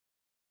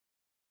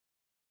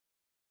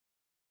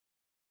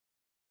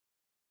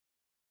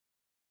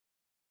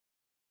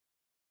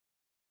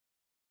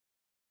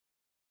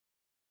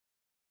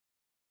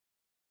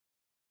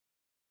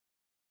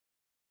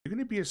You're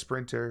gonna be a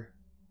sprinter.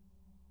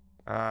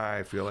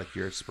 I feel like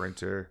you're a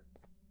sprinter.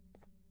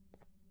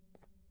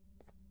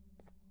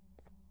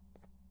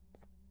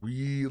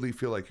 Really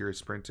feel like you're a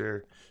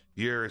sprinter.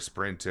 You're a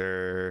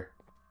sprinter.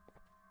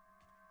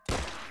 Oh,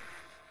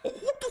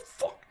 what the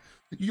fuck?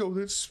 Yo,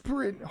 that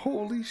sprint.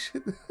 Holy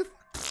shit.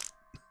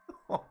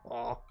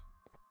 Oh.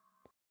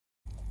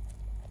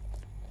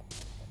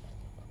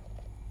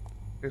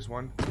 Here's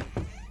one.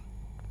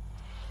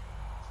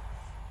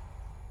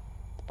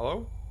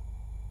 Hello?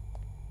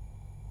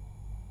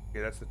 Okay,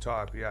 that's the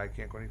top. Yeah, I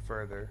can't go any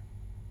further.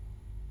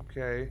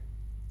 Okay.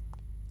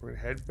 We're gonna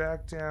head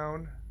back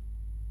down.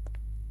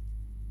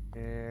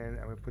 And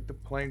I'm gonna put the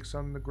planks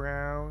on the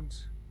ground.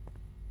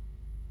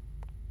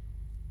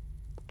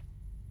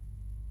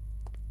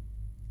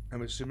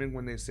 I'm assuming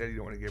when they said you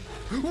don't want to get...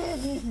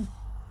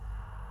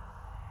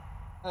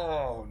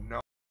 Oh, no.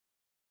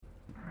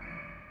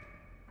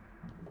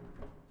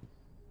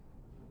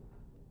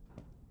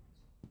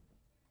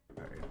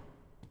 Alright.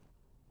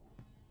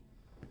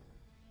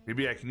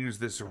 Maybe I can use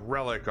this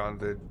relic on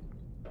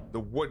the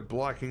wood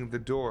blocking the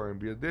door and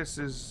be like, this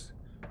is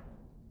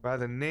by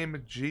the name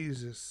of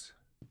Jesus.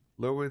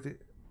 Lower the...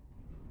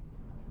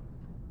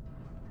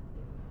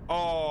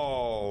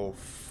 Oh,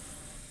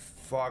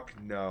 fuck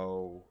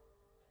no.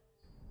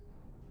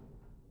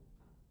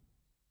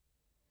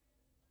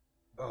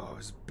 Oh,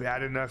 it's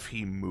bad enough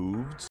he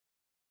moved.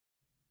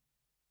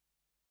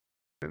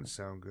 Didn't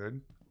sound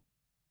good.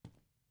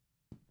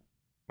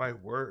 My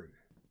word.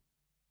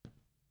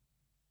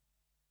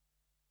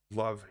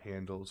 Love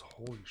handles.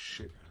 Holy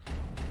shit.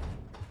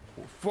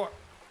 Oh, fuck.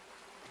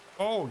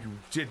 Oh, you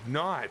did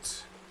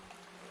not.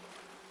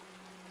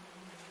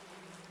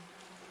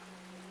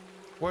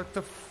 What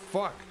the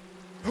fuck?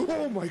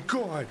 Oh my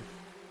god.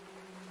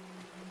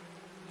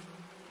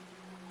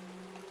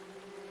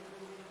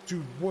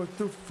 Dude, what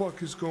the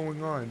fuck is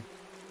going on?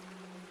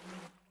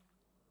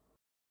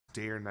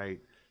 Day or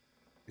night?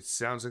 It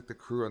sounds like the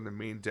crew on the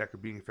main deck are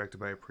being affected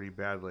by it pretty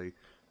badly.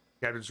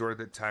 Captain's ordered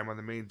that time on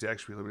the main deck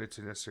should be limited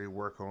to necessary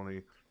work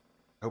only.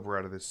 I hope we're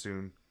out of this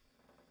soon.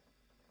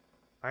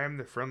 I am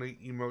the friendly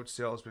emote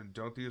salesman.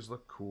 Don't these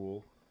look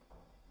cool?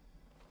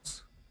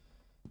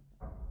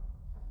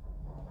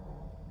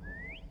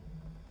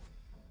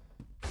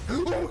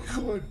 Oh my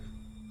god!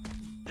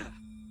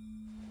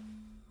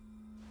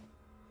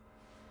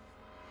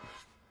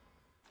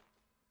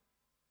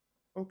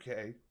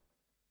 Okay.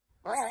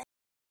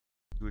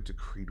 You had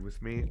decreed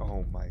with me?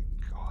 Oh my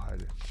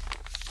god.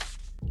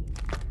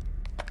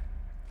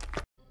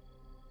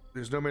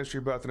 There's no mystery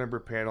about the number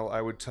panel.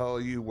 I would tell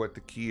you what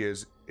the key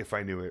is if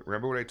I knew it.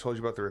 Remember what I told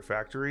you about the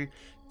refactory?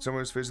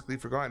 Someone has physically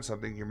forgotten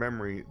something. Your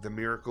memory, the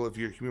miracle of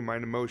your human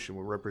mind and emotion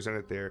will represent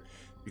it there,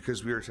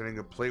 because we are attending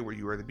a play where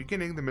you are the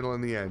beginning, the middle,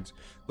 and the end.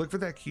 Look for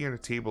that key on a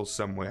table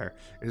somewhere.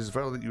 It is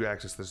vital that you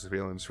access the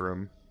surveillance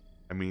room.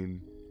 I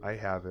mean, I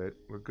have it.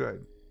 We're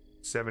good.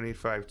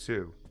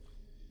 7852.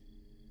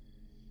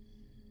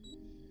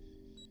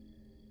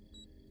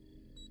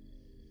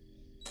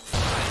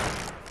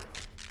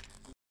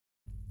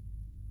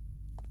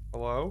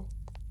 Hello?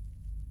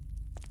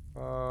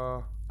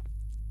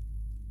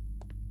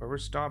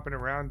 Whoever's stomping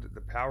around,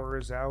 the power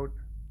is out.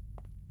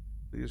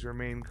 Please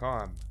remain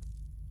calm.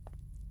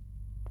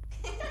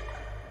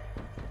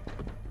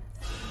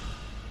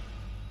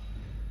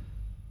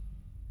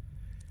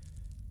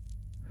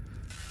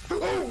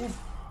 Oh!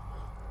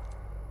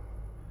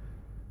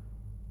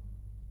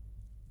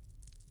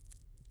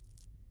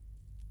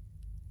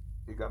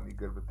 You got me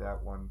good with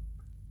that one.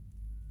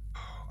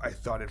 I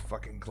thought it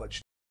fucking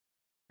glitched.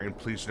 And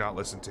please do not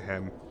listen to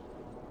him.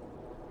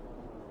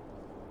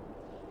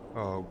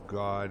 Oh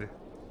god.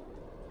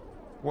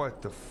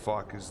 What the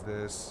fuck is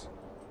this?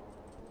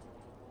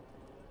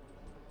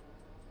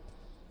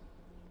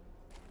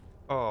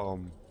 Oh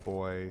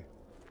boy.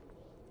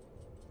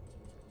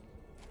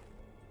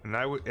 And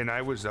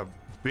I was a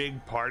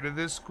big part of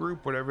this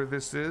group, whatever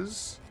this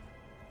is.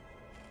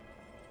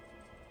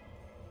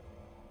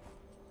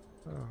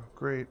 Oh,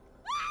 great.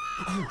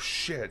 Oh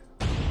shit.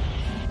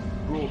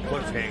 Cool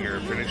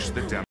cliffhanger. Finish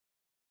the demo.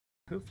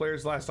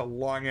 Flares last a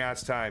long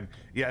ass time.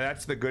 Yeah,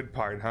 that's the good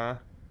part, huh?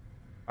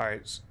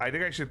 Alright, so I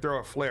think I should throw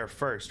a flare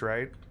first,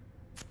 right?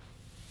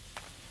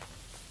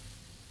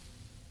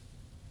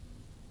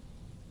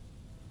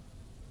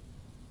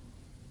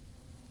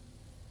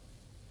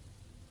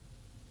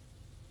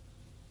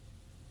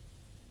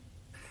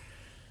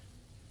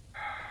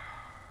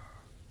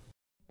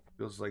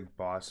 Feels like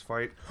boss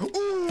fight.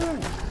 Ooh!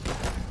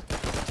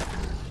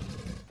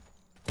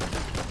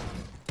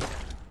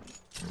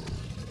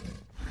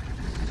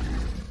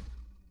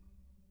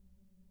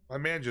 My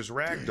man just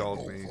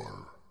ragdolled me.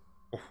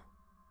 Oh.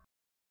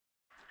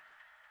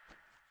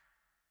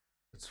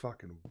 It's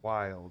fucking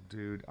wild,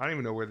 dude. I don't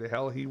even know where the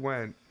hell he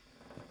went.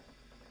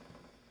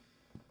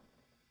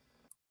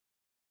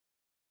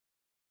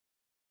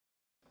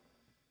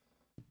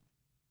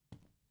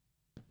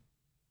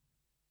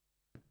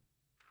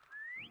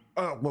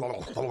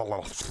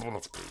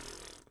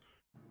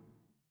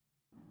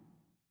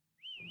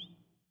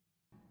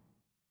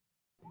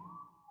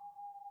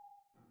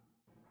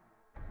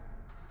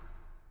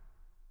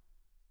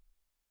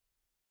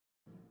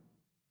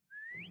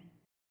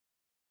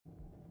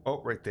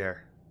 Oh, right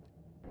there.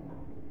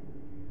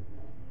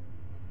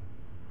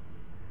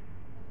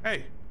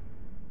 Hey.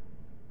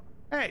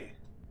 Hey.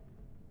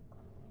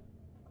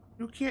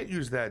 You can't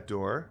use that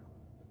door.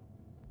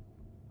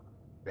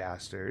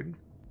 Bastard.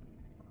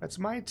 That's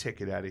my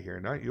ticket out of here,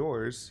 not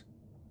yours.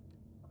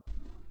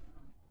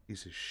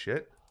 Piece of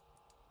shit.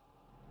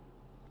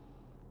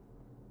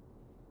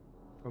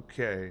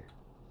 Okay.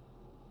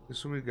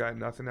 This one we got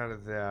nothing out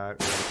of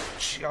that.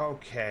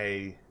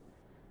 Okay.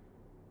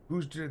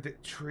 Who's did the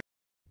tree?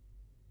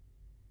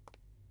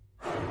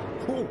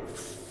 Oh,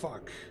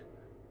 fuck.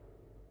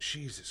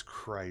 Jesus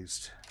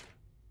Christ.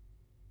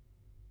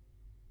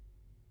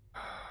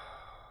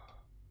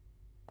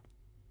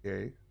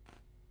 Okay.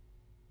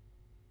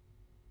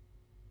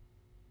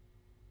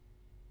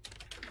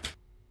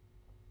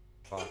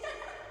 Fuck. What's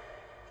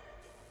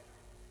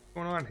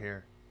going on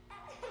here?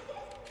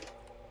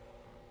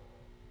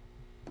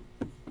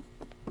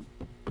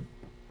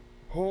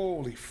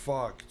 Holy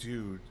fuck,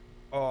 dude.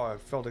 Oh, I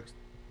felt it.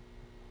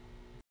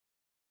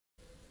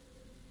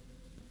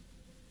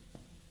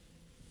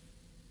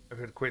 I've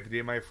had quite the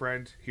day, my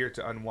friend. Here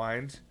to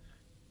unwind.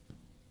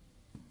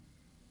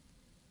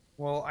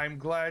 Well, I'm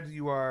glad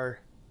you are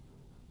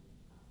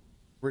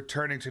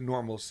returning to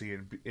normalcy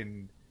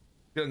and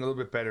feeling a little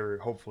bit better,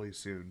 hopefully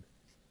soon.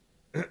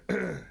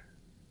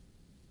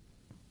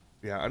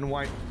 Yeah,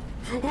 unwind.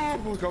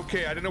 Oh,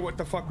 okay, I didn't know what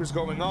the fuck was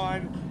going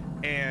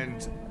on,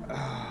 and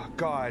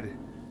God,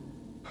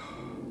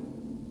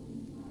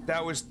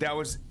 that was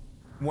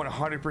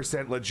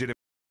 100% legitimate.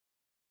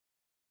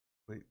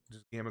 Wait,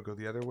 does Gamma go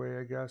the other way?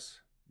 I guess.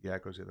 Yeah,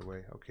 it goes the other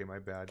way. Okay, my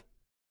bad.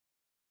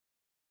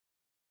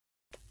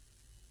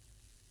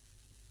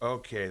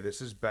 Okay,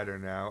 this is better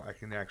now. I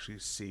can actually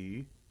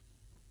see.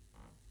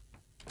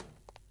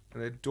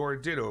 And the door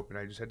did open.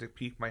 I just had to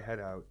peek my head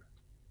out.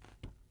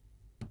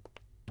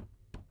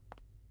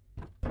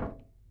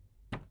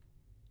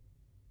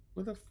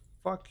 Who the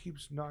fuck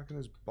keeps knocking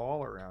his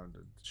ball around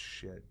and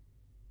shit?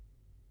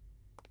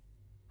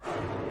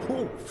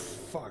 Oh,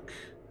 fuck.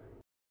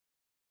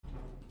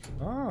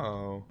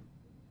 Oh.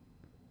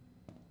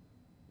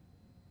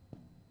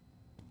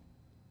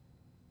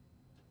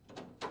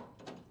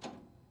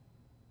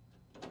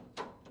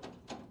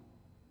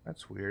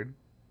 That's weird.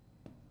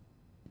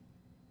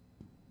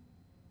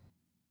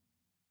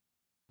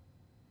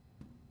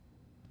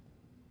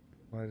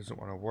 Well, it doesn't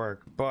want to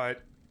work,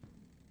 but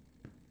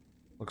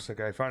looks like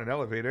I found an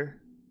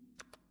elevator.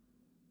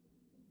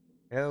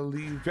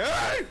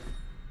 Elevator!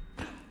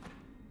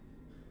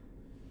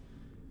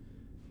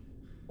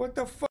 What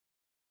the fuck?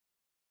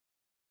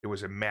 It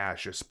was a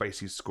mash, a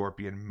spicy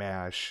scorpion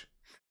mash.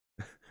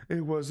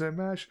 It was a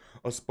mash,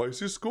 a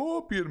spicy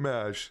scorpion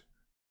mash.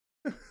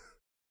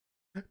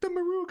 The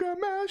Maruga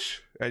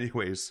mash.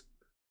 Anyways,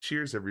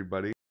 cheers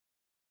everybody.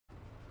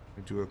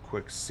 I do a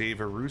quick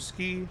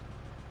save-a-rooski.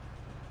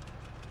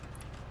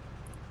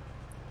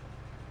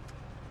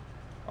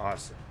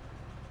 Awesome.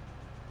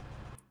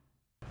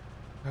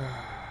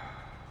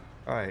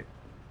 Alright.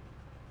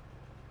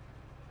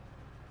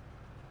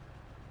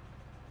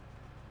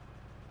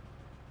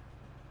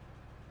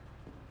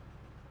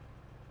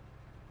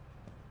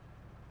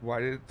 Why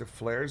did the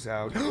flares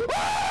out?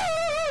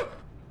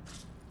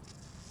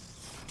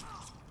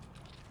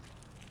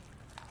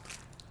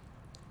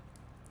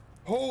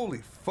 Holy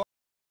fuck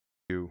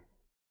you.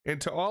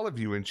 And to all of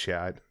you in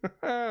chat.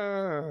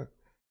 Oh.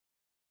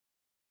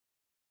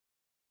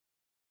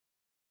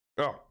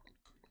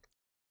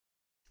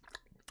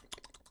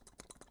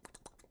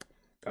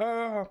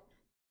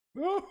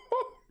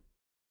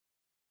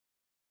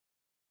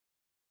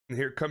 And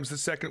here comes the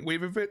second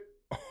wave of it.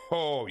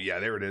 Oh, yeah,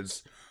 there it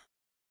is.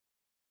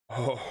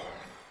 Oh.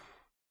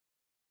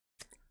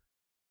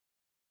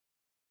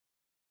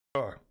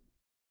 Oh.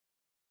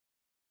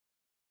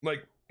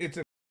 Like, it's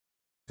a...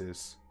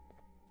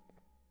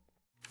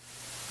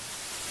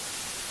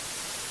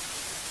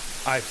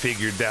 I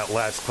figured that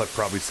last clip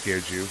probably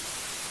scared you.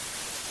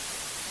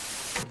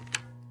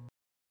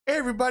 Hey,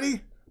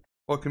 everybody.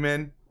 Welcome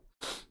in.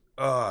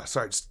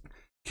 Sorry, just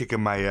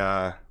kicking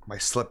my my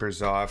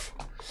slippers off.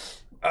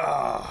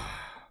 Why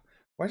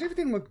does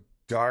everything look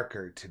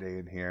darker today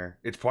in here?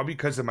 It's probably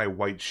because of my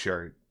white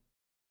shirt.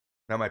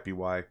 That might be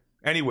why.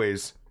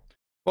 Anyways,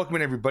 welcome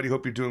in everybody.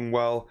 Hope you're doing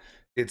well.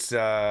 It's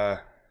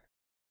what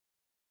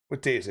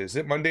day is it? Is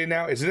it Monday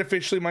now? Is it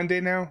officially Monday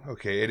now?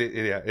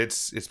 Okay, yeah,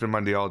 it's been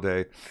Monday all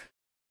day.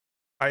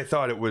 I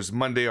thought it was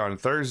Monday on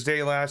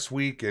Thursday last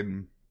week,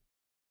 and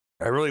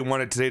I really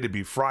wanted today to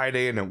be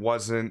Friday, and it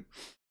wasn't.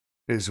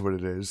 It is what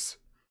it is.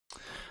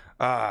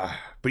 But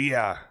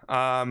yeah,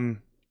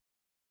 kind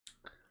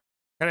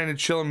of in a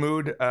chill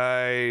mood.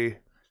 I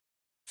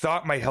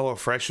thought my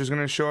HelloFresh was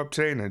going to show up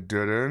today, and it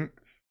didn't.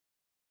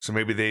 So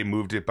maybe they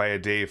moved it by a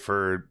day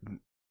for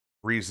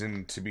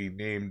reason to be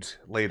named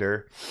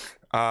later.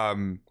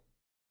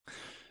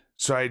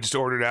 So I just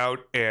ordered out,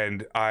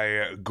 and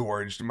I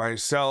gorged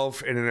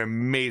myself in an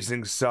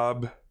amazing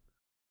sub,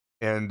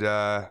 and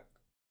a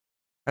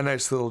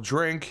nice little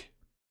drink,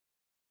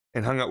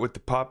 and hung out with the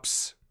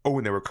pups. Oh,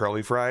 and there were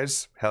curly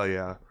fries. Hell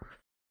yeah.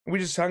 We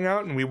just hung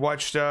out and we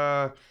watched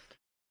some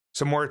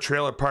more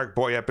Trailer Park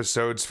Boy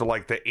episodes for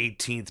like the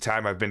 18th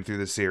time I've been through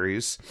the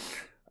series.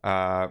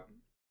 But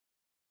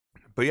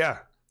yeah,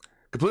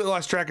 completely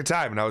lost track of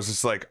time, and I was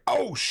just like,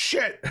 oh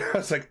shit. I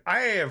was like, I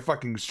have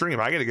fucking stream,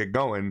 I gotta get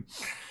going.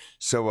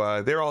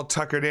 So they're all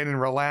tuckered in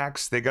and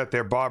relaxed. They got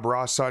their Bob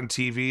Ross on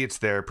TV. It's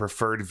their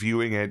preferred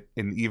viewing at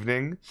in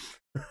evening.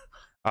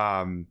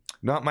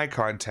 Not my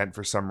content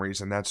for some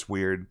reason. That's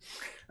weird.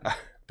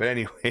 But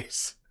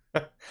anyways,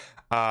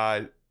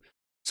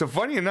 so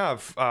funny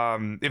enough,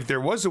 if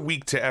there was a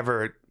week to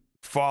ever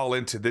fall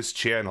into this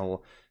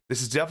channel,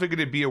 this is definitely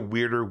going to be a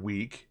weirder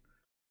week,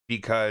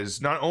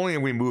 because not only are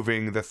we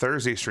moving the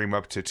Thursday stream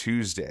up to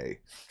Tuesday,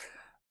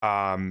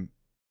 but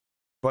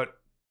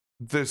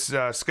this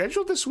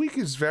schedule this week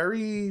is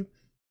very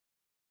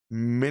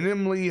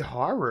minimally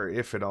horror,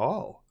 if at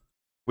all,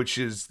 which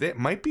is, that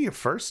might be a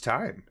first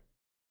time.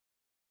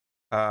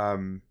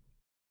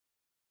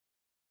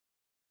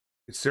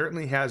 It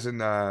certainly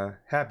hasn't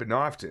happened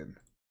often.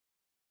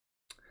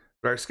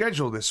 But our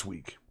schedule this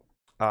week,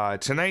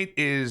 tonight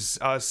is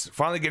us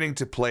finally getting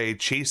to play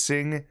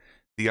Chasing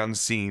the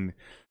Unseen.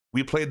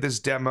 We played this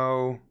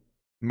demo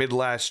mid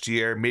last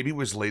year, maybe it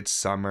was late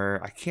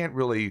summer, I can't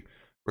really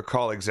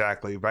recall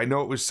exactly, but I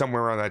know it was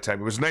somewhere around that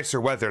time. It was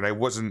nicer weather and I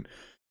wasn't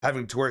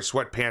having to wear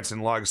sweatpants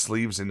and long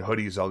sleeves and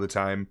hoodies all the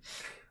time.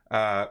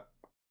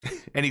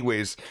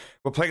 Anyways,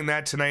 we're playing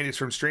that tonight. It's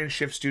from Strange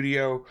Shift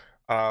Studio.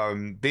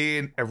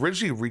 They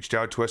originally reached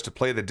out to us to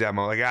play the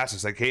demo, like asked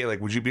us like, hey,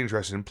 like, would you be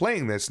interested in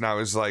playing this? And I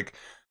was like,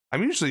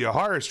 I'm usually a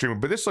horror streamer,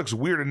 but this looks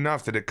weird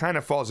enough that it kind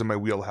of falls in my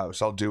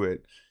wheelhouse. I'll do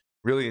it.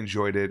 Really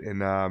enjoyed it.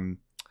 And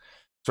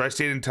so I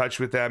stayed in touch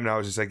with them, and I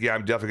was just like, yeah,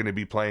 I'm definitely going to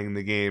be playing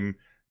the game,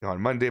 you know,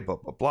 on Monday, blah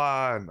blah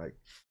blah. And like,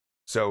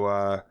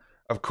 so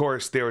of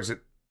course there was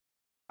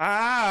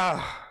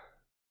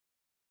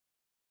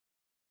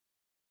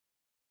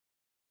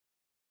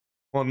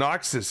well,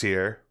 Nox is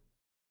here.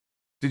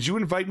 Did you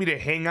invite me to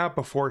hang out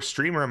before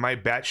stream, or am I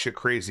batshit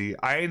crazy?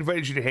 I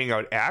invited you to hang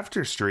out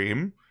after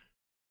stream.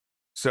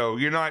 So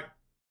you're not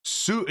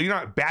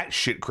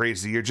batshit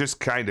crazy. You're just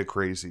kind of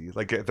crazy,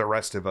 like the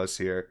rest of us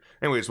here.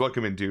 Anyways,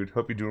 welcome in, dude.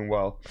 Hope you're doing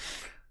well.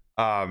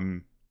 So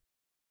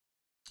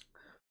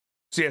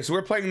yeah, so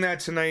we're playing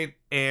that tonight,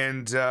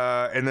 and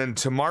then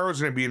tomorrow's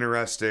gonna be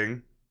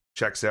interesting.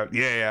 Checks out.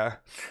 Yeah.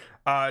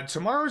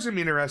 Tomorrow's gonna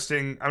be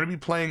interesting. I'm gonna be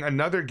playing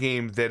another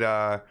game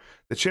that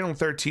the Channel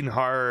 13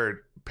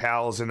 Horror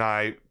pals and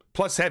I,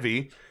 plus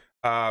Heavy,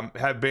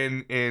 have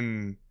been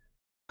in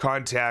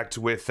contact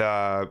with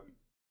the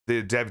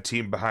dev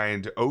team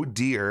behind Oh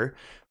Dear,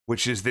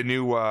 which is the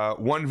new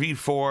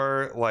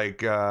 1v4 like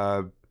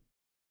kind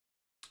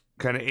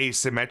of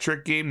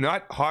asymmetric game.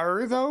 Not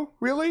horror though,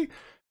 really.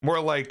 More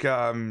like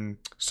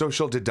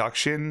social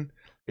deduction,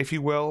 if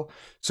you will.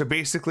 So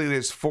basically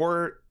there's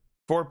four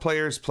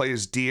players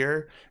plays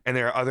deer, and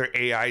there are other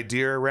AI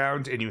deer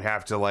around, and you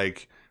have to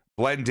like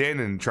blend in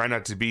and try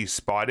not to be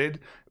spotted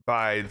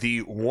by the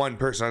one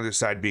person on the other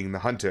side being the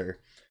hunter.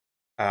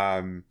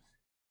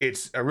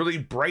 It's a really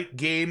bright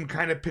game,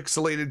 kind of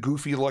pixelated,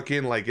 goofy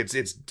looking. Like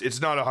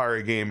it's not a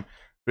horror game,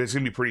 but it's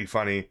gonna be pretty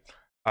funny.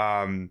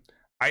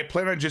 I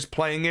plan on just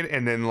playing it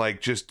and then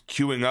like just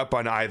queuing up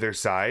on either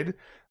side.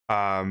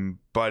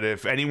 But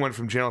if anyone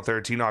from Channel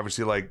 13,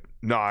 obviously like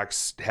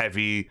Nox,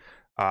 Heavy,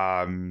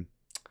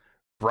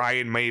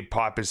 Brian may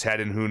pop his head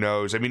in, who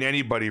knows. I mean,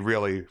 anybody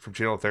really from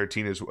Channel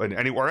 13 is,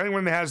 or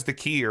anyone that has the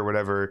key or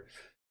whatever,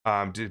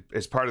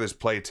 as part of this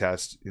play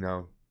test, you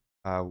know,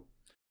 there'll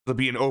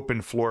be an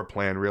open floor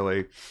plan,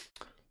 really.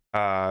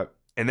 And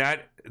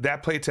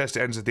that play test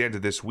ends at the end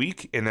of this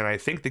week, and then I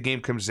think the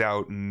game comes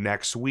out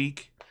next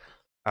week.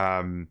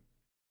 So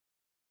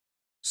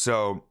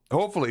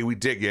hopefully we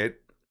dig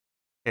it,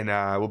 and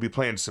we'll be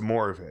playing some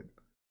more of it.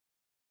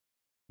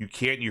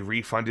 You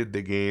refunded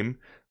the game.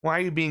 Why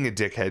are you being a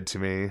dickhead to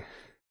me?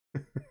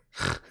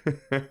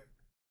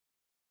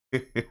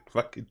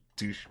 Fucking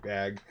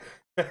douchebag.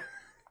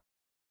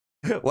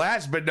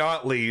 Last but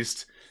not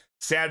least,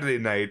 Saturday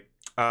night,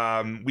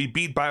 we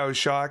beat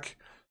BioShock.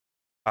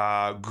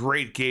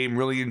 Great game,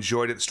 really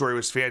enjoyed it. The story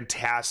was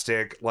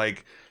fantastic.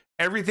 Like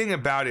everything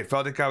about it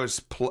felt like I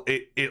was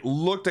it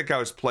looked like I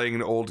was playing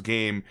an old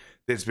game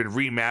that's been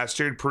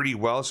remastered pretty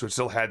well, so it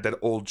still had that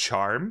old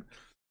charm.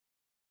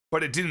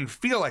 But it didn't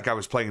feel like I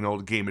was playing an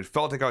old game. It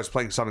felt like I was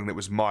playing something that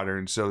was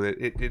modern, so that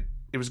it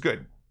was good.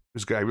 It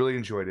was good. I really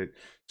enjoyed it.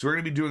 So we're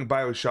going to be doing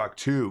BioShock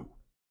 2,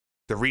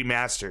 the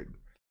remastered,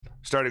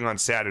 starting on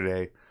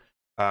Saturday.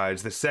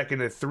 It's the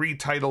second of 3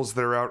 titles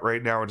that are out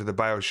right now under the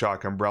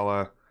BioShock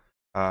umbrella.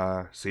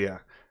 So yeah.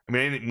 I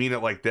mean, I didn't mean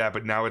it like that,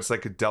 but now it's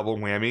like a double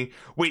whammy.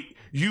 Wait,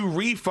 you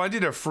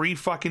refunded a free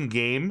fucking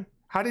game?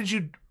 How did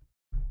you...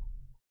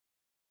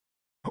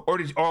 Or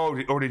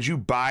did you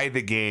buy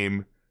the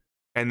game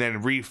and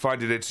then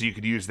refunded it so you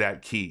could use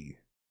that key?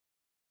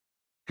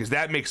 Because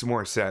that makes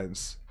more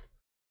sense.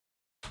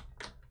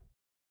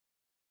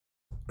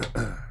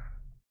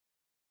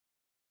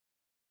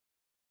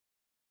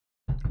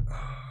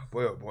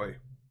 Boy, oh boy.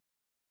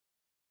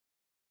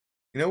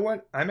 You know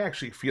what? I'm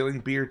actually feeling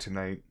beer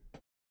tonight.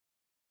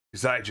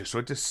 Because I just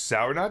went to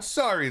Sour Not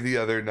Sorry the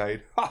other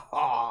night. Ha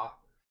ha!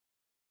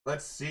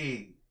 Let's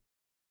see.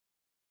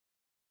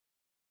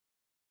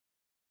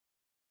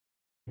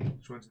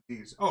 Which one's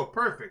these? Oh,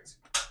 perfect.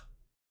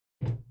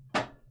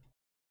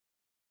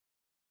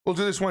 We'll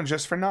do this one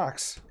just for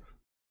Knox.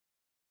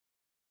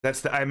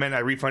 That's the, I meant I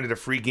refunded a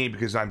free game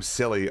because I'm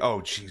silly.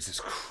 Oh, Jesus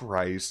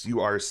Christ. You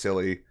are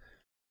silly.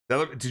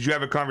 Did you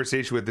have a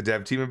conversation with the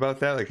dev team about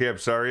that? Like, hey, I'm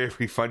sorry, I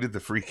refunded the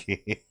free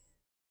game.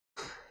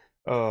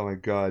 Oh my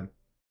God.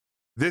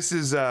 This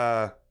is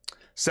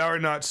Sour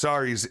Not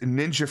Sorry's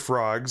Ninja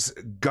Frogs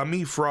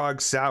Gummy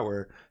Frog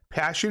Sour.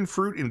 Passion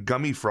fruit and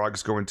gummy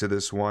frogs go into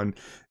this one,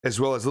 as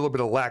well as a little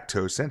bit of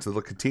lactose. Since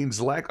it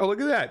contains oh,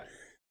 look at that.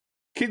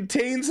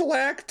 Contains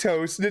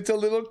lactose, and it's a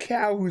little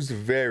cow who's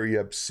very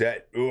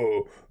upset.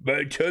 Oh,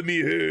 my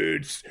tummy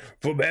hurts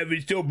from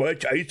having so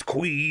much ice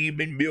cream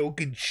and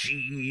milk and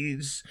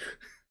cheese.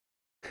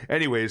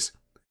 Anyways,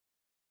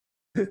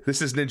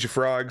 this is Ninja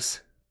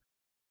Frogs.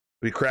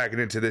 We'll be cracking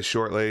into this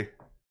shortly.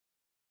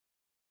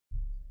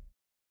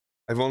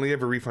 I've only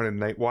ever refunded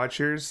Night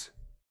Watchers.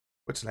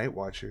 What's Night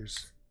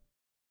Watchers?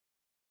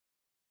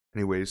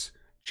 Anyways,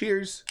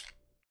 cheers.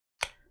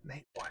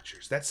 Night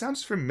Watchers. That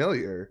sounds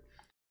familiar.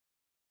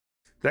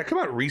 Did that come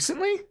out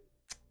recently?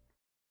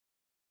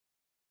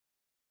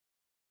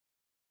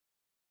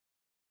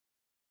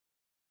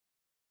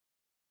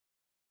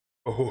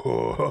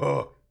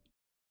 Oh,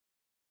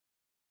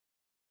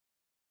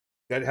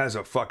 that has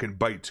a fucking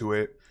bite to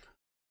it.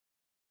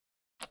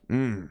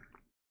 Mmm.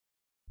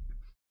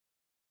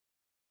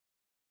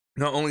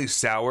 Not only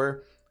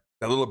sour,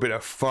 a little bit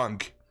of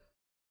funk.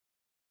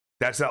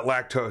 That's that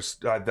lactose,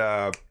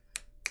 the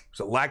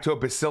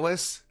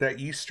lactobacillus, that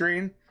yeast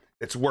strain.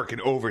 It's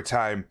working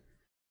overtime.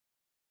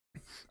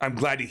 I'm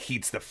glad it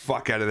heats the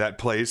fuck out of that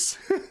place.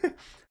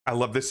 I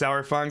love the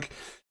sour funk.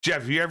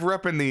 Jeff, if you're ever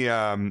up in the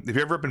if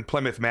you're ever up in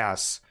Plymouth,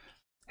 Mass,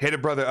 hit a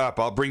brother up.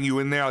 I'll bring you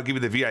in there. I'll give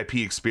you the VIP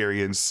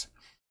experience.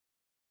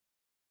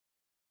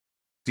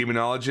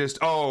 Demonologist.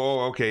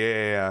 Oh,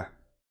 okay, yeah.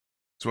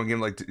 It's one game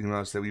like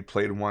that we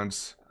played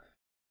once.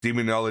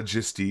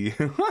 Demonologisty.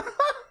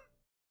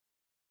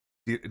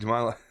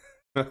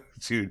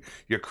 Dude,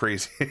 you're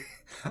crazy.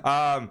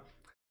 I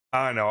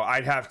don't know.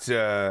 I'd have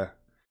to.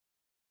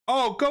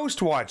 Oh,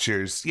 Ghost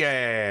Watchers.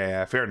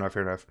 Yeah. Fair enough.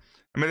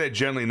 I mean that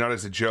generally, not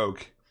as a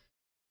joke.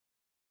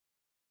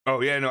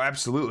 Oh yeah, no,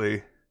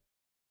 absolutely.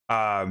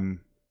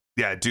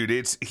 Yeah, dude,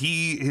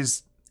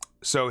 his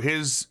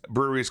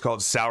brewery is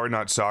called Sour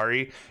Not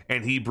Sorry,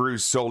 and he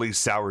brews solely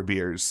sour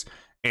beers.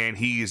 And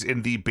he's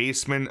in the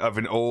basement of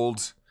an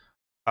old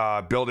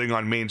building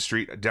on Main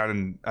Street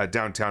down in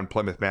downtown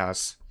Plymouth,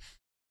 Mass.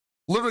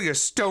 Literally a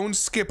stone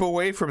skip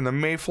away from the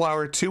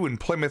Mayflower 2 in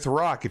Plymouth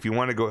Rock if you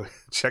want to go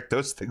check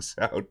those things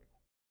out.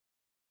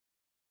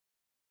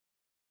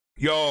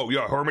 Yo,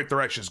 Hermit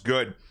Thrush is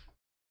good.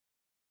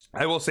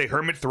 I will say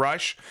Hermit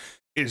Thrush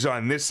is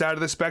on this side of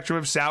the spectrum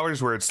of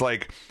sours where it's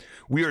like,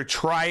 we are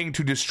trying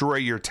to destroy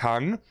your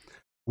tongue,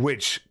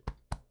 which,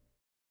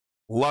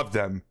 love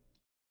them.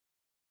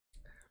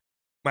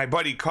 My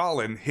buddy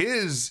Colin,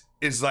 his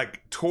is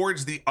like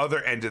towards the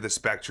other end of the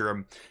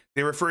spectrum.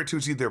 They refer to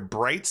as either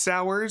bright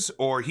sours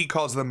or he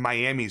calls them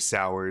Miami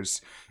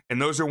sours.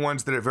 And those are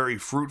ones that are very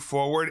fruit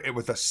forward and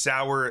with a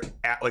sour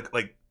at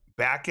like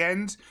back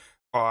end.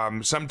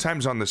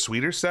 Sometimes on the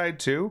sweeter side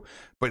too.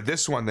 But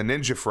this one, the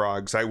Ninja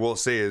Frogs, I will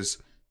say has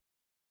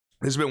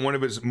been one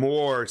of his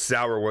more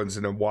sour ones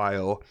in a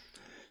while.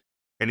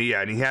 And he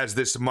has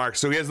this mark.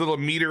 So he has a little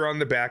meter on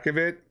the back of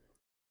it.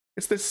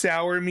 It's the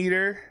sour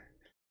meter.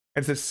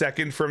 It's the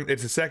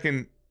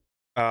second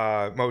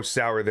most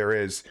sour there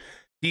is.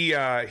 He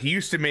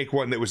used to make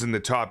one that was in the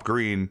top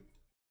green,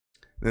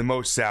 the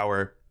most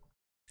sour.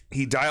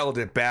 He dialed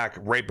it back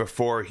right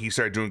before he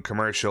started doing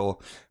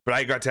commercial, but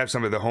I got to have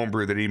some of the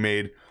homebrew that he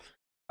made.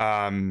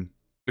 It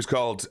was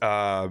called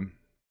oh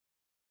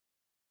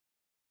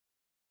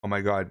my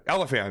god,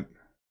 Elephant.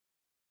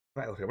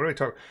 What are I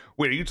talking?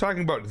 Wait, are you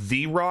talking about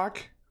The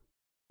Rock?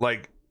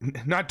 Like,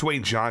 not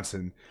Dwayne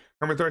Johnson.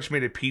 Hermit Thrush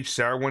made a peach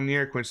sour one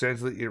year.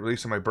 Coincidentally, it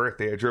released on my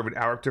birthday. I drove an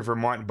hour up to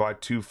Vermont and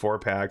bought 2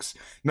 4-packs.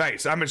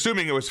 Nice. I'm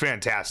assuming it was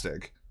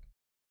fantastic.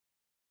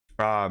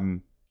 Yeah.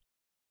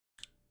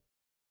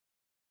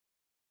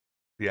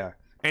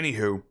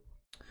 Anywho,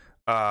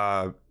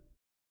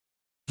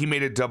 he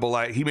made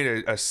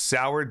a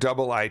sour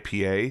double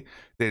IPA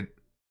that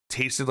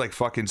tasted like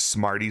fucking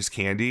Smarties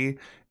candy,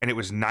 and it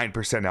was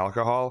 9%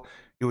 alcohol.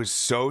 It was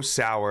so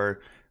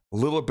sour, a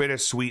little bit of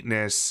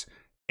sweetness.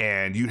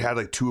 And you had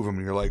like 2 of them,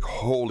 and you're like,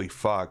 holy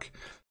fuck.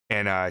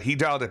 And he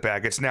dialed it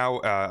back. It's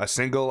now a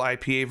single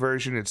IPA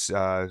version. It's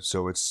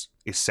so it's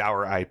a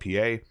sour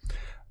IPA.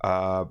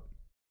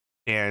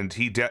 And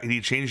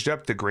he changed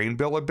up the grain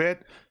bill a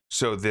bit,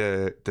 so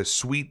the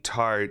sweet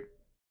tart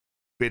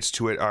bits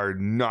to it are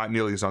not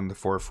nearly as on the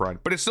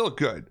forefront, but it's still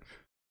good.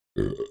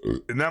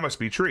 And that must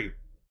be tree.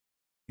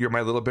 You're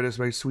my little bit of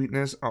my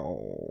sweetness.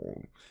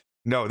 Oh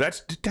no,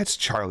 that's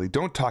Charlie.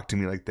 Don't talk to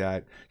me like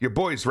that. Your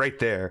boy's right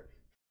there.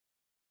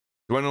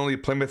 The one and only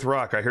Plymouth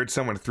Rock. I heard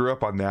someone threw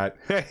up on that.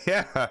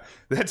 Yeah,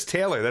 that's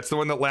Taylor. That's the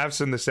one that laughs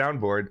in the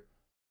soundboard.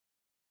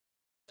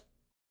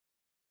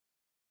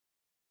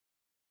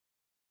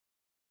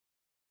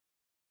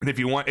 And if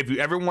you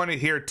ever want to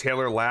hear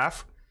Taylor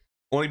laugh,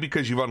 only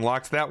because you've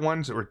unlocked that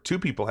one, or two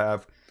people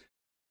have,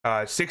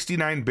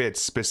 69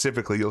 bits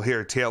specifically, you'll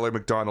hear Taylor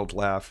McDonald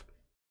laugh.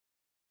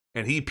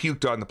 And he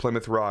puked on the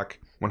Plymouth Rock.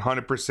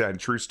 100%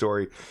 true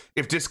story.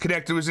 If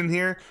Disconnected was in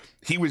here,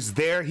 he was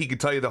there. He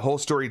could tell you the whole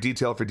story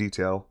detail for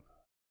detail.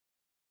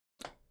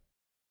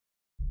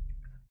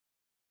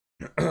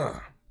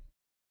 God,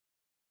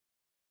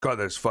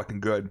 that's fucking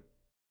good.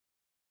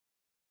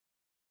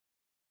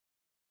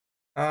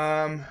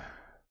 Fuck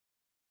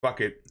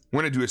it. I'm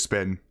gonna do a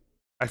spin.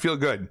 I feel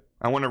good.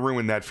 I want to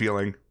ruin that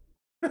feeling.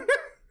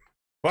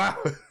 Wow,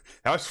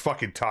 that was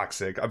fucking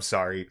toxic. I'm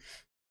sorry.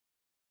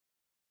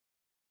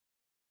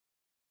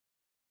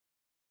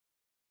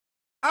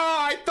 Oh,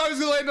 I thought I was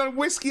gonna land on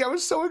whiskey. I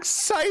was so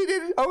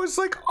excited. I was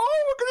like,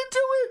 oh, we're gonna do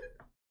it.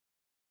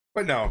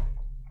 But no.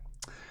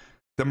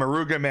 The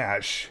Moruga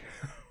mash.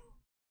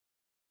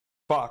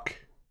 Fuck.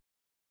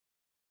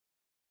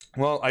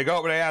 Well, I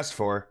got what I asked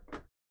for.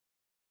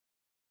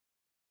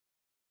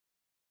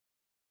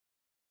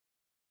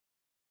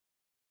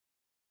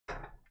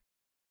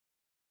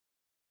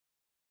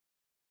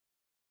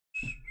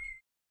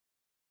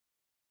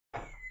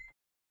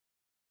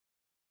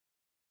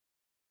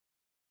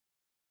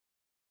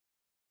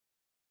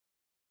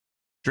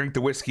 Drink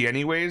the whiskey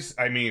anyways?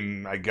 I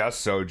mean, I guess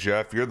so,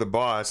 Jeff. You're the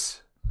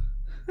boss.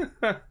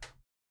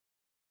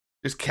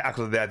 Just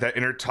cackled that. That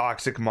inner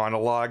toxic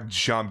monologue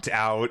jumped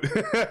out.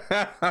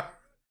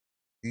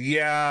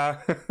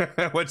 Yeah.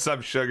 What's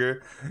up,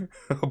 sugar?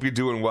 Hope you're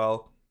doing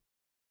well.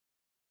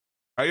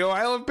 Yo,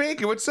 I love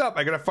bacon. What's up?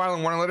 I got a file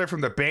and one letter from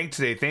the bank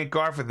today. Thank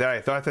God for that.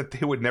 I thought that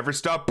they would never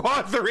stop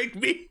bothering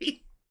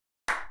me.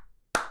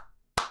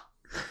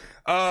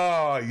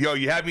 Oh, yo,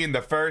 you had me in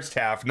the first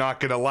half. Not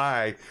gonna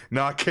lie.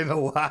 Not gonna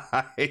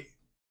lie.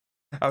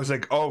 I was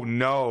like, oh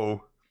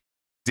no.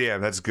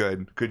 Damn, that's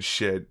good. Good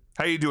shit.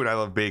 How you doing? I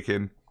love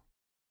bacon.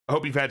 I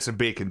hope you've had some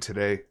bacon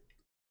today.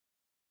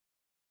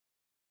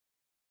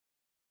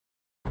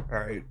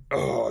 Alright.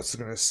 Oh, it's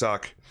gonna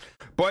suck.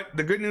 But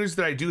the good news is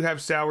that I do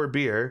have sour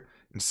beer.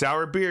 And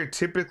sour beer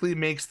typically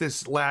makes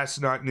this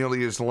last not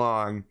nearly as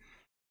long.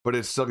 But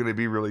it's still gonna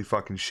be really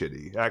fucking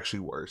shitty.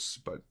 Actually worse,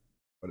 but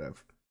whatever.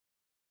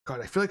 God,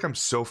 I feel like I'm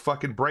so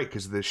fucking bright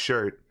because of this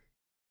shirt.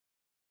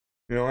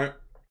 You know what?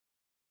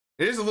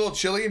 It is a little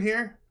chilly in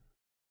here.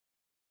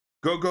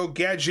 Go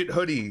gadget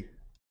hoodie.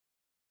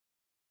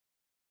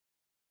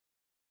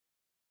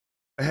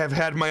 I have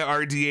had my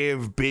RDA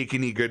of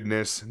bacony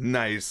goodness.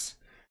 Nice.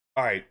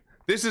 All right.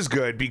 This is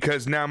good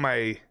because now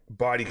my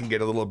body can get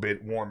a little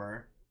bit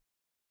warmer.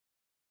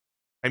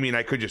 I mean,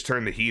 I could just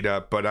turn the heat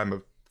up, but I'm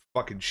a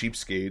fucking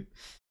cheapskate.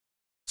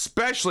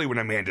 Especially when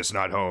Amanda's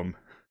not home.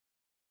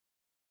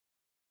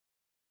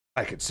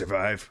 I could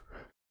survive.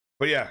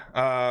 But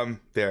yeah,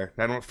 there.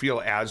 I don't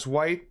feel as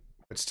white.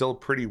 It's still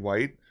pretty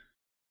white.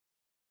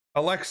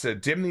 Alexa,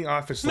 dim the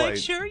office light.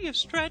 Make sure you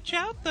stretch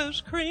out those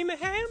creamy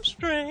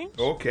hamstrings.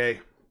 Okay.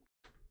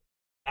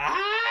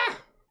 Ah!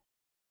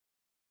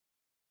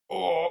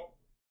 Oh.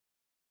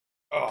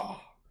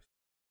 Oh.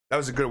 That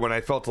was a good one.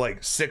 I felt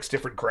like 6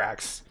 different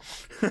cracks.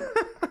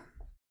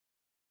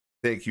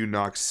 Thank you,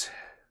 Nox.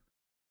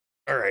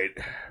 All right.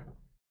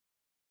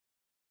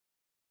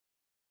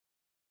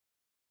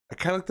 I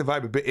kind of like the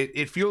vibe a bit.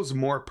 It feels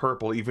more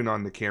purple even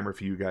on the camera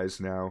for you guys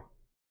now.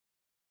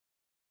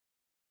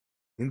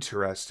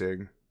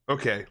 Interesting.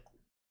 Okay.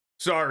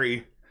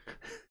 Sorry.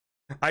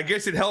 I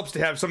guess it helps to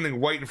have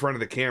something white in front of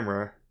the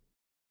camera.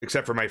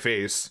 Except for my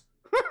face.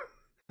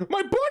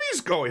 My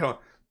body's going, huh?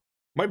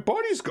 My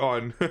body's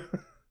gone.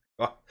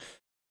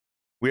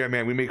 We are,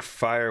 man, we make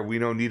fire. We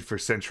no need for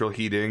central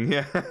heating.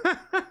 Yeah.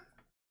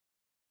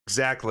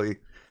 Exactly.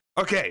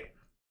 Okay.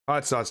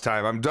 Hot sauce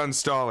time. I'm done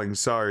stalling.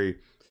 Sorry.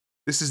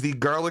 This is the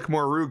garlic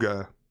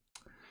moruga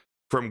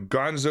from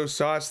Gonzo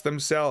Sauce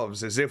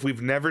themselves, as if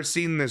we've never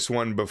seen this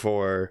one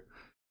before.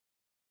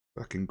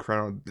 Fucking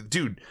crown.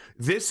 Dude,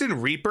 this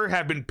and Reaper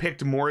have been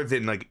picked more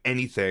than like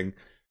anything.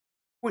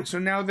 Wait, so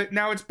now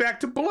it's back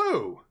to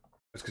blue.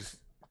 That's because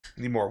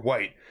I need more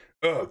white.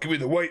 Ugh, give me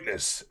the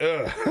whiteness.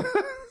 Ugh.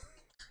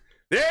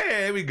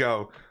 There we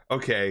go.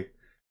 Okay.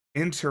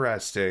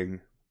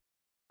 Interesting.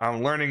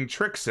 I'm learning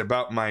tricks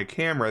about my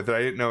camera that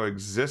I didn't know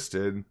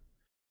existed.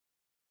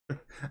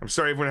 I'm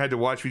sorry everyone had to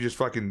watch me just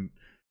fucking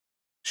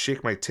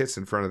shake my tits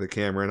in front of the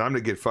camera, and I'm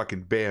gonna get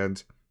fucking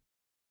banned.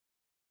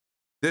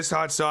 This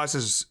hot sauce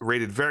is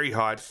rated very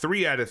hot,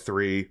 3 out of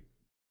 3.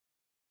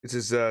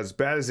 It's as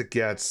bad as it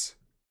gets.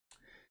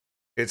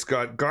 It's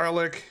got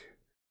garlic,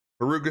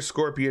 arugula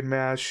scorpion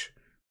mash,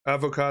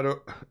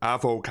 avocado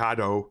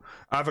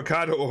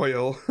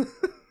oil,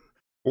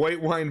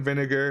 white wine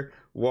vinegar,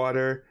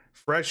 water,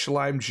 fresh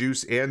lime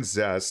juice and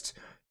zest.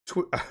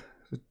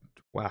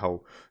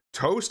 Wow.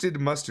 Toasted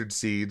mustard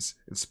seeds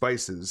and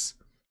spices.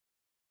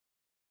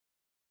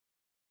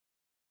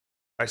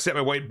 I set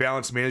my white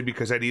balance mainly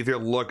because I'd either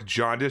look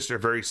jaundiced or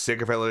very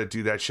sick if I let it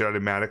do that shit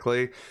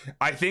automatically.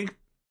 I think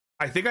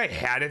I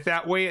had it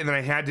that way, and then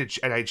I had to,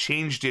 and I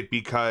changed it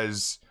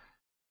because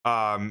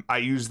I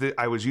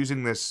was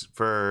using this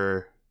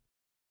for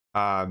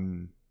I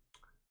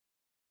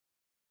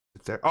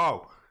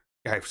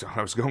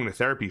was going to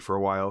therapy for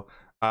a while.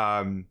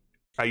 I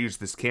used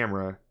this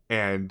camera,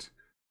 and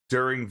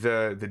during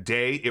the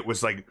day it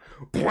was like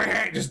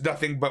just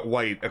nothing but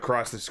white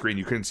across the screen.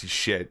 You couldn't see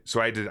shit.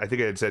 So I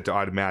think I had set it to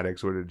automatic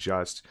so it would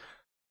adjust.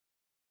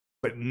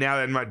 But now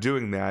that I'm not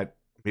doing that,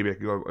 maybe I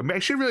can go. I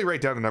should really write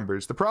down the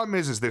numbers. The problem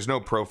is there's no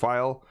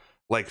profile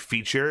like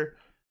feature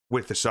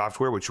with the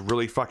software, which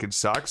really fucking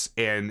sucks,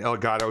 and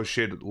Elgato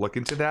should look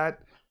into that.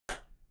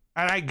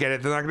 And I get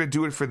it, they're not gonna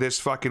do it for this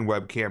fucking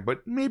webcam,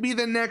 but maybe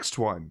the next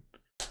one.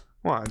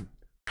 Come on.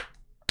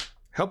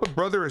 Help a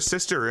brother or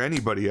sister or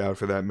anybody out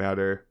for that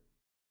matter.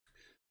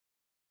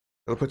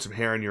 It'll put some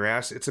hair on your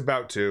ass. It's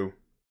about to.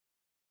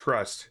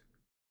 Trust.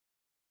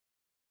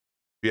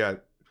 Yeah.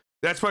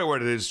 That's probably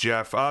what it is,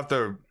 Jeff. I'll have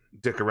to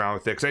dick around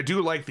with it, because I do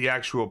like the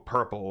actual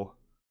purple.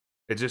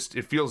 It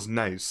feels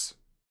nice.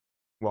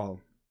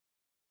 Well,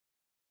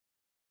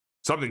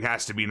 something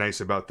has to be nice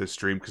about this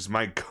stream, because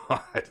my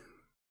god.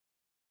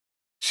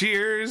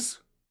 Cheers!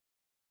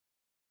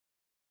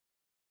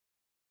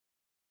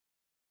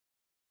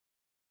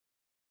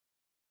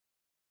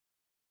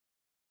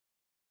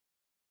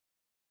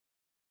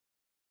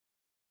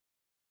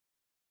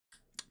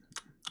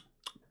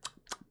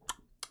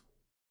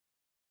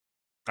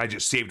 I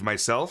just saved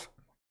myself.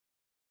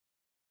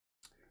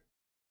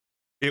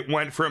 It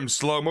went from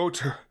slow-mo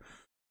to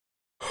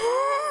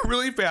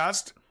really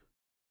fast.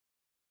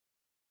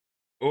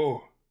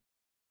 Oh.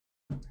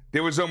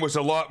 There was almost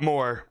a lot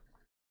more.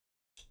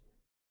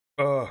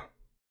 I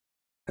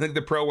think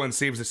the Pro one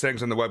saves the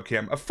settings on the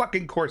webcam. Of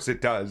fucking course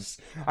it does.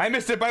 I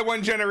missed it by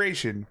one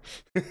generation.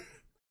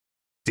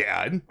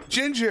 Dad.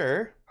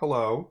 Ginger.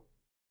 Hello.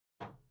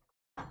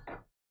 How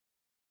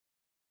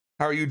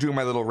are you doing,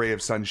 my little ray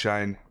of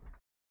sunshine?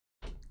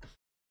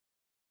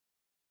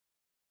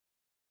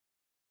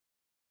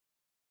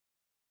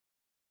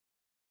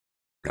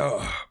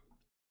 Oh.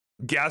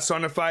 Gas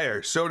on a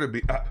fire. Soda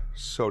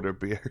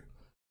beer.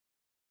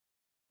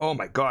 Oh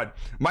my god.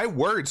 My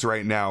words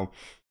right now.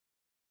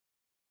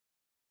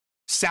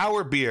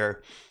 Sour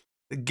beer.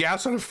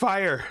 Gas on a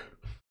fire.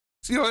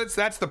 You know,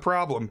 that's the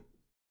problem.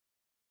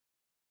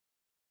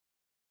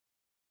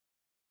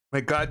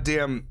 My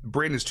goddamn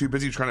brain is too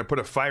busy trying to put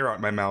a fire out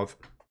in my mouth.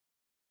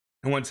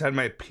 I once had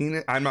my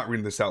peanut... I'm not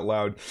reading this out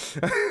loud.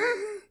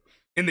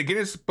 In the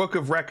Guinness Book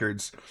of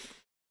Records.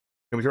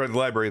 And we talk about the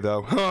library,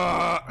 though.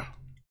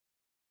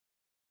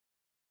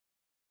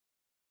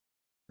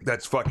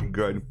 That's fucking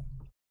good.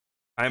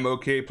 I'm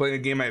okay playing a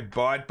game I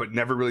bought but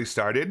never really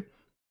started.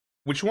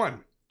 Which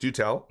one? Do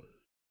tell.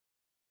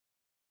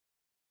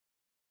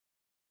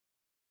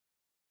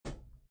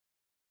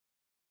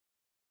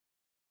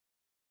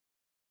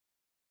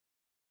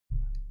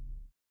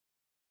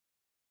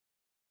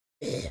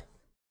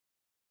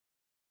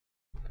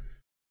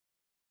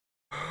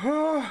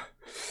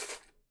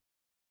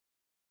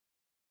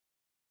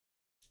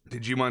 Did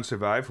Digimon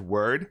survive?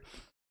 Word.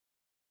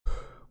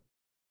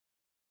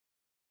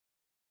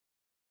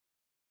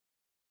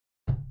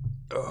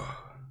 Ugh.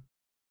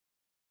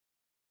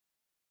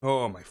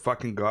 Oh my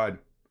fucking god.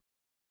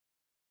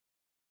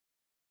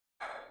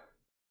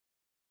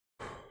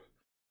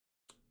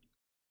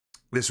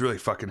 This really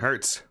fucking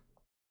hurts.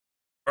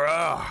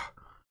 Ugh.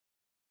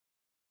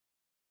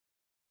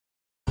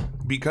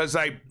 Because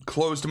I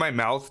closed my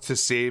mouth to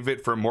save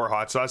it for more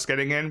hot sauce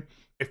getting in,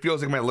 it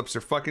feels like my lips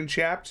are fucking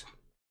chapped.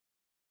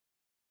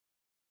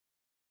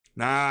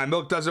 Nah,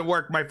 milk doesn't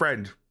work, my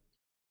friend.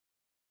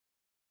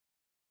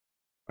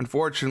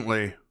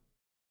 Unfortunately.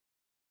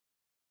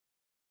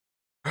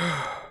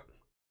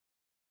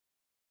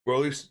 Well,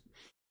 at least,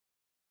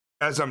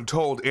 as I'm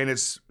told, and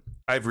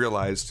I've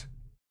realized,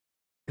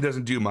 it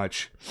doesn't do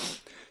much.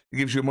 It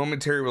gives you a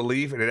momentary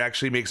relief, and it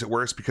actually makes it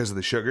worse because of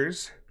the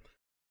sugars.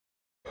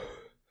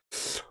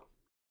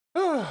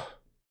 Oh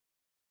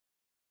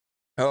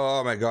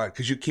my god,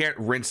 because you can't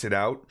rinse it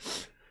out.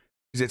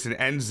 Because it's an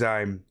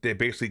enzyme that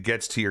basically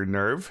gets to your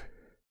nerve.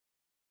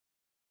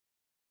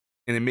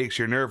 And it makes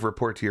your nerve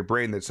report to your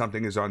brain that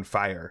something is on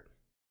fire.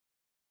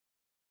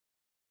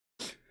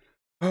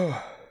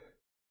 Oh.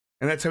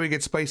 And that's how we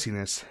get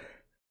spiciness.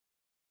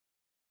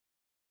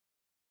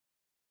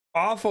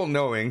 Awful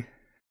knowing.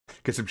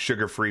 Get some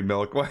sugar-free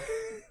milk.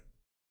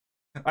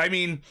 I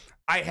mean,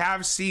 I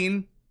have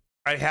seen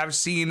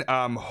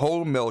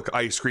whole milk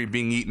ice cream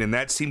being eaten, and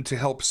that seemed to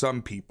help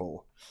some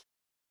people.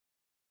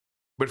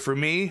 But for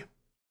me,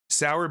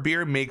 sour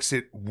beer makes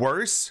it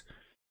worse,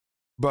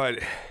 but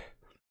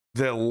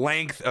the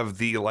length of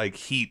the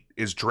heat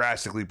is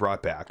drastically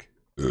brought back.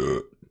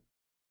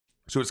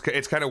 So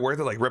it's kind of worth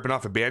it, like ripping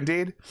off a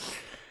Band-Aid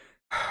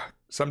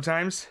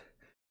sometimes.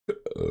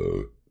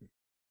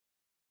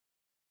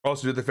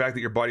 Also, due to the fact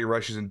that your body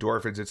rushes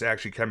endorphins, it's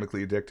actually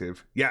chemically addictive.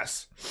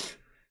 Yes,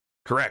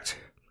 correct.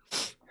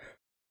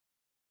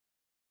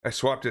 I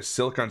swapped to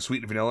silk on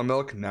sweet vanilla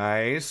milk.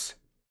 Nice.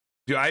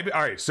 Dude,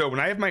 all right, so when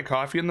I have my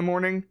coffee in the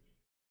morning,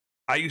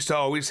 I used to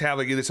always have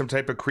like either some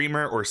type of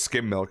creamer or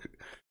skim milk,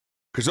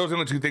 because those are the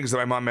only two things that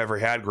my mom ever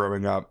had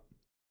growing up.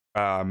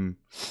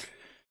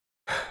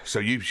 So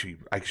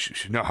I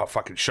should know how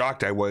fucking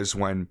shocked I was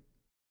when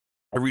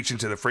I reached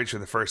into the fridge for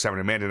the first time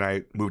when Amanda and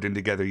I moved in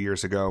together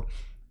years ago,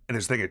 and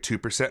there's a thing at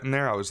 2% in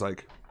there. I was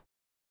like,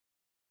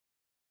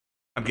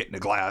 I'm getting a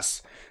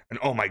glass, and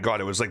oh my god,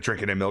 it was like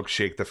drinking a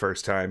milkshake the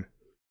first time.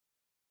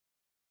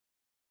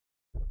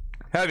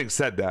 Having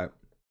said that,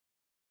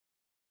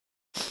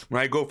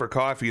 when I go for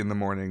coffee in the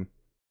morning,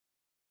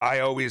 I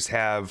always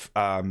have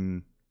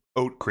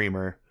oat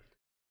creamer.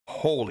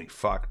 Holy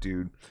fuck,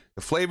 dude.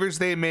 The flavors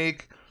they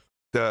make,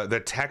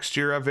 the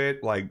texture of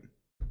it, like,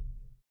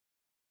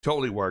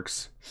 totally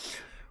works.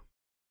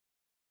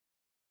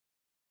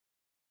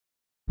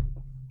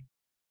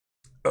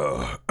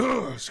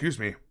 Excuse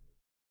me.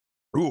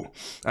 Ooh,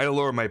 I had to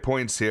lower my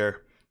points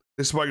here.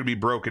 This is probably gonna be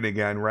broken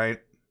again, right?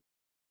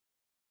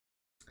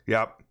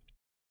 Yep.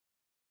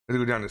 I'm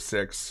gonna go down to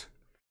 6.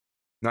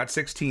 Not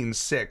 16,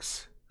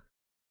 6.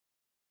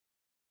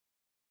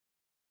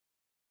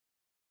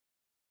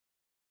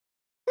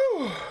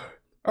 All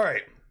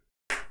right.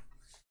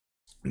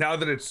 Now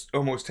that it's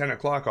almost 10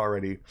 o'clock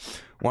already,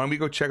 why don't we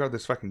go check out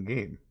this fucking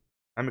game?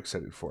 I'm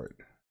excited for it.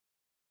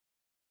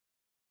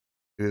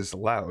 It is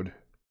loud.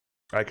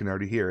 I can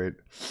already hear it.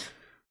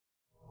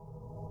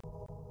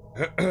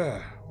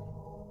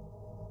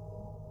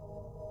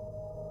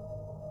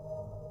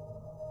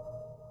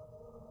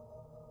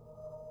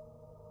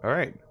 All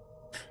right.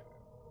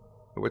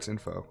 What's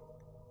info?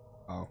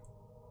 Oh.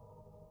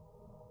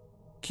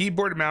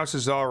 Keyboard and mouse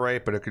is all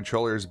right, but a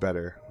controller is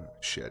better. Oh,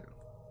 shit.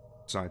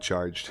 It's not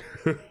charged.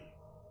 You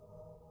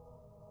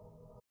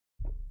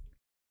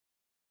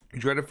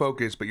try to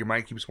focus, but your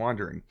mind keeps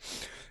wandering.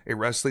 It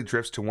restlessly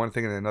drifts to one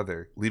thing and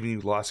another, leaving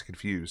you lost and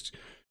confused.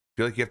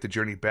 Feel like you have to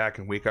journey back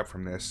and wake up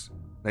from this.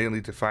 Now you'll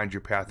need to find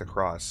your path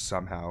across,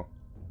 somehow.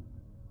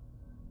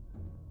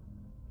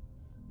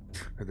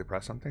 Did they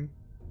press something?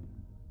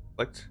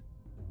 Clicked.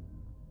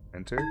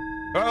 Enter.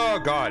 Oh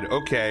god,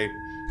 okay.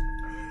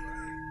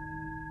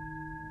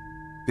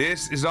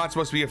 This is not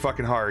supposed to be a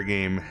fucking horror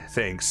game.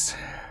 Thanks.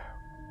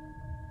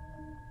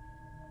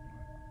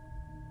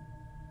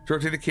 To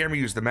rotate the camera,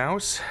 use the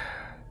mouse.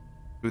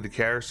 Move the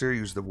carousel,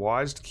 use the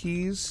WASD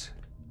keys.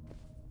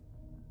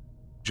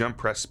 Jump,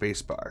 press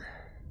spacebar.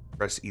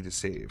 Press E to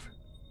save.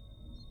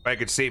 I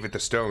could save at the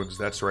stones.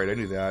 That's right, I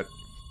knew that.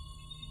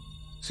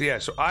 So yeah,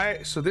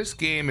 so this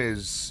game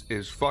is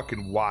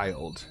fucking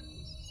wild.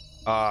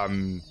 I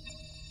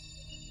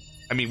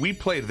mean, we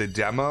played the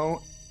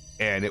demo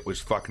and it was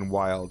fucking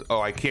wild.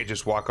 Oh, I can't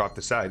just walk off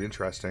the side.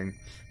 Interesting.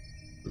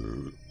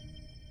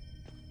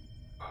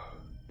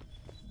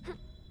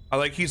 I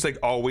like he's like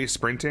always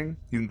sprinting.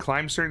 You can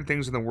climb certain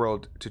things in the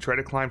world. To try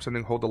to climb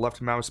something, hold the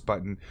left mouse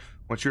button.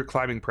 Once you're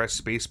climbing, press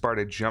spacebar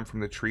to jump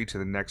from the tree to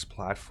the next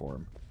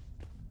platform.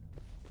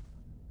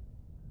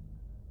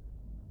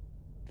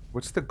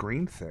 What's the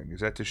green thing?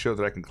 Is that to show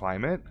that I can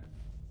climb it?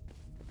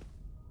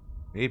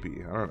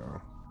 Maybe, I don't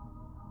know.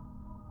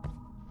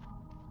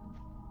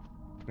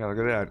 Yeah, look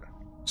at that.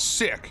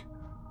 Sick!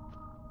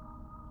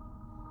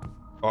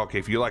 Okay,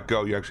 if you let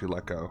go, you actually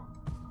let go.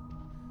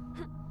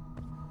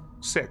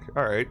 Sick,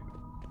 alright.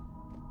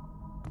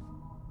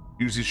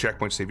 Use these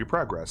checkpoints to save your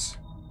progress.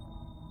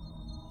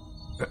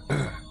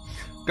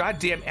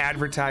 Goddamn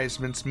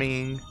advertisements,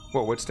 man.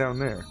 Whoa, what's down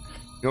there?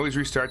 You always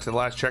restart to the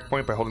last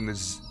checkpoint by holding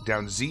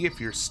down Z. If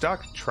you're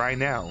stuck, try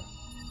now.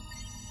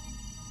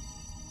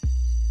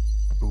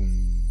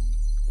 Boom.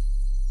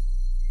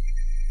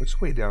 What's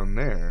way down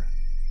there?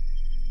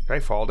 Can I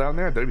fall down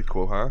there? That'd be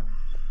cool, huh?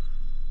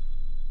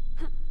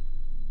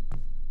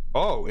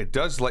 Oh, it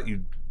does let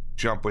you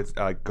jump with,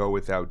 go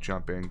without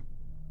jumping.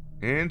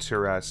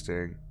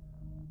 Interesting.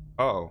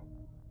 Oh.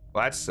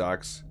 Well, that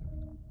sucks.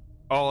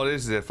 All it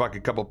is a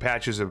fucking couple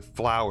patches of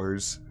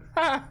flowers.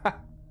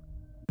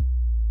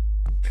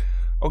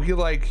 Oh, he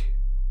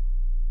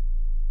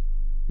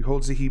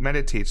holds it, he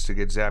meditates to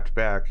get zapped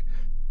back.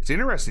 It's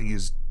interesting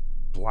he's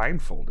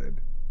blindfolded.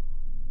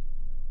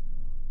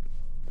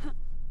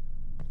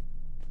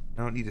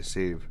 I don't need to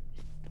save.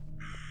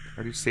 I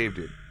already saved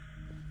it.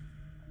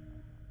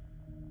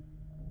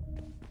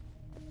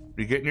 When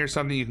you get near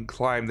something you can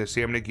climb, the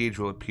stamina gauge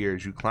will appear.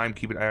 As you climb,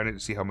 keep an eye on it to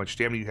see how much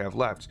stamina you have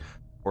left.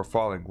 Or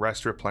falling.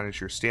 Rest to replenish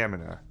your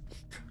stamina.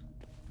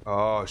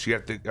 Oh, so you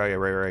have to... Oh, yeah,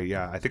 right,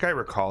 yeah. I think I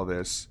recall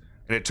this.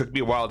 And it took me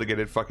a while to get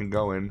it fucking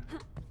going.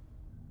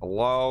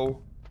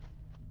 Hello?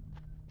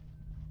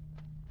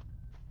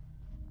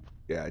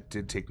 Yeah, it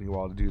did take me a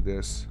while to do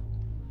this.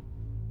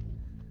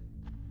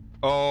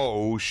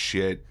 Oh,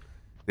 shit.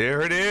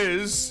 There it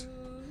is!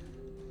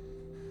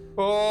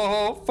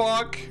 Oh,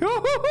 fuck!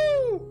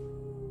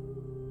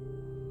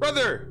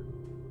 Brother!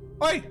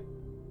 Oi!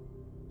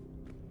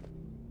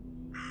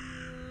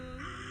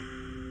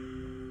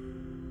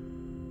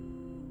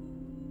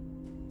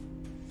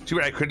 Too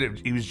bad I couldn't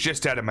have... He was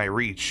just out of my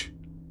reach.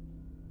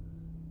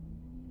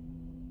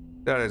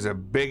 That is a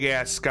big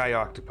ass sky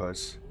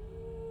octopus.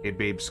 Hey,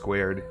 babe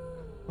squared.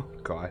 Oh,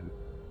 God.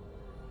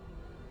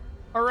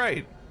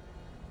 Alright.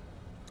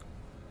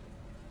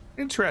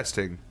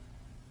 Interesting.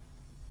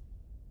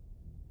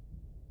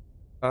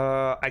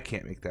 I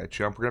can't make that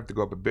jump. We're gonna have to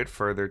go up a bit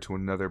further to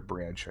another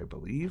branch, I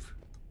believe.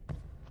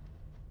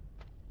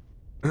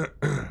 I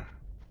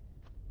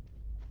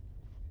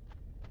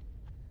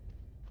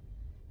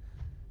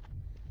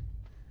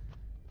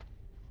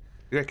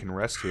think I can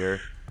rest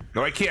here.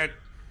 No, I can't.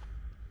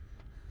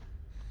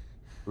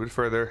 A bit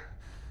further.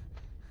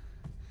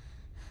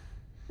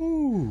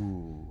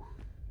 Ooh.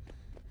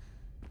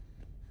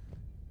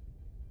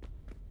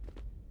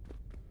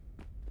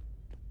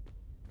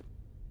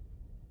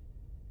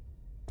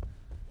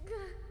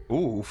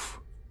 Oof.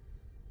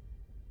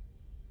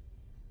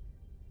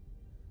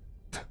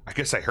 I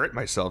guess I hurt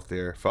myself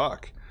there.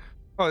 Fuck.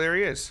 Oh, there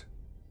he is.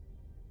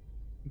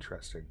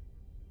 Interesting.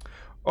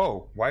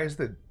 Oh, why is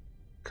the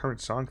current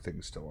song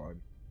thing still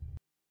on?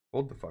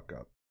 Hold the fuck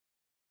up.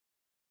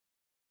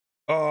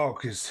 Oh,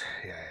 because,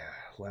 yeah,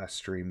 last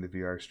stream, the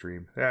VR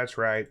stream. That's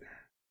right.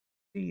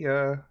 See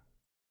ya.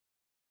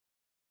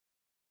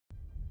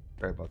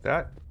 Sorry about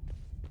that.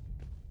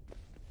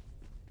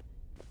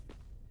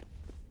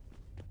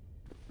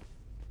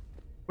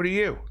 What are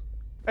you?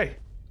 Hey.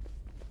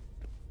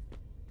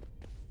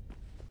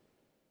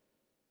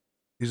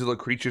 These little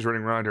creatures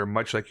running around are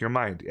much like your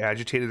mind,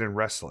 agitated and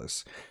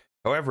restless.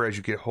 However, as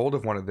you get hold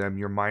of one of them,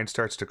 your mind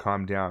starts to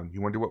calm down.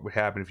 You wonder what would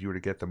happen if you were to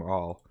get them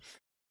all.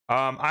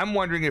 I'm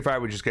wondering if I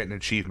would just get an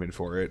achievement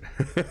for it.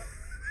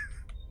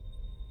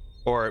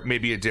 Or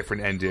maybe a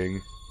different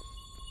ending.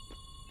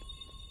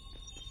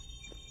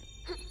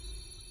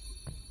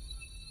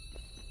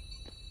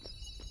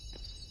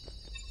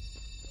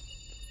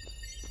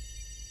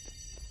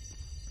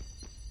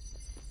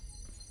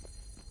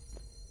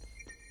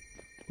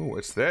 Oh,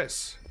 what's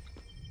this?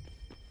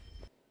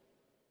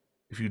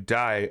 If you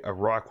die, a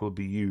rock will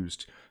be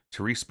used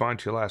to respawn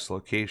to your last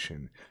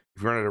location.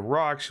 If you run out of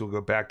rocks, you'll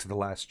go back to the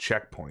last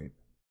checkpoint.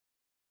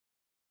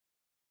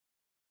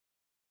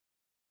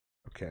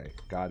 Okay,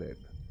 got it.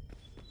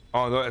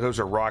 Oh, those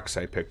are rocks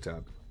I picked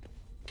up.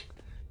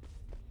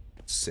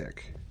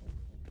 Sick.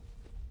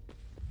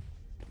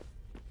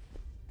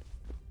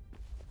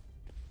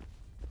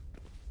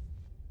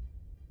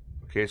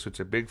 Okay, so it's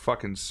a big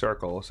fucking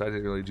circle, so that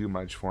didn't really do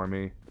much for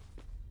me.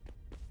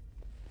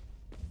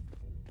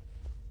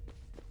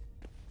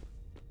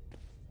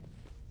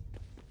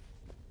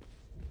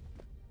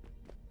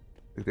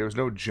 There was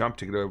no jump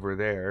to get over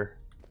there.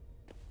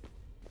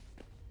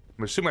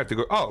 I'm assuming I have to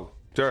go. Oh,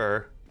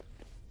 duh.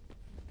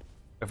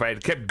 If I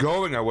had kept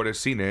going, I would have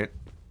seen it.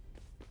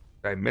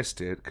 I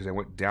missed it because I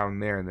went down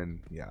there and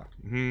then, yeah.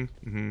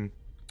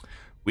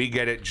 We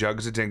get it.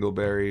 Jugg's a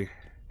dingleberry.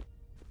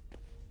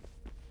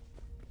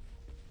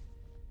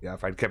 Yeah,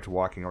 if I'd kept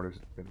walking, I would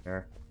have been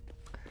there.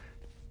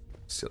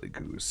 Silly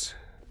goose.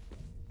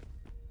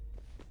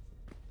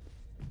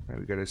 All right,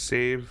 we gotta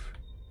save.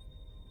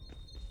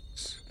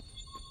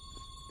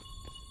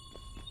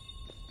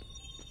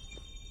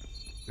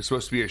 It's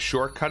supposed to be a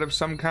shortcut of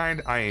some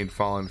kind. I ain't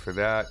falling for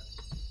that.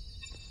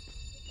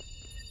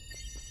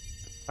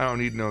 I don't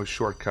need no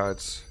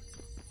shortcuts.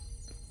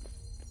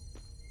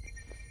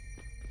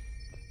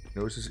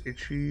 Nose is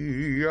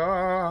itchy.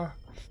 Ah,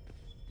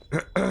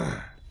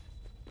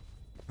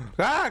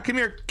 ah, come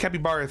here,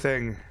 capybara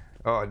thing.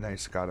 Oh,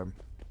 nice, got him.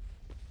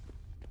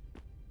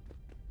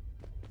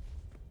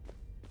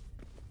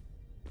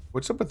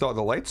 What's up with all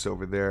the lights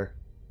over there?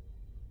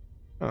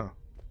 Oh.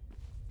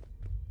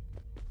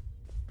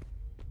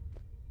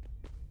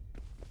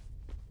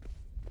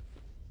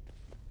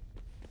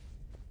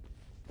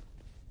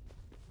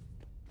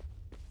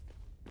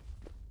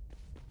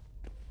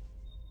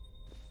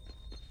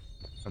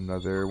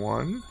 Another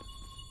one.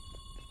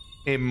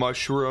 A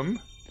mushroom.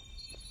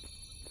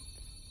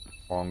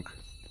 Bonk.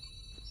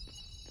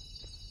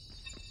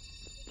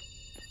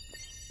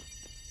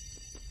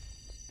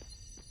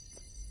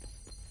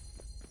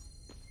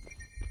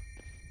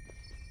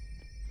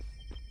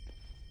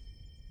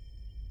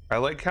 I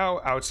like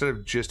how outside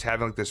of just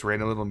having like this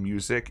random little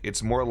music,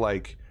 it's more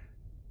like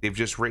they've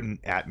just written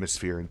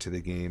atmosphere into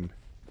the game.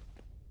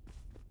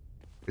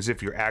 As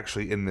if you're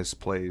actually in this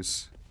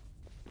place.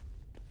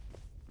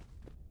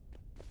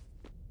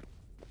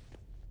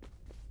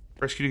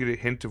 Rescue to get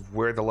a hint of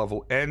where the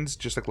level ends.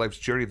 Just like life's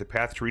journey, the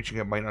path to reaching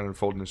it might not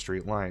unfold in a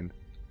straight line.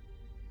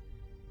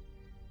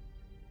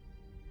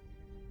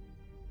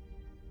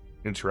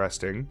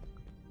 Interesting.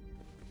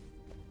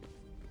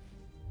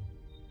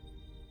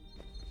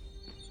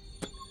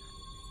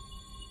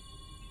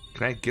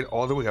 Can I get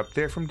all the way up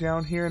there from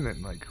down here and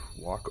then, like,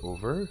 walk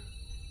over?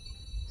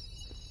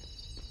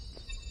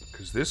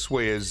 Because this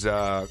way is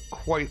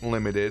quite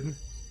limited.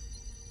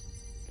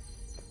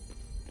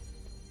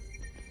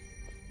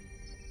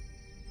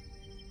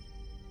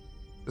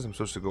 Says I'm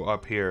supposed to go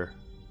up here.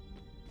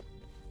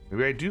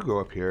 Maybe I do go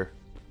up here.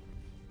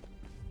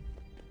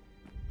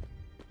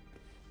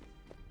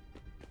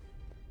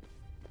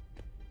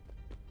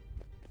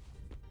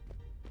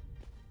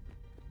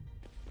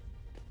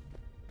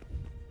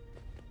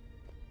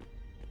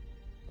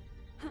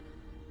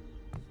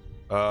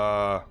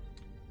 Well,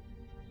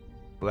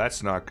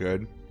 that's not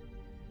good.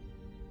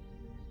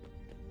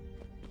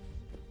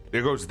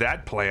 There goes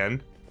that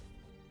plan.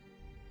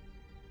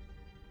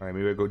 Alright,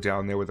 maybe I go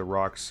down there where the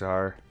rocks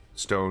are.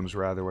 Stones,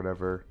 rather,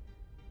 whatever.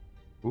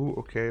 Ooh,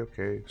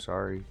 okay,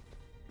 sorry.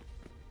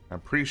 I'm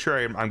pretty sure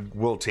I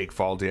will take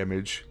fall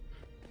damage.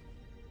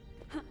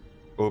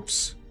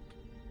 Oops.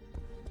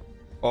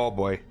 Oh,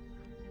 boy.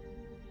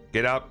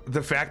 Get up.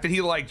 The fact that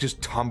he, like,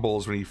 just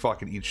tumbles when he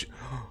fucking eats...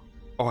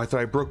 Oh, I thought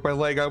I broke my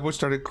leg. I almost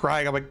started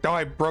crying. I'm like, no,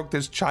 I broke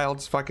this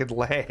child's fucking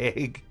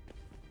leg.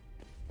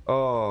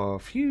 Oh,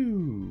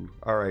 phew.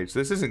 Alright, so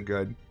this isn't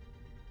good.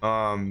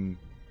 What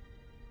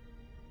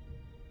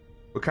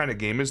kind of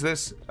game is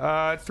this?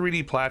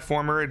 3D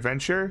platformer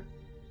adventure?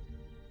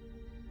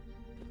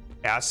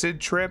 Acid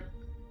trip?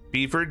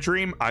 Beaver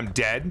dream? I'm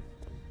dead?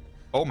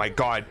 Oh my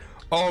god.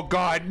 Oh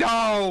god,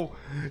 no!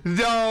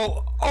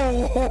 No!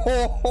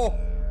 Oh!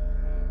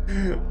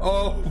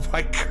 Oh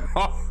my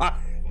god!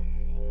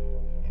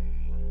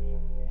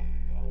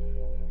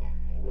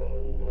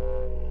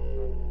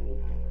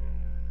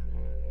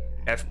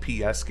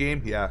 FPS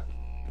game? Yeah.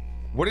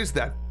 What is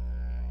that?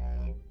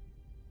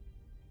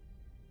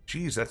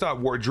 Jeez, I thought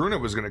Wardruna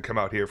was gonna come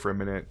out here for a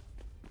minute.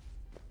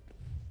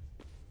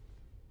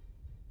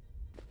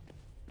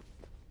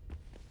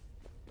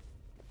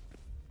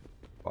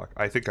 Fuck,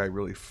 I think I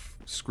really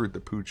screwed the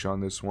pooch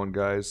on this one,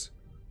 guys.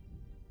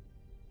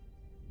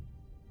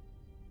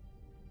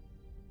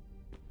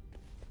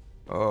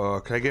 Oh,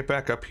 can I get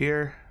back up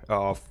here?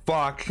 Oh,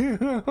 fuck.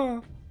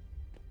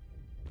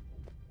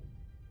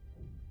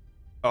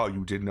 Oh,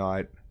 you did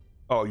not.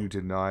 Oh, you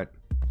did not.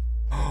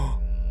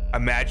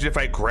 Imagine if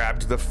I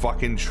grabbed the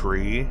fucking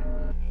tree.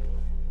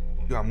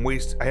 Dude,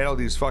 I had all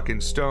these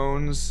fucking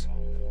stones.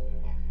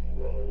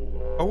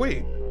 Oh,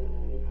 wait.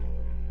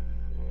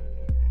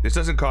 This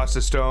doesn't cost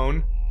a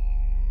stone.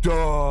 Duh.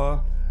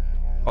 Oh,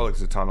 look,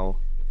 it's a tunnel.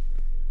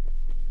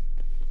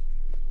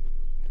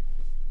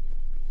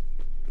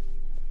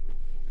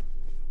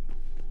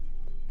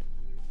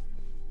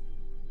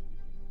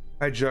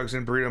 Hi, Jugs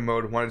in Burrito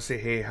mode. Wanted to say,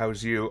 hey,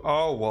 how's you?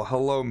 Oh, well,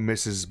 hello,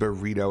 Mrs.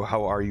 Burrito.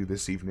 How are you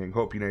this evening?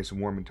 Hope you're nice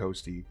and warm and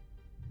toasty.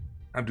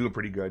 I'm doing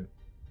pretty good.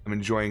 I'm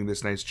enjoying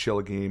this nice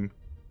chill game.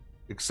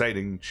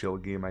 Exciting chill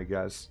game, I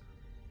guess.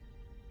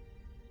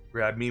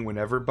 Grab me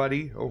whenever,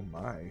 buddy. Oh,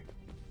 my.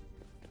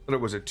 Thought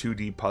it was a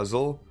 2D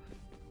puzzle.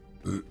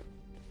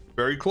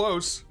 Very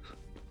close.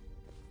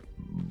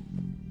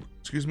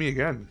 Excuse me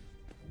again.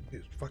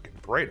 It's fucking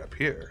bright up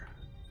here.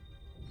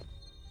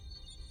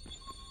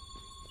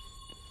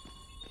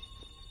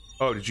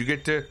 Oh, did you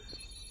get to...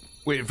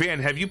 Wait, Van,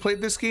 have you played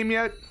this game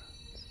yet?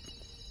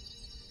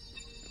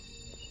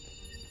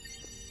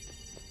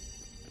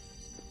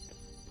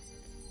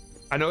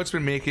 I know it's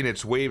been making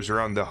its waves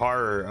around the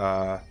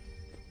horror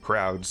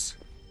crowds.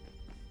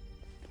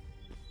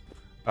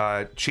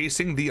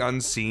 Chasing the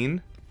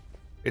Unseen.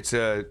 It's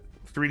a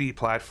 3D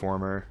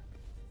platformer.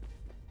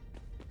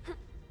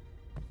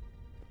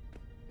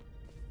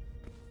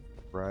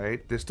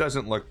 Right, this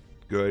doesn't look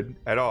good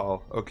at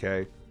all.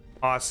 Okay,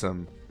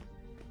 awesome.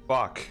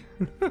 Fuck.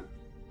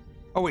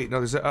 Oh wait, no,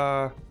 there's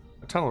a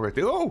tunnel right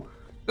there. Oh,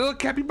 the little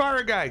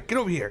capybara guy, get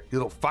over here, you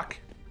little fuck.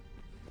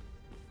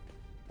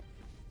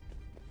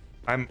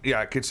 I'm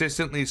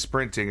consistently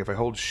sprinting. If I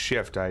hold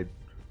shift,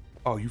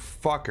 oh, you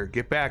fucker,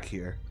 get back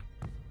here.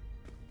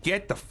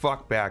 Get the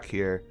fuck back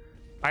here.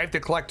 I have to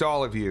collect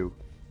all of you.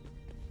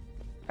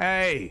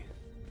 Hey.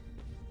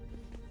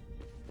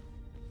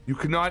 You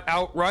cannot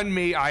outrun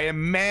me. I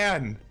am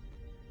man.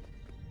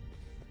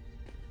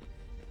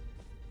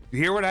 You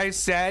hear what I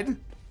said?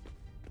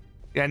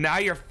 Yeah, now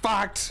you're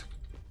fucked.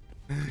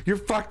 You're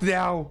fucked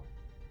now.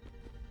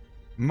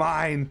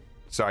 Mine.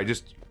 Sorry, I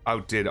just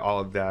outdid all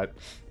of that.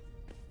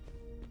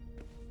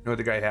 You know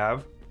what I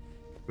have?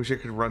 Wish I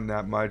could run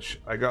that much.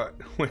 I got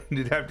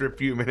winded after a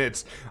few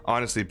minutes.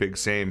 Honestly, big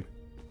same.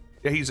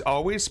 Yeah, he's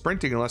always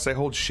sprinting unless I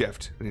hold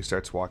shift and he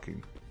starts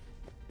walking.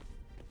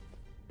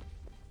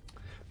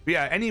 But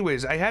yeah,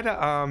 anyways, I had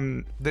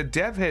a, the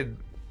dev had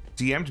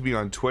DM'd me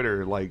on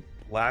Twitter like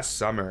last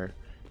summer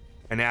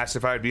and asked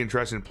if I would be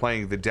interested in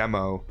playing the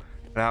demo.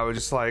 And I was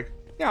just like,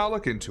 yeah, I'll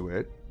look into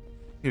it.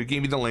 He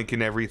gave me the link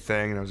and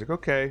everything, and I was like,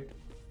 okay.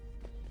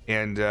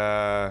 And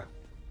yeah,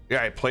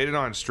 I played it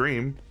on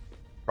stream,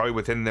 probably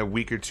within the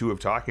week or two of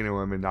talking to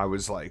him, and I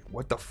was like,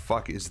 what the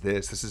fuck is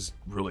this? This is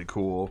really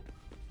cool.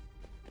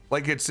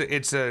 Like, it's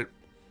a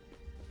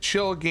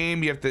chill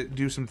game. You have to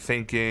do some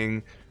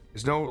thinking.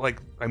 There's no,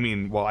 like, I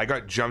mean, well, I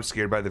got jump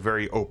scared by the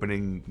very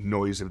opening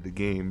noise of the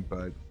game,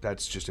 but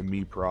that's just a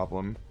me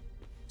problem.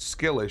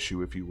 Skill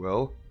issue, if you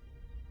will.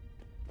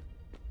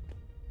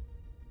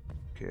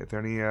 Okay, are there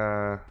any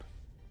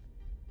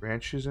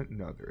branches?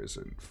 No, there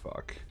isn't.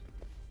 Fuck.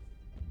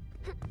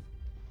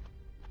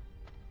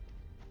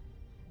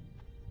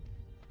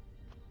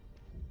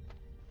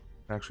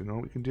 Actually, know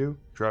what we can do?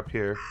 Drop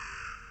here.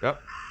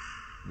 Yep.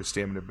 The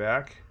stamina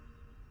back.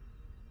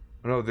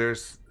 Oh no,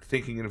 there's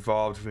thinking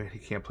involved. Man,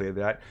 you can't play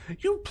that.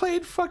 You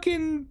played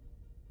fucking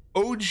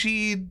OG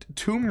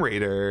Tomb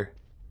Raider.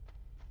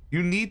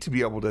 You need to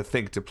be able to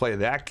think to play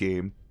that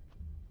game.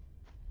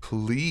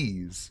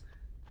 Please.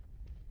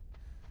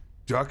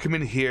 Don't come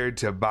in here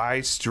to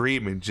buy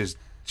stream and just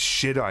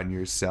shit on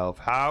yourself.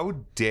 How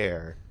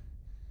dare.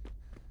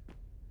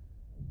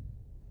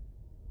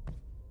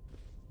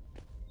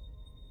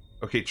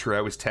 Okay, true,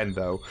 I was 10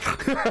 though.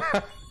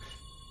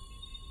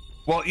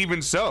 Well,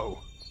 even so.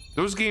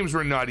 Those games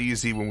were not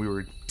easy when we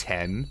were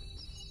 10.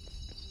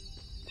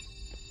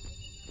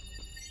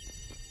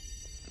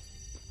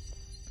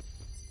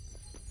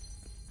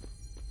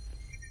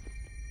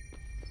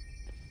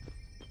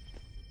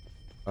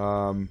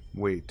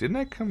 Wait, didn't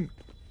I come?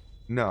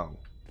 No.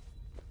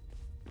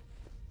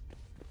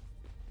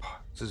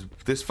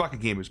 This fucking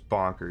game is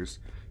bonkers.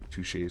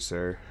 Touché,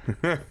 sir.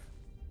 Can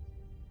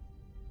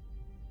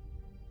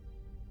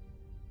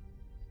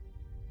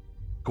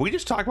we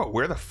just talk about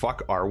where the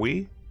fuck are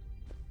we?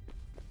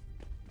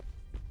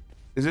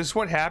 Is this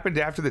what happened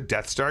after the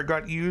Death Star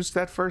got used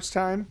that first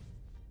time?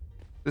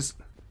 This,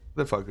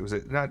 the fuck was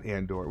it? Not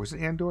Andor. Was it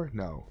Andor?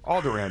 No.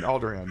 Alderaan.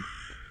 Alderaan.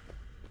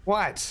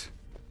 What?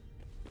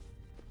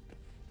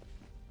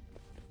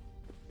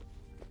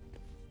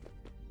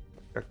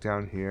 Back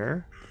down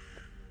here.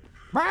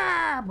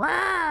 Rah,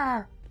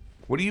 rah.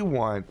 What do you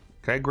want?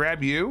 Can I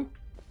grab you?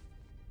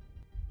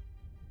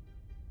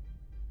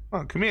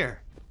 Oh, come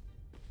here.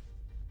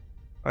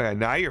 Oh yeah,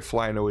 now you're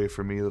flying away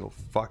from me, little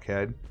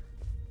fuckhead.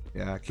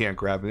 Yeah, I can't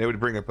grab it. It would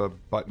bring up a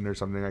button or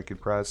something I could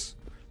press.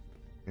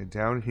 And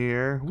down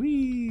here,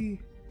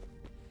 whee!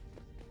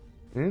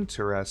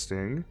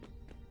 Interesting.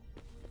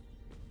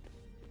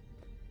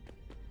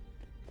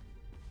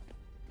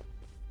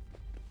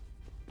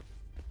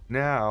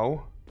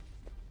 Now,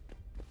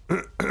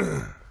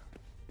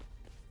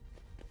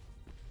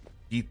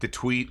 eat the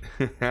tweet.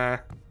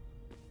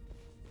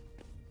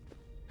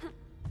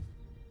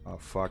 Oh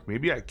fuck,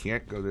 maybe I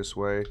can't go this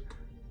way.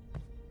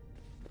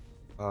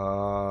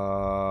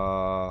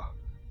 No,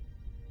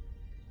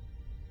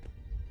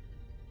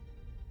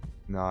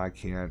 I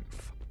can't.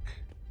 Fuck.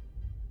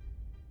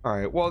 All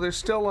right, well, there's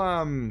still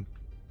something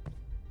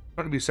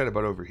to be said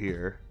about over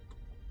here.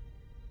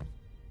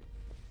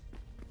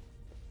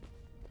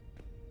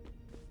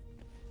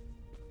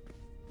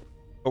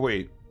 Oh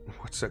wait,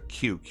 what's that?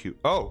 Q?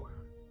 Oh,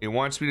 it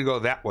wants me to go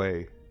that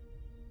way.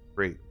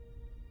 Great.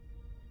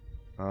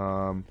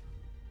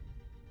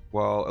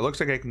 Well, it looks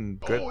like I can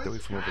get away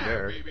from over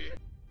there. Baby.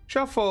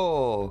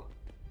 Shuffle.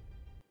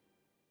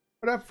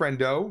 What up,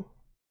 friendo?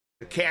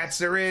 The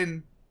cats are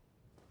in.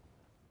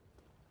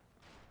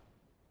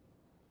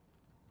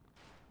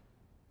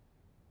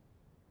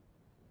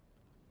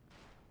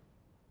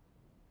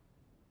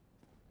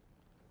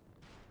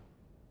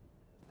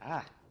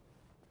 Ah.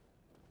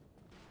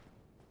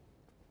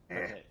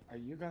 Okay, are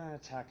you gonna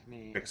attack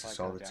me? Fix this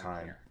all the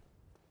time. Here?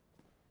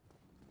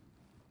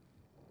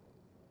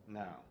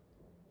 No.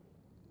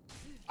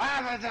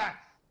 I'm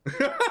attacked!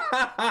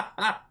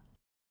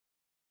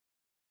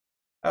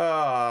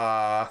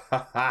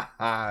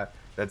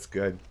 That's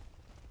good.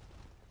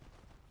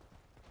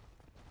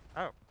 Oh.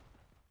 I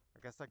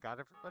guess I got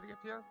everybody up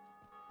here?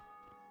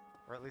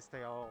 Or at least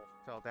they all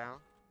fell down?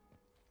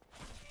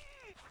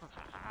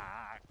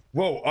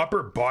 Whoa,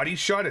 upper body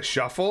shot a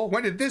shuffle?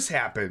 When did this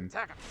happen?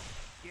 Attack him!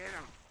 Get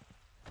him!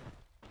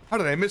 How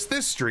did I miss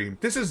this stream?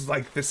 This is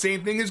like the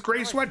same thing as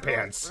gray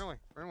sweatpants. Run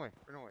away.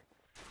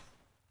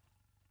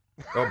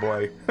 Oh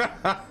boy.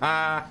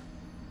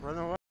 Run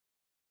away.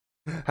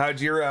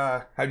 How'd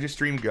your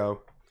stream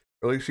go?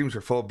 Early streams were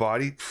full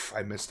body? Pff,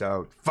 I missed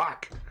out.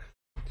 Fuck.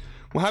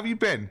 Well, how have you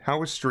been? How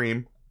was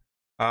stream?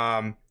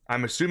 I'm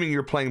assuming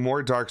you're playing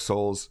more Dark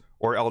Souls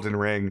or Elden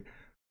Ring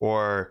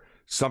or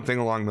something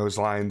along those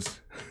lines.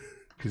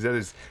 Because that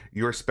is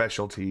your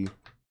specialty.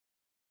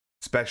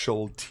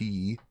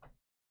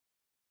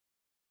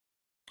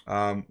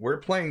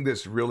 We're playing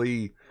this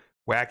really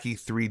wacky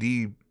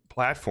 3D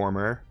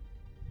platformer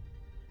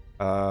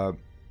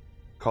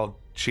called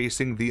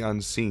Chasing the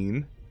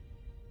Unseen,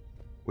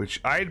 which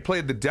I had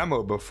played the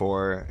demo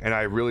before and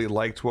I really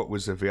liked what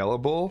was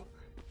available,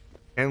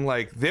 and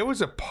like there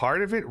was a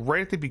part of it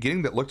right at the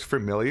beginning that looked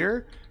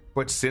familiar,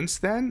 but since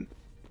then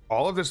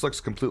all of this looks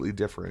completely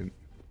different.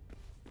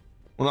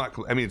 Well, not,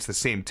 I mean, it's the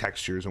same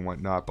textures and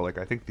whatnot, but like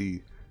I think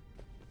these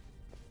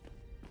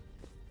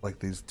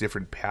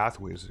different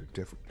pathways are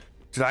different.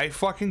 Did I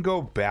fucking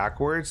go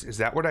backwards? Is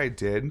that what I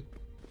did?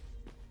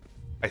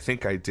 I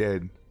think I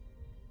did.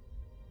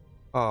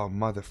 Oh,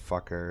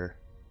 motherfucker.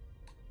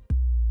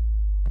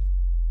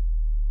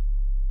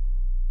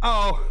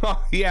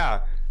 Oh,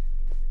 yeah.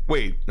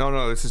 Wait,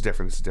 no, this is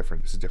different. This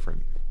is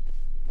different.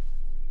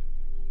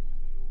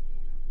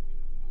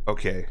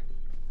 Okay.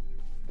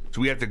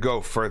 So we have to go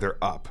further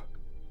up.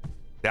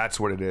 That's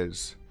what it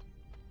is.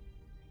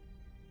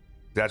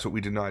 That's what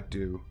we did not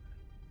do.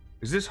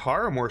 Is this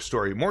horror or more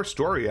story? More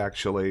story,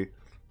 actually.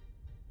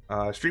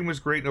 Stream was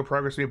great, no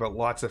progress made, but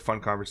lots of fun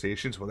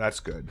conversations. Well,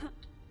 that's good.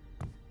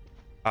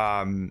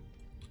 But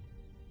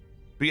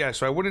yeah,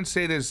 so I wouldn't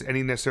say there's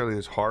any necessarily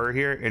this horror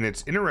here, and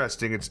it's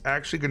interesting. It's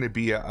actually going to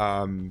be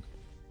a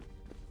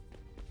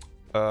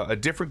a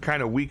different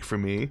kind of week for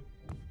me.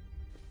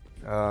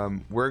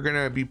 We're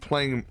gonna be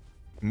playing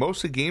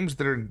mostly games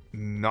that are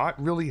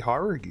not really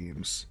horror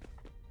games.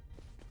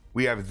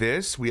 We have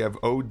this. We have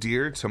Oh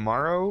Dear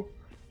tomorrow.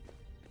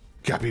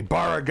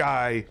 Capybara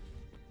Guy.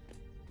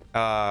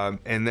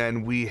 And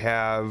then we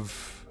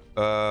have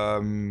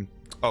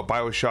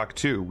BioShock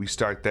 2. We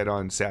start that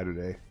on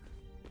Saturday.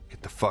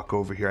 Get the fuck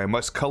over here. I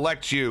must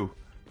collect you.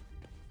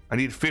 I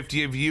need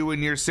 50 of you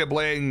and your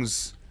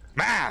siblings.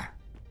 Ma!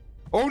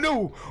 Oh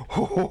no!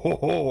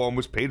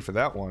 Almost paid for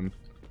that one.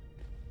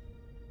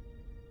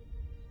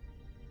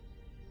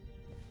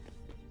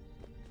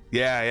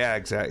 Yeah,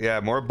 exactly.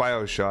 Yeah, more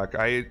BioShock.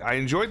 I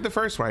enjoyed the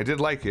first one. I did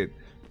like it.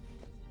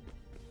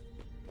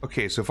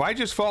 Okay, so if I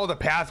just follow the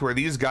path where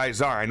these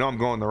guys are, I know I'm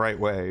going the right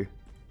way.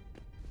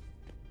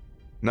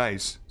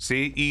 Nice.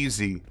 See?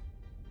 Easy.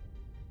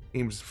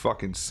 Game's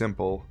fucking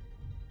simple.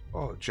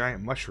 Oh,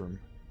 giant mushroom.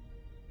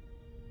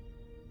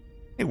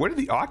 Hey, where did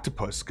the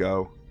octopus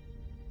go?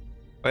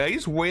 Oh, yeah,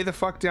 he's way the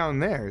fuck down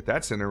there.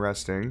 That's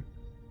interesting.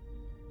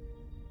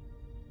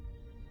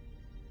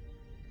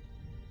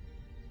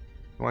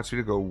 He wants me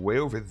to go way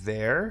over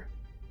there?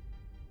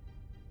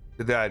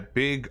 To that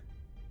big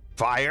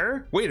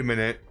fire? Wait a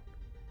minute.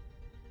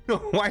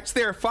 Why is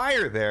there a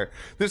fire there?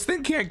 This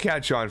thing can't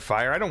catch on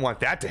fire. I don't want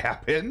that to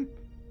happen.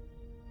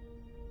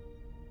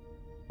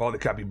 Oh, the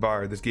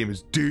capybara. This game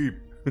is deep.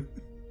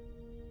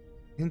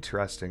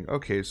 Interesting.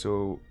 Okay,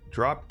 so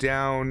drop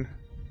down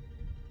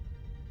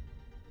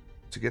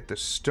to get the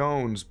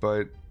stones,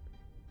 but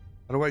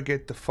how do I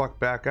get the fuck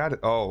back out of...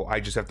 Oh, I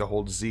just have to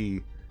hold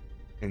Z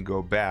and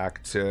go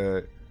back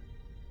to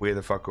way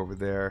the fuck over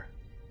there.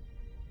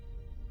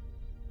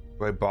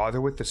 Do I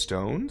bother with the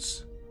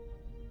stones?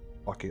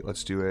 Fuck it,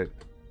 let's do it.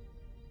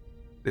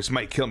 This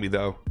might kill me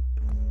though.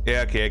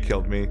 Yeah, okay, it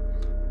killed me.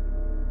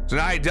 So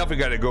now I definitely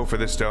gotta go for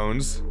the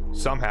stones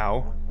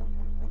somehow.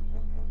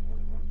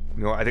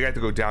 You know, I think I have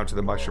to go down to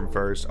the mushroom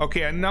first.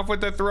 Okay, enough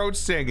with the throat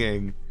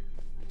singing.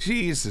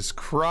 Jesus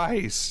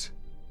Christ.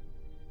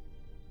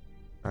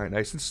 All right,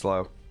 nice and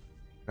slow.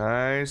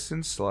 Nice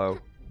and slow.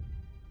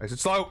 Nice and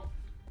slow.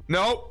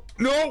 No,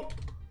 no.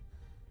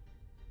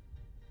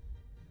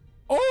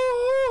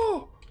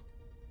 Oh.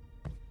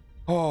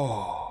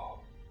 Oh.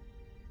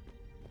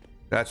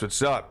 That's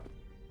what's up.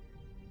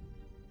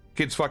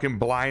 Kid's fucking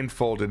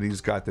blindfolded.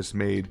 He's got this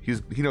made.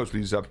 He knows what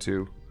he's up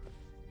to.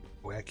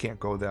 Boy, I can't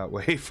go that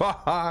way.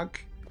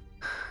 Fuck.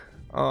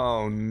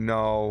 Oh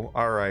no.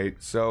 All right.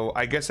 So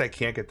I guess I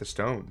can't get the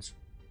stones.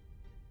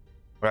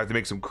 I have to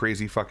make some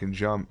crazy fucking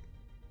jump.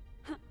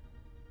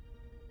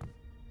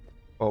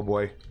 Oh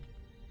boy.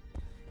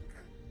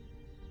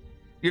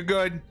 You're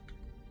good.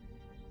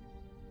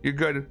 You're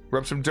good.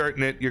 Rub some dirt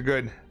in it. You're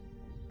good.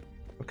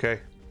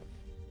 Okay.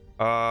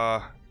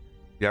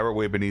 Yeah, we're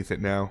way beneath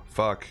it now.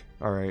 Fuck.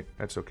 Alright,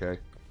 that's okay.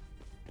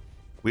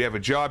 We have a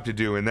job to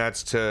do, and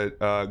that's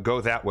to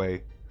go that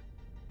way.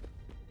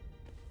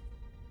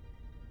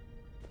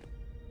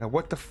 Now,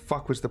 what the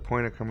fuck was the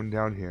point of coming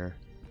down here?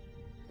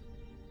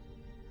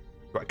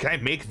 Can I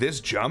make this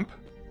jump?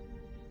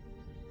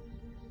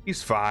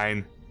 He's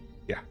fine.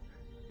 Yeah.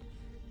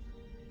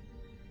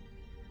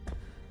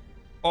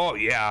 Oh,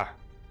 yeah.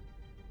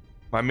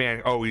 My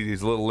man, oh,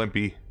 he's a little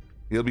limpy.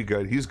 He'll be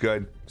good. He's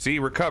good. See,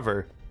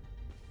 recover.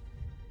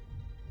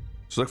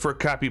 So look for a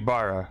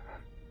capybara.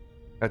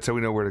 That's how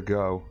we know where to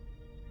go.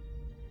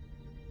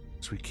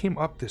 So we came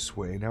up this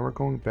way. Now we're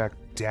going back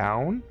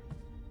down.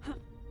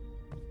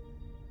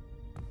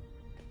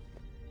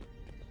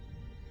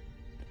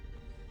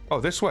 Oh,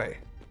 this way.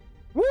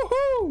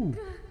 Woohoo!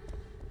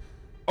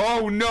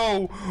 Oh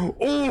no!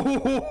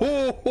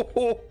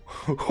 Oh,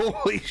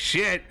 holy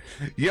shit!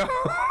 Yo!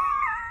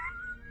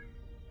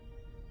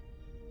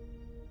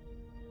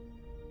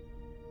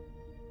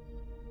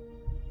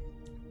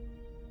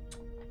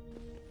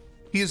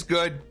 He's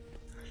good.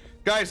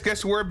 Guys,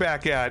 guess where we're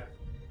back at?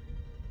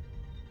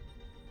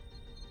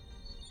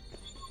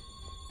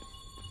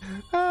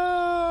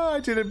 Ah, I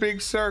did a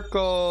big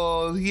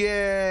circle.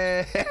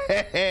 Yay!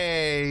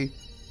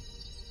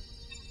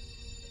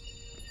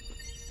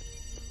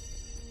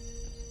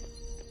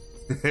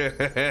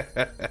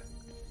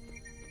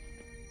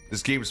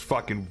 This game's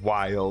fucking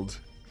wild.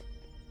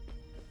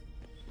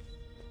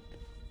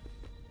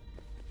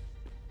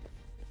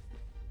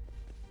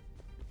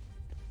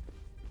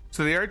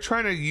 So they are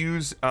trying to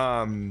use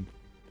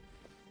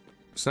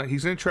so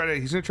he's gonna try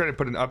to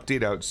put an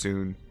update out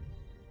soon.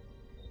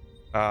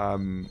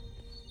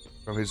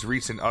 From his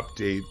recent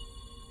update.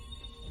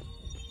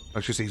 I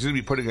should say he's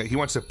gonna be he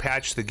wants to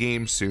patch the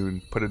game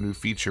soon, put a new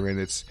feature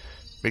in.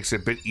 Makes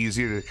it a bit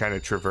easier to kind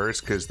of traverse,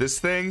 because this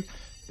thing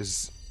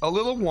is a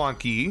little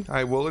wonky,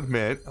 I will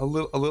admit. A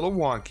little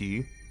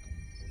wonky.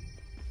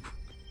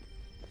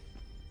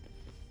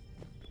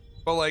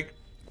 But like,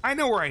 I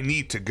know where I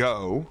need to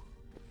go.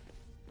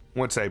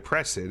 Once I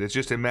press it, it's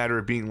just a matter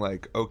of being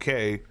like,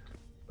 okay,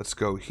 let's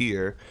go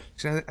here.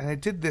 And I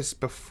did this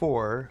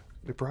before.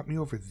 It brought me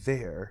over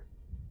there.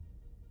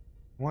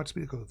 It wants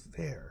me to go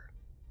there.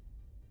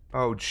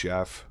 Oh,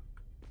 Jeff.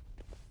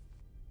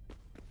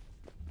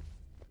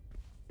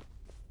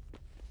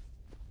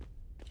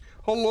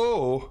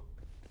 Hello.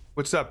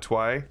 What's up,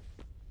 Twy?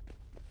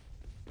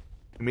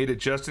 We made it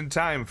just in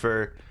time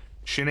for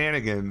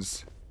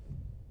shenanigans.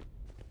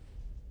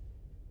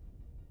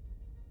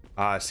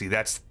 See,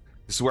 this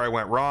is where I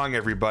went wrong,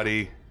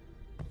 everybody.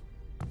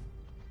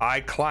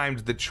 I climbed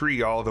the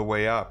tree all the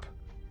way up.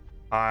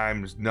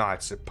 I'm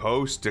not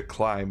supposed to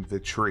climb the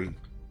tree.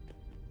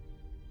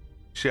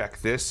 Check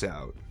this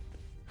out.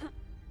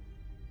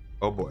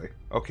 Oh boy.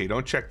 Okay,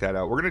 don't check that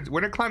out. We're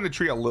gonna climb the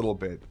tree a little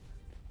bit.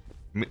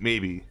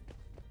 Maybe.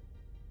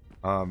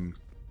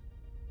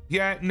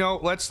 Yeah, no,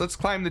 let's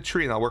climb the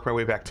tree and I'll work my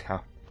way back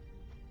down.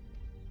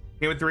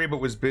 Game with 3 but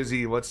was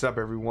busy. What's up,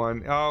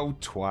 everyone? Oh,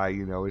 Twy,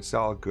 you know, it's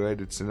all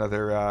good. It's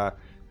another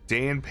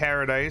day in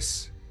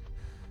paradise.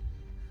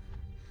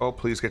 Oh,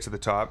 please get to the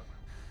top.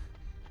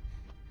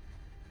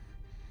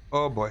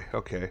 Oh boy,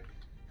 okay.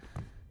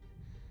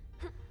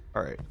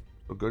 Alright,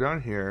 we'll go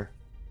down here.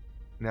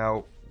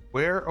 Now,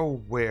 where,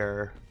 oh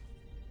where?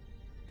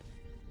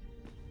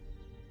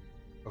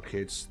 Okay,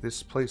 it's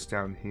this place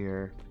down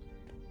here.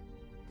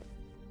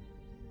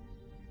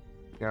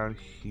 Down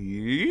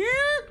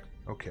here?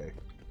 Okay.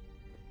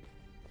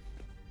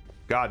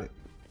 Got it.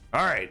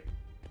 Alright.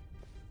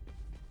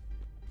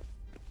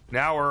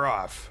 Now we're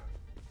off.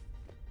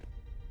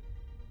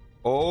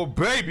 Oh,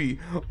 baby!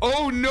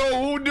 Oh,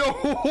 no!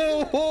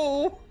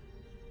 No!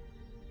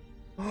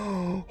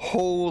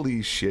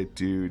 Holy shit,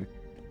 dude.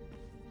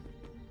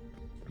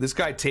 This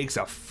guy takes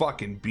a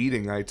fucking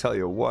beating, I tell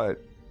you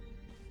what.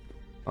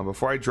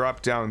 Before I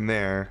drop down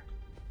there...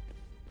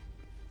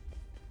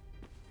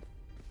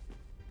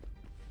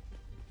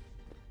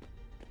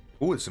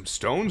 Ooh, there's some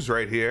stones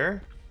right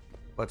here.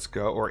 Let's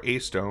go. Or a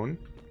stone.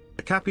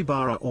 The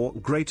capybara or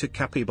greater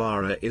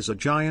capybara is a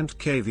giant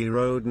cavy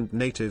rodent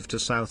native to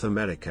South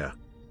America.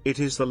 It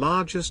is the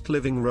largest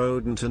living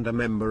rodent and a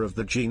member of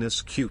the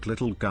genus Cute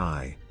Little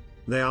Guy.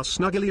 They are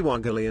snuggly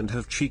wuggly and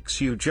have cheeks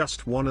you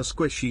just wanna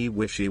squishy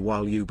wishy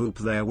while you boop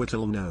their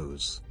little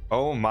nose.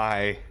 Oh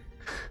my.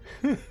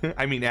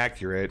 I mean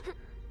accurate.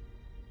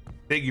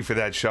 Thank you for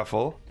that,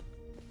 Shuffle.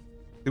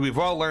 We've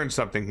all learned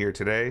something here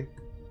today.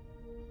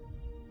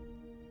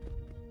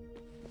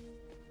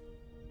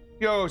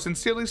 Yo,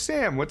 Sincerely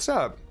Sam, what's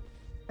up?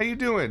 How you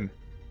doing?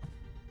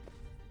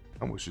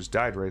 Almost just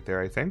died right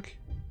there, I think.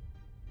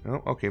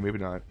 Oh, okay, maybe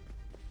not.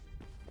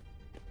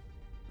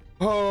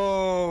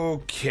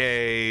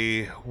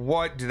 Okay,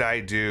 what did I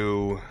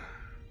do?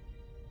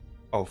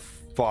 Oh,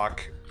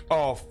 fuck.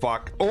 Oh,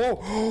 fuck.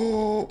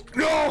 Oh,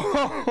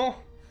 no!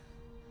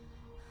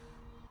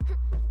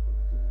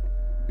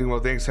 Doing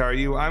well, thanks. How are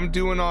you? I'm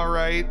doing all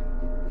right.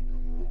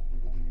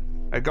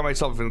 I got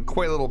myself in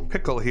quite a little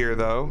pickle here,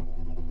 though.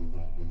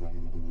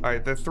 All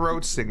right, the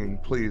throat singing,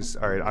 please.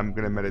 All right, I'm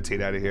gonna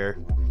meditate out of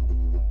here.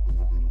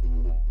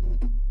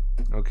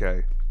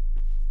 Okay.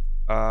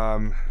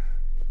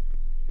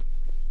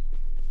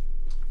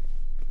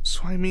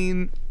 So I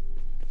mean,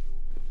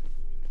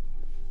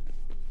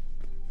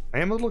 I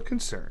am a little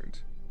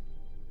concerned.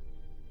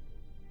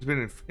 There's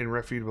been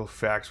irrefutable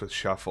facts with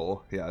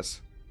Shuffle,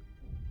 yes.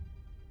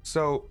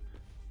 So,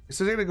 it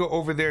says I'm gonna go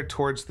over there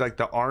towards like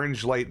the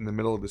orange light in the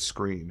middle of the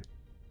screen.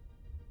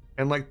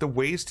 And like the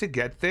ways to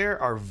get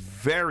there are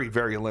very,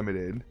 very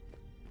limited.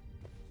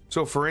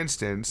 So for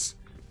instance,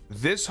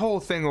 this whole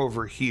thing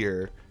over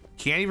here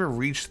can't even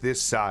reach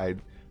this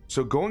side.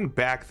 So going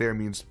back there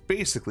means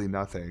basically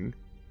nothing.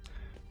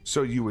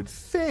 So you would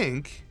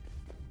think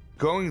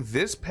going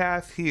this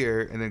path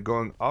here and then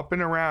going up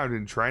and around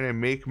and trying to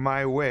make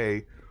my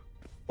way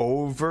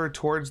over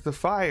towards the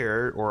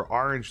fire or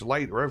orange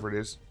light, wherever it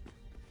is,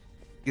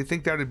 you'd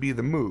think that would be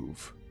the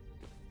move.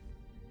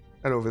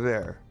 That over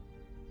there.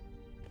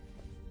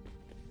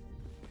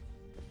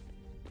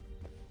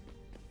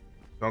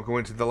 Don't go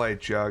into the light,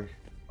 Jugg.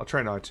 I'll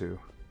try not to.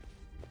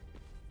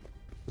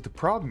 But the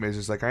problem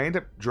is like I end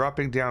up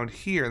dropping down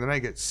here and then I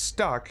get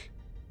stuck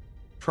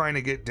trying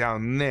to get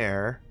down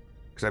there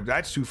because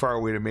that's too far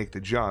away to make the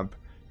jump.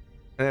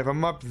 And if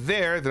I'm up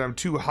there, then I'm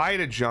too high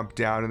to jump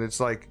down, and it's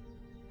like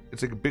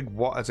a big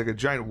wall. It's like a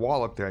giant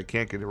wall up there. I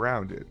can't get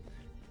around it.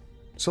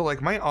 So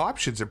like my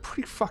options are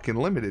pretty fucking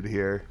limited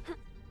here.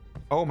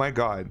 Oh my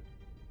god,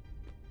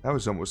 that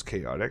was almost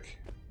chaotic.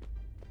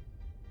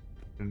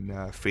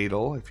 And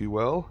fatal, if you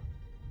will.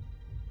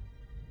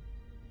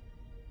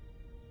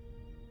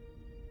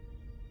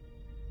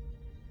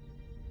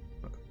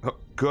 Oh,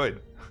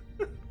 good.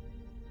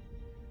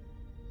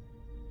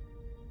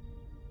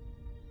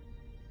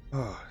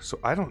 So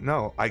I don't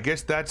know. I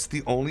guess that's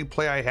the only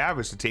play I have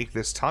is to take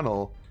this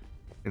tunnel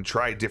and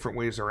try different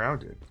ways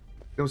around it.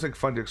 It was like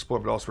fun to explore,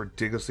 but also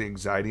ridiculously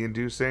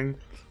anxiety-inducing.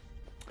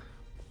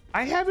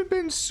 I haven't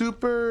been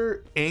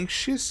super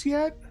anxious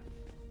yet.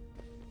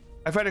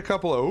 I've had a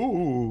couple of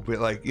ooh, but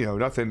like, you know,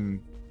 nothing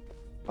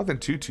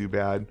too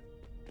bad.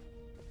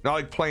 Not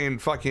like playing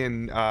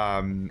fucking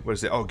what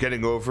is it? Oh,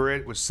 Getting Over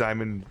It with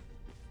Simon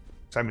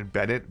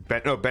Bennett.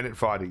 Bennett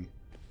Foddy.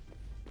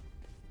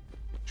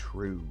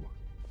 True.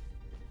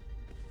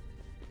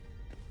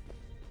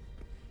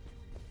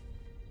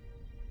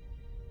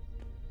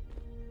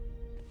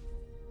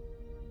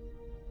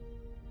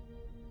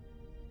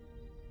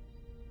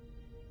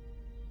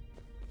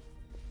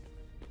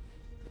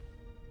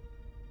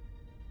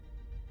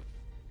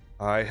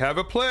 I have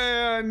a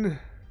plan.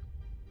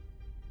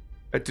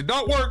 It did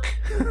not work.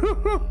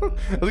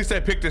 At least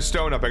I picked a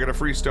stone up. I got a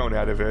free stone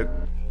out of it.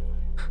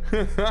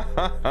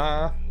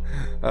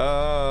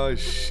 Oh,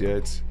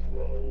 shit.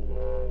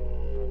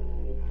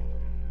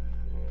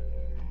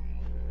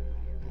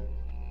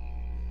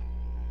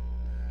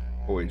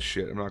 Holy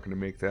shit, I'm not gonna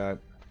make that.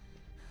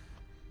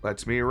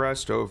 Let me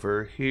rest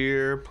over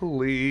here,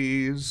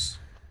 please.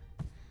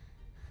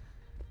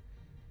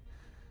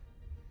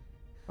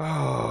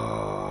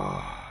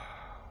 Oh.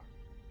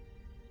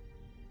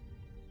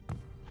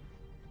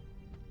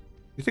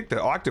 You think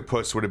the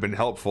octopus would have been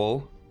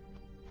helpful?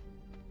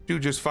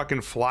 Dude just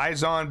fucking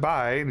flies on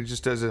by and he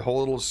just does a whole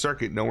little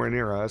circuit nowhere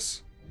near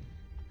us.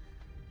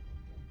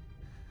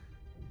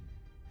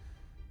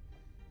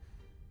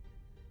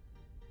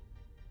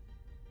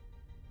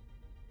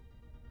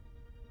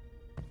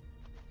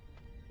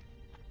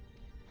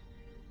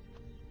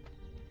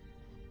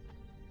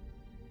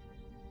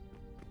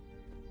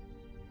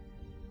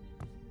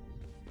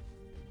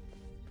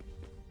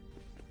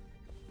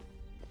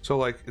 So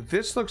like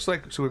this looks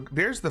like, so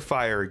there's the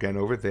fire again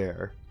over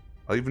there.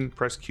 I'll even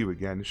press Q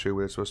again to show you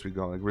where it's supposed to be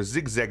going. Like we're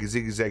zigzaggy,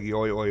 zigzaggy,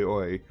 oi, oi,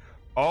 oi,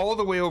 all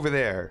the way over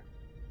there.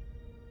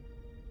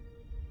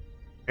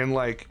 And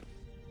like,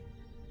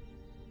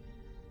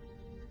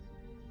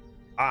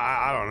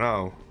 I don't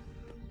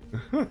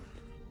know.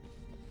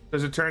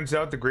 As it turns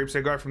out, the grapes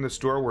I got from the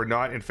store were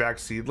not, in fact,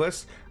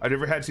 seedless. I've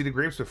never had seeded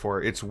grapes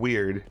before. It's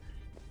weird.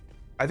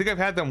 I think I've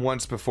had them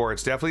once before.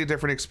 It's definitely a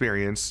different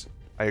experience.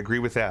 I agree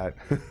with that.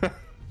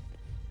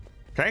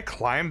 Can I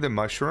climb the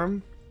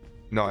mushroom?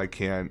 No, I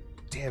can't.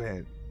 Damn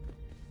it.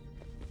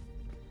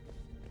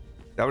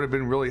 That would have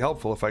been really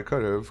helpful if I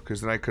could have,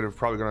 because then I could have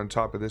probably gone on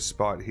top of this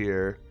spot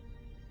here.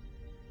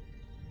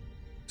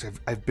 So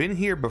I've been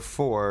here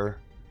before.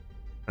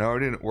 No, it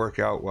didn't work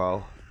out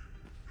well.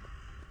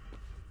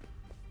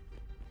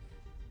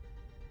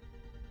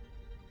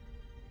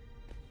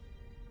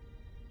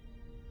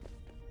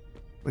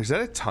 Is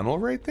that a tunnel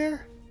right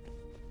there?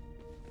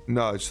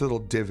 No, it's a little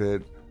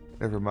divot.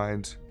 Never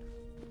mind.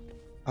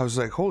 I was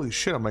like, holy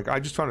shit. I'm like, I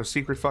just found a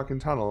secret fucking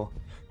tunnel.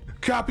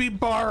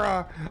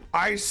 Capybara!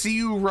 I see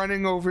you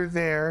running over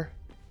there.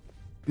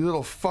 You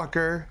little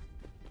fucker.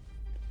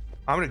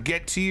 I'm gonna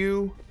get to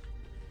you.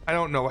 I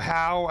don't know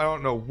how. I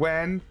don't know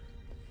when.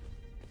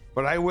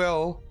 But I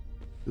will.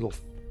 Little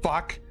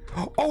fuck.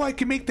 Oh, I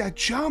can make that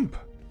jump.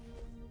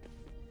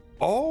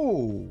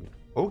 Oh,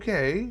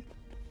 okay.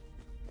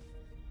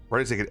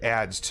 Right as it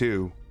adds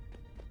too.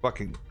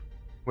 Fucking,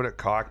 what a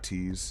cock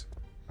tease.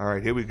 All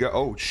right, here we go.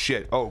 Oh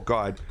shit. Oh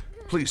god.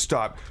 Please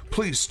stop.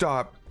 Please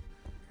stop.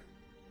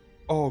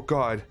 Oh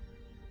god.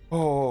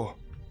 Oh.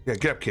 Yeah,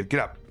 get up, kid. Get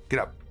up.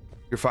 Get up.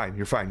 You're fine.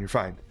 You're fine. You're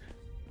fine.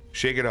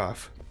 Shake it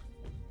off.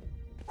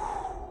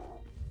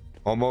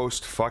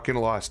 Almost fucking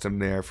lost him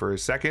there for a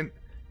second.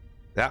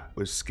 That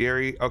was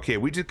scary. Okay,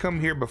 we did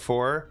come here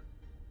before.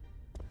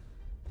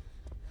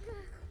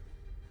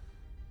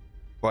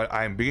 But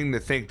I'm beginning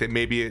to think that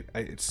maybe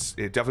it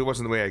definitely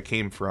wasn't the way I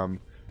came from.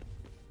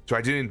 So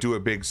I didn't do a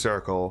big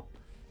circle.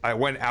 I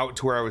went out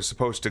to where I was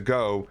supposed to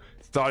go,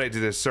 thought I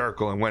did a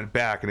circle, and went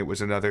back, and it was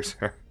another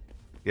circle.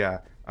 Yeah,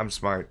 I'm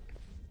smart.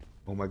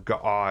 Oh my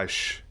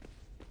gosh.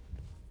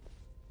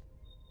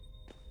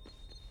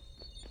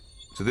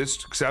 So this,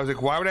 because I was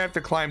like, why would I have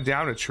to climb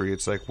down a tree?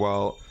 It's like,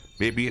 well,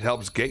 maybe it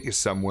helps get you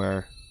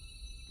somewhere.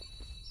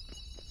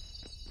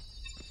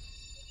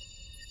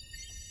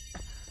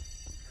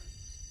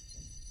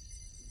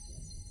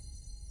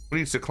 Who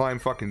needs to climb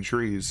fucking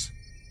trees?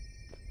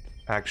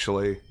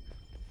 Actually.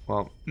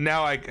 Well,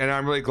 now and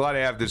I'm really glad I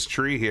have this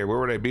tree here. Where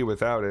would I be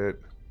without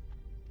it?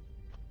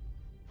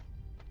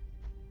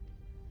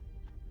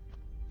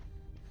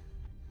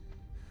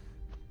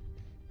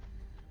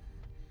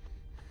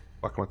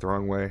 Fuck, I went the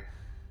wrong way.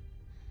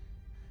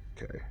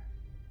 Okay.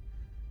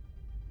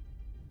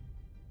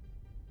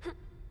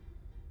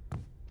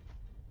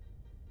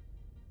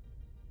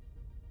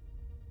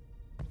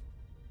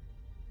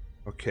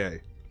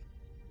 Okay.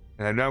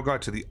 And I've now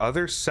got to the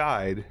other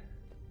side,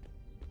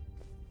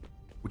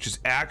 which is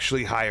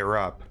actually higher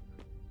up.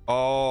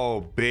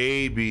 Oh,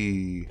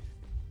 baby.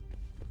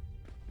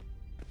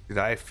 Did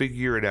I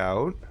figure it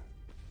out?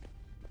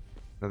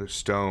 Another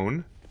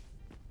stone.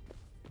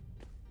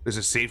 There's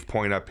a safe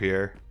point up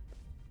here.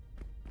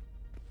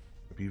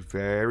 Be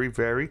very,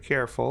 very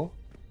careful.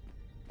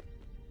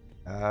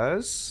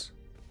 Yes.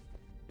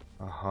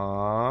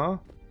 Uh-huh.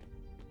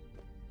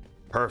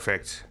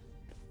 Perfect.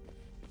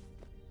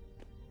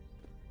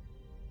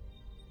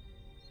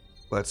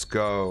 Let's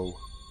go.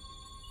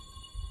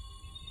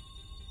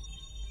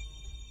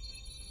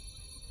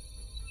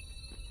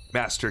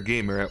 Master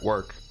gamer at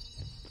work.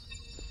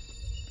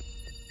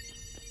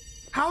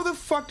 How the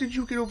fuck did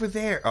you get over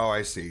there? Oh,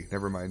 I see.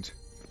 Never mind.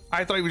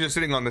 I thought he was just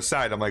sitting on the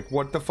side. I'm like,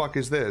 what the fuck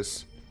is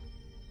this?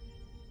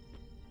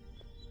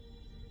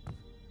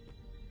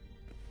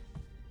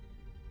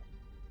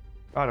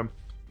 Got him.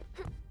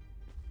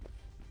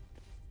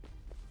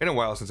 Been a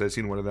while since I've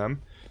seen one of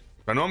them.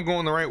 I know I'm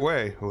going the right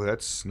way. Oh,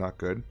 that's not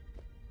good.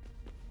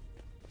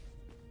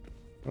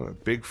 Oh, a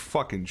big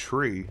fucking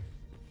tree.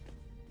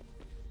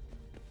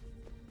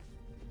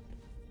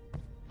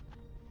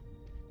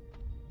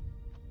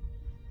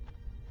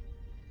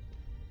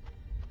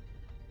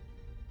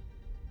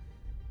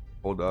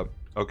 Hold up.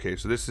 Okay,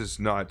 so this is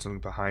not something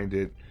behind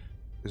it.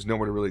 There's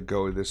nowhere to really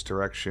go this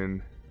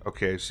direction.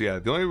 Okay, so yeah,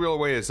 the only real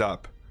way is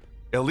up.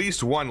 At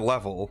least one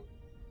level.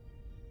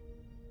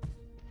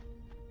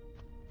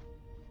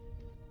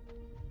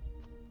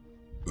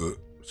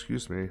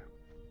 Excuse me.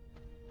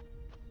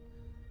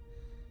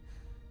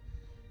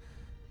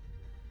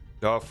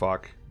 Oh,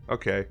 fuck.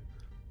 Okay.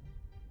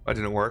 That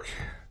didn't work.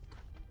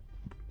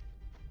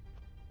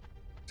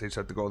 So you just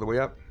have to go all the way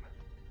up.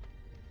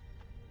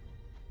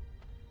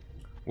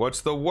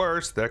 What's the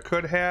worst that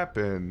could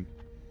happen?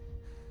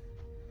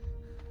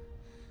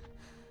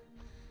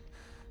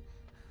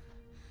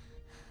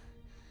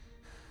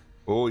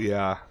 Oh,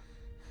 yeah.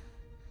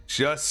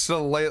 Just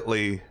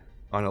slightly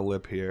on a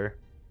lip here.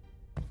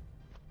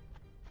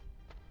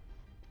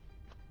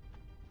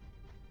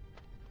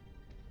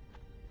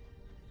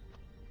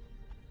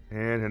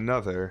 And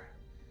another.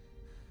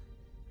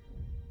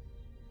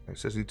 It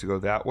says need to go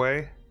that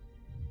way.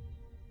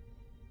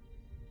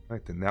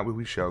 Right, then that way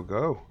we shall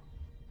go.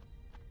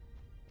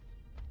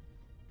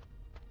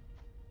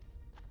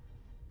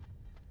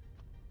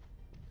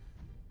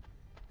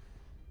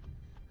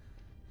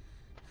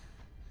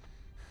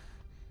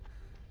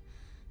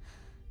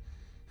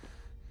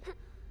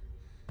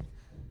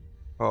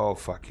 Oh,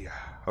 fuck yeah.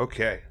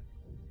 Okay.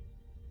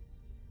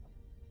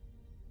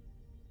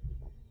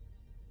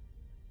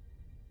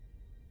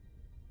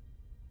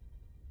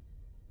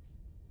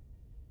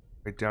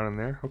 Right down in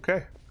there?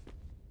 Okay.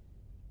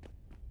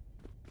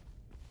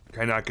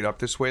 Can I not get up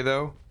this way,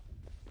 though?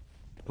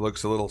 It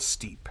looks a little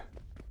steep.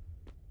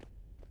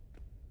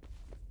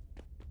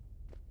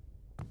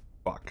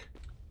 Fuck.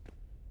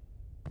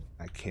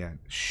 I can't.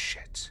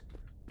 Shit.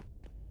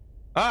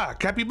 Ah!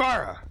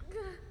 Capybara!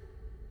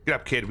 Get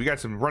up, kid. We got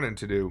some running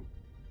to do.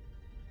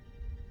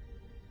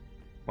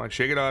 Come on,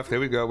 shake it off. There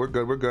we go. We're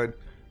good. We're good.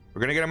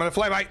 We're gonna get him on a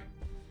flyby.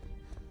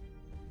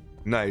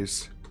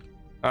 Nice.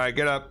 Alright,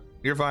 get up.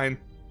 You're fine.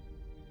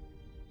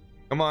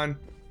 Come on.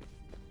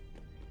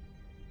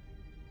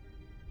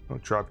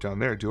 Don't drop down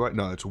there, do I?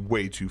 No, it's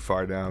way too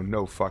far down.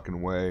 No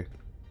fucking way.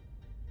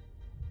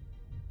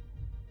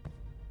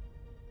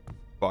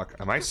 Fuck.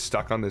 Am I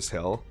stuck on this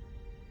hill?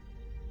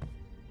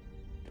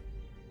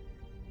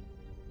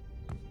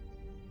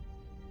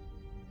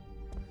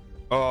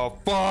 Oh,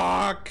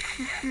 fuck!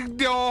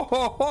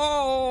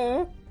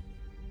 No!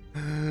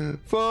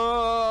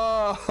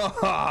 Fuck!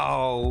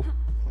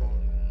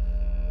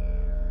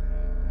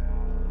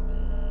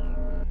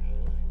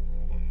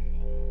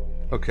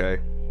 Okay.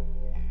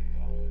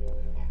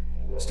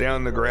 Stay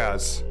on the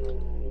grass.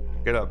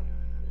 Get up.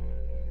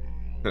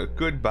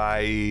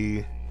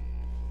 Goodbye.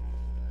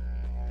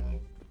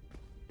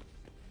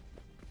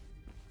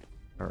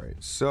 Alright,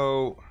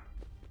 so...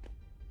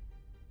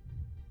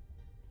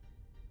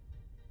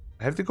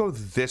 I have to go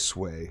this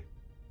way.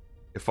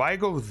 If I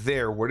go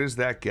there, where does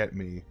that get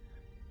me?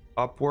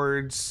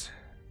 Upwards.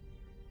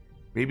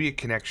 Maybe a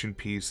connection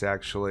piece,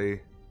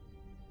 actually.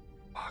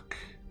 Fuck.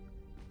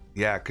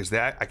 Yeah, because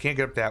that... I can't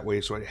get up that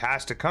way, so it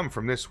has to come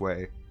from this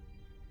way.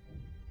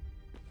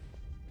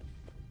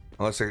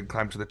 Unless I can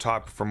climb to the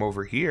top from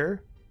over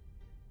here.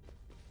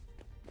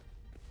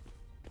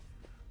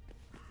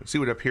 Let's see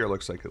what up here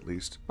looks like, at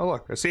least. Oh,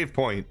 look. A save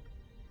point.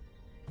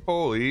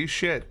 Holy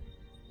shit.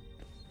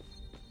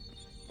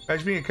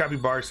 Imagine being a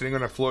capybara sitting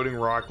on a floating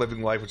rock,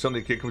 living life, when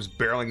suddenly a kid comes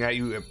barreling at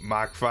you at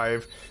Mach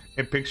 5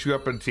 and picks you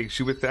up and takes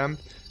you with them.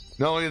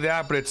 Not only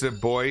that, but it's a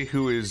boy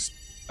who is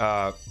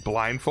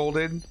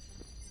blindfolded.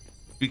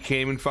 You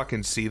can't even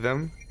fucking see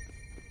them.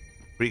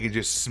 But you can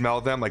just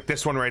smell them, like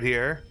this one right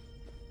here.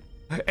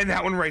 And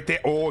that one right there.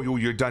 Oh,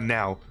 you're done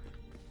now.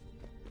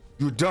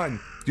 You're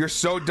done. You're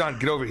so done.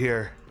 Get over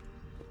here.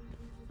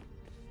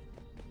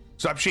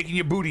 Stop shaking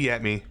your booty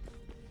at me.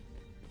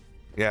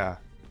 Yeah.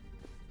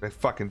 I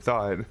fucking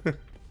thought.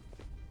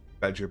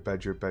 Badger.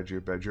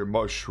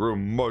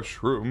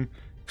 Mushroom.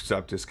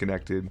 Stop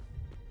disconnected.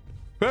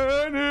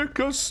 Panic,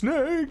 a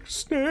snake.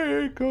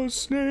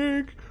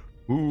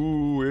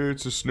 Ooh,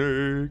 it's a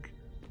snake.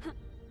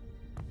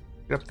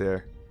 Get up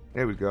there.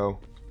 There we go.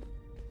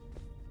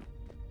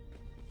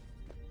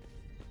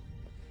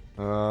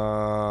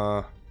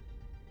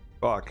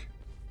 Fuck.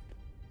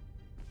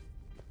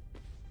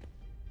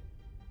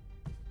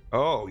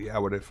 Oh, yeah,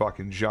 what a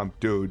fucking jump,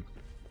 dude.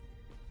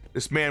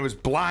 This man was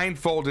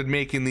blindfolded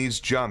making these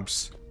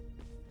jumps.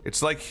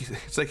 It's like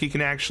he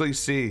can actually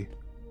see.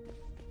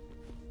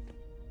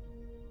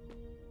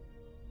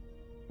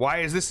 Why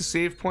is this a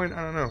save point?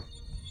 I don't know.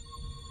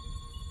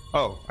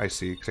 Oh, I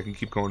see, because I can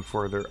keep going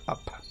further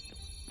up.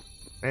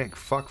 Thank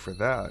fuck for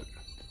that.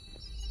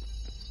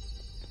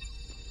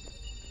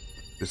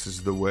 This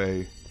is the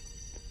way.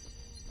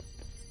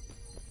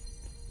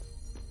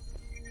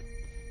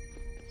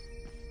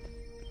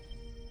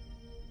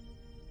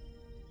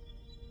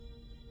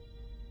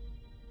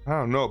 I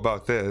don't know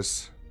about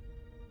this.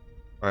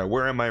 Alright,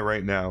 where am I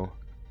right now?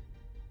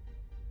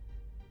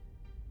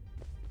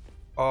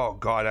 Oh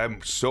god,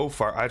 I'm so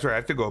far. That's right, I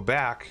have to go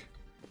back.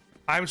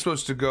 I'm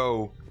supposed to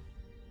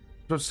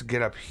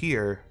get up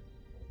here.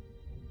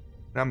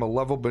 And I'm a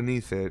level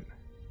beneath it.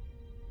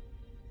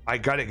 I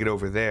gotta get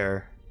over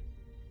there.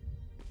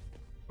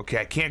 Okay,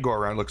 I can't go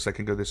around. Looks like I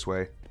can go this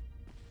way.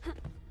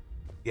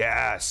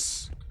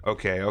 Yes.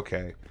 Okay,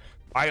 okay.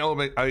 I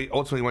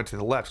ultimately went to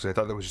the left because I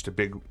thought that was just a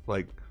big,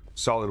 like,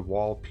 solid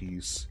wall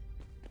piece.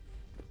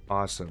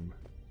 Awesome.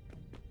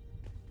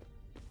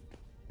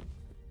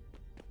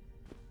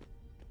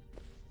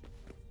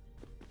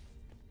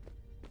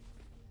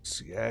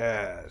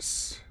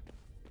 Yes.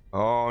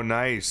 Oh,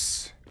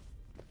 nice.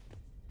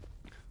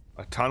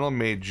 A tunnel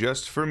made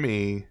just for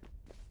me.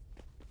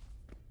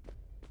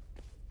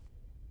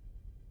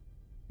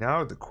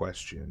 Now the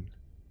question.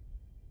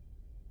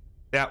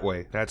 That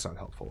way. That's not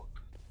helpful.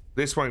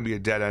 This might be a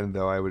dead end,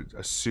 though, I would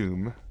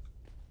assume.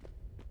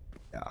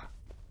 Yeah.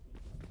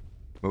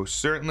 Most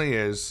certainly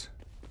is.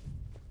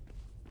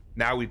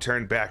 Now we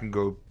turn back and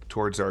go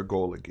towards our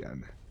goal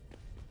again.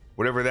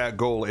 Whatever that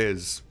goal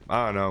is.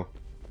 I don't know.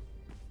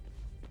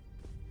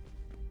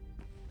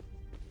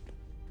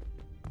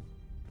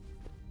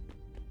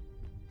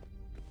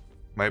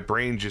 My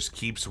brain just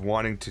keeps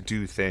wanting to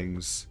do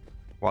things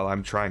while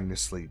I'm trying to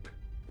sleep.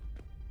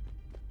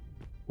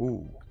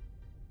 Ooh.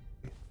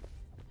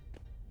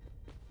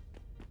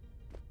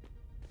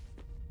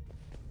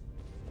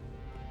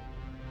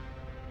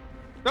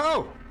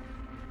 Oh!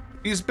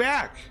 He's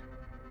back!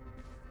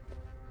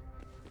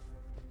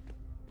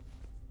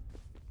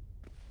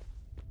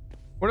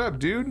 What up,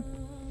 dude?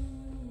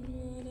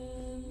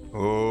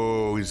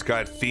 Oh, he's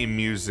got theme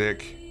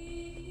music.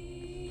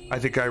 I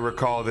think I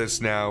recall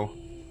this now.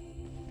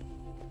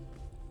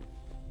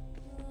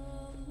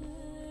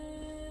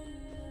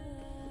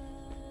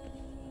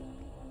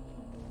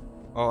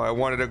 Oh, I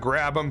wanted to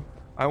grab him.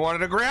 I wanted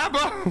to grab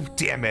him!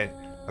 Damn it.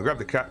 I'll grab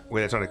the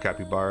wait, that's not a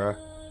capybara.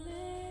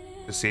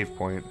 The save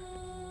point.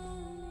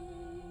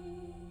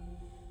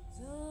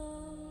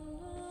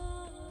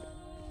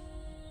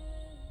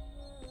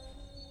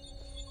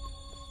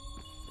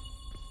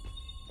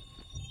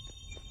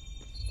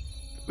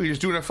 We just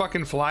doing a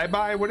fucking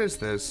flyby? What is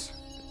this?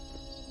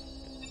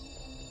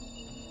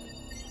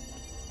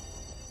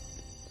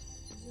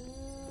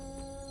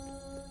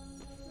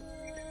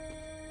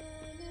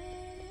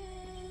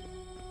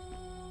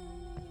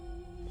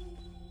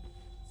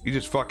 You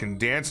just fucking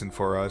dancing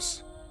for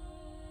us.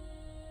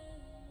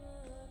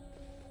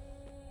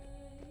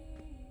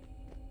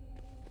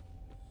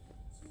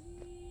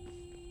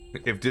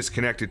 If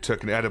Disconnected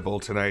took an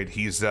edible tonight,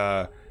 he's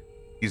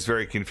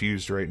very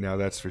confused right now,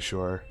 that's for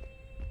sure.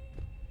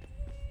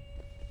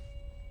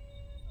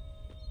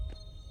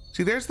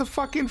 See, there's the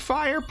fucking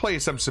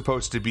fireplace I'm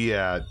supposed to be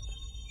at.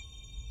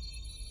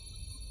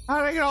 How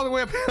did I get all the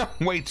way up?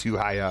 I'm way too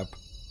high up.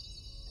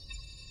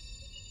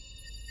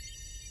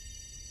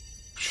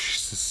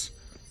 Jesus.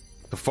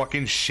 The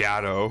fucking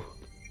shadow.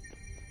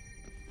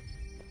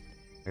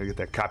 I gotta get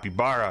that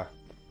capybara.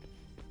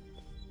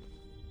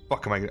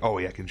 Fuck am I gonna... Oh,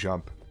 yeah, I can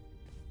jump.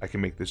 I can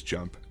make this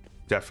jump.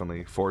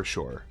 Definitely, for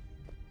sure.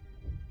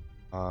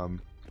 Try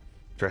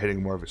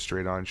hitting more of a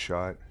straight-on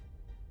shot.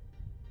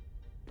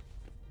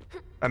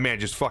 That man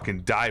just fucking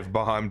dive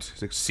bombed.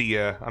 He's like, see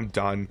ya, I'm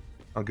done.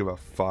 I don't give a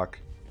fuck.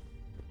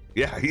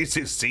 Yeah, he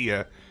says, see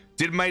ya.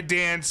 Did my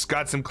dance,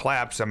 got some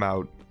claps, I'm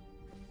out.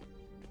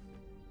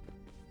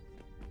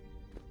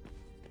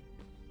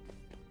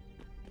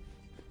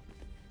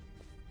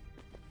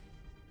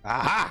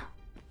 Aha!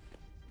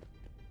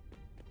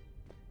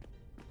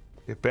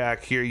 Get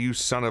back here, you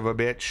son of a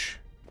bitch.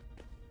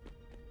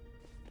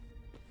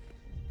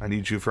 I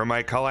need you for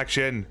my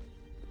collection.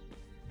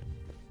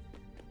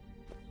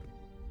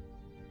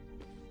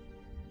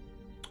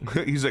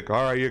 He's like,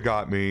 alright, you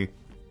got me.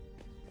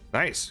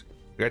 Nice.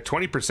 We got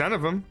 20%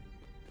 of them.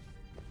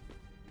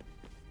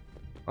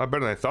 A lot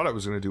better than I thought I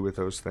was going to do with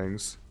those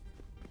things.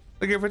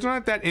 Like, if it's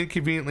not that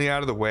inconveniently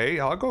out of the way,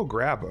 I'll go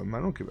grab them.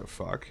 I don't give a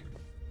fuck.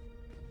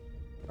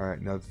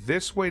 Alright, now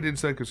this way didn't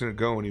seem like it was going to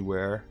go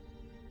anywhere.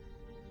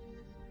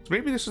 So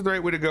maybe this is the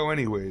right way to go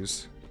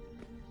anyways.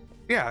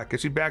 Yeah,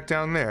 gets you back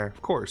down there,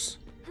 of course.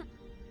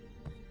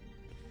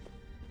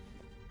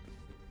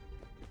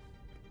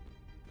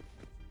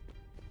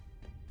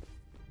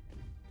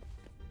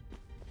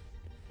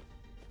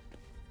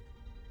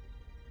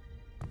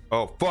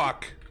 Oh,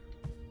 fuck.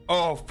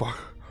 Oh, fuck.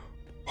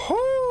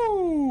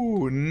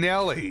 Oh,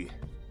 Nelly.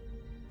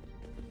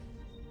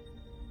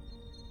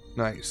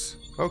 Nice.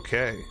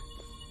 Okay.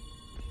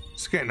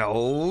 It's getting a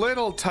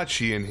little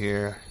touchy in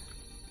here.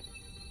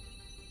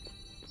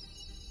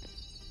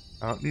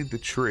 I don't need the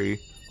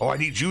tree. Oh, I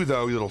need you,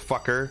 though, you little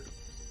fucker.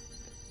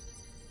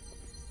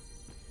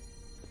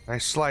 Can I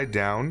slide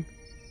down?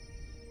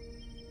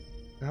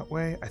 That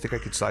way? I think I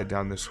could slide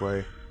down this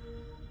way.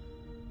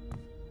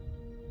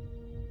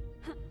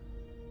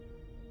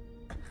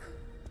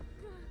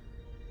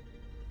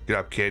 Get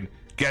up, kid.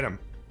 Get him.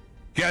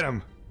 Get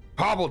him.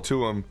 Hobble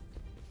to him.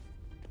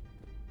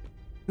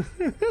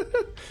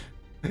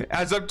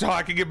 As I'm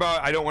talking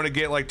about, I don't want to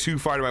get like too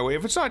far out of my way.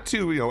 If it's not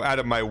too, out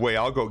of my way,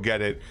 I'll go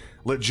get it.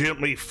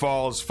 Legitimately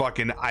falls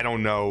fucking, I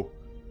don't know,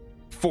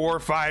 4 or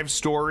 5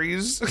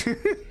 stories. I think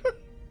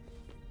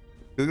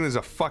there's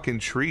a fucking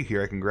tree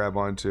here I can grab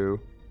onto.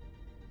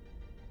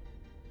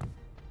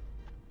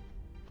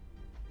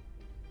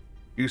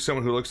 You're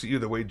someone who looks at you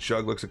the way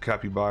Jugg looks at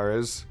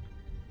capybaras.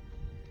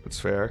 That's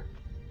fair.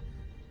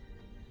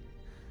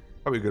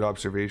 Probably a good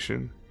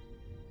observation.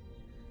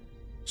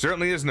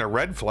 Certainly isn't a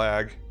red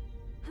flag.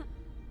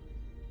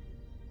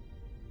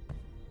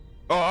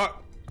 Oh,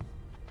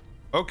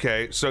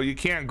 okay, so you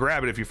can't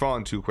grab it if you're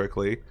falling too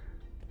quickly.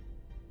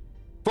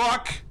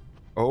 Fuck!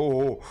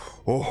 Oh.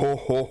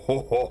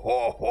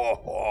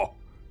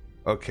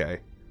 Okay.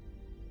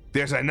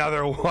 There's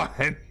another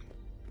one.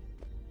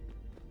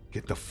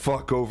 Get the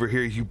fuck over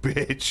here, you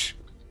bitch.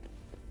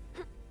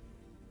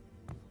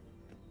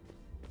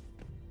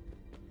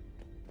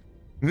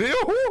 No,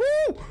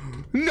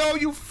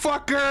 you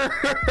fucker!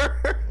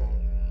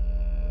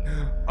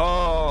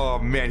 Oh,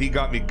 man, he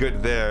got me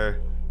good there.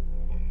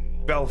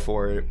 Fell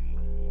for it.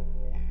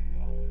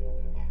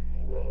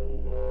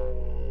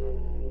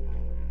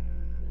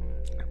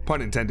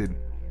 Pun intended.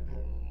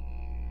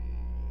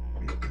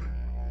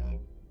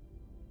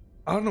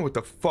 I don't know what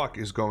the fuck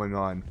is going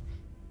on.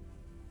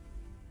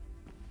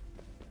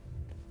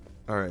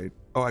 Alright.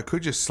 Oh, I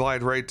could just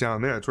slide right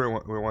down there. That's where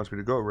it wants me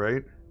to go,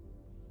 right?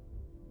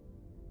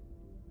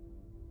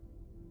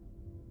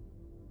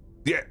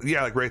 Yeah,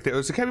 like right there.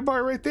 There's a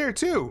capybara right there,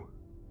 too.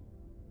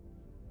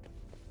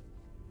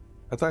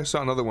 I thought I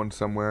saw another one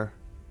somewhere.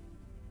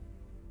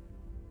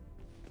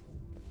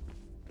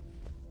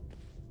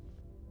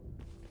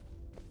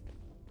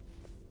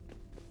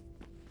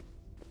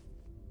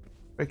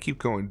 If I keep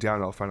going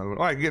down, I'll find another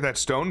one. Oh, I can get that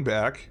stone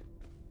back.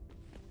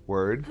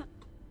 Word.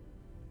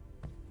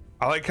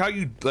 I like how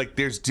you, like,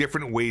 there's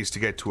different ways to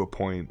get to a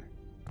point.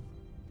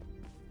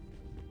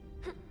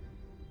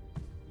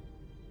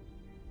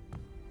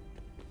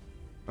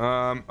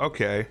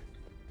 Okay.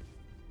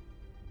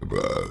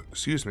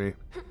 Excuse me.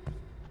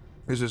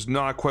 This is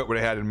not quite what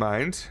I had in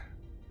mind.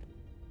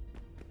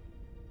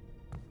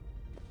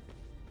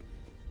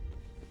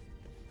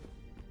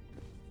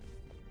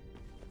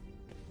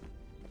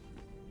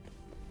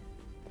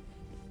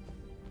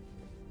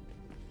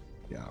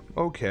 Yeah,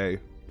 okay.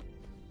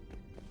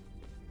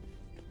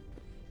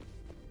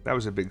 That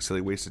was a big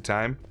silly waste of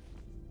time.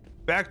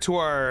 Back to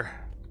our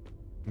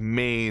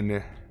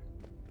main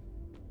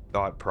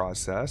thought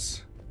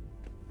process.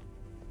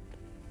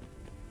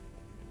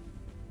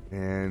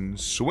 And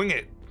swing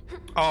it.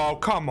 Oh,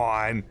 come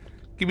on.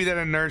 Give me that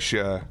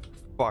inertia,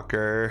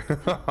 fucker.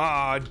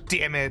 Aw, oh,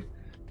 damn it.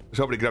 I was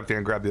hoping to get up there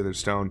and grab the other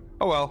stone.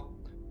 Oh well.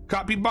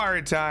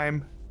 Capybara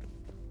time.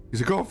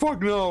 He's like, oh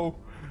fuck no.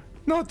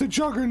 Not the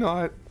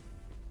juggernaut.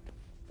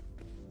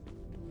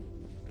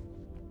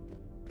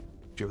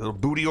 Your little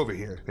booty over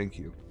here. Thank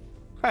you.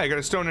 Hey, I got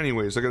a stone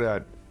anyways. Look at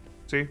that.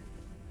 See?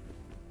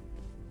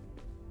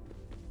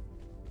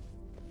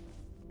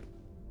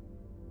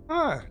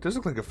 Ah, does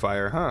look like a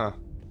fire, huh?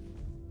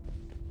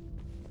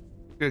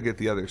 Gonna get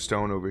the other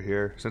stone over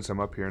here since I'm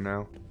up here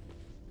now.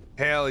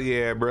 Hell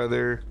yeah,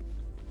 brother.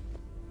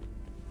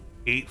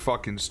 8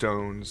 fucking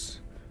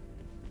stones.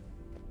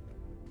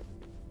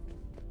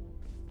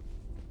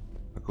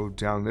 I'll go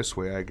down this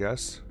way, I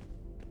guess.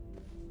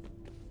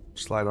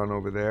 Slide on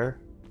over there.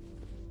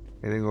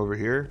 Anything over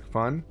here?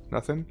 Fun?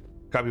 Nothing?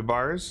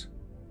 Capybaras?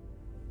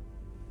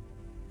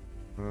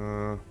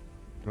 No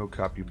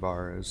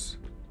capybaras.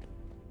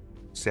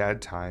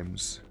 Sad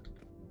times.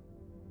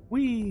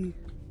 Whee!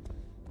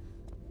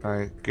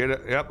 Alright, get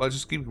it. Yep, let's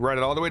just keep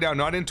running all the way down.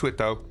 Not into it,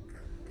 though.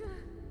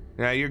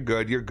 Yeah, you're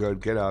good. You're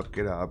good. Get up.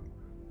 Get up.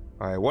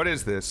 Alright, what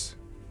is this?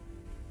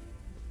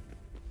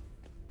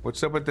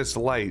 What's up with this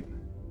light?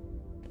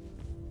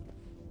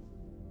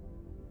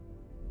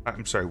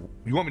 I'm sorry.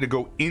 You want me to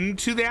go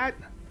into that?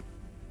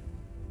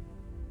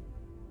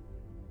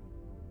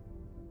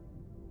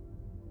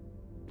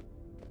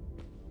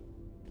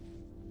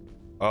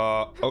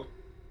 Oh.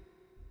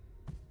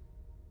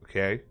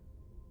 Okay.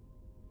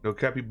 No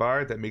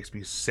capybara? That makes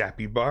me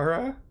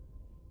sappybara?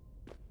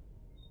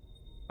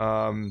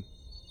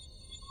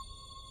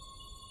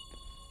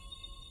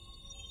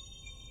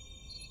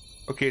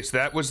 Okay, so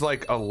that was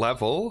like a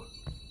level.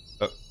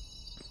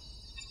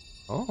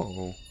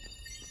 Oh.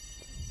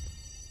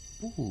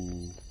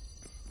 Ooh.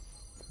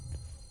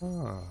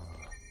 Ah.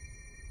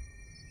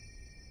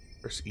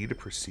 Press E to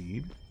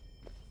proceed.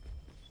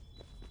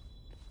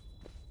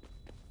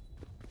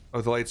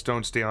 Oh, the lights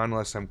don't stay on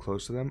unless I'm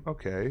close to them?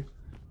 Okay.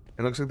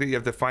 It looks like that you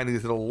have to find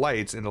these little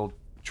lights and it'll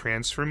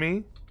transfer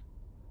me.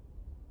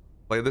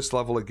 Play this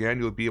level again.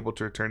 You'll be able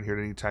to return here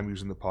at any time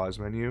using the pause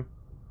menu.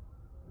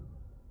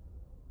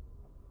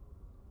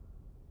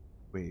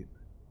 Wait.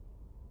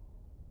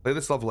 Play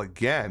this level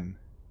again.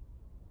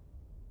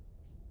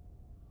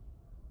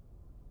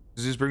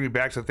 Does this bring me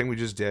back to the thing we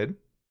just did?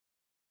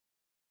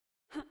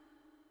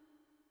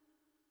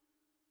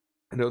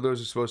 I know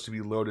those are supposed to be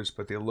lotus,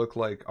 but they look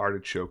like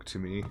artichoke to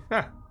me.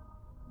 Huh.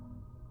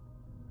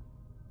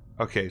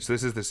 Okay, so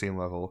this is the same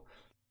level.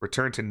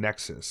 Return to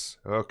Nexus.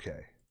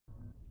 Okay.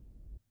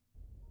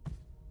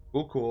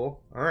 Cool,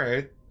 cool.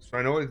 Alright. So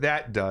I know what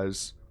that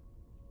does.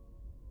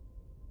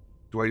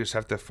 Do I just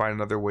have to find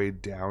another way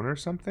down or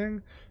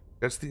something?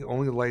 That's the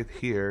only light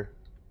here.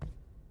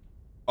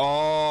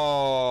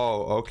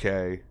 Oh,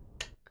 okay.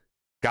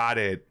 Got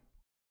it.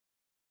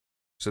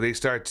 So they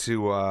start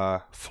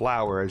to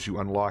flower as you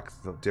unlock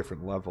the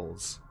different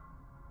levels.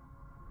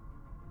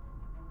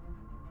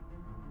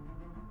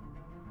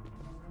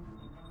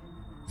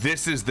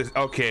 This is the...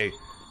 Okay.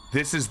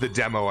 This is the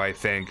demo, I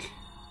think.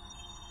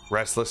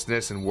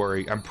 Restlessness and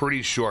worry. I'm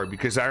pretty sure,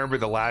 because I remember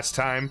the last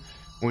time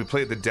when we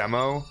played the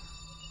demo,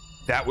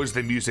 that was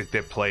the music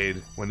that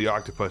played when the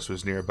octopus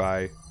was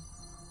nearby.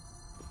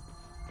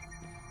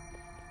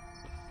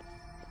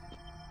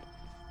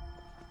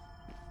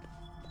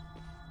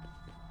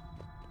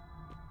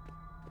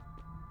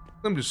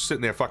 I'm just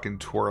sitting there fucking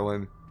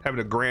twirling, having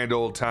a grand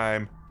old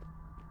time.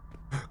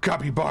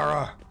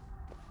 Capybara!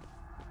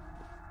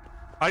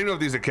 I don't know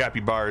if these are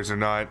capybaras or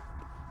not.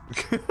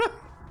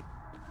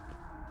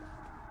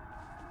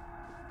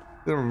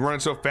 They're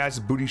running so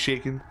fast, booty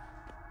shaking.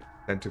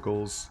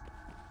 Tentacles.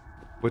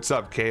 What's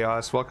up,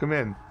 Chaos? Welcome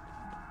in.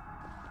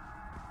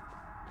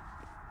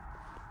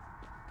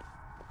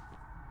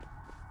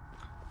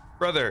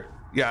 Brother,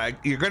 yeah,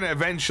 you're gonna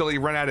eventually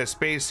run out of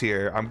space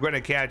here. I'm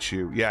gonna catch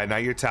you. Yeah, now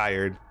you're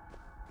tired.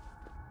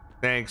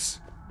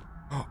 Thanks.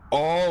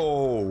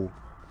 Oh.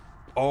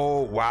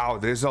 Oh, wow.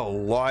 There's a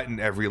lot in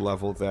every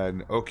level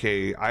then.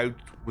 Okay, I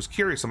was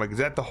curious. I'm like, is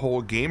that the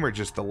whole game or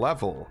just the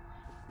level?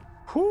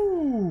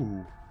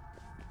 Whoo.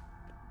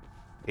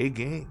 Hey,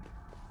 gang.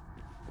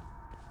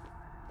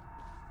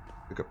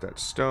 Pick up that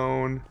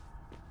stone.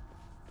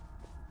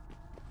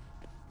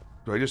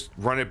 Do I just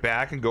run it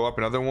back and go up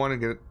another one and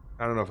get it?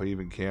 I don't know if I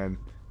even can.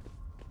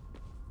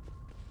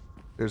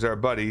 There's our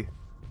buddy.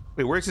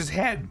 Wait, where's his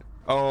head?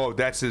 Oh,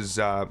 that's his,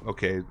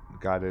 okay,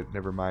 got it.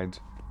 Never mind.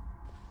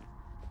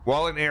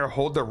 While in air,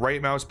 hold the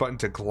right mouse button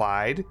to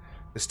glide.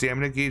 The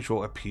stamina gauge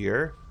will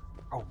appear.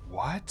 Oh,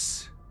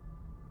 what?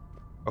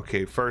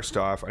 Okay, first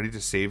off, I need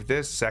to save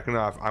this. Second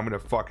off, I'm gonna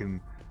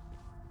fucking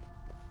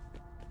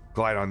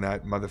glide on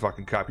that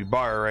motherfucking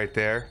capybara right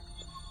there.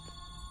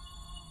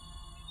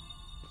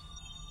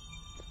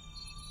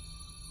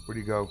 Where'd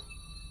he go?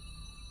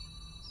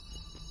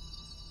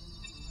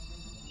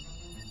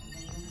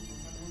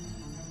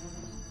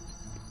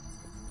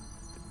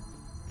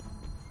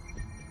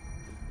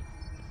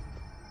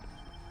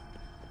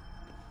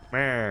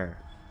 Man.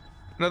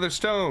 Another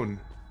stone.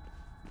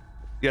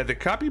 Yeah, the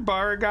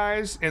capybara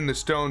guys and the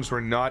stones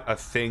were not a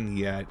thing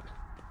yet.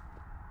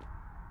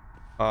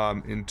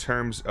 In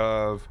terms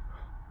of...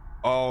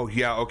 Oh,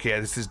 yeah, okay,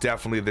 this is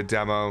definitely the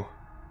demo.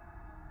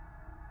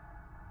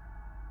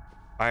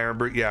 I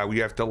remember, yeah, we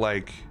have to,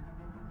 like...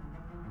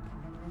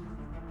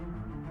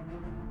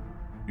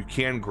 You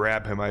can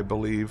grab him, I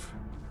believe.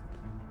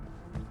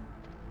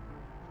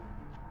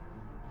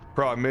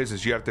 Problem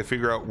is you have to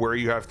figure out where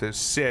you have to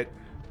sit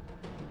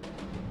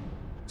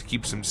to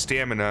keep some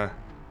stamina.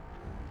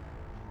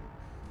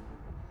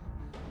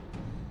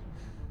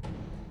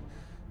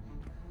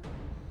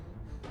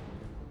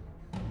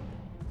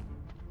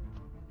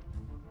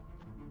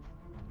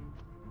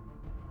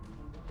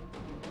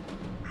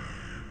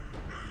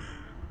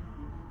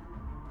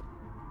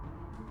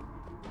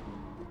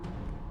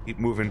 Keep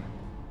moving.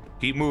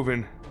 Keep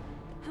moving.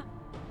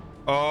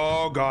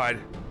 Oh, God.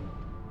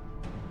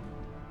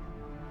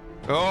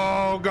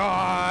 Oh,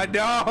 God.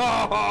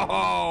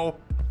 No!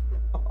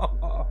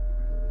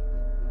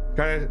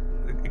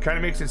 It kind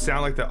of makes it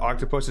sound like the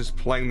octopus is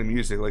playing the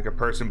music, like a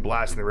person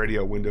blasting the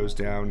radio windows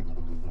down.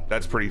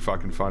 That's pretty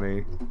fucking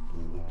funny.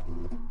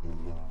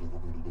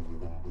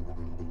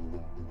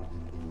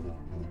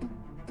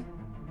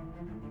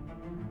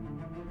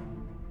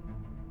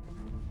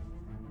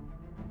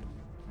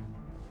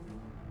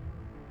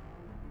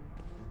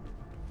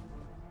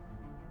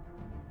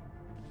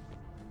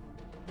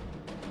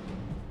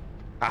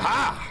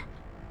 Aha!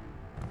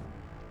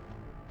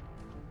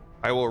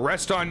 I will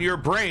rest on your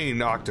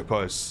brain,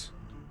 octopus.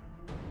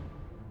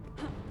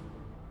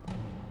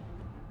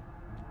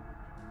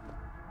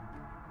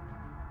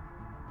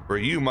 For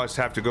you must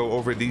have to go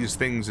over these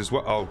things as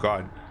well. Oh,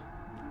 God.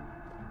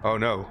 Oh,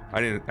 no.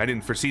 I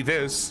didn't foresee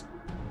this.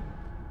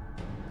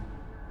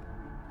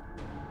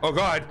 Oh,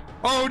 God.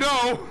 Oh,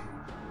 no!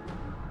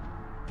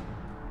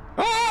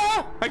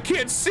 Ah! I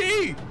can't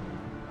see!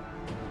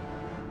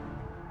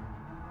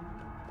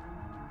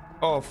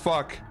 Oh,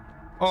 fuck.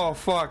 Oh,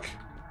 fuck.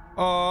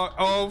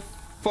 Oh,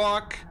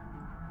 fuck.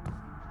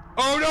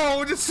 Oh,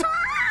 no! Just...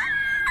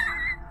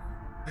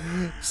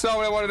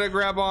 Someone I wanted to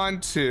grab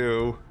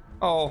onto.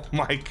 Oh,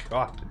 my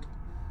God.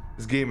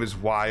 This game is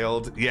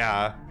wild.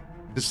 Yeah.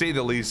 To say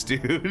the least,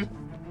 dude.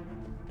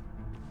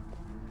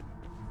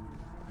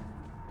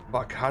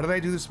 Fuck, how did I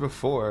do this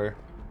before?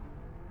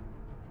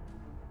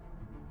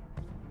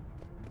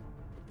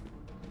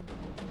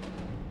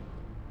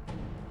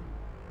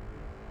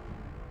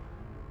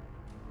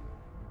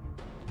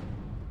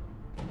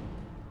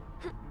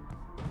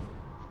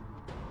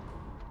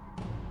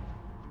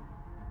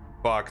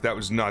 Fuck, that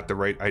was not the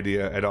right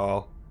idea at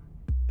all.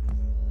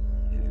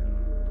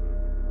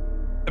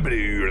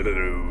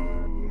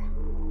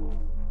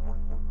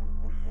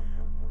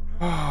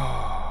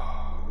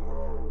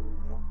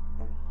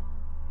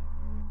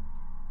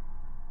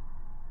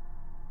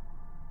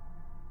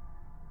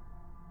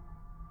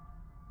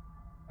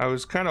 I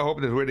was kind of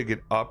hoping there's a way to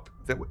get up.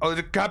 Oh, there's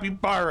a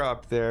capybara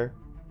up there.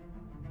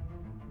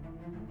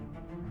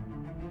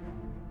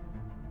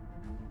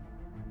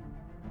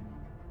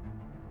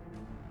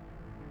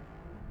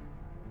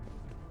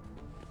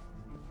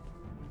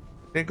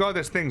 Thank God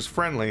this thing's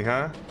friendly,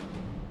 huh?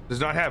 Does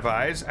not have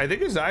eyes. I think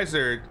his eyes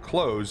are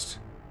closed.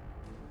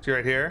 See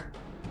right here?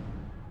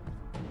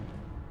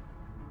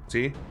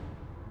 See?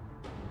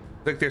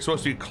 Like they're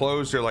supposed to be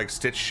closed or like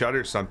stitched shut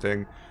or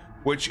something,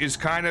 which is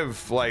kind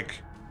of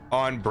like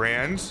on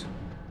brand,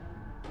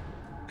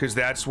 because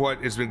that's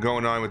what has been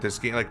going on with this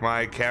game. Like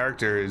my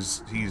character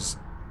he's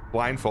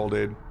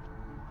blindfolded.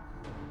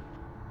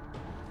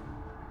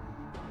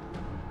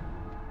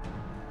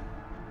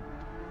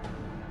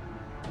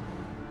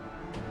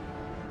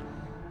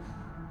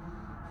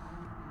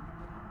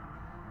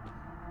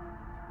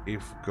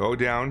 If go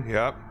down,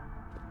 yep.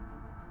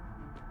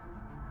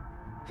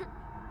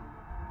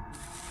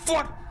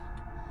 Fuck!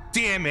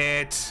 Damn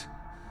it!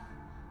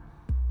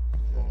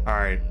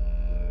 Alright.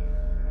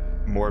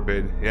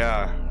 Morbid,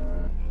 yeah.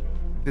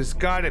 There's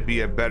gotta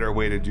be a better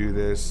way to do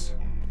this.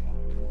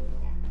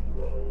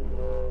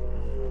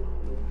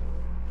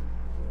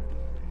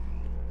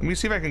 Let me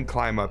see if I can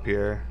climb up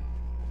here.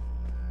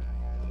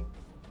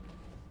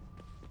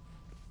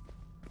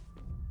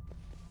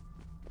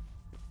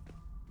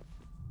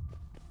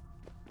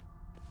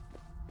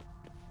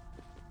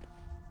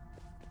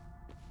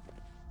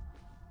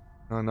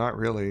 No, not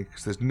really,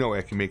 because there's no way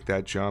I can make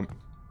that jump.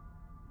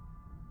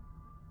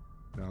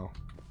 No.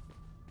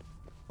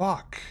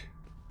 Fuck.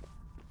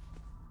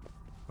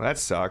 Well, that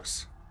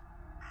sucks.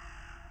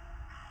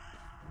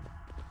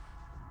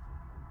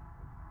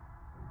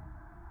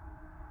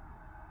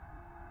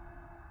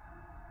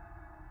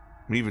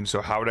 Even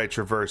so, how would I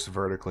traverse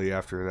vertically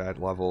after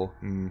that level?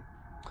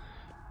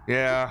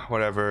 Yeah,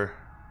 whatever.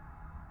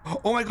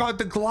 Oh my god,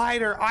 the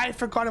glider! I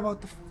forgot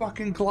about the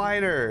fucking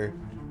glider!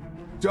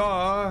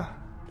 Duh!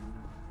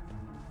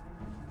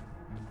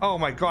 Oh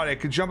my god, I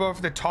could jump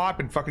off the top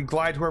and fucking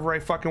glide wherever I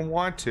fucking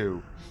want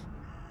to.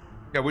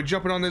 Yeah, we're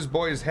jumping on this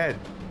boy's head.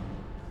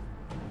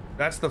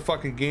 That's the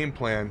fucking game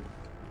plan.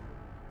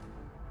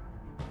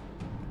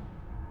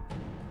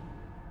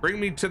 Bring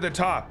me to the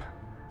top.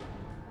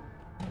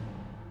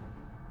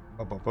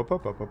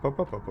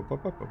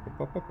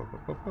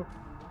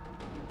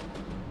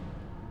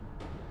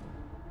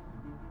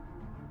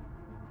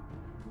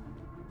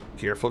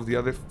 Careful of the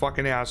other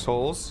fucking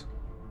assholes.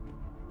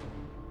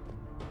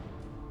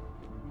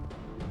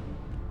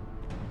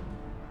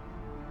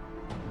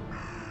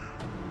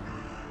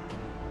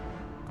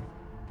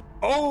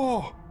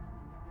 Oh!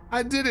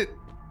 I did it!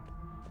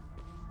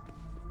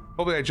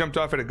 Hopefully I jumped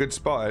off at a good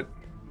spot.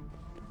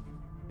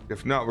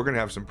 If not, we're gonna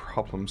have some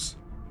problems.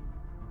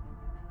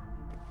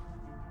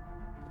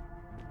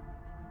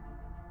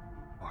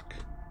 Fuck.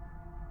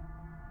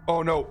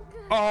 Oh no.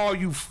 Oh,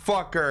 you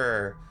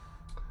fucker!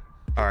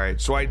 Alright,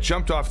 so I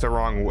jumped off the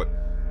wrong way.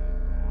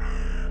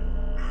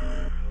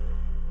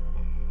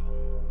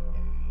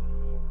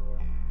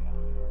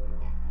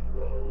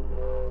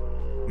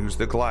 Use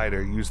the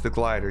glider, use the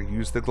glider,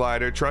 use the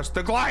glider, trust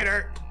the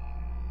glider!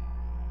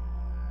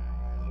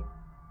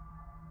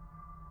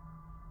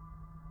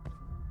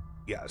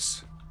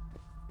 Yes.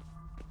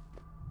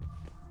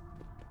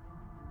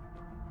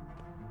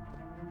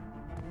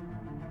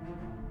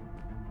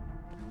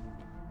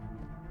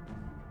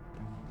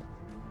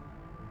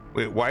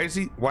 Wait, why is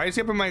he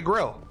up in my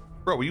grill?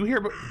 Bro, were you here?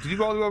 Did you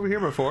go all the way over here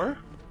before?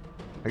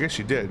 I guess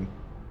you did.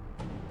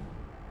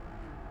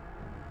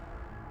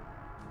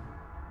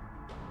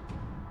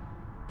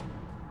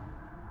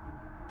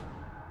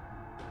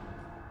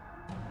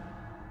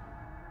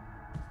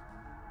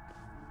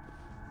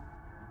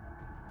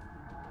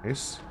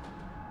 Nice.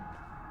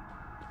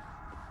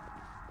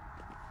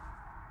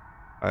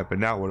 Alright, but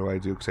now what do I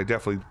do? Because I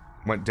definitely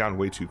went down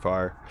way too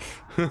far.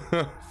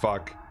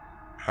 Fuck.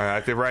 Alright, I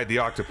have to ride the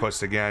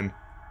octopus again.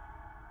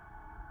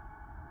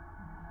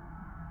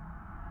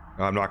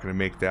 No, I'm not gonna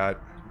make that.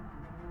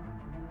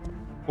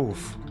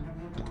 Oof.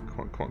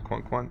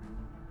 Come on.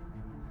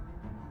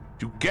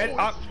 To get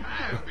up!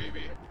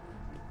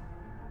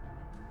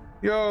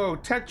 Yo,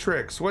 Tech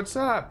Tricks, what's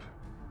up?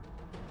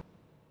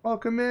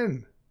 Welcome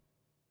in.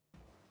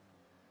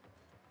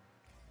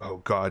 Oh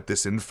god,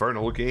 this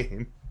infernal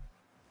game.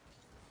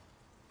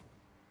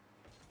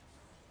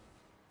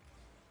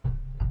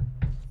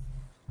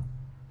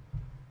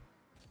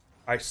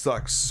 I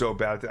suck so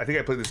bad. I think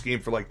I played this game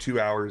for like 2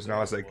 hours and I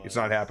was like, it's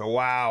not happening.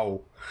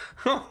 Wow.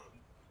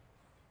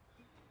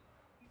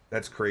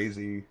 That's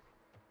crazy.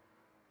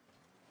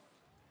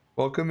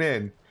 Welcome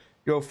in.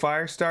 Yo,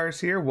 Firestar's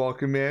here.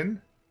 Welcome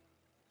in.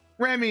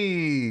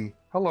 Remy!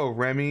 Hello,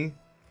 Remy.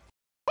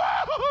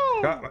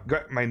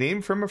 Got my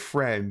name from a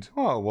friend.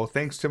 Oh well,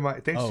 thanks to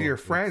your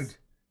friend.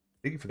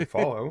 Thank you for the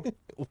follow.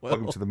 Well,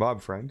 Welcome to the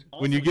mob, friend.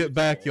 when you get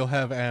back, you'll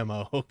have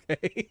ammo.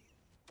 Okay.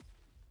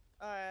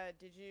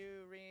 Did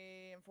you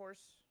reinforce?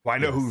 Well, I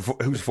know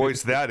whose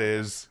voice that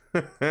is.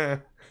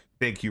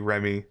 Thank you,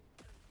 Remy.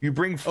 You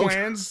bring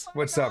flans?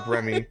 What's up,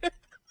 Remy?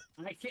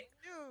 I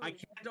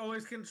can't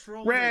always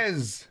control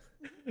Rez.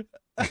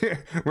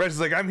 Rez is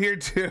like, I'm here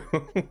too.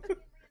 It's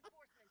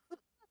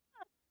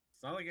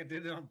not like I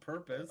did it on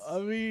purpose. I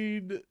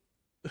mean,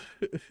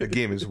 The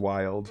game is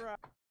wild.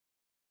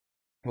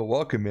 Well,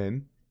 welcome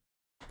in.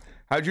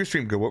 How'd your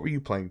stream go? What were you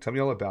playing? Tell me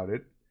all about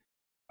it.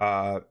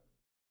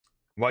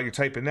 While you're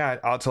typing that,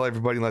 I'll tell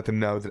everybody and let them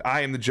know that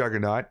I am the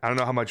Juggernaut. I don't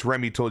know how much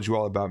Remy told you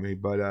all about me,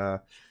 but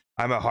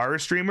I'm a horror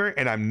streamer,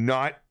 and I'm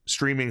not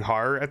streaming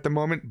horror at the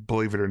moment,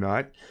 believe it or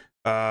not.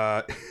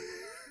 But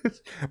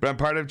I'm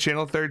part of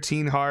Channel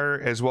 13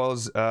 Horror, as well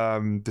as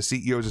the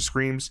CEOs of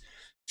Screams,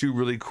 two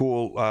really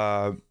cool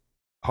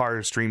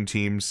horror stream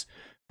teams,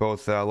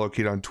 both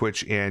located on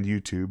Twitch and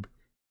YouTube.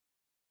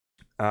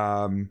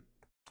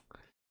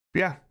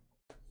 Yeah,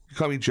 you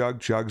call me Jugg,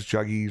 Juggs,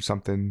 Juggy,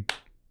 something,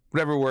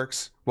 whatever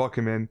works.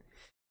 Welcome in.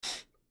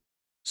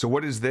 So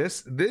what is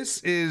this? This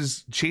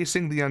is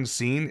Chasing the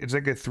Unseen. It's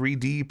like a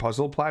 3D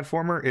puzzle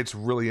platformer. It's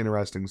really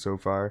interesting so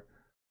far.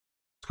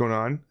 What's going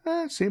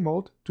on? Same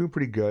old, doing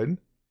pretty good.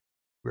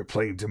 We're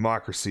playing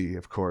Democracy,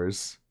 of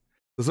course.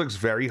 This looks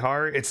very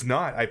hard. It's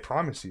not, I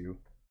promise you.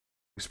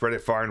 We spread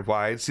it far and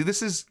wide. See,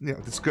 this is,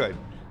 that's good.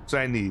 That's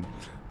what I need.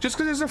 Just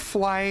because there's a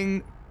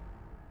flying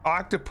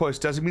octopus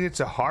doesn't mean it's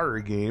a horror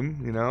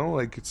game,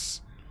 like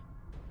it's...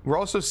 We're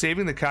also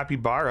saving the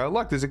capybara.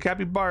 Look, there's a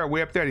capybara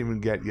way up there I didn't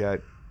even get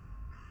yet.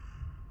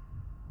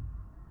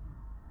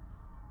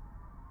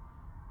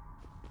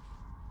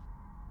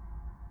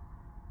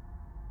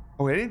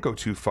 Oh, I didn't go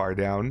too far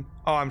down.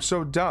 Oh, I'm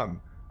so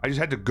dumb. I just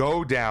had to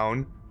go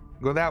down,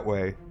 go that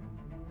way.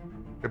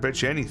 I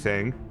bet you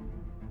anything.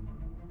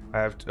 I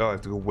have to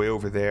go way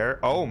over there.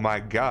 Oh my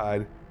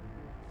god.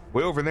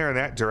 Way over there in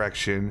that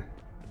direction.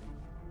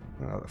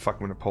 Oh, the fuck,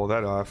 I'm gonna pull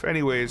that off.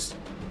 Anyways,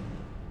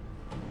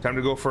 time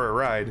to go for a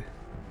ride.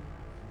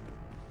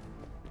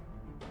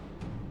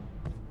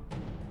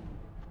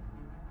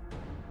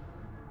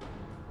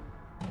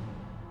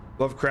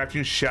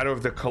 Lovecraftian Shadow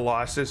of the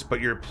Colossus,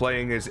 but you're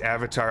playing as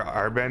Avatar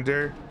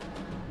Airbender.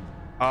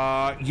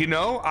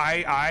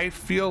 I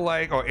feel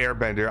like,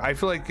 Airbender. I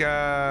feel like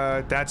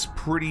that's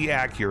pretty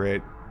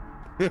accurate.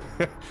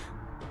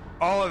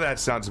 All of that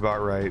sounds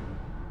about right.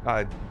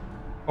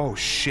 Oh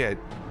shit.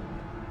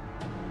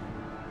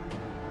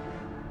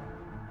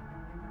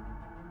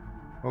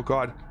 Oh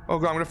god. Oh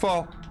god, I'm gonna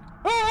fall.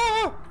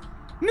 Ah!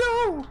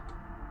 No!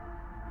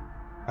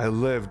 I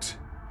lived.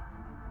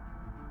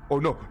 Oh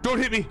no, don't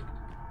hit me!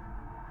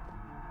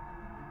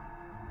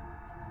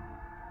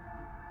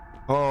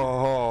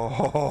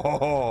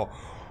 Oh,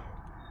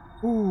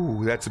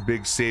 ooh, that's a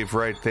big save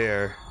right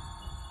there.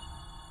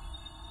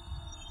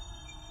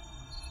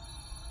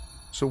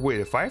 So wait,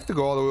 if I have to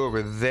go all the way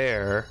over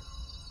there,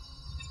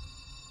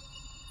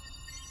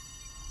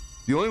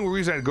 the only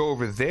reason I'd go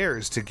over there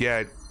is to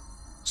get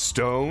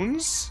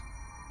stones,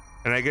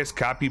 and I guess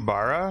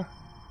capybara.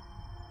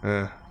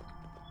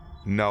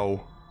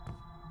 No.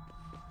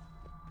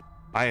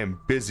 I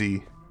am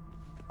busy.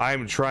 I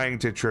am trying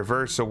to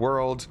traverse a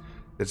world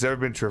that's never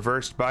been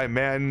traversed by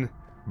men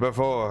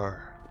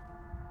before.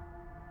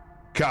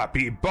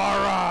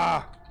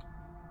 Capybara!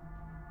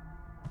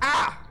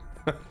 Ah!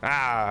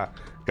 Ah!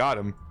 Got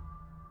him.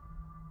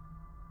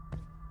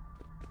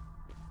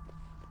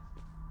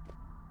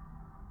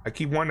 I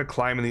keep wanting to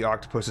climb in the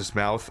octopus's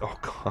mouth. Oh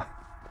god.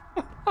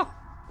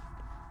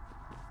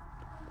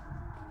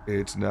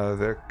 It's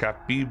another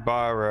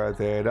capybara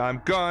that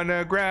I'm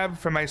gonna grab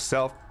for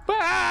myself.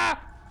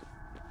 Ah!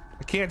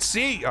 I can't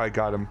see. Oh, I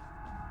got him.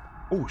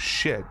 Oh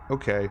shit.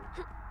 Okay.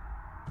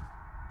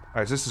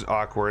 Alright, this is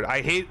awkward.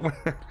 I hate when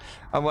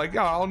I'm like, oh,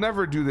 I'll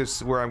never do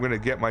this where I'm gonna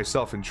get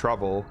myself in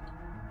trouble.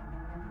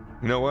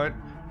 You know what?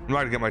 I'm not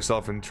gonna get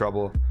myself in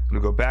trouble. I'm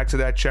gonna go back to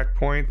that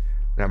checkpoint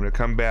and I'm gonna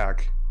come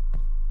back.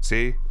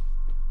 See?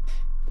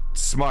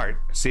 Smart.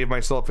 Save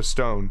myself a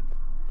stone.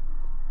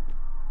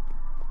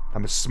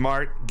 I'm a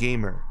smart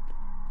gamer.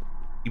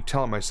 Keep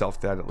telling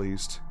myself that at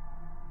least.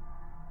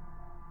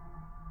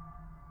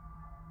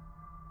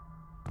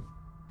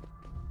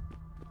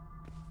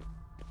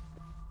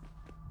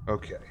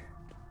 Okay.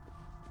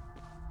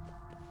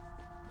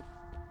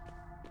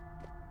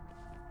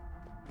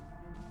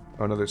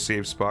 Oh, another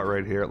save spot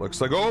right here. It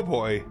looks like, oh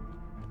boy.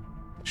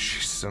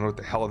 Jeez, I don't know what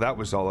the hell that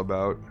was all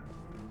about.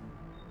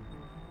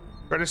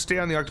 Try to stay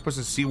on the octopus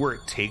and see where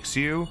it takes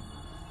you.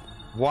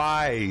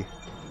 Why?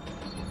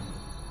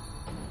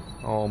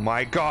 Oh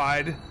my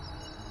god.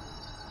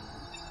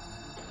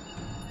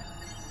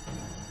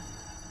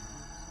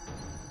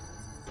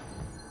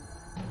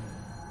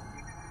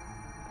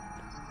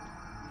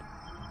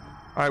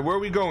 Alright, where are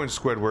we going,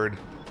 Squidward?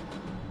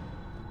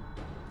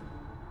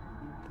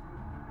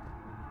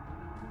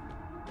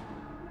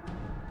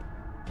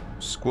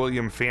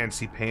 Squilliam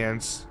Fancy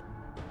Pants.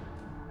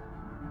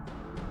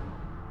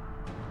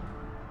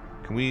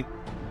 Can we...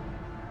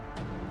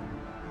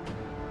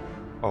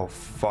 Oh,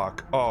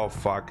 fuck. Oh,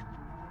 fuck.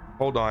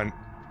 Hold on.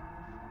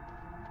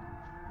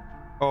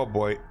 Oh,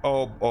 boy.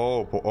 Oh,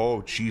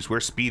 jeez. We're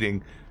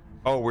speeding.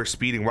 Oh, we're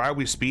speeding. Why are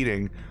we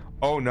speeding?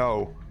 Oh,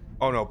 no.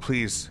 Oh, no,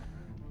 please.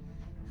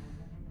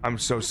 I'm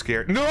so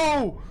scared.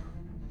 No!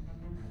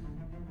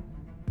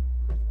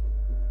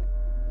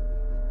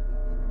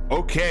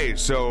 Okay,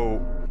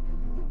 so...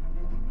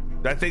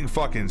 that thing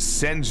fucking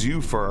sends you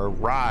for a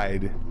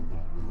ride.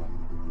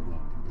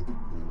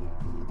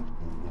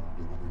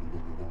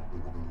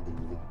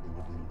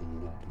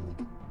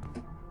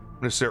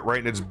 I'm gonna sit right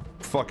in its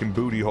fucking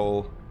booty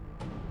hole.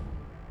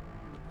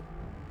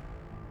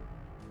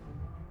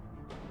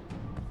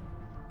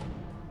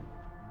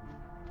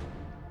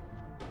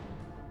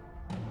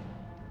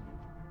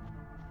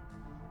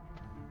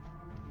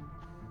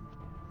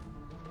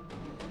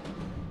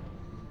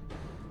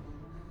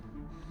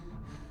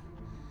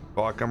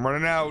 Fuck, I'm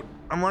running out.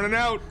 I'm running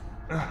out.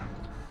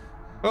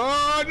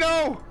 Oh,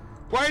 no!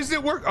 Why is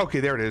it work? Okay,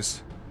 there it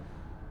is.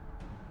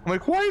 I'm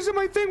like, why isn't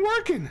my thing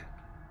working?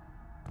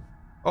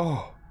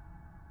 Oh,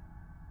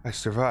 I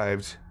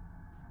survived.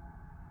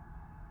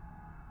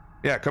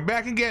 Yeah, come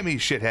back and get me,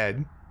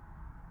 shithead.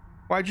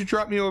 Why'd you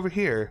drop me over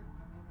here?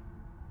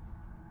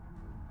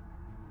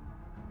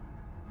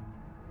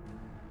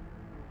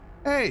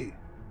 Hey.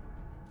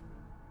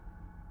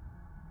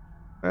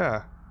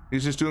 Yeah,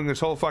 he's just doing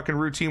this whole fucking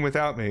routine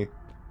without me.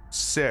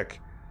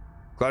 Sick.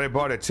 Glad I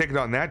bought a ticket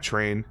on that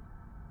train.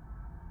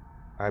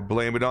 I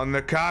blame it on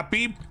the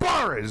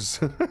capybaras.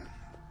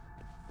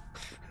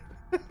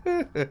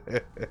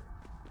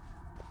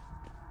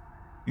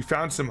 You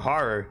found some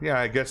horror. Yeah,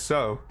 I guess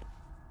so.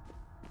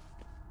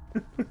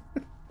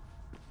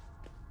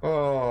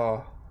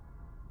 Oh.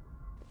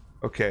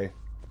 Okay.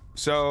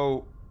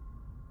 So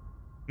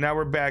now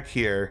we're back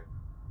here.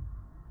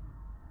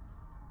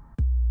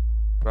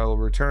 I will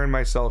return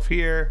myself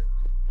here.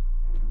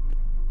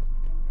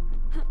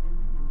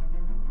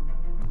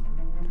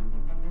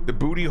 The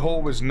booty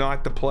hole was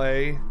not the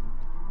play.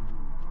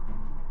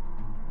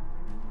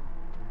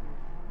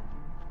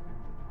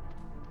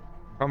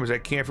 Problem is I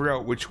can't figure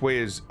out which way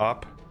is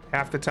up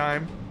half the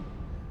time.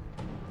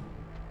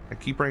 I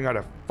keep running out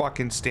of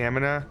fucking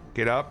stamina.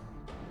 Get up.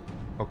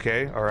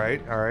 Okay,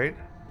 alright, alright.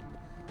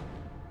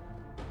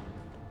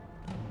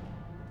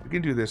 We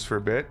can do this for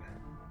a bit.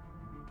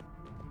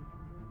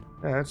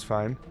 Yeah, that's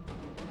fine.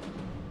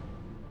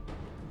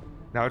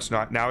 Now it's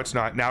not, now it's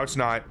not, now it's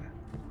not.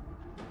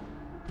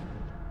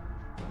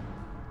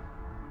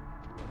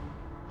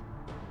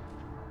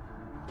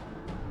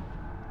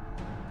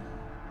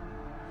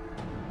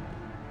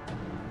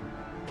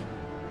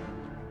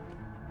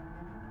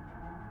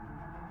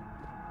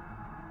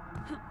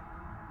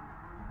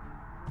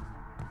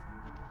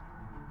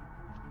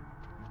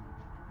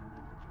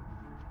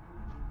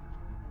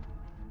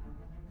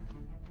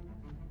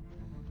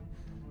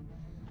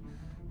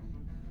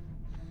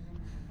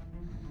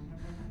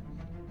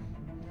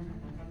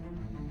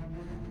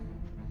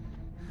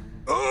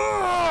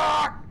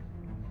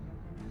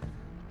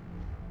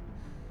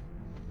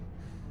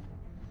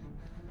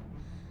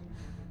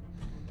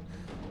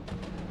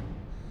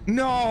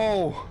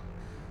 No!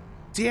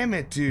 Damn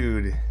it,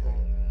 dude.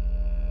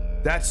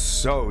 That's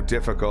so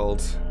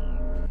difficult.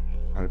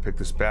 I'm gonna pick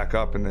this back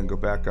up and then go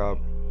back up.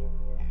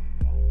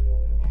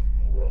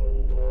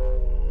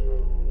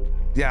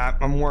 Yeah,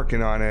 I'm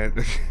working on it.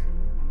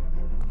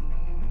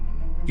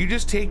 You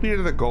just take me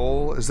to the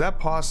goal? Is that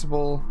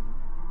possible?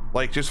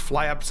 Like, just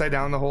fly upside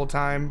down the whole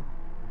time?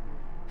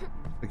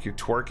 Like you're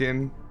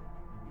twerking?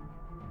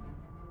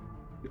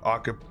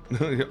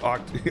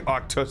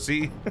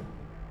 Octosi?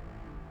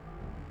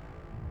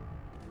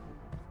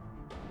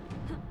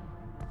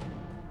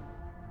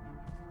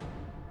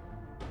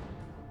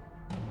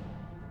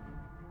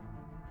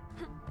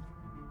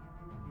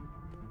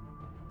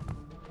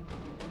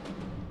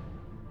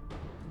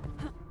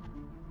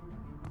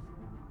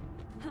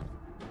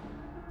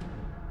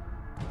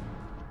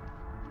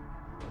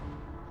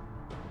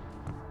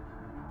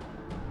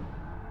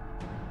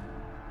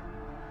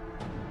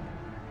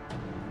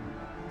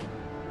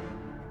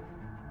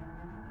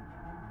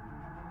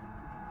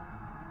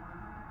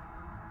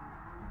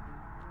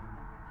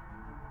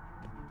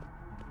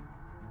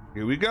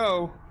 Here we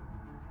go.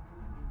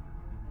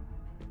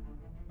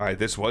 Alright,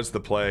 this was the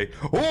play.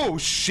 Oh,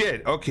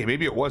 shit! Okay,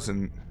 maybe it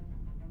wasn't.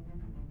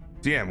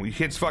 Damn, when you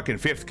hit fucking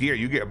 5th gear,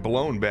 you get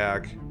blown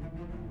back.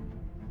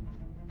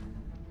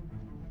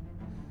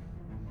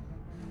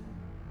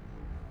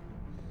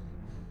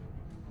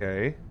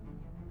 Okay.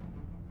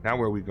 Now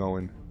where are we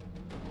going?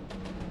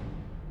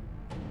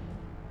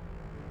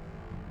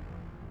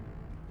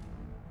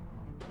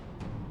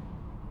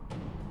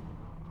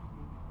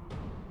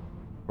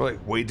 We're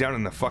like way down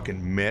in the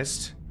fucking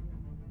mist.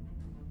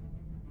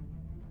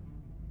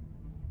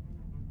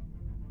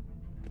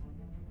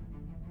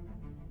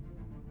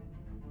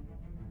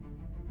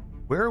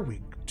 Where are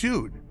we?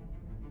 Dude.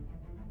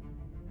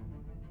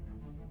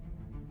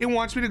 It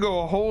wants me to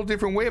go a whole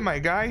different way, my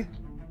guy.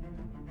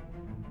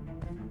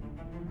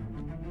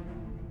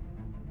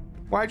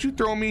 Why'd you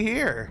throw me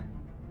here?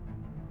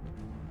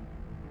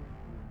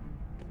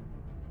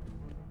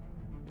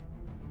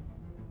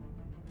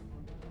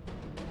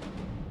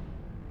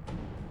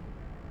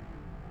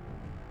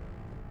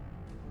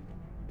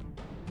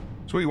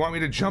 So you want me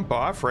to jump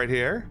off right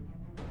here?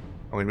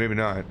 Oh wait, maybe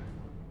not.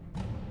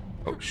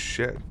 Oh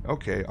shit.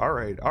 Okay,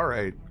 alright,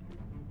 alright.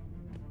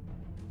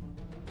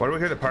 Why do I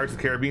hear the Pirates of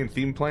the Caribbean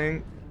theme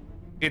playing?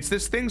 It's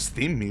this thing's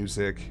theme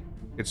music.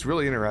 It's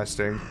really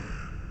interesting.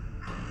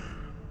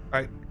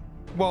 Alright.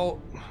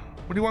 Well,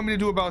 what do you want me to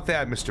do about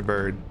that, Mr.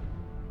 Bird?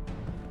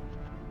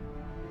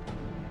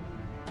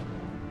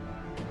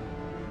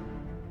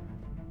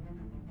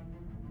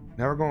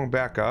 Now we're going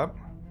back up.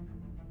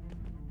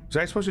 Was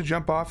I supposed to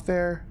jump off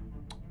there?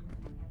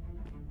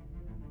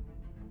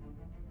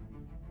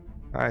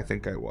 I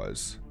think I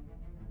was.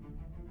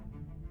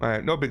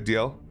 Alright, no big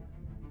deal.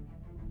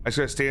 I just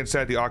gotta stay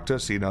inside the Octo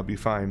Sea and I'll be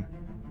fine.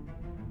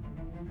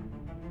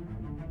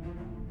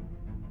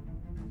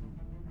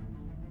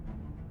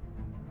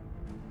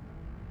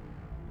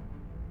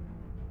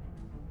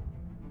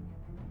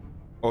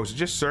 Oh, is it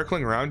just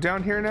circling around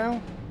down here now?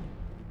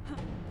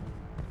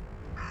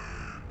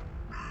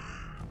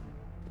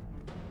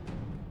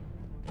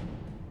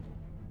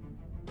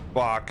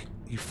 Fuck.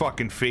 You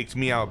fucking faked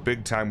me out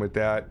big time with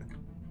that.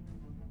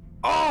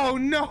 Oh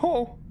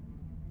no!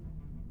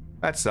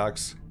 That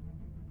sucks.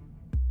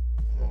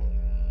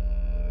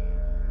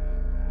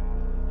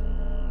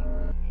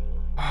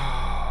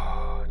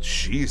 Oh,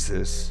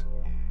 Jesus.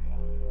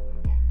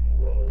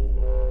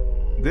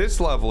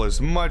 This level is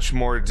much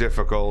more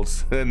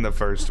difficult than the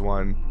first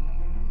one.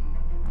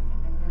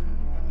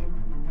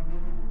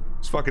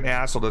 This fucking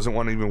asshole doesn't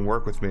want to even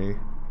work with me.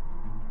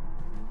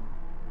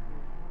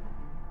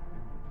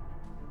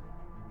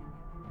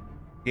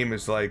 Game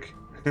is like,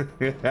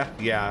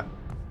 yeah.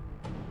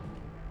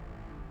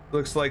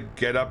 Looks like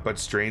Get Up but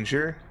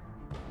Stranger.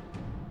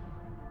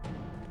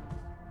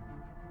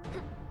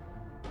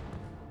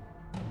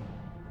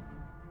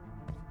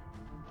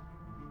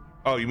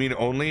 Oh, you mean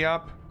only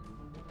up?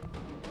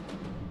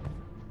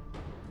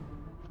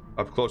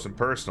 Up close and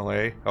personal,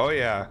 eh? Oh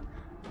yeah.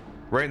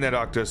 Right in that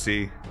Octo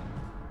Sea.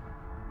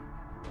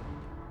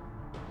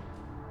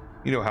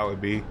 You know how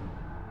it'd be.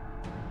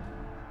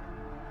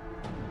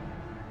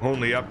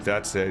 Only up,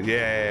 that's it.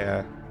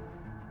 Yeah.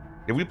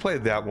 Yeah, we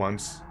played that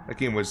once. That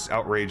game was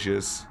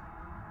outrageous.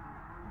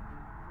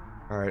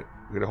 Alright,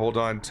 we're gonna hold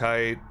on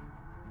tight.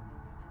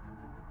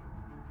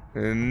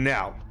 And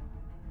now.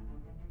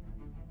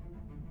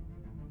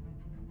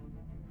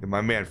 And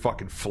my man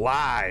fucking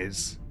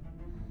flies.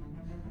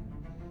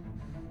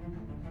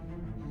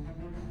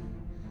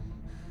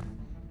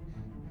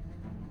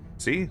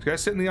 See? He's gotta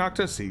sit in the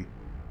Octo Sea.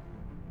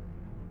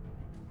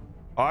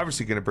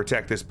 Obviously gonna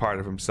protect this part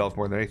of himself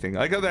more than anything. I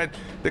like how that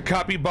the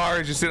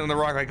capybara is just sitting on the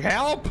rock like,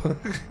 help!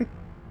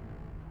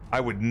 I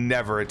would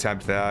never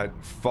attempt that.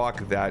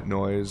 Fuck that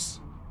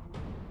noise.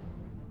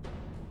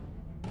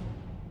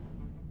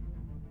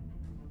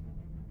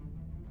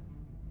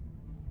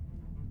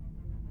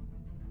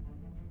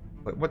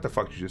 What the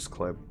fuck did you just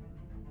clip?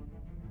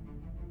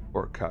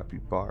 Or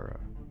capybara.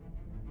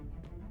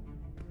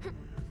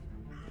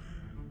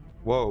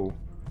 Whoa.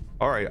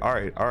 Alright,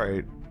 alright,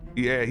 alright.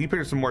 Yeah, he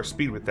picked up some more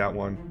speed with that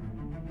one.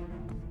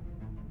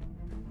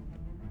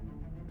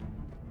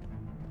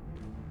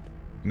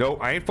 No,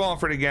 I ain't falling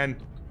for it again.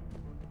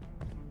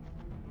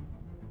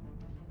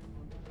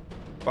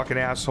 Fucking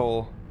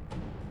asshole.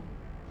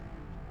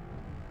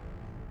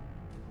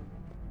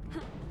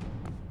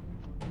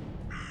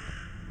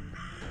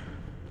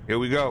 Here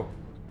we go.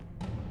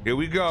 Here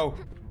we go.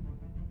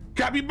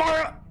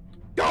 Capybara!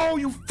 Oh,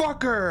 you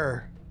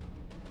fucker!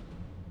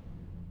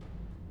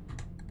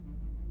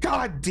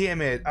 God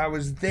damn it, I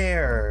was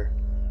there.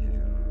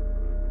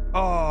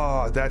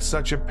 Oh, that's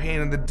such a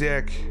pain in the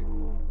dick.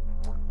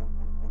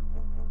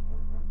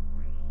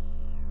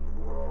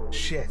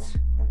 Shit.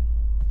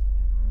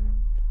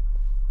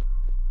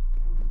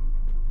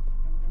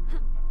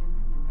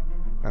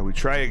 Now we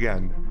try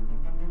again.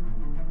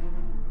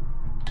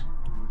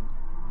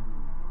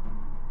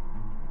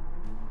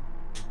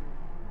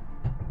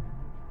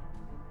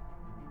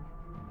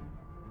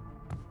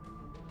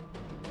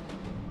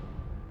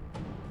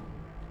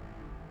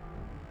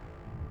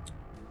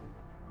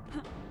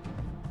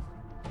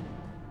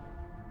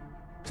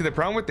 See, the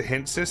problem with the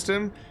hint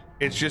system,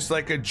 it's just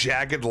like a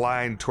jagged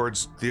line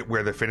towards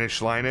where the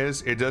finish line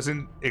is. It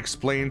doesn't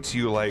explain to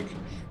you like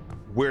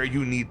where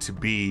you need to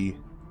be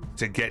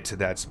to get to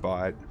that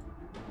spot.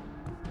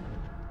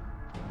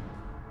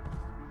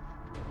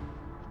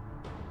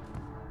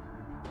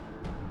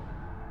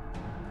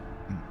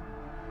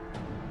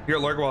 Here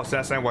at Lurk while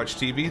Assassin I watch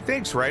TV.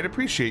 Thanks, right?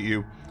 Appreciate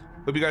you.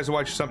 Hope you guys are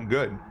watching something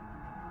good.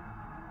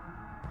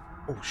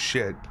 Oh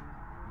shit.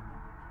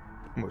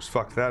 Almost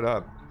fucked that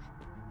up.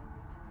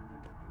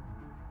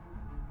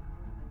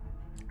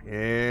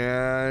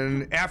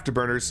 And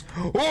afterburners.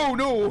 Oh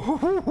no!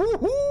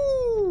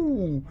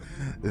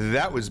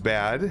 That was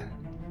bad.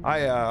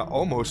 I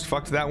almost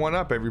fucked that one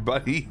up,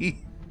 everybody.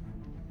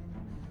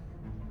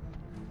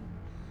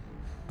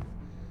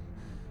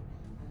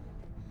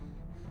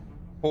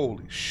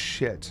 Holy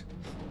shit.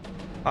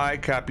 Hi,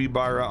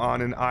 capybara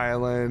on an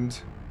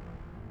island.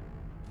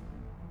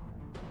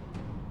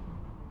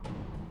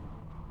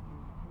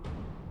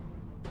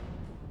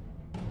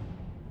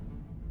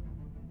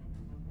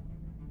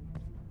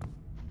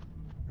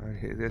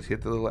 Alright, let's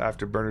hit the little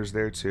afterburners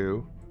there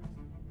too.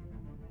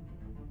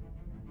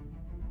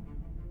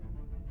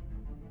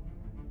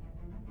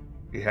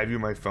 You have you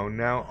my phone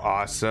now?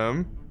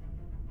 Awesome.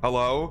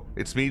 Hello,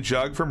 it's me,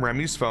 Jugg from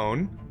Remy's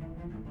phone.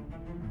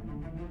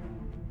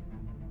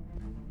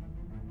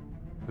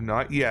 But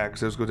not yet,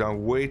 because those go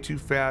down way too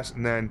fast,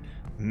 and then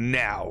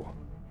now.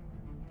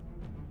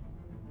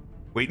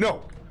 Wait,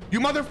 no! You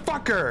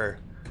motherfucker!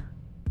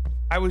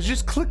 I was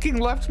just clicking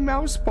left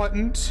mouse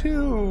button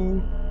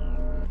too.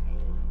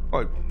 Oh,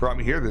 it brought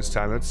me here this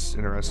time. That's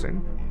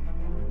interesting.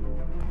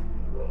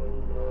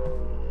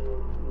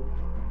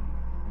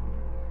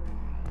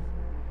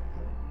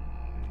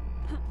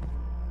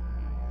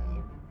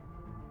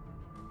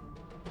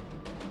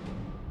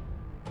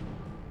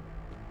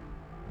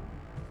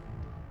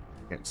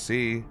 Can't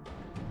see.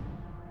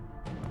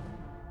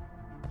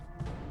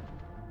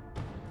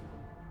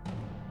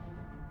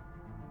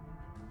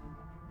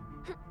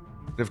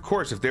 And of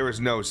course, if there was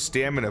no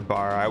stamina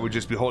bar, I would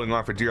just be holding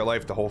on for dear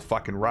life the whole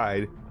fucking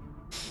ride.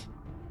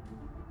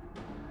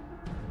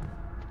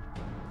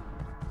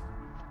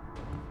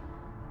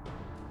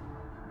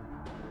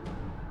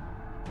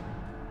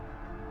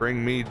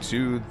 Bring me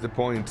to the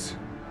point.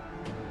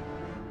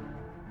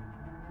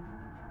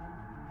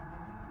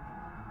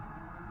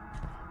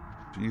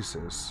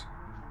 Jesus.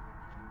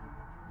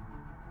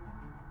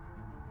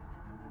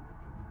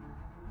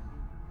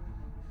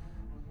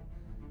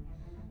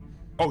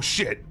 Oh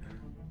shit!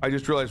 I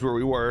just realized where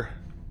we were.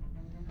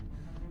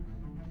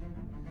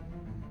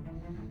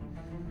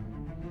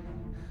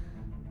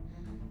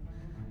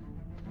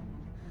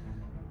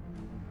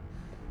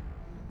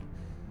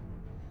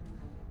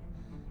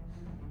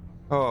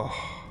 Oh,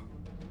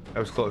 that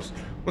was close.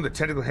 What the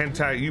technical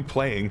hentai are you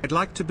playing? I'd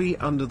like to be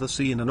under the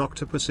sea in an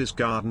octopus's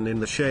garden in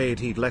the shade.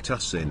 He'd let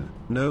us in.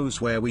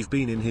 Knows where we've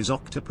been in his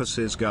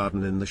octopus's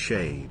garden in the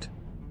shade.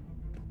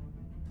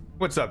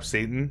 What's up,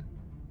 Satan?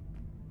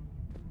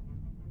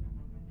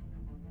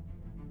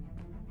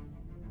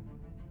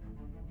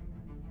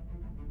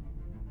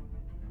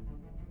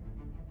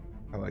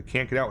 Oh, I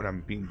can't get out when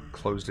I'm being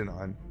closed in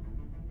on.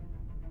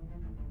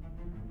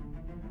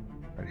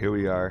 And here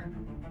we are.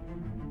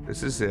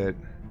 This is it.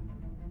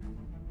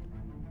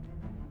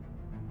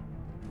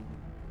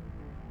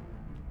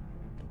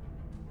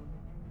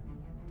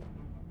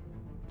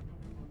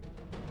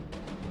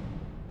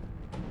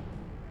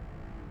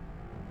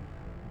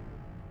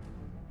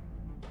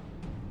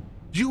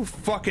 You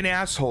fucking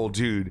asshole,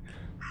 dude.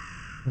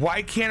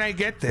 Why can't I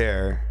get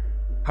there?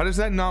 How does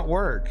that not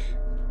work?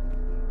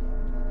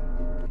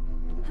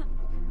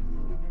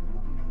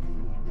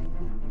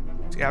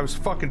 See, I was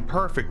fucking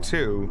perfect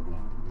too.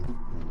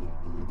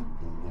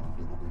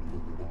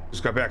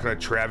 Just got back to that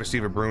travesty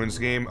of a Bruins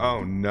game.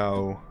 Oh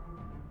no.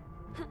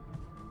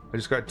 I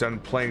just got done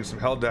playing some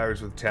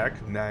Helldivers with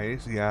tech.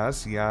 Nice.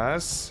 Yes,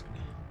 yes.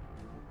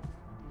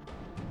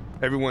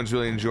 Everyone's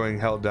really enjoying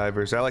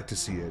Helldivers. I like to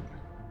see it.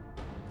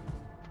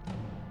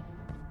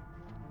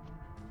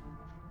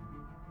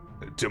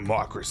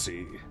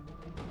 Democracy.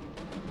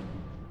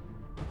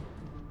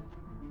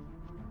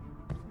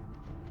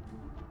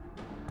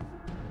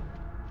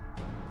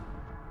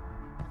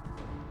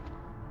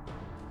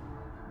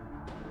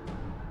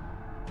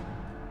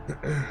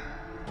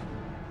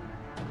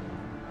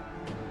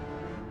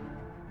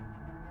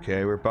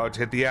 Okay, we're about to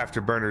hit the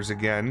afterburners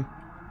again.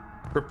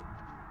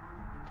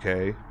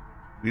 Okay.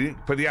 We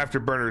didn't put the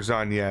afterburners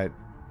on yet.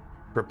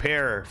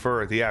 Prepare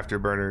for the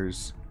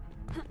afterburners.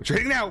 We're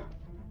trading now!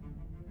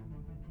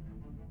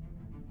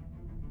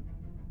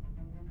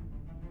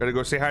 Gotta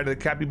go say hi to the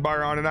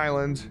capybara on an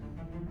island.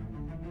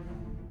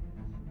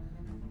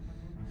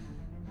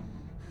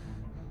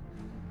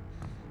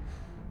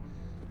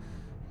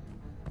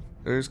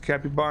 There's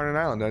capybara on an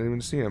island. I didn't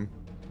even see him.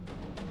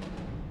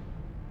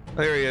 Oh,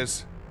 there he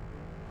is.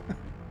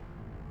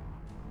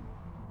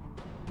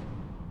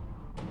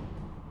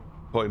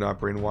 Probably not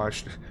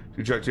brainwashed.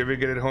 Dude, Jugg, do you ever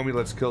get it, homie?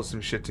 Let's kill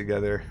some shit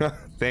together.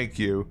 Thank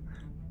you.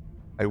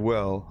 I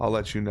will. I'll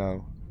let you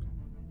know.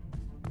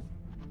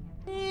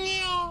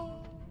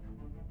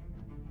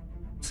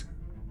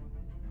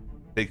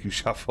 Thank you,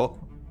 Shuffle.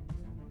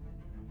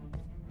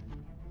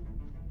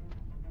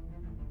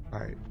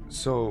 Alright,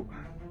 so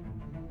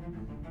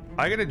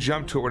I gotta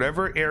jump to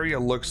whatever area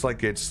looks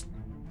like it's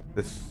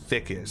the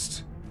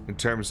thickest in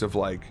terms of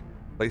like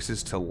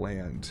places to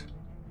land.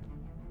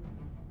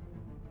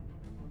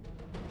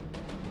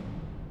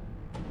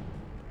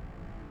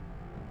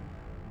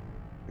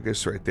 I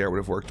guess right there would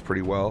have worked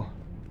pretty well.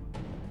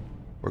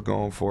 We're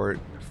going for it.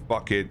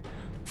 Fuck it.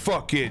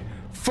 Fuck it.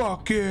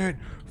 Fuck it.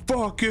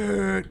 Fuck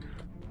it.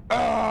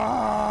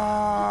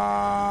 Ah!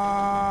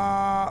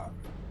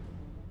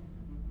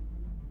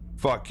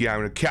 Fuck yeah, I'm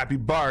gonna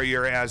capybara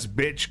your ass,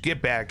 bitch.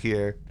 Get back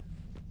here.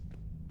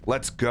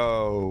 Let's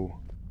go.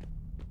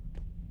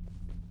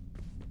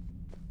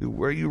 Dude,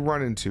 where are you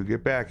running to?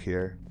 Get back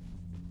here.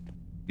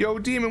 Yo,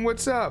 Demon,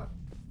 what's up?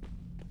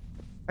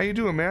 How you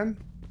doing, man?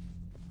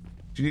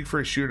 Unique for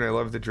a shooter, and I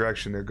love the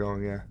direction they're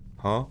going, yeah.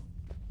 Huh?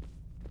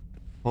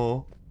 Huh?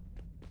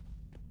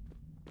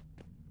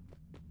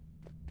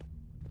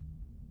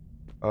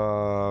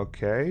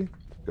 Okay.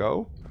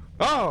 Go.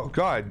 Oh,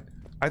 God.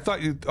 I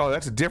thought you... Oh,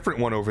 that's a different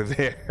one over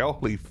there.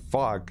 Holy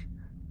fuck.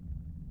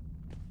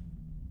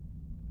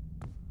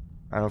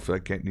 I don't feel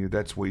like getting you.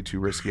 That's way too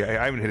risky.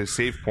 I haven't hit a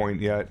save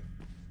point yet.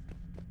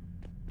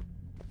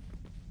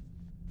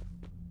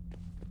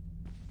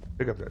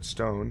 Pick up that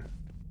stone.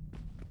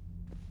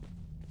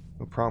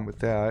 No problem with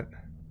that.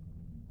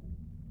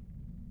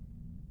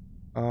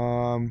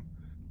 I'm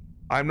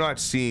not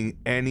seeing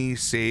any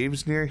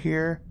saves near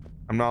here.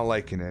 I'm not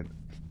liking it.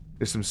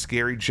 There's some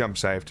scary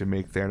jumps I have to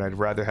make there, and I'd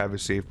rather have a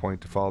save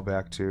point to fall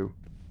back to.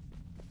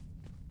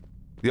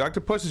 The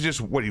octopus is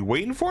just... What, are you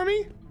waiting for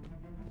me?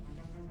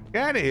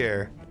 Get out of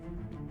here.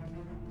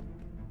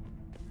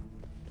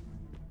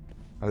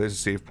 Oh, there's a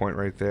save point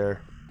right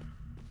there.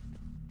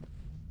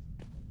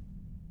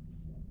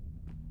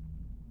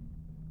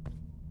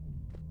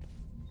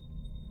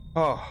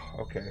 Oh,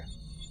 okay.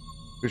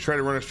 We tried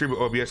to run a stream, but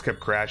OBS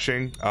kept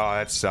crashing. Oh,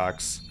 that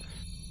sucks.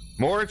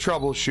 More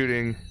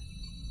troubleshooting.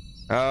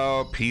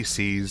 Oh,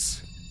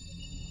 PCs.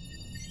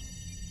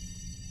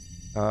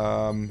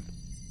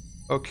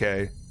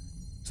 Okay.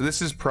 So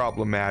this is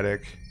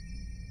problematic.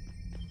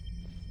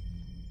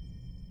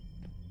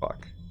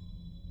 Fuck.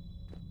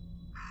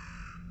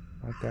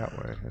 Not that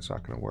way. That's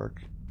not gonna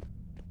work.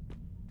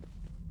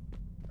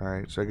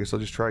 Alright, so I guess I'll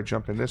just try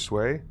jumping this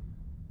way.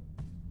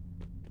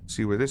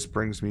 See where this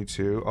brings me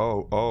to.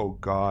 Oh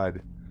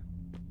God.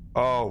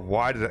 Oh,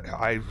 why did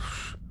I... At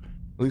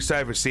least I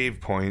have a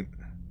save point.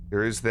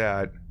 There is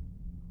that.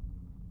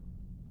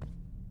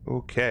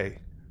 Okay.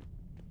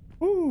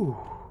 Ooh.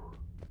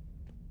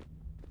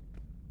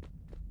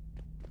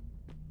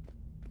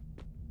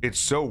 It's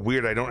so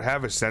weird. I don't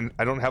have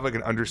I don't have like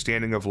an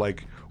understanding of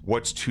like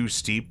what's too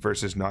steep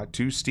versus not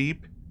too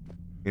steep.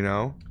 You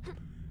know?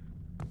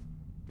 I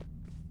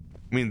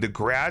mean, the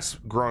grass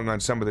growing on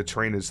some of the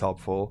terrain is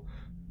helpful.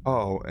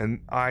 Oh,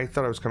 and I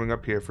thought I was coming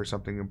up here for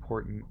something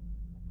important.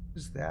 What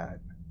is that?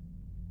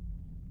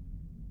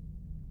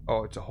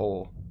 Oh, it's a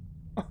hole.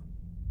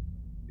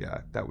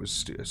 Yeah, that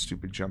was a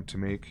stupid jump to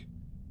make.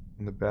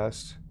 I'm the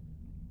best.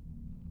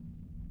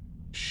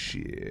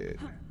 Shit.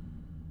 Here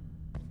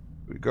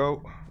we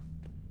go. I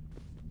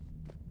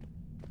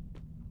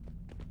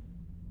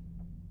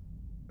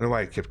don't know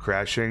why it kept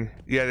crashing.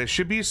 Yeah, there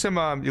should be some,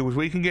 it was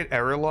where you can get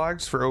error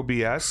logs for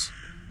OBS.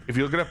 If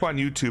you look it up on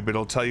YouTube,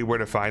 it'll tell you where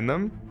to find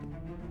them.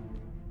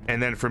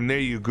 And then from there,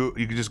 you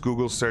can just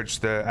Google search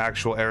the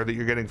actual error that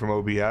you're getting from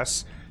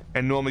OBS.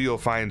 And normally you'll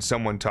find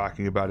someone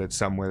talking about it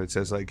somewhere that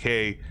says like,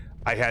 hey,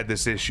 I had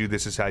this issue,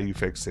 this is how you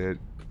fix it.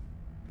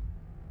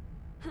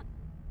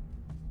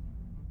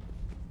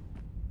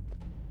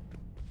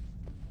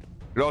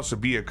 It could also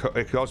be a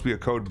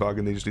code bug,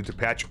 and they just need to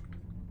patch it.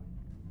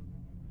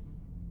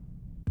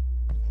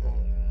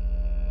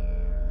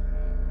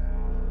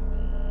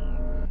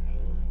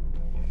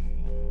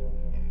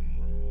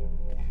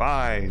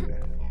 Fine.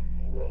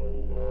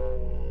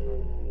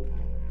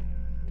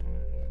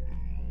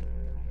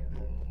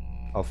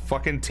 I'll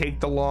fucking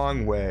take the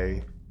long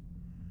way.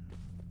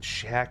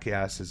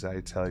 Jackasses,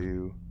 I tell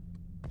you.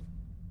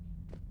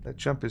 That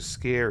jump is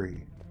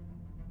scary.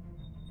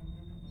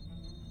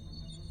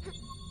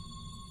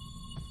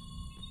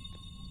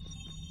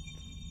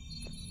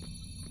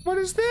 What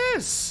is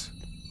this?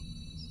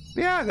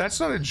 Yeah,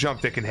 that's not a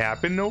jump that can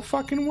happen. No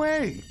fucking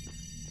way.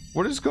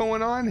 What is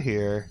going on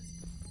here?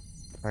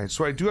 Alright,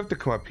 so I do have to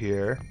come up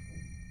here.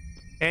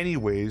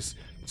 Anyways,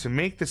 to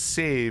make the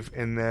save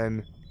and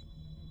then...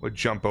 What,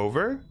 jump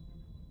over?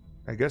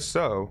 I guess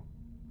so.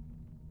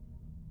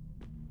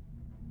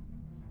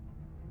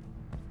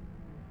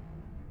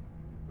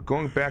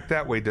 Going back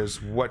that way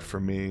does what for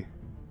me?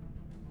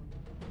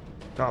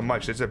 Not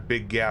much. There's a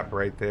big gap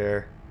right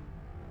there.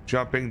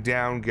 Jumping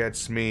down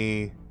gets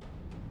me...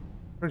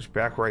 Pretty much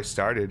back where I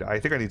started.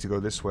 I think I need to go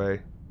this way.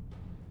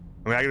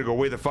 I mean, I gotta go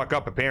way the fuck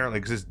up, apparently,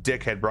 because this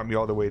dickhead brought me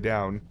all the way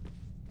down.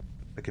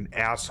 Like an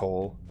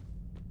asshole.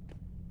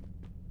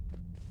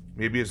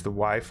 Maybe it's the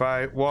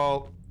Wi-Fi?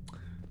 Well,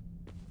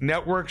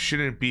 network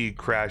shouldn't be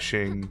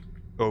crashing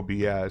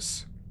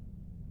OBS.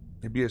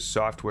 Maybe a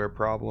software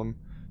problem.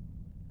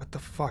 What the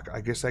fuck?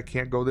 I guess I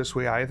can't go this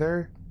way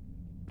either?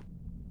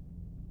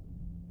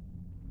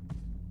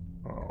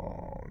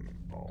 Oh,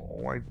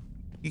 no.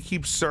 He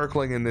keeps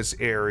circling in this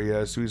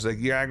area, so he's like,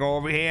 yeah, go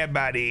over here,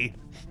 buddy.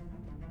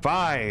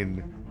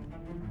 Fine.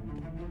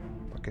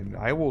 Fucking,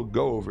 I will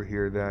go over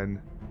here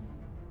then.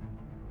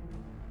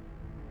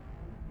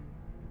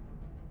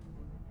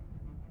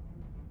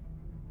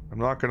 I'm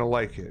not gonna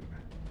like it.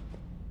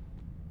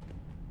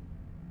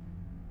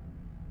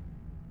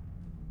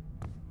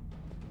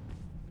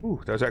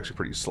 Ooh, that was actually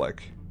pretty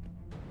slick.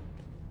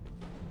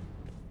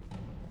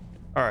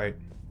 Alright.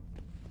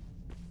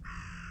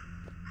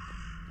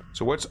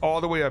 So what's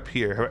all the way up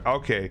here?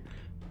 Okay.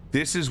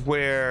 This is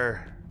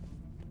where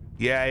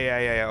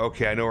Yeah.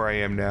 Okay, I know where I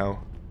am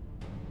now.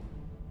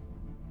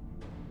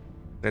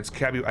 That's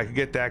I could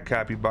get that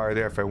capybara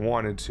there if I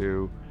wanted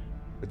to.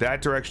 But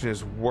that direction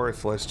is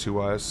worthless to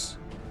us.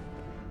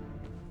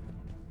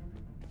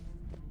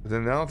 But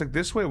then I don't think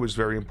this way was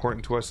very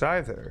important to us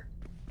either.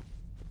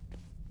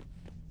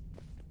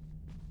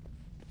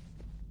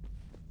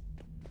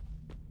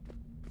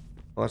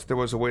 Unless there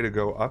was a way to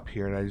go up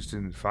here and I just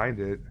didn't find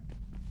it.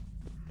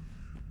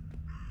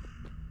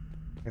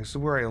 This is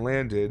where I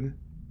landed.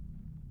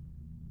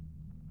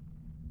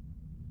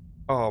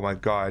 Oh my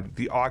god,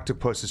 the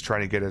octopus is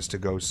trying to get us to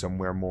go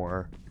somewhere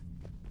more.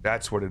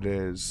 That's what it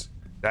is.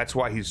 That's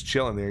why he's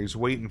chilling there. He's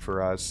waiting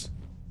for us.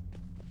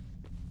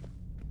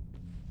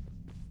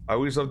 I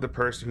always love the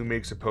person who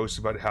makes a post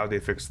about how they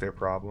fix their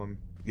problem.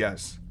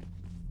 Yes.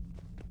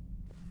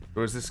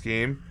 What was this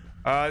game?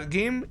 The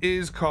game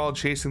is called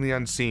Chasing the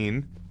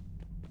Unseen.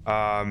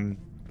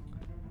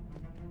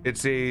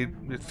 It's a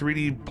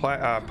 3D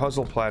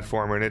puzzle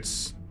platformer, and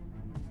it's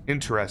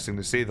interesting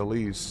to say the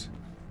least.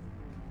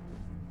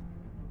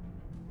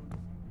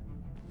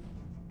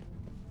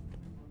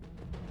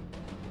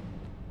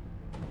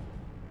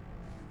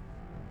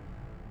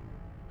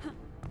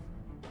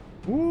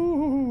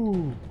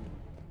 Woo!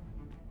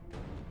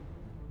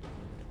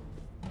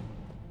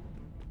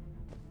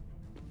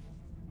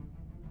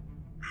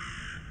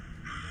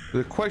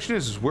 The question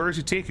is where is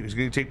he taking me? Is he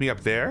going to take me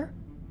up there?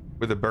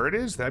 Where the bird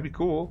is? That'd be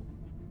cool.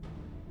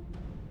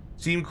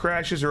 Steam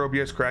crashes or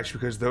OBS crash,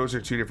 because those are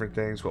two different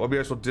things. Well,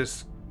 OBS will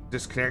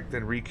disconnect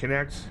and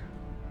reconnect.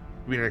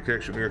 We need a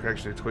connection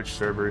to Twitch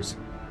servers.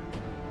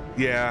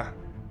 Yeah.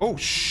 Oh,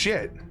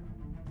 shit.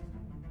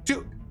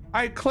 Dude,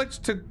 I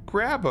clicked to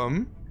grab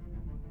him.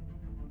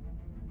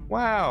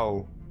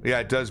 Wow. Yeah,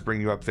 it does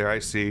bring you up there. I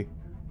see.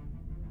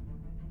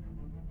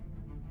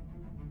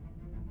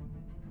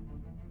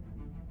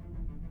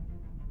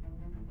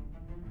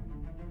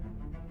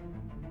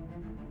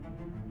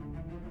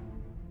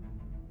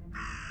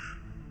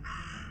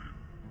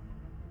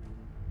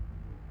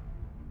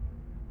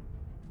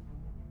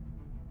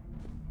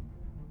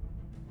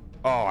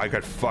 Oh, I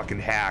got fucking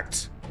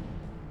hacked.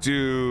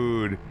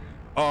 Dude.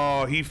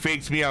 Oh, he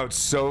faked me out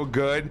so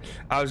good.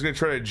 I was gonna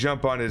try to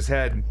jump on his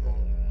head.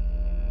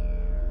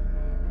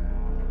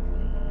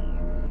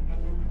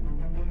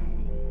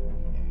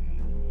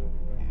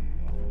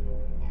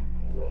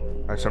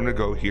 Alright, so I'm gonna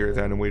go here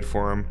then and wait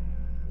for him.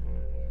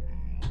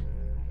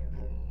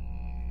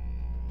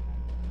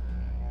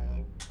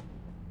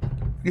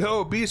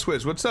 Yo,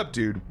 B-Swizz, what's up,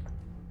 dude?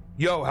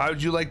 Yo, how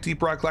did you like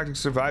Deep Rock Galactic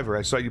Survivor?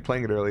 I saw you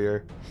playing it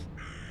earlier.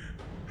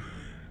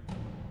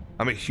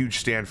 I'm a huge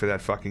stan for that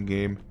fucking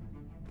game.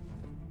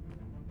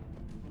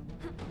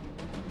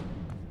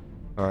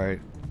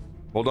 Alright.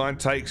 Hold on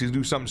tight, because he's gonna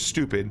do something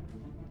stupid.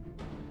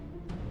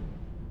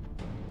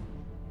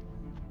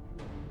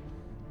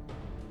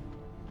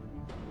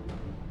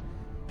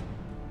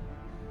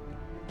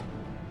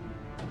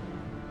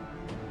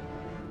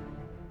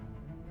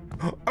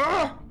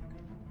 Ah!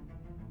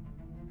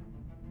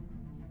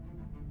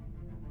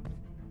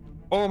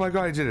 Oh my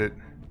god, I did it.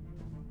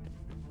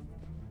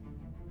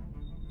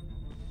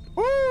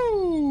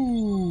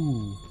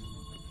 Woo!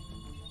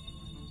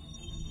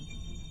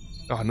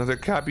 Oh, another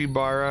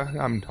capybara.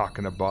 I'm not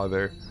gonna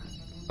bother.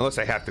 Unless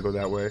I have to go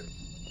that way.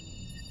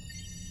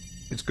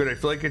 It's good. I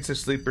feel like it's a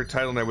sleeper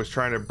title and I was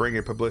trying to bring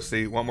it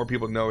publicity. Want more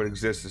people to know it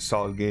exists. It's a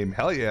solid game.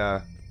 Hell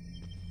yeah.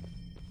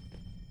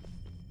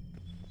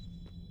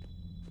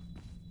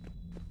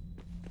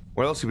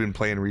 What else have you been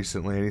playing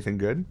recently? Anything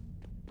good?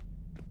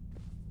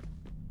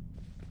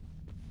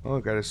 Oh,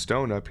 got a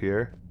stone up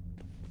here.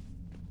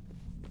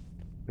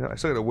 Yeah, I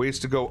still got a ways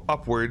to go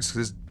upwards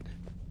because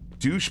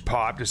douche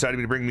pop decided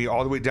to bring me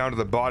all the way down to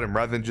the bottom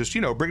rather than just, you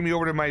know, bring me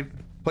over to my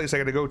place I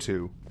gotta go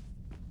to.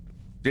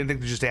 Didn't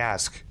think to just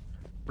ask.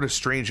 What a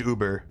strange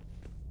Uber.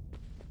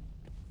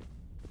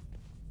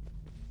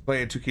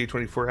 Playing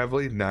 2K24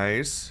 heavily?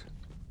 Nice.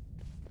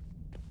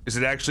 Is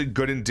it actually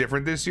good and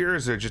different this year, or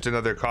is it just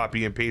another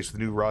copy and paste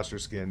with new roster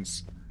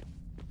skins?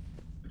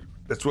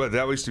 That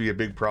used to be a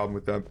big problem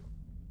with them.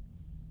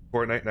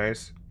 Fortnite,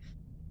 nice.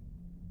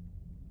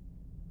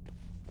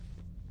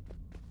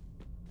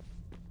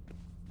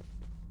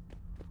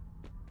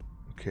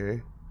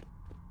 Okay.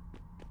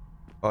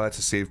 Oh, that's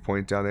a save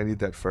point down there. I need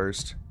that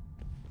first.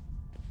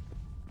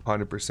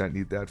 100%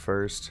 need that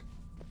first.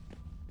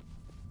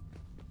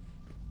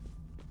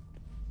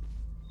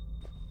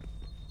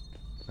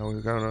 Now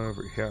we've gone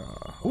over here.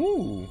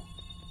 Ooh!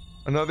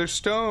 Another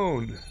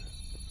stone!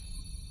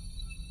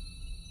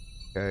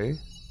 Okay.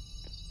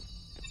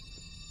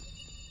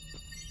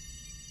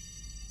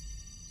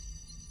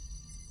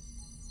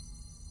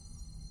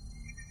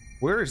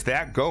 Where is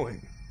that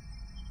going?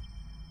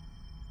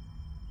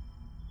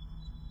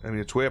 I mean,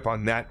 it's way up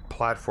on that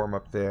platform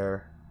up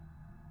there.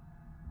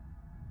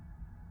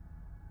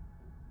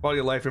 Quality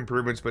of life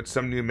improvements, but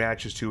some new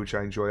matches too, which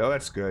I enjoy. Oh,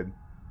 that's good.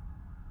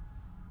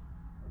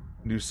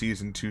 New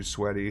season 2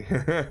 sweaty.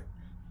 Is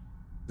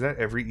that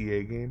every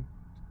EA game?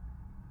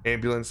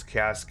 Ambulance,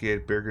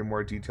 casket, bigger and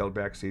more detailed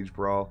backstage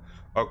brawl.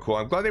 Oh, cool.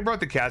 I'm glad they brought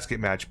the casket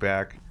match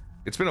back.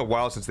 It's been a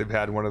while since they've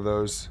had one of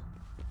those.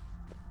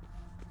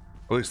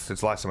 At least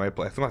since last time I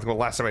played. I think the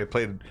last time I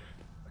played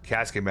a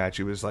casket match,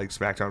 it was like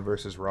SmackDown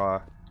versus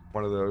Raw.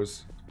 One of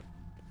those.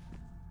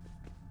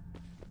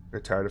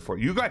 Got tired of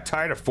Fortnite. You got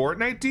tired of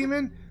Fortnite,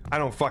 Demon? I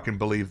don't fucking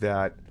believe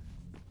that.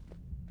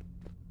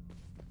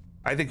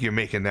 I think you're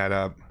making that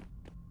up.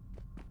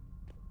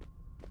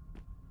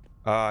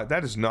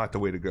 That is not the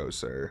way to go,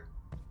 sir.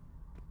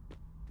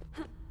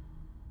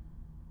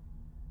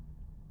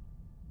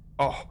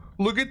 Oh,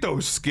 look at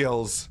those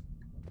skills.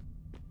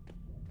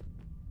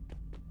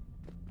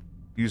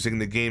 Using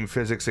the game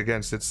physics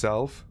against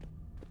itself.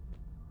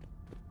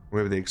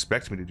 Maybe they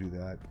expect me to do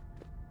that.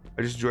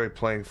 I just enjoy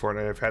playing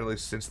Fortnite. I've had at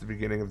least since the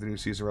beginning of the new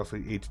season,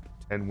 roughly 8 to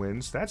 10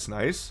 wins. That's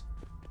nice.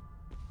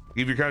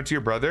 Give your account to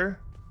your brother.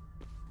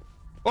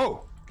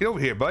 Oh, get over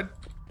here, bud.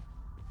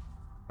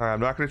 All right, I'm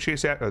not going to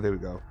chase that. Oh, there we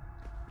go.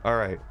 All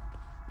right.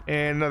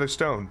 And another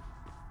stone.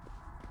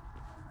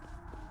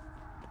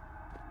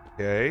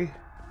 Okay.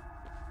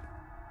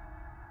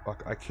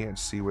 Fuck, I can't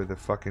see where the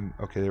fucking...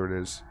 Okay, there it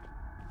is.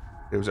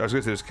 I was gonna say,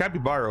 there's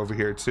capybara over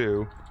here,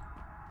 too.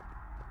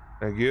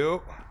 Thank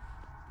you.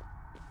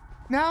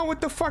 Now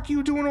what the fuck are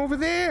you doing over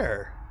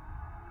there?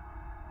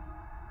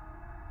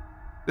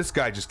 This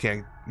guy just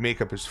can't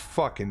make up his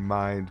fucking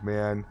mind,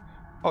 man.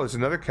 Oh, there's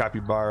another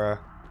capybara.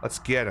 Let's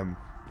get him.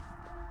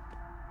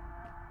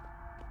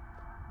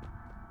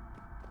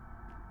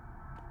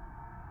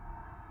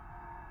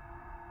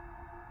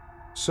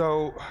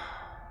 So...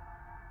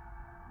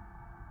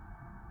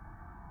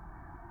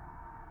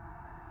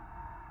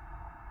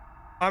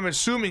 I'm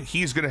assuming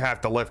he's gonna have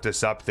to lift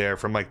us up there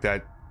from like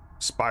that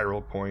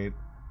spiral point.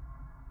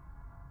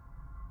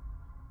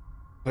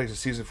 Plays a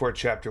season 4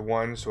 chapter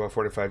 1, so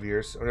 4 to 5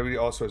 years. Everybody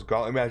also has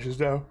gauntlet matches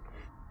now.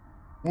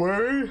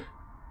 Word?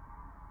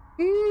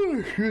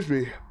 Excuse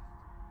me.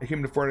 I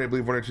came to Fortnite, I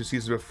believe, 1 or 2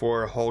 seasons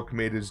before Hulk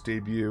made his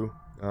debut.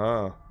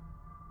 Ah.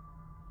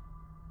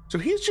 So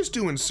he's just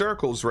doing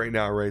circles right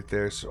now, right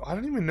there. So I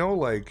don't even know,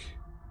 like...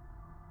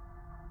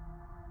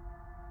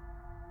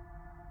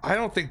 I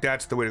don't think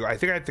that's the way to go. I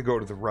think I have to go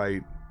to the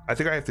right. I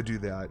think I have to do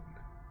that.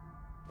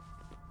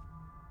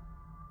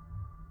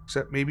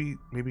 Except maybe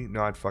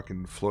not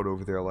fucking float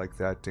over there like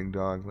that, ding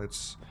dong.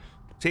 Let's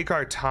take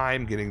our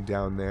time getting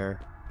down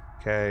there.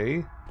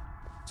 Okay.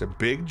 It's a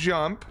big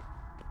jump.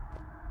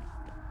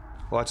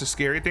 Lots of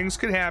scary things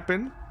could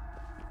happen.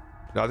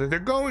 Not that they're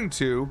going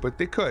to, but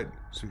they could.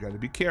 So we gotta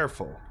be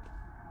careful.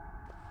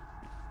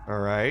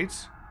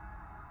 Alright.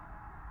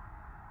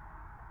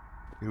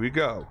 Here we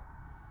go.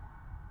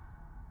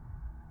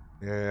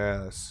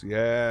 Yes,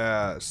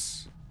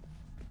 yes.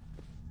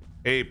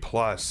 A+.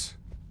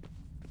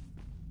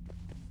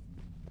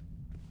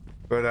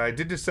 But I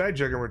did decide,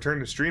 Jugg, and return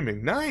to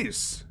streaming.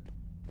 Nice!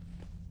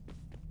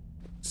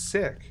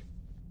 Sick.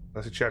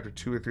 Unless it's chapter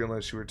 2 or 3,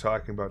 unless you were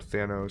talking about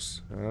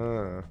Thanos.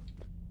 Ah.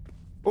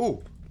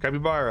 Oh,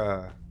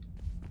 capybara.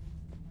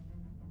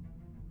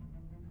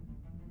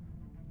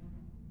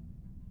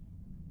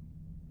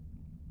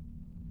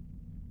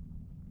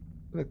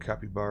 The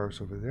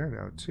capybara's over there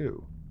now,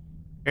 too.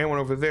 And one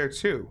over there,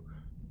 too.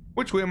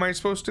 Which way am I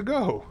supposed to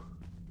go?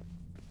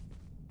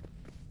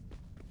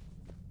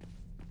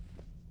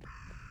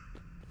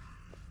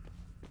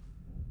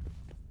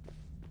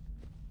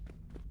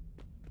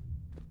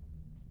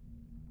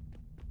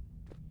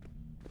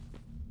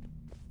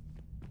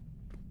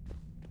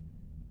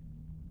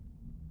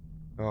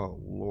 Oh,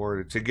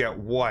 Lord. To get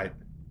what? I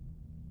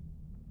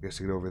guess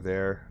to get over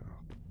there.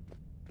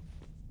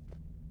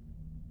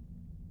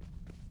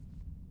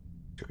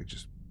 I could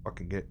just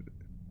fucking get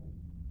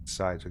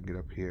inside so I can get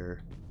up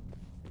here.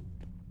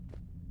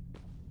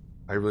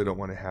 I really don't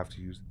want to have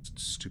to use this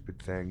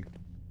stupid thing.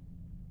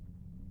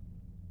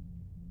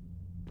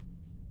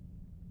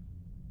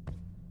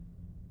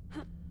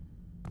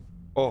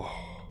 Oh.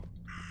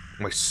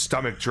 My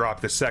stomach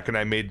dropped the second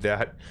I made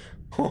that.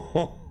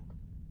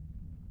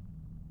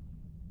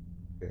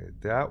 Okay,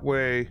 that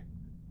way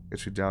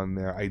gets you down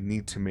there. I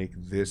need to make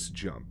this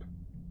jump.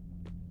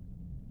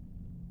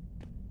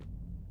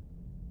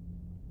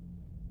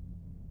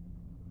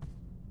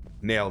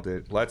 Nailed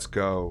it. Let's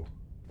go.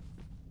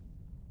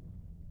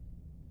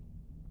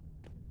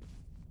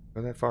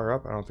 Go that far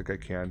up? I don't think I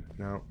can.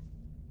 No.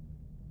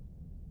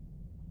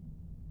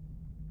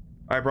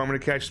 Alright, bro. I'm going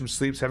to catch some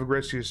sleeps. Have a great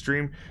rest of your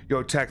stream.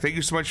 Yo, Tech, thank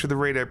you so much for the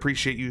raid. I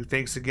appreciate you.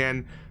 Thanks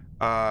again.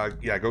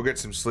 Yeah, go get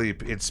some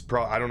sleep. It's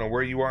I don't know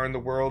where you are in the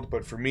world,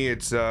 but for me,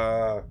 it's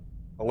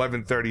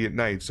 11:30 at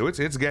night. So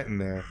it's getting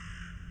there.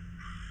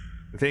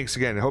 Thanks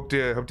again. Hope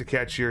to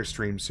catch your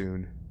stream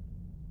soon.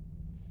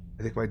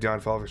 I think my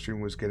downfall of a stream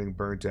was getting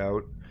burnt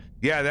out.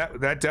 Yeah,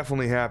 that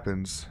definitely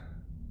happens.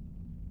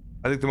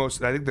 I think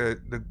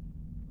the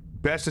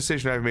best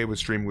decision I've made with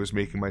streaming was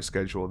making my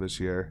schedule this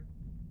year.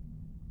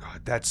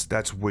 God,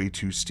 that's way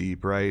too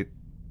steep, right?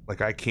 Like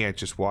I can't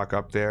just walk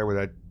up there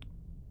where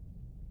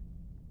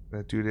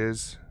that dude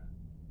is.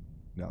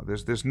 No,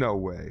 there's no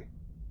way.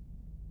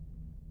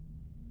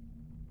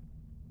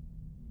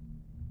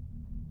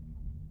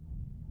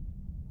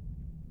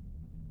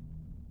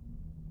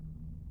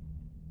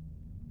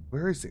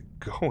 Where is it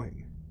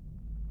going?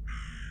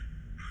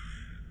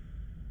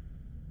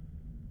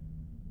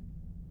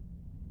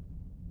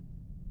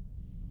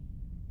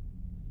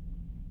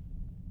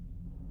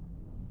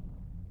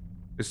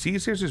 The C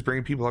series is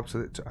bringing people up to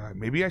the.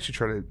 Maybe I should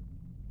try to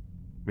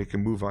make a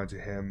move on to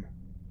him.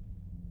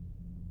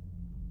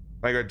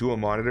 I got dual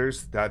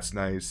monitors. That's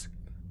nice.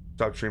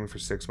 Stopped streaming for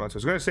 6 months. I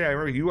was gonna say, I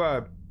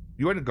remember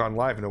you hadn't gone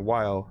live in a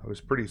while. I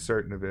was pretty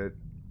certain of it.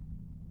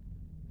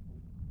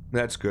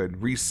 That's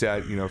good.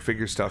 Reset, you know,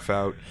 figure stuff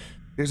out.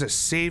 There's a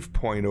save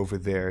point over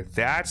there.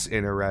 That's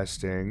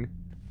interesting.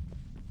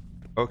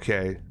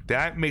 Okay,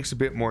 that makes a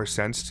bit more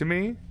sense to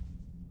me.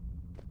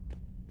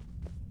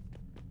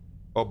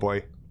 Oh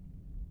boy.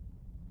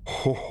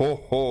 Ho ho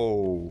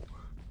ho.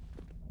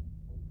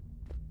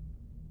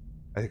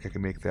 I think I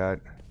can make that.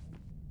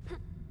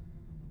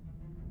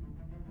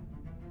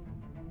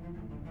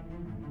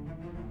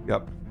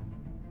 Yep.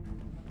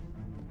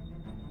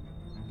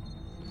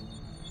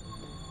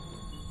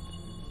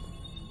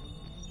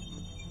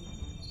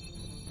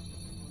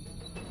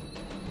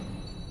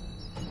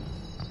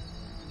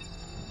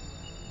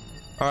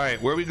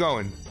 Alright, where are we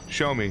going?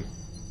 Show me.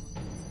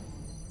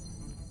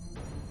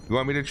 You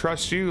want me to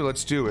trust you?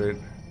 Let's do it.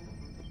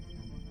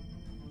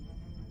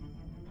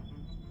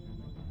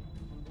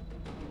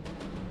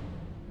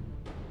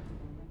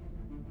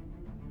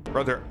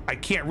 Brother, I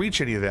can't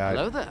reach any of that.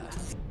 Hello there.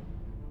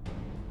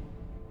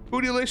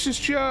 Bootylicious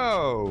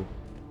Joe!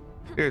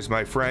 Here's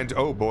my friend.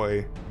 Oh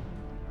boy.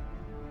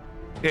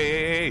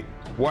 Hey.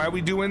 Why are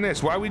we doing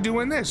this? Why are we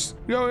doing this?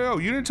 Yo,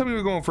 you didn't tell me we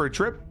were going for a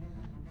trip.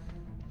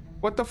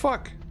 What the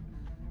fuck?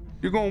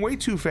 You're going way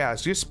too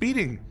fast. You're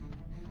speeding.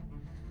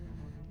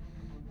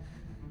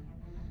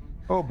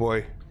 Oh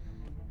boy.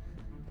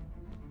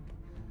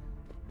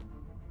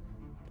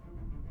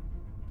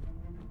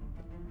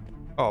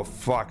 Oh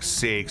fuck's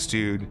sakes,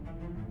 dude.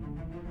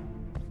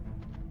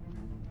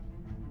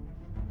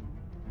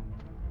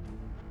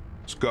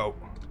 Let's go.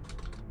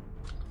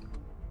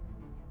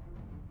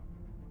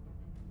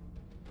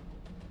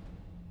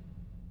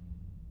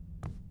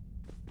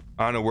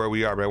 I don't know where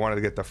we are, but I wanted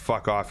to get the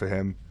fuck off of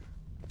him.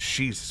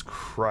 Jesus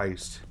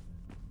Christ.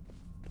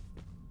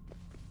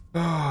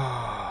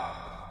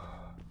 I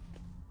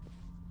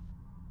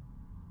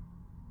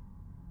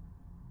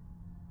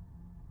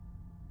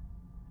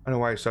don't know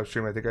why I stopped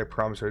streaming. I think I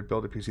promised I'd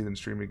build a PC then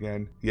stream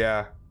again.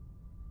 Yeah.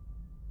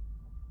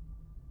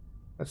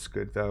 That's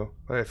good though.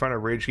 I found a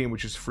rage game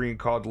which is free and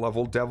called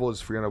Level Devil. Is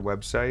free on a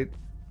website.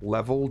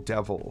 Level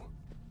Devil.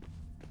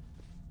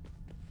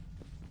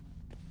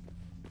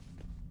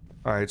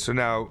 Alright, so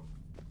now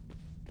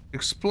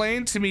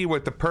explain to me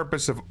what the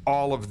purpose of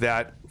all of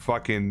that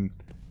fucking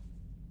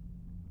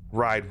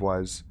ride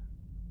was.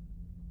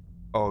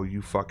 Oh,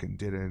 you fucking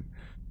didn't.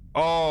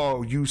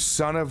 Oh, you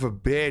son of a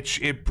bitch.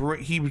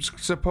 He was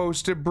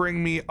supposed to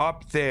bring me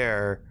up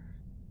there.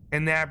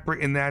 And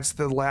that's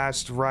the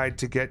last ride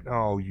to get.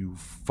 Oh, you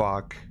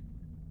fuck.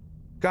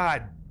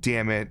 God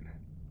damn it.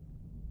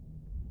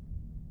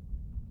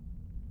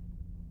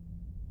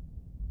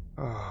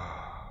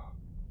 Oh.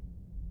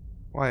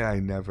 Why I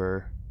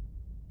never.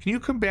 Can you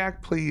come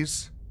back,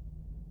 please?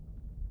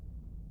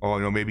 Oh,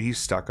 no, maybe he's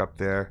stuck up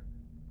there.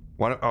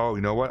 Oh,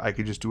 you know what? I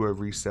could just do a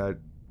reset.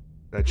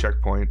 That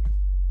checkpoint.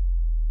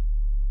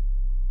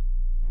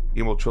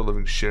 He will chill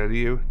living shit out of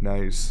you.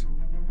 Nice.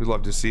 We'd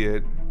love to see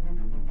it.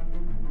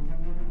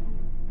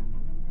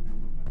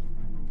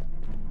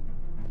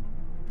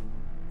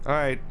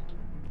 Alright.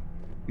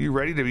 You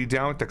ready to be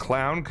down with the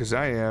clown? Because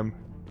I am.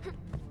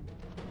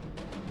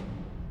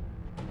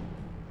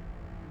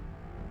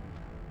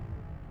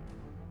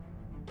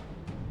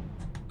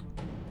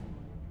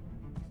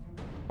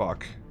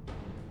 Fuck.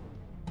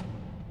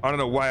 I don't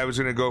know why I was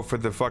gonna go for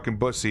the fucking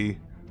bussy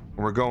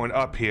when we're going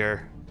up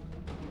here.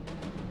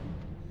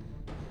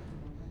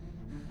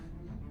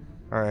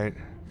 Alright.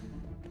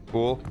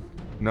 Cool.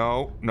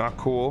 No, not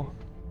cool.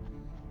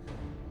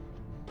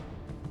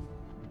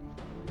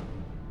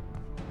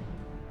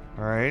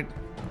 Alright.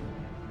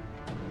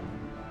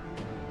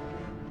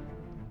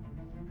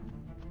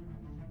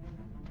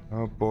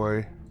 Oh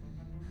boy.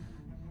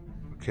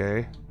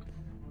 Okay.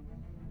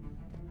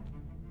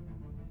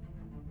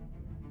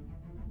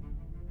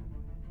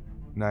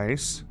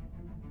 Nice.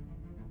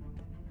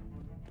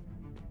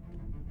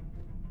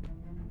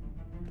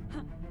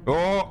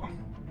 Oh!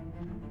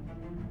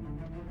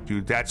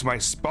 Dude, that's my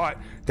spot.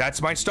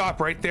 That's my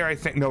stop right there, I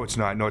think. No, it's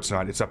not. No, it's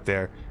not. It's up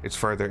there. It's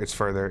further. It's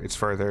further. It's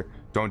further.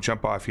 Don't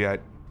jump off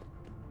yet.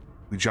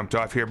 We jumped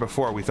off here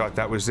before. We thought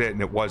that was it,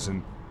 and it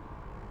wasn't.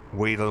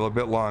 Wait a little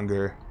bit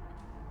longer.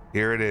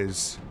 Here it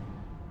is.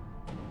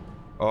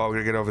 Oh, we're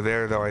gonna get over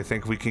there, though. I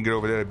think if we can get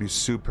over there, that'd be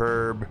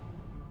superb.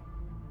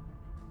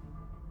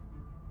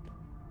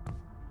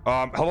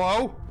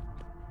 Hello?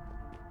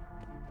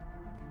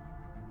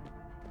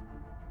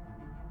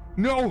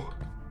 No!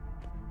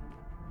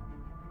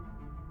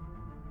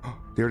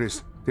 There it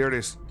is. There it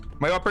is.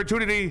 My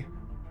opportunity!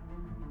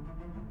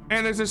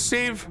 And there's a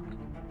save.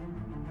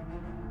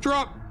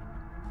 Drop!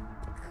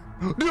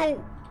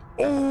 No!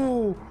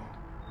 Oh!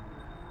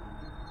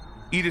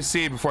 Eat a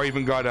seed before I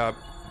even got up.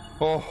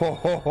 Oh ho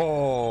ho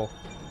ho.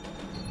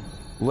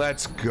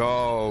 Let's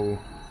go.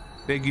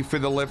 Thank you for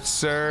the lift,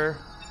 sir.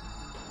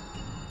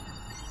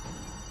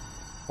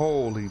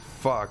 Holy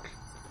fuck.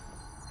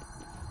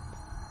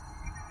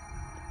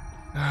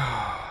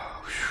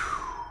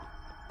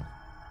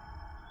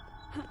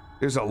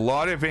 There's a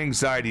lot of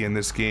anxiety in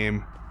this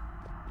game.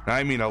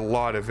 I mean a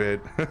lot of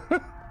it.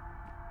 The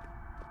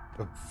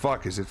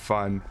fuck is it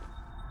fun?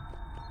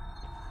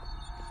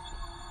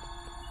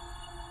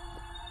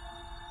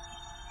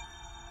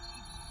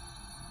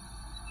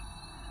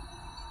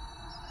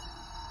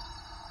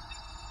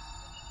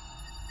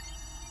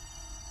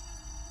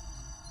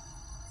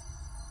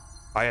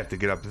 I have to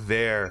get up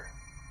there.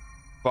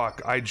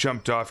 Fuck, I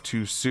jumped off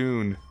too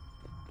soon.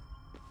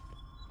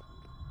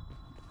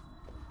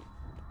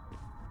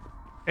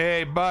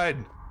 Hey,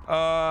 bud.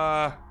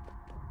 Can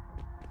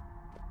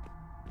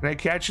I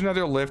catch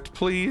another lift,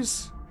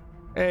 please?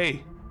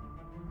 Hey.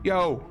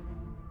 Yo.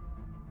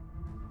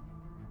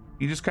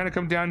 You just kind of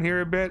come down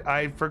here a bit?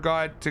 I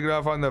forgot to get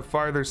off on the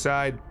farther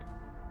side.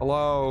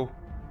 Hello?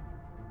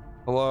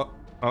 Hello?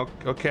 Oh,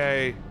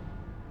 okay.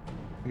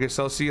 I guess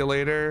I'll see you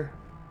later.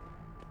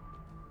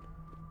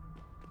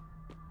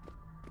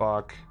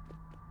 Fuck.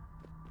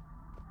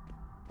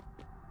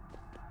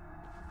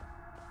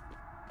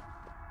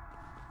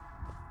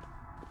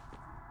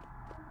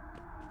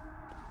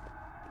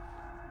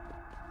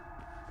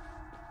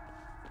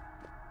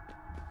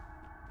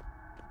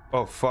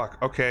 Oh, fuck.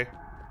 Okay.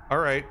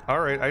 Alright,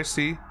 I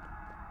see.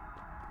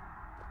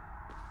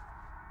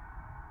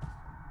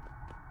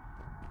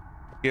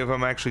 If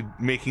I'm actually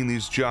making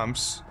these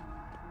jumps.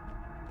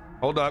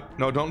 Hold up.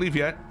 No, don't leave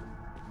yet.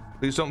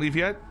 Please don't leave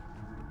yet.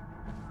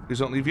 Please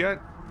don't leave yet.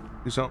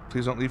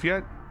 Please don't leave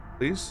yet.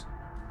 Please.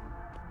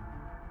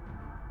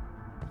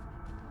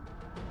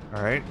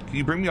 Alright. Can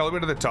you bring me all the way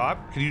to the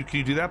top? Can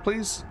you do that,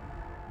 please?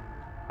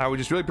 I would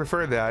just really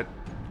prefer that.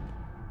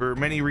 For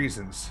many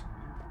reasons.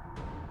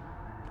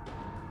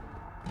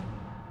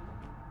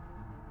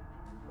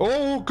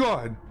 Oh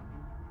god!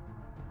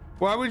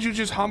 Why would you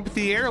just hump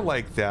the air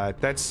like that?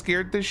 That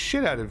scared the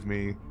shit out of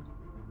me.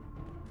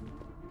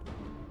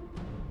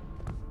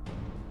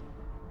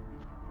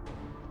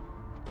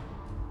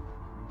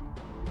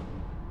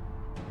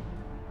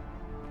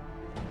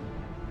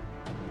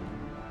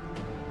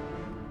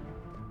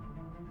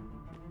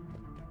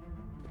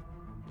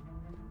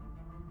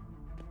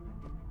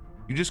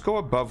 You just go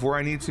above where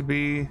I need to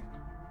be.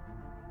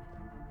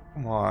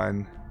 Come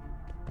on.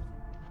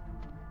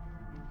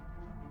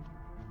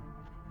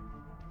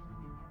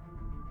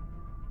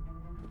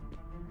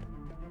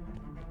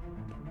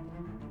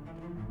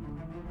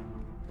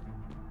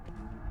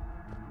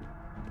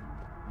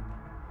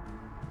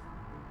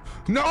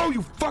 No,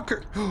 you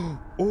fucker!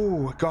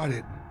 Oh, I got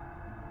it.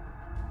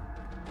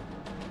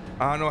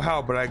 I don't know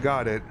how, but I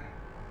got it.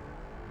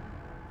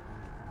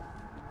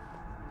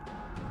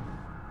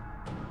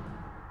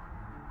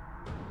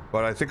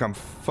 But I think I'm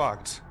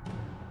fucked.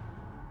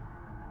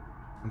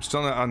 I'm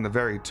still not on the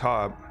very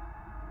top.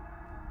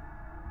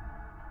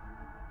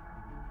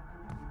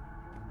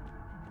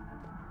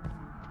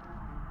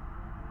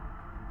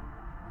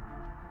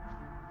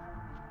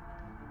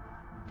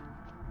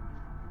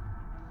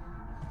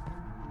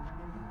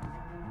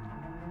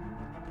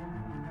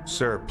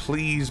 Sir,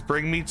 please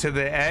bring me to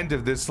the end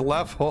of this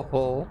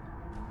level.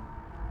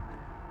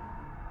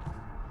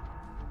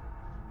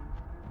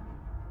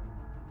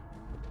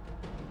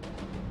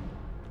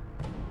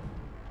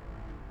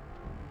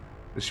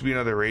 This should be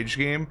another rage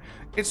game.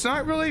 It's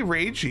not really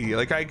ragey.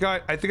 Like I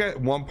think at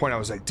one point I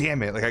was like,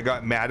 damn it. Like I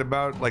got mad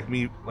about like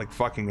me like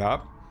fucking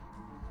up.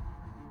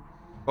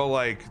 But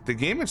like the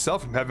game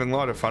itself I'm having a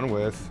lot of fun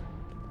with.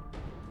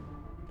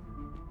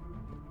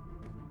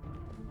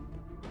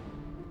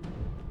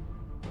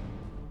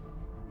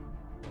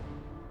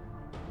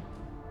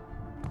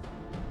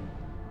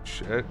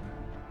 Shit.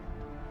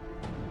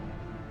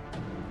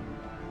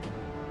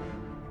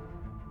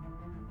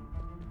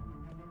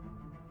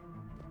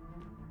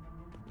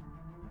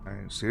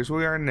 Alright, so here's where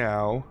we are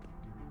now.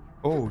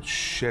 Oh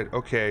shit,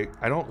 okay.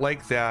 I don't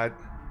like that.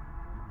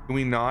 Can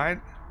we not?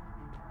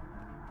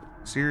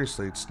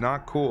 Seriously, it's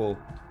not cool.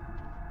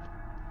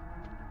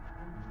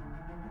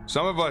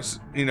 Some of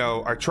us, you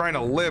know, are trying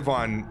to live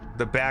on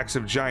the backs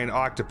of giant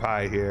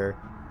octopi here.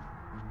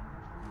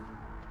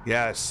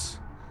 Yes.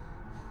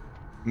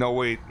 No,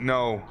 wait,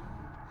 no.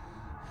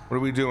 What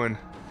are we doing?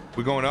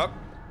 We going up?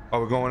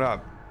 Oh, we're going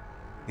up.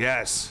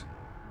 Yes.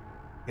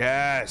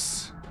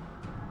 Yes.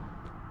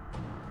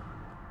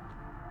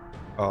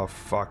 Oh,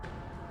 fuck.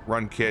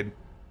 Run, kid.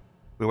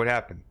 Wait, what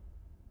happened?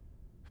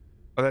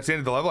 Oh, that's the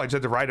end of the level? I just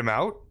had to ride him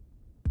out?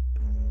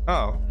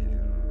 Oh.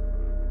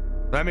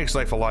 That makes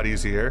life a lot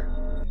easier.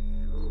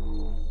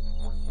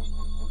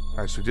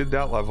 Alright, so we did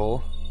that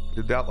level.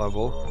 Did that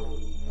level.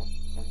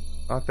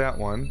 Not that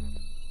one.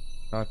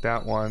 Not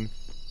that one.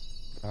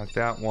 Not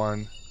that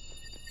one.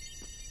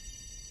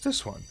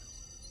 This one.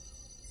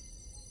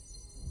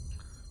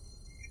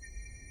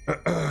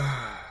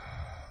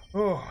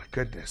 Oh, my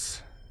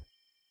goodness.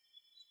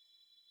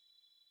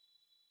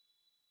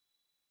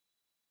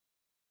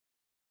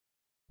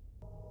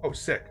 Oh,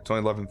 sick. It's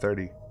only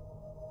 11:30.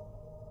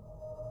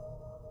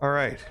 All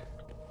right.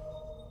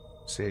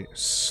 Say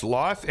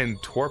sloth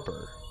and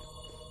torpor.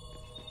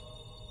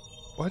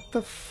 What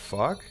the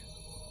fuck?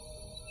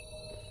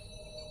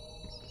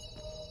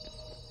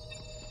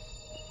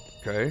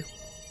 Okay.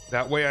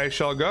 That way I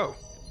shall go.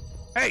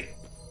 Hey!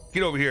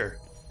 Get over here.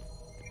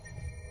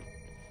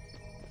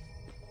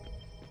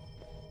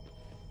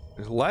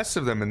 There's less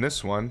of them in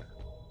this one.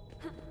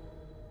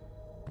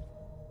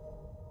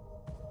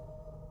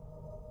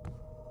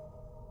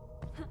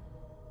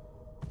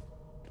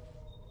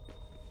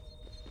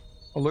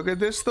 Oh, look at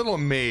this little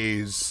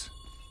maze.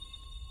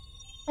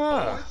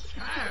 Ah.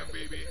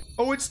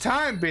 Oh, it's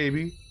time,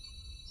 baby.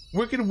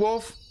 Wicked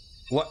Wolf.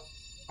 What?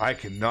 I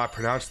cannot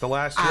pronounce the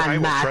last word. I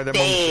will try that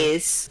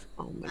face.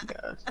 Oh my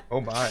god. Oh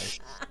my.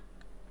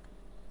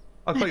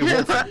 I'll call you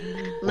Wolf.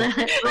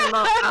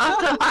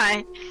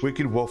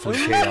 Wicked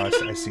Wolfly Chaos.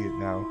 I see it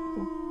now.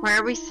 Where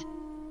are we?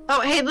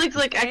 Oh, hey, look,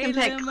 I can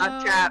pick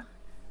Claptrap.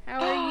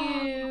 How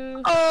are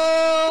you?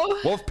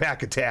 Oh! Wolf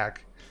pack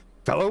attack.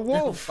 Fellow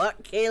wolf.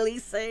 What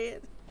Kaylee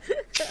said.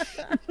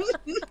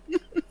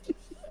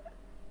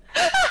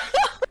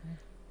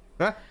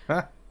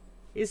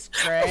 It's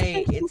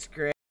great. It's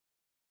great.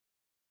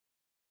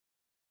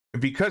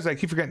 Because I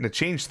keep forgetting to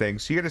change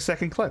things, you get a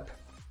second clip.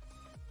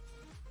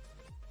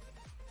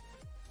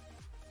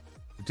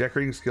 The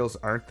decorating skills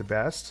aren't the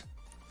best.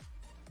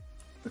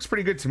 Looks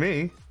pretty good to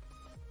me.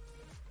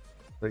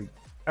 Like,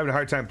 having a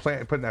hard time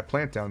putting that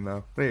plant down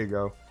though. There you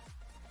go.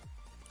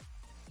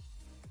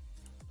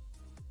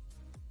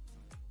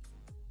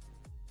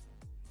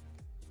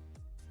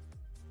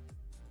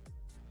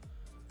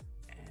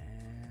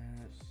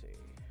 Let's see.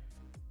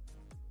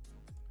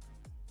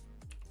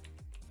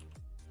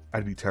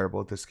 I'd be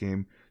terrible at this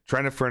game.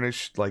 Trying to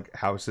furnish like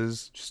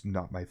houses, just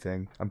not my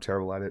thing. I'm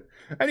terrible at it.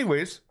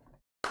 Anyways,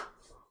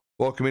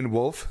 welcome in,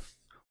 Wolf.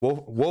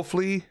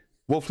 Wolfly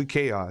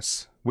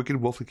Chaos. Wicked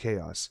Wolfly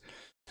Chaos.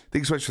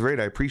 Thanks so much for the raid.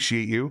 I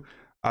appreciate you.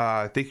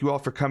 Thank you all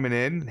for coming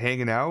in,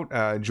 hanging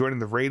out, joining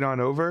the raid on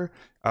over.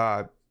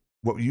 What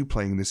were you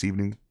playing this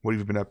evening? What have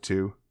you been up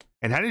to?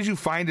 And how did you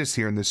find us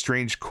here in this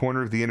strange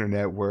corner of the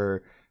internet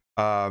where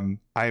I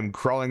am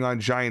crawling on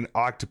giant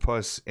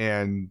octopus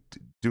and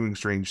doing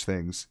strange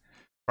things?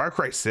 Far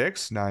Cry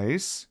 6,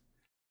 nice.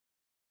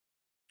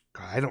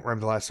 God, I don't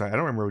remember the last time. I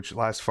don't remember which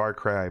last Far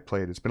Cry I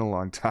played. It's been a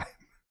long time.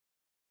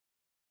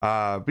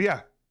 But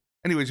yeah.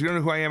 Anyways, if you don't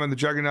know who I am, I'm the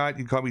Juggernaut.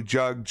 You can call me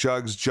Jugg,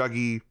 Jugs,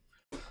 Juggy,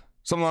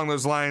 something along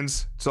those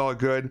lines. It's all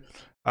good.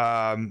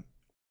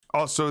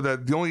 Also,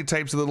 the only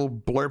types of little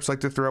blurps I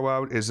like to throw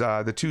out is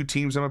the two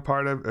teams I'm a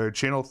part of,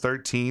 Channel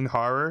 13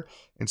 Horror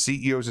and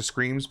CEOs of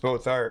Screams.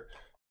 Both are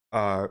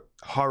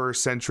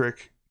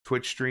horror-centric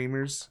Twitch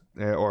streamers,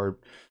 or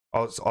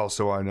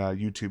also on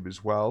YouTube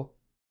as well.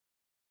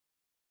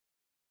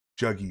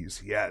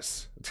 Juggies,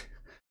 yes.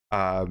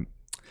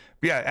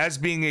 Yeah, as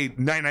being a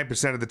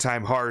 99% of the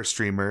time horror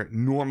streamer,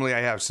 normally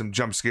I have some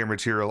jump scare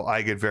material.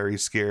 I get very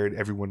scared.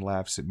 Everyone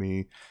laughs at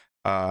me.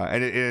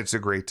 And it's a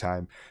great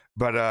time.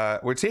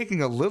 But we're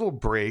taking a little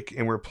break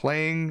and we're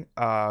playing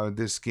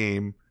this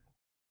game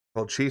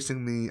called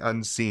Chasing the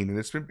Unseen. And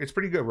it's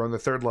pretty good. We're on the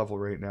 3rd level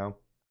right now.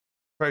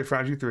 Probably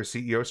found you through a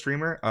CEO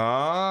streamer.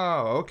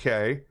 Oh,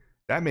 okay.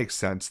 That makes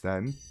sense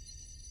then.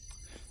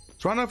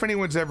 So I don't know if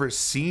anyone's ever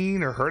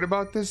seen or heard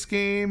about this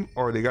game,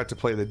 or they got to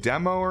play the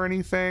demo or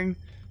anything.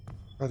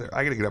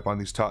 I gotta get up on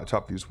these top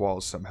of these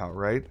walls somehow,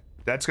 right?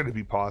 That's gonna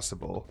be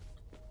possible.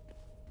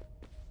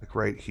 Like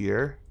right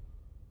here.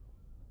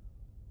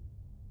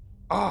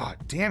 Ah,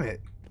 oh, damn it.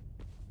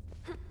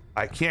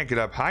 I can't get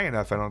up high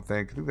enough, I don't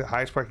think. I think the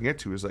highest part I can get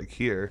to is like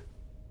here.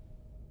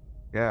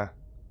 Yeah.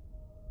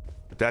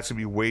 But that's gonna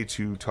be way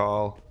too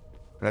tall.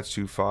 That's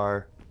too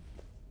far.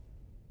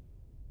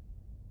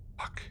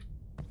 Fuck.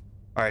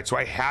 Alright, so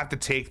I have to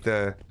take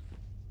the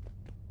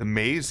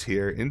maze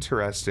here.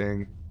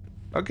 Interesting.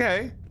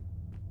 Okay.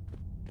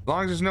 As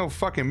long as there's no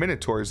fucking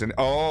minotaurs in.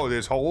 Oh,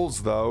 there's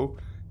holes though.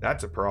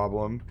 That's a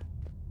problem.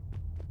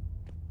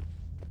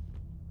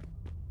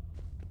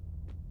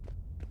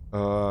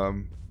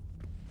 Okay.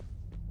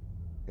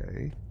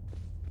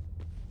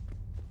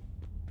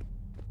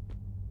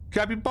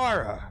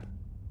 Capybara.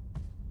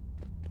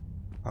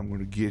 I'm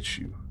gonna get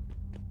you.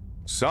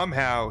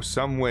 Somehow,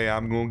 some way,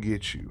 I'm gonna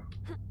get you.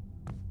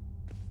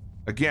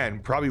 Again,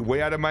 probably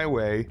way out of my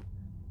way,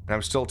 and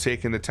I'm still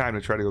taking the time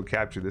to try to go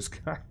capture this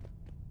guy.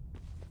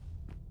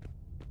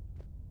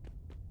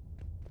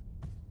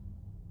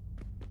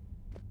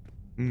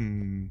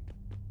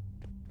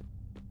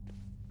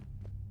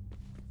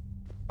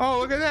 Oh,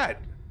 look at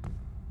that.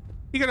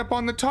 He got up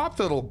on the top,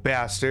 the little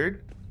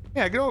bastard.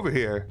 Yeah, get over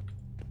here.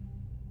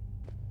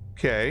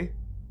 Okay.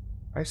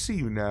 I see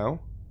you now.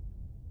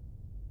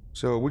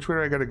 So, which way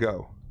do I gotta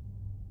go?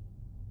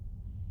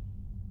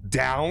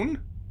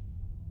 Down?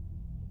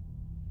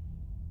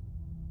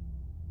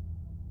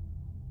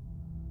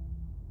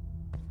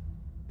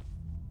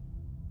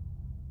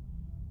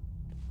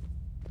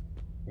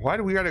 Why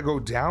do we gotta go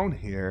down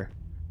here?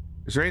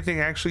 Is there anything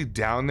actually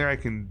down there I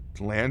can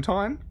land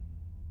on?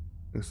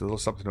 There's a little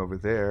something over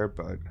there,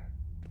 but I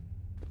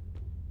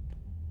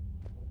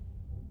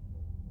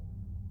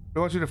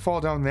don't want you to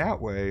fall down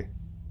that way.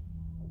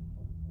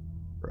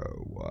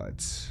 Bro,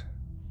 what?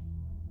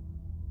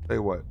 Tell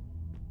you what,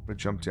 I'm gonna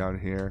jump down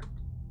here.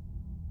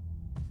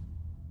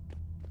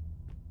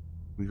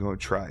 We gonna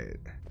try it.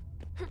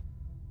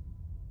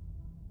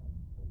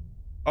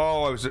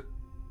 Oh, I was.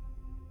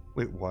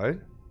 Wait, what?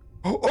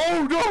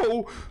 Oh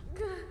no!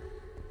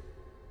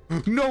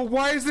 No,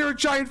 why is there a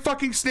giant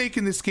fucking snake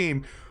in this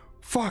game?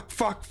 Fuck,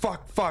 fuck,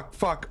 fuck, fuck,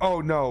 fuck.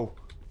 Oh no.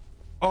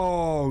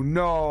 Oh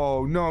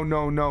no, no,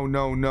 no, no,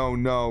 no, no,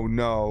 no,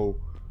 no.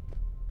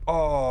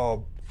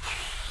 Oh,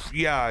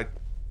 yeah.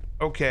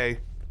 Okay.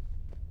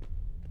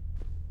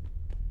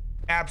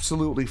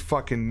 Absolutely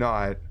fucking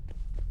not.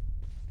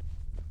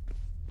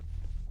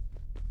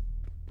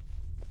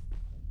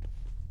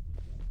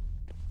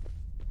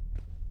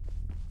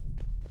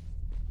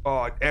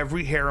 Oh,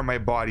 every hair on my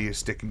body is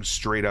sticking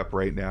straight up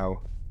right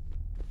now.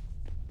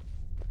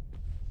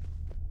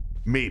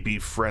 Maybe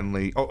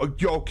friendly. Oh,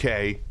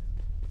 okay.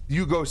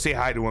 You go say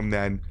hi to him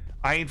then.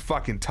 I ain't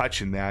fucking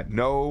touching that.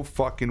 No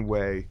fucking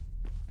way.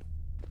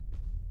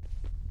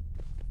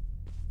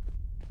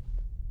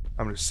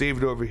 I'm gonna save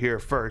it over here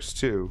first,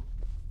 too.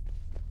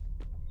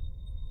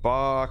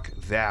 Fuck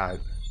that.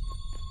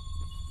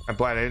 I'm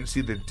glad I didn't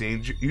see the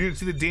danger. You didn't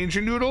see the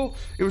danger noodle?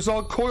 It was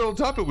all coiled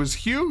up. It was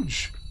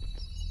huge.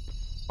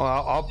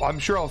 I'm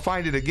sure I'll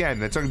find it again.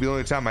 That's not gonna be the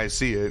only time I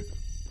see it.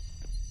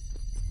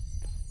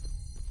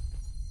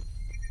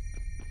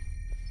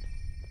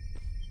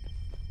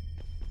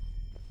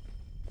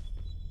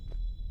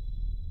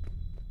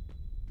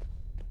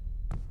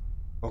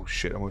 Oh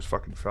shit, I almost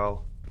fucking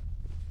fell.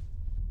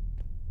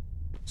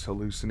 It's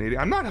hallucinating.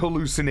 I'm not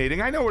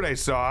hallucinating. I know what I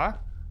saw.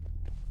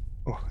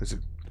 Oh, there's a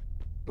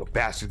little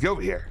bastard. Get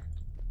over here.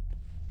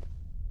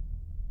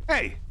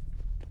 Hey.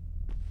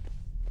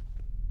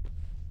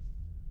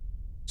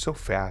 So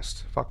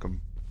fast. Fuck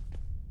him.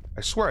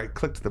 I swear I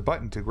clicked the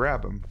button to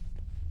grab him.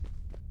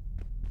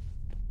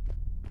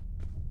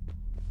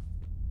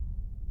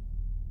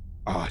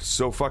 Oh, it's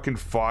so fucking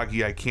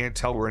foggy. I can't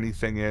tell where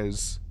anything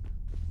is.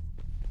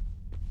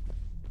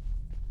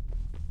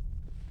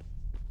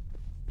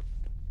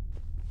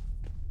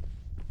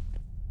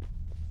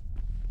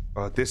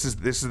 Oh, this is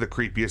the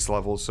creepiest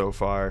level so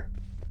far.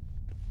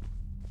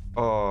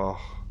 Oh.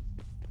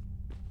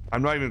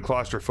 I'm not even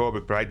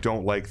claustrophobic, but I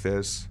don't like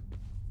this.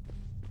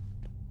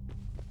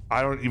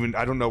 I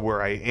don't know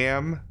where I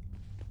am.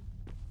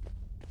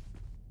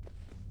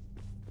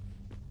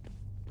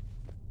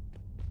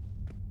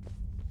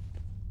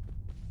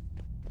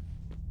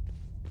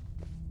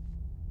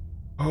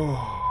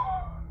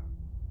 Oh.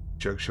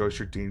 Jugg, show us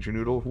your danger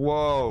noodle.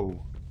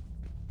 Whoa.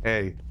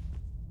 Hey.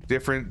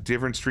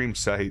 Different stream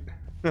site.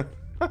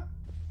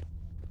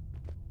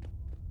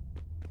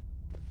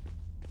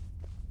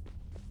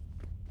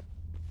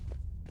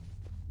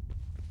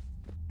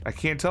 I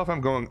can't tell if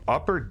I'm going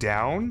up or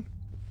down.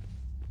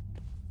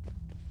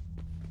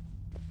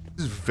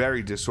 This is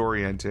very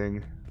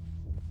disorienting.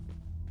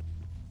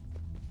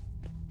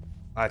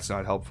 That's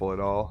not helpful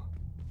at all.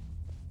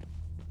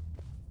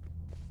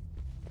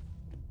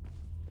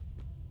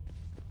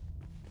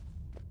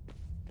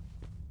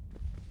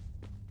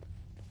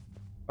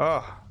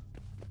 Ugh.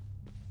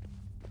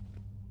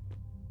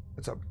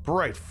 It's a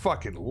bright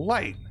fucking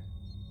light.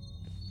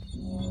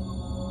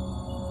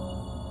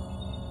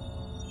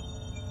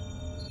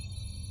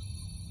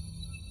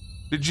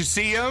 Did you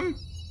see him?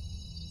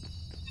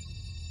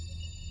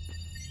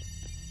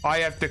 I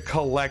have to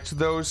collect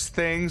those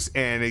things,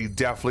 and he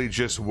definitely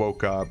just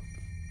woke up.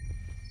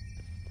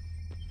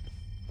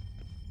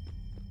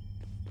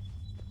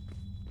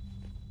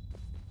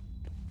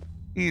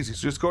 Easy,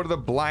 so just go to the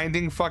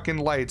blinding fucking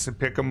lights and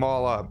pick them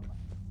all up.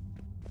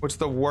 What's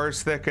the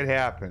worst that could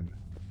happen?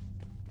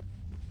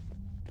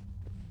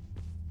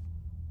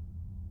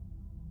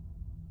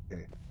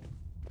 Okay.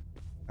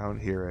 I don't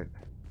hear it.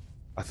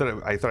 I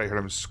thought I heard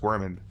him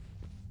squirming.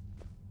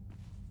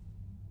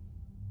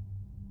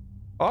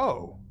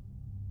 Oh.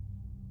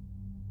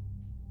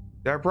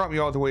 That brought me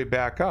all the way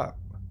back up.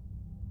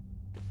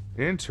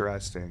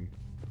 Interesting.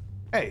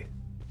 Hey.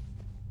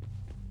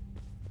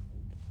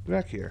 Get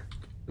back here.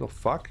 Little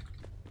fuck.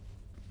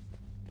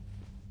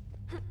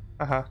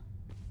 Uh-huh.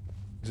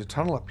 There's a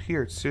tunnel up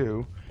here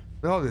too.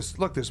 Oh,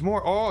 there's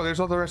more. Oh, there's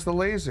all the rest of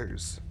the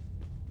lasers.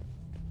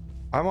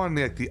 I'm on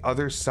the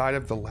other side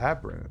of the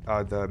labyrinth,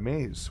 the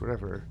maze,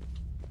 whatever.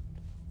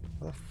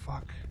 What the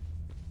fuck?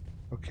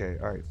 Okay,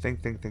 all right. Think.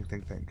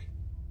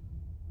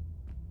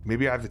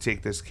 Maybe I have to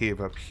take this cave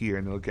up here,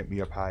 and it'll get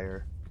me up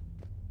higher.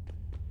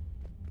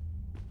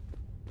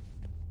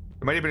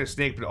 It might have been a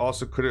snake, but it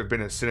also could have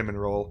been a cinnamon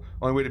roll.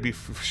 Only way to be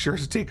sure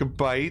to take a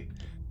bite.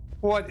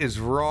 What is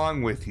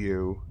wrong with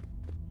you?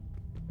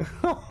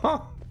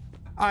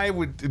 I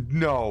would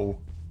no.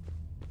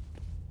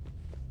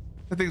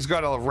 The thing's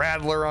got a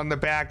rattler on the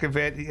back of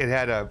it. It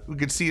had we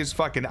could see his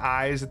fucking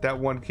eyes at that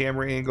one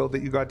camera angle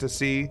that you got to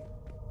see.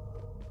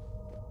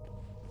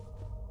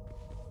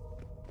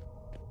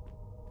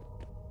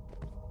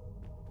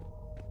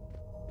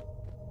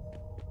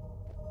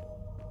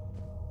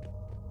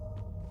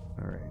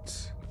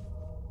 Right.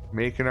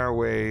 Making our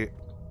way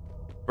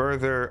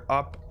further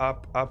up,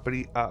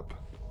 uppity up.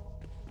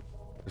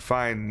 To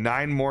find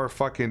 9 more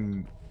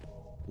fucking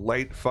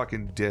light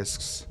fucking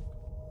discs.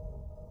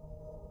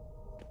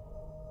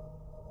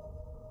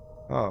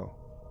 Oh.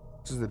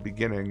 This is the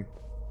beginning.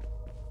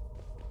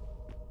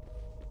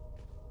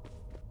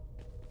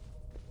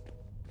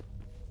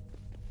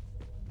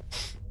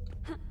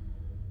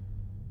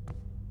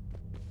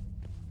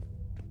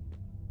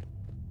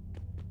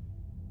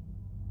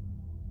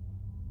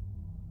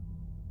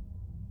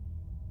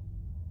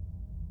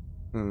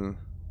 Hmm.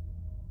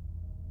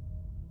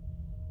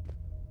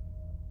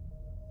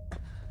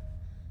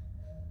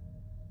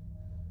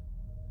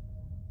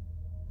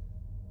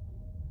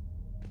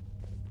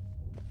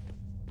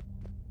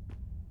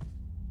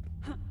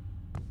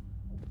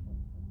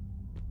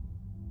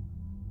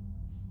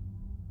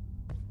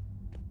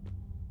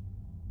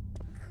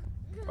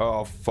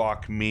 Oh,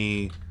 fuck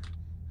me.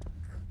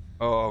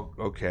 Oh,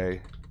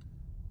 okay.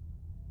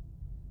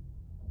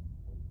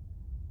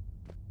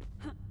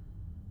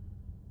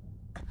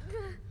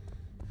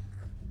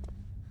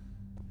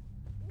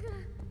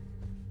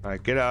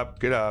 Alright, get up,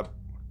 get up.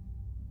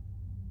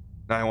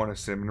 Now I want a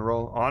cinnamon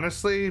roll.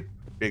 Honestly,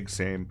 big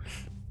same.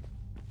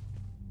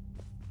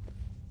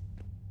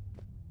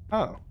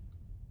 Oh.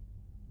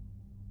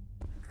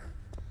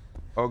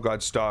 Oh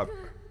god, stop.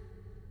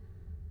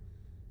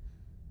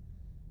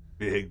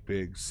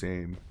 Big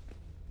same.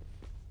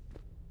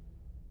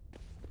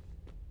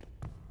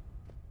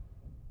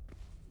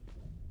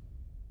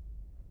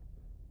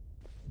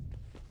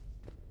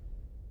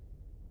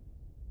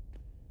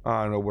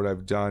 I don't know what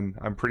I've done.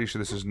 I'm pretty sure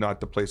this is not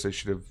the place I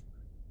should have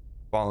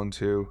fallen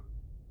to.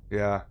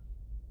 Yeah.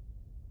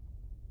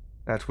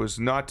 That was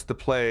not the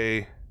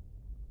play.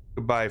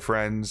 Goodbye,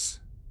 friends.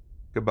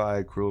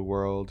 Goodbye, cruel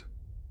world.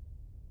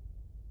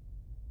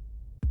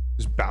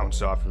 Just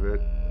bounce off of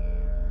it.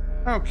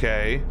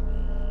 Okay.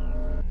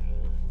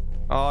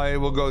 I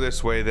will go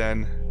this way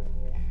then.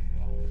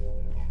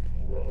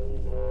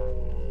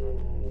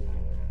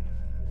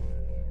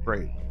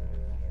 Great.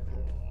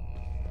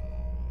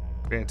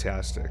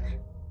 Fantastic.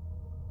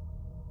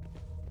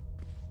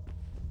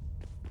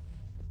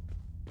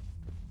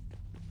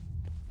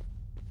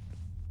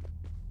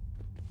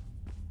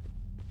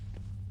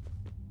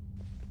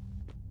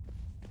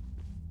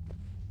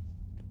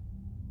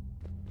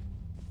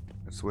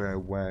 That's where I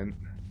went.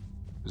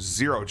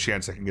 0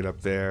 chance I can get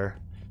up there.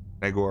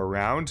 Can I go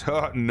around?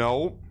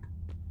 No.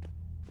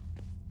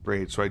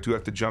 Great, so I do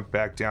have to jump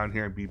back down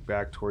here and be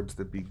back towards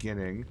the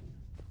beginning.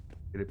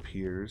 It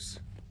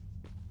appears.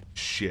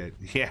 Shit,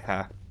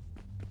 yeah.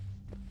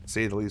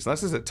 Say the least.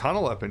 Unless there's a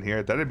tunnel up in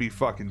here, that'd be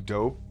fucking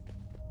dope.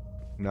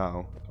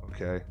 No,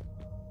 okay.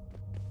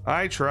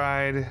 I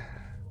tried.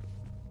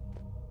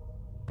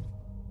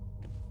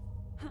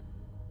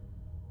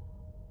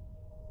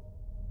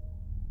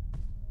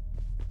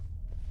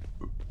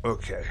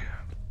 Okay.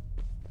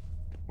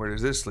 Where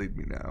does this lead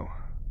me now?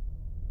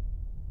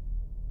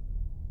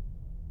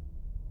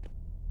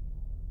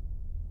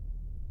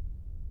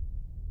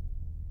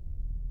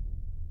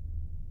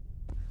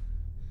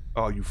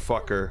 Oh, you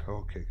fucker.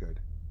 Okay, good.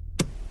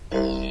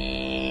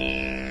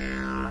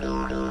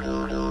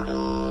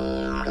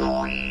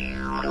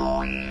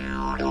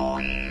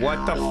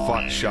 What the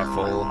fuck,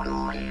 Shuffle?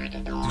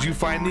 Did you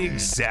find the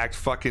exact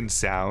fucking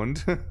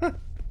sound?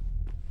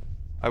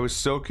 I was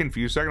so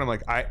confused. I'm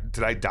like,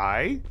 did I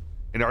die?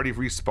 And already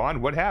respawned?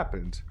 What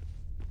happened?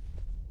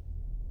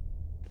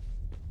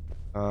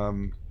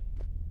 Ow.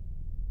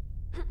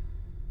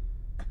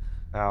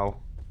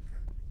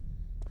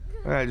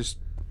 I just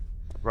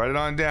write it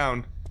on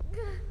down.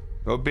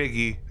 No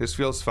biggie. This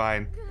feels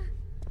fine.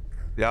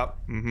 Yep.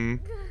 Mm-hmm.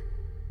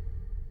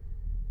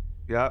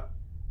 Yep.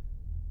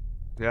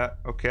 Yeah,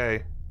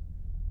 okay.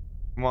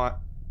 Come on.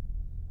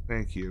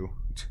 Thank you.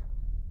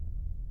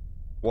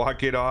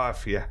 Walk it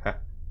off, yeah.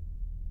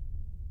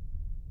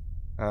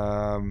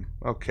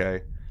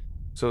 Okay.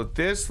 So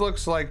this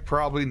looks like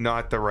probably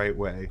not the right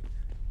way.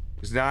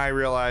 Because now I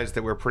realize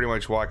that we're pretty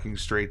much walking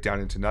straight down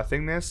into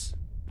nothingness.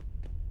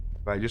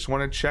 But I just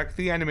want to check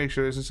the end to make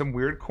sure there's some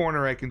weird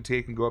corner I can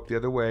take and go up the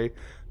other way.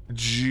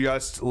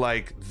 Just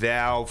like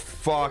thou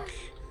fuck.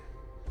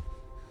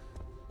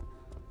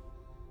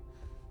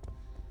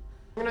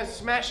 I'm gonna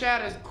smash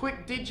out a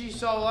quick digi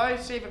solo,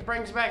 see if it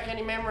brings back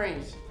any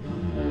memories.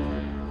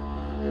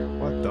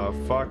 What the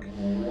fuck?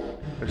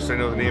 I just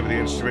know the name of the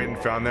instrument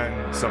and found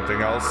that in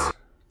something else.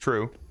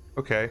 True.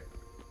 Okay.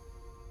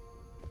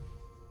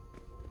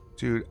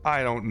 Dude,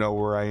 I don't know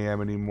where I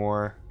am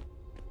anymore.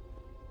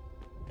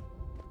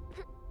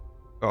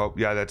 Oh,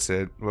 yeah, that's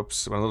it.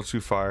 Whoops, I'm a little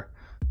too far.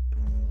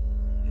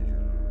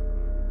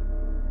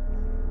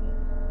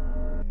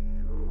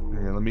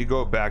 Yeah, let me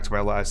go back to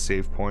my last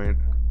save point.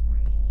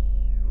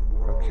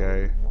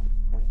 Okay.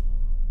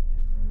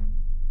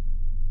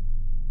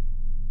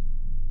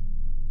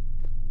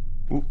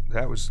 Ooh,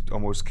 that was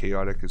almost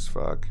chaotic as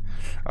fuck.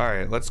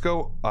 Alright, let's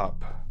go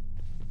up.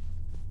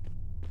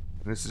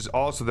 This is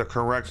also the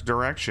correct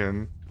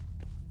direction.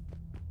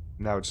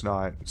 No, it's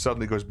not. It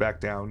suddenly goes back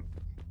down.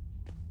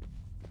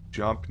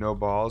 Jump, no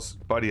balls.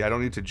 Buddy, I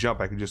don't need to jump.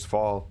 I can just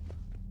fall.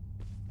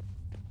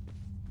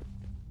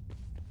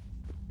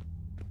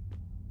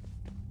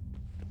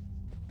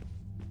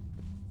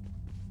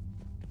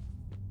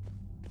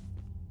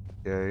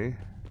 Okay.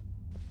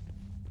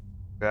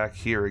 Back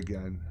here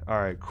again.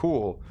 Alright,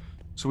 cool.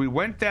 So we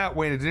went that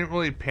way and it didn't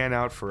really pan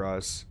out for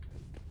us.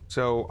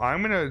 So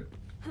I'm gonna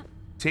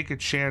take a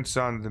chance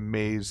on the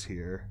maze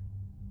here.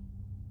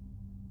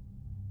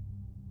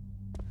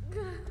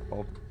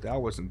 Oh, that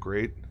wasn't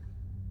great.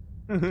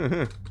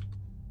 Get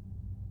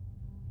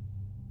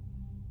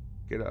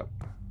up.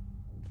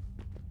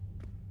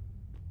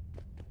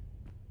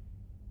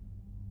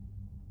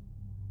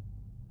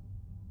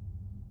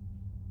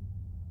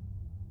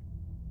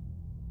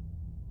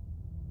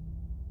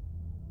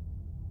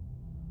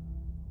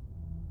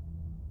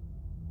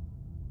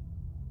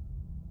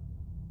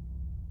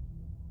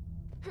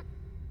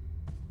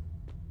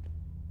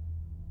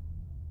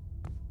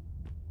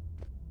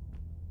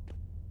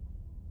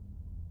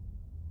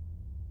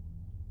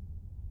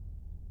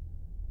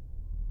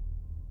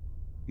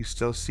 He's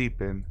still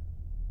seeping.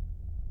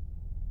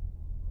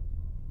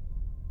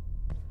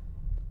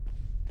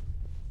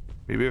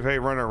 Maybe if I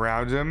run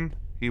around him,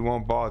 he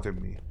won't bother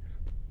me.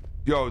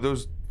 Yo,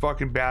 those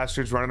fucking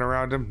bastards running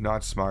around him,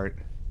 not smart.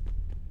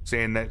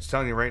 Saying that,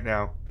 telling you right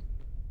now.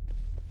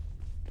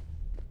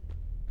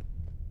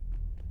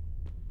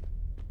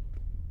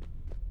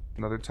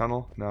 Another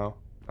tunnel? No,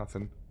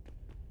 nothing.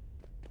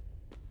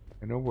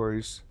 No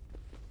worries.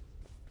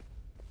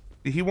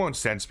 He won't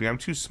sense me, I'm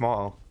too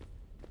small.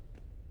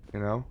 You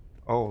know?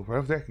 Oh, right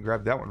over there, I can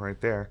grab that one right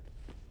there.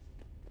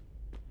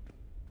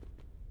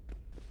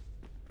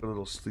 A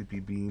little sleepy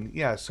bean.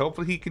 Yes,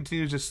 hopefully he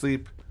continues to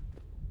sleep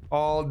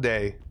all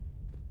day.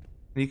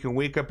 And he can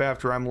wake up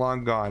after I'm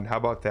long gone. How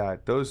about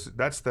that?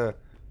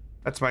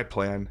 That's my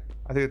plan.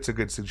 I think it's a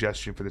good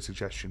suggestion for the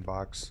suggestion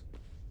box.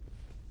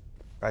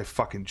 I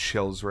fucking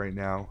chills right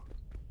now.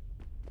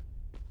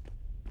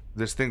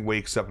 This thing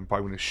wakes up, I'm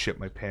probably gonna shit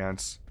my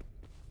pants.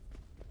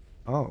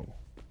 Oh.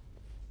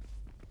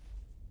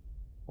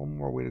 One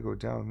more way to go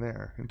down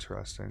there.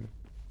 Interesting.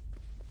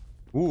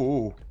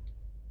 Ooh.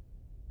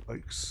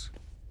 Yikes.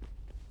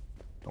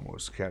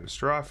 Almost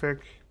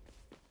catastrophic.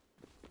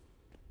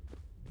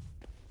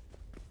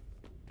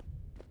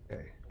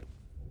 Okay.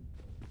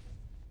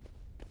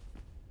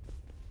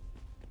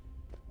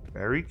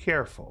 Very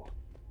careful.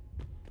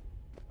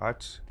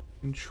 Not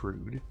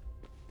intrude.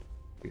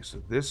 Okay,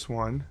 so this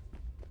one.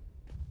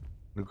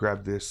 I'm gonna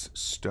grab this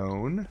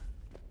stone.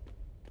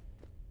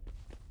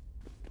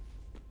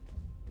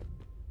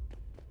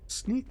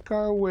 Sneak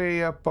our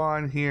way up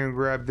on here and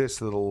grab this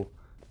little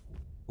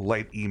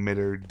light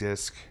emitter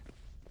disc.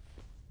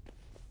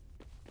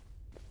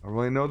 I don't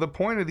really know the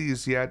point of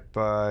these yet,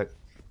 but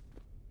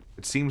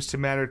it seems to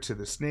matter to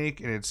the snake,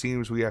 and it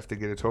seems we have to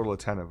get a total of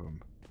 10 of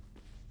them.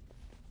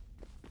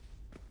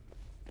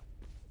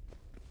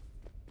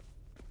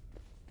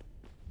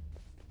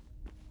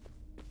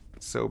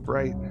 So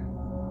bright.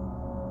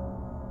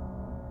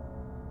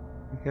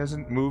 He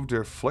hasn't moved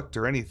or flicked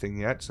or anything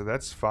yet, so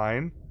that's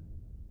fine.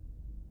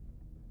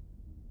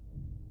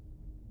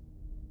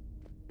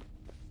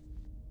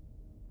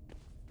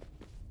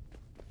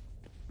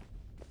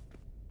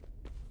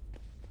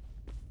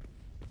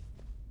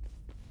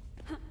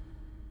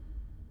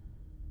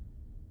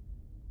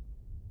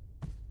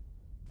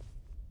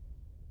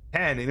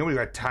 Ain't nobody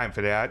got time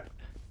for that.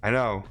 I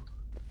know.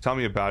 Tell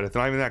me about it.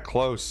 They're not even that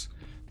close.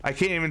 I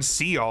can't even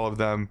see all of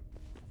them.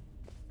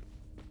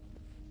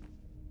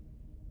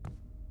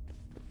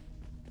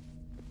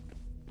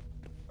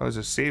 Oh, there's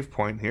a save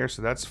point here,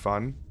 so that's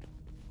fun.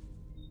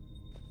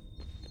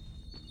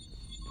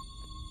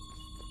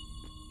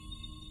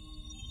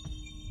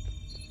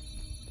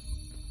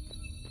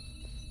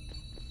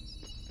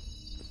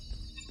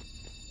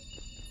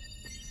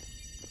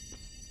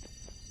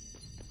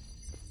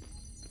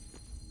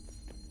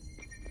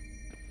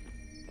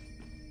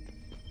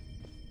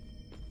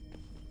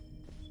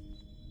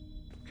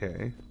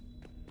 Okay.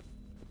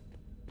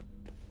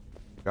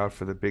 Out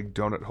for the big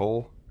donut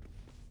hole.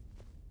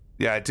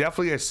 Yeah,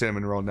 definitely a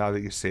cinnamon roll now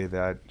that you say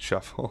that.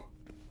 Shuffle.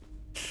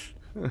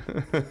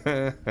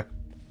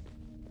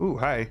 Ooh,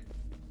 hi.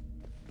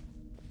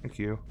 Thank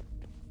you.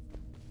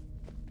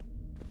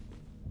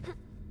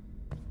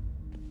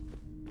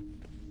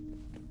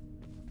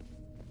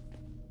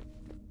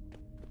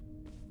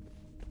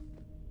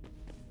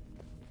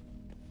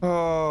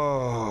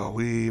 Oh,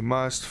 we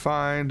must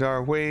find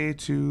our way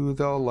to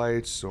the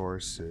light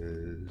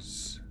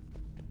sources.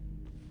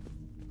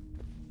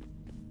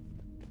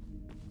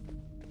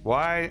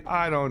 Why?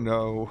 I don't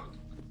know.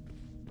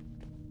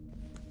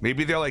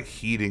 Maybe they're like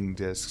heating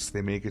discs.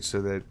 They make it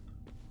so that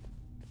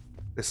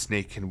the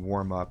snake can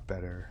warm up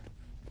better.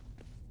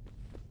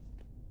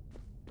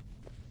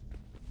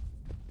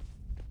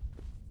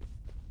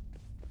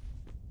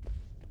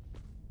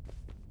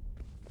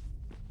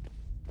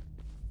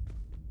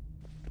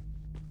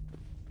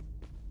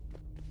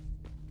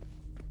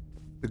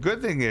 The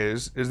good thing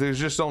is there's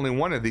just only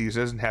one of these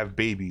that doesn't have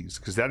babies,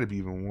 because that'd be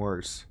even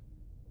worse.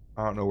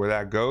 I don't know where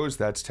that goes.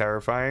 That's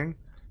terrifying.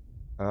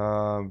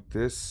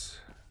 This...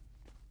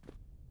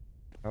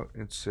 Oh,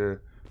 it's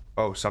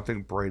oh,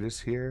 something bright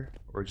is here?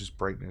 Or just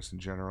brightness in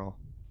general?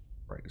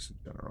 Brightness in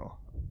general.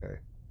 Okay.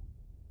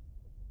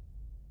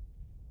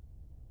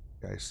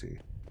 Yeah, I see.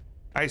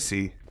 I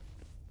see.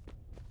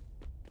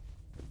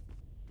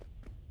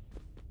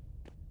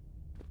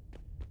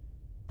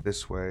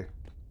 This way.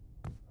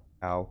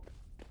 Ow.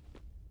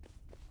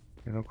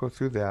 Okay, don't go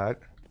through that.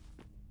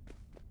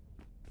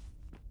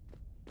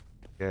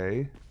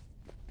 Okay.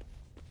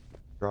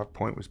 Drop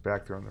point was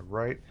back there on the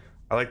right.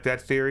 I like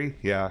that theory.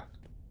 Yeah.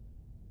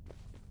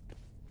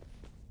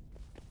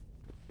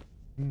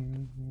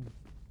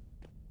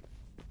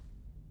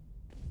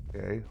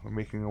 Okay, we're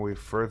making our way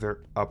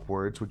further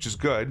upwards, which is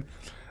good.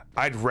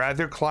 I'd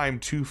rather climb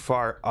too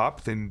far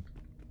up than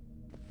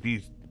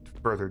be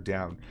further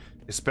down.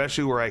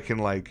 Especially where I can,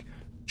 like,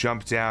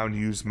 jump down,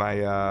 use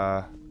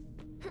my,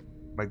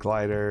 my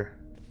glider.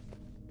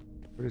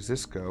 Where does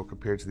this go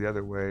compared to the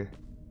other way?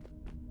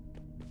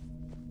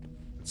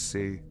 Let's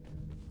see.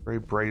 Very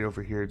bright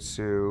over here,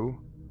 too.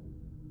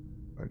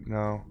 But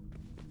no.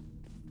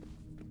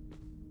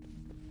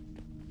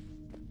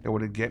 It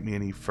wouldn't get me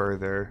any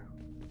further.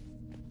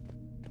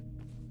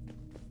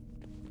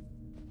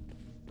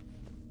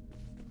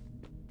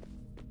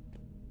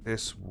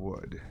 This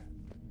would.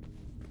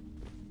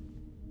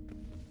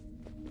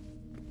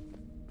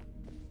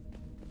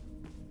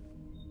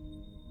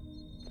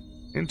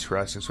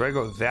 Interesting. So I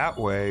go that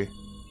way.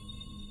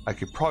 I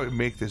could probably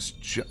make this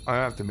jump. I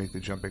don't have to make the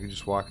jump. I can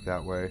just walk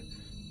that way.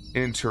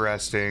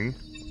 Interesting.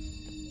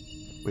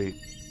 Wait.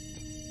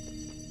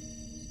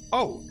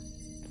 Oh!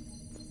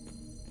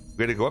 We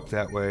gotta go up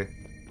that way.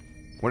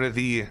 One of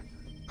the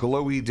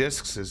glowy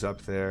discs is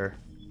up there.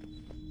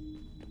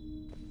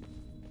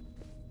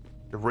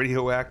 The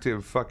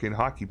radioactive fucking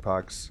hockey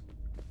pucks.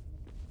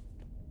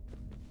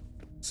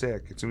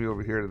 Sick. It's gonna be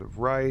over here to the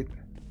right.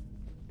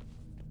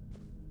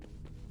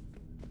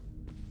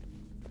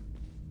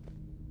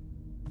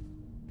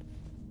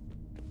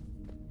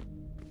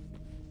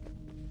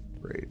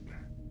 Great.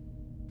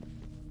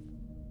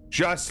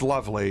 Just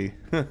lovely.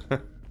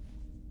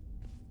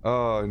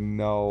 Oh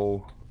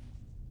no.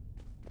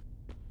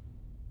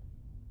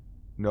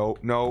 No,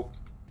 no.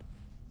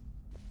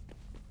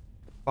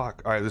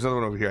 Fuck. Alright, there's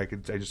another one over here.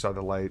 I just saw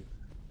the light.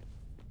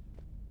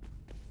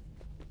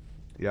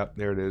 Yep,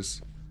 there it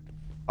is.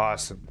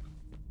 Awesome.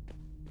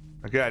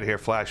 Now get out of here,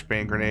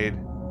 flashbang grenade.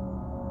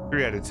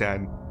 3 out of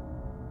 10.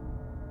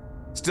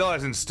 Still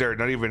hasn't stirred,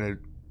 not even a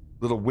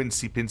little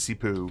wincy pincy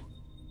poo.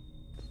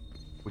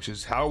 Which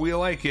is how we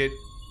like it.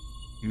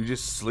 You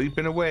just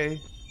sleeping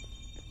away.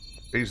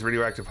 They use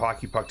radioactive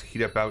hockey puck to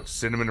heat up out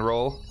cinnamon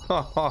roll.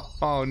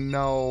 Oh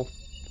no.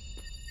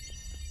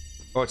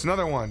 Oh, it's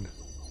another one.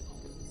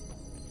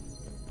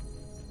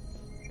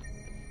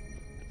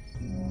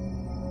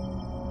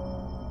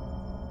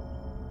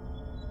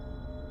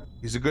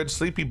 He's a good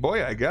sleepy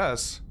boy, I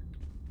guess.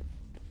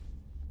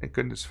 Thank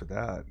goodness for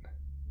that.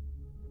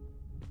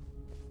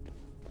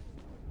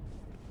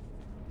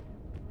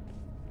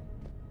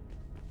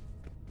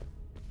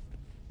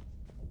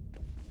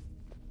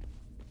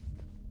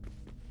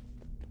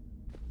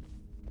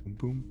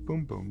 Boom,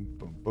 boom, boom,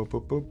 boom, boom,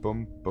 boom, boom,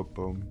 boom, boom,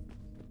 boom.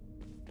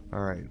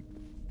 All right.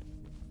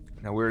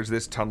 Now, where is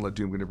this tunnel of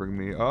doom going to bring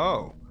me?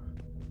 Oh.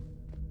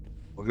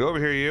 Well, go over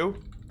here,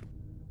 you.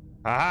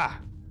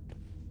 Aha.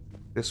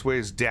 This way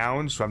is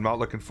down, so I'm not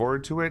looking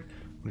forward to it.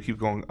 I'm going to keep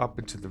going up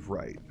and to the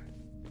right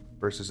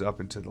versus up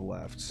and to the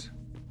left.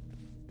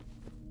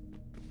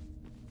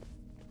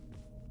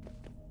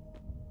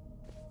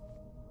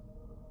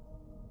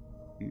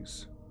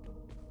 Jeez.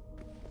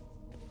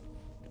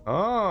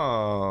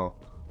 Oh.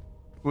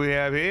 We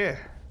have here.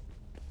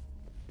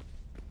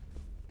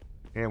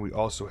 And we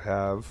also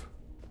have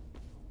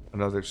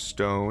another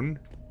stone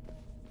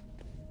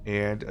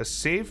and a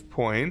save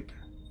point.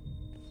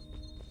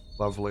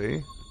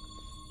 Lovely.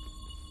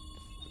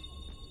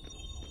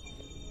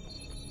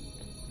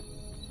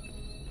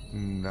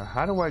 Now,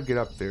 how do I get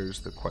up there is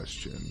the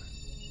question.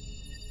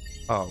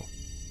 Oh.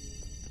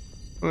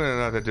 Well,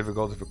 not that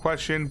difficult of a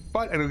question,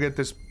 but I don't get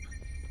this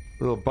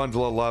little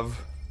bundle of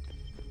love.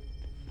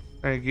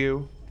 Thank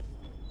you.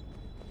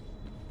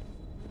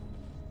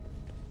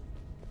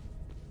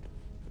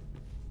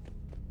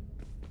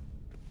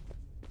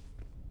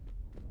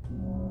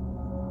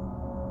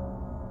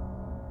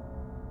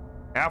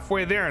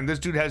 Halfway there, and this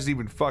dude hasn't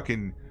even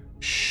fucking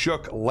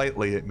shook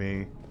lightly at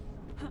me.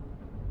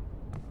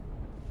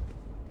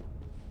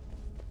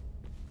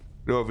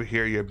 Go over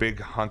here, you big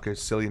hunk of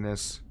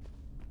silliness.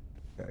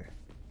 Okay.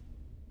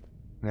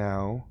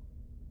 Now,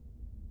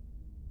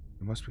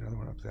 there must be another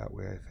one up that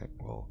way, I think.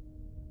 Well,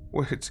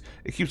 what?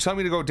 It keeps telling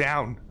me to go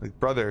down. Like,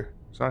 brother,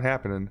 it's not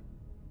happening.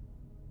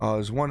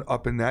 There's one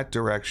up in that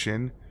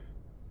direction.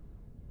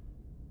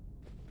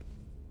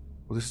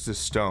 Well, this is a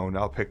stone.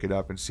 I'll pick it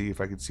up and see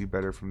if I can see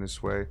better from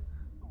this way.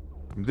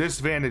 From this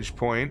vantage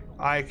point,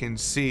 I can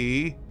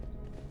see...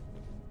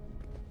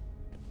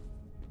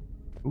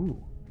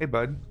 Ooh. Hey,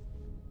 bud.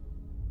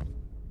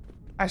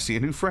 I see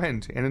a new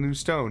friend and a new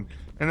stone.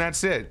 And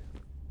that's it.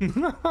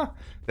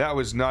 That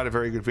was not a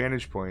very good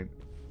vantage point.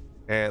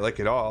 Like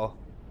at all.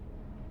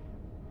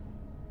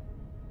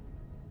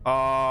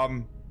 Tell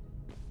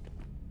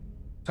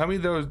me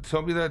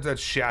that that's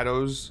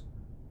shadows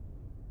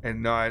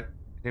and not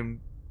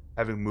him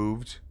having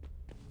moved.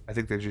 I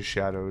think they're just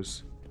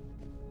shadows.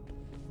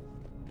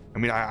 I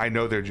mean, I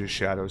know they're just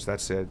shadows.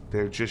 That's it.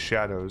 They're just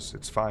shadows.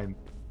 It's fine.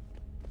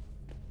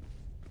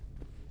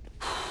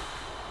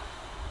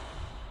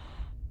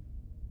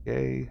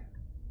 Yay.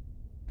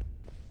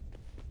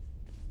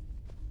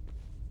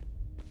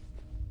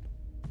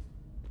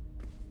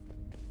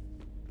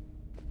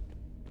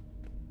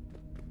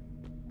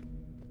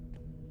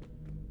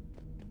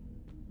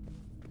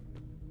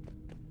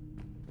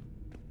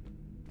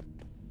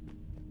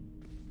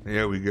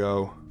 There we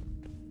go.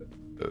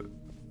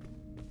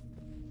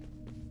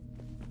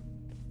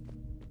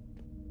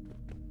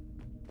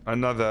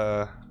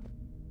 Another.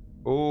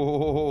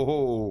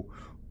 Oh,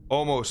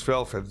 almost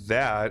fell for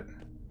that.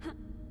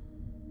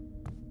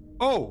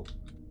 Oh.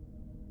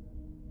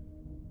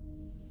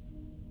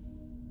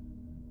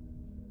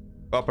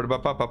 Ba ba ba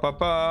ba ba ba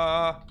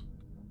ba.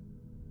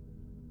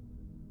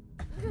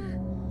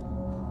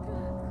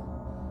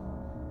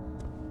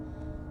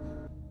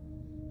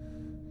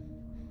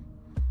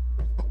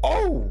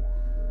 Oh!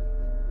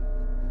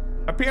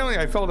 Apparently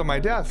I fell to my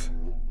death.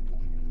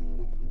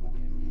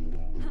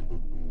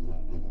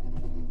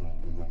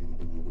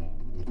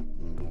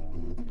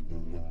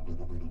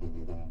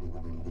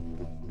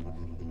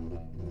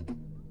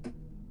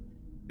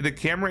 The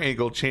camera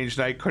angle changed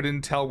and I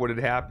couldn't tell what had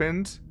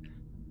happened.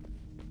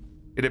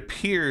 It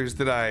appears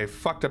that I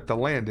fucked up the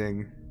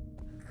landing.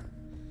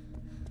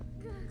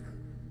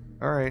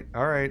 Alright,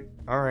 alright,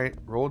 alright.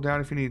 Roll down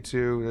if you need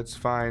to. That's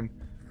fine.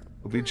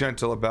 We'll be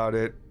gentle about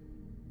it.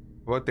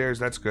 What there's,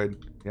 that's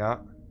good. Yeah.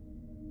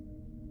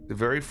 The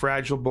very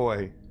fragile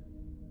boy.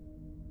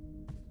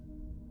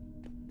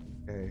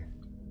 Okay.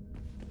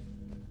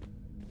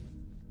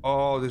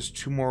 Oh, there's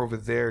two more over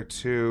there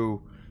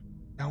too.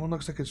 That one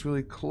looks like it's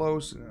really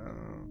close.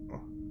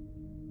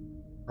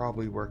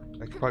 Probably work.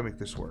 I could probably make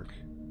this work.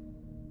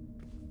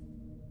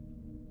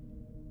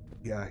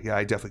 Yeah,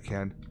 I definitely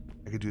can.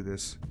 I could do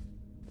this.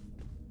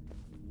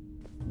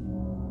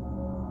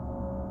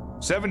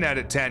 7 out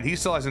of 10. He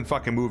still hasn't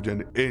fucking moved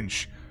an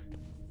inch.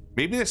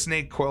 Maybe the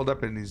snake coiled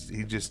up and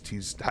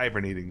he's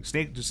hibernating.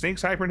 Do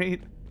snakes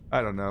hibernate?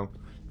 I don't know.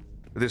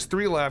 There's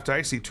 3 left.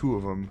 I see 2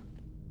 of them.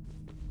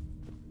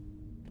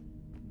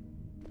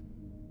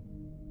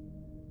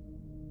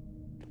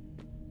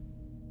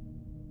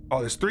 Oh,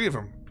 there's 3 of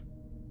them.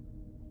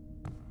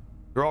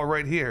 They're all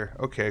right here.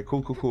 Okay,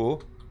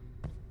 cool.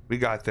 We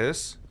got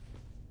this.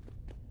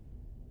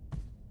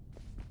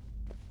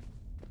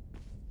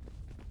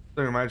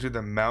 That reminds me of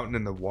the mountain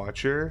and the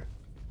watcher.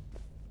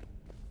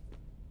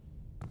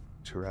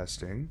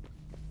 Interesting.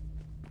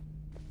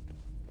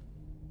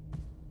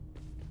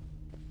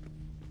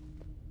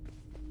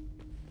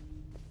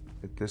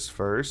 Hit this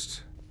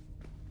first.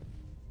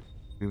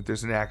 If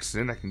there's an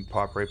accident, I can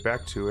pop right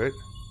back to it.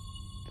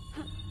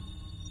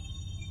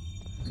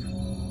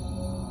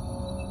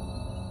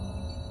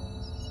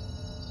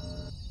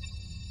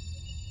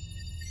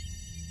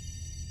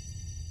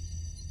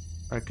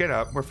 Alright, get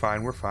up. We're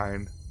fine. We're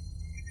fine.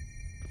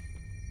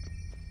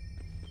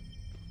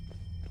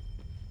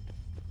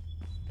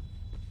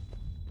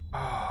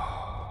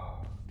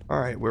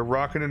 Alright, we're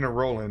rocking and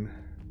rolling.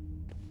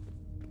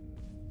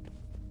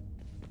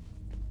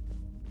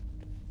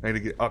 I need to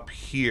get up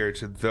here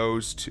to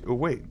those two. Oh,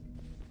 wait.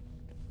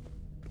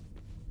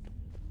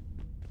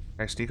 Can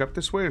I sneak up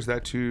this way, or is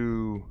that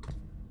too...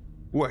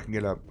 Ooh, I can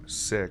get up.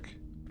 Sick.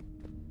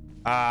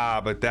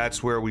 Ah, but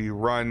that's where we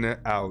run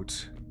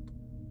out.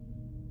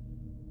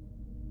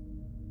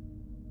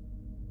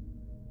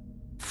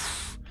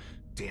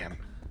 Damn.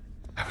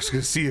 I was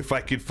gonna see if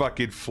I could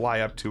fucking fly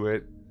up to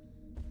it.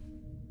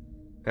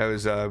 That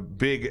was a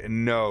big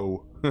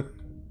no.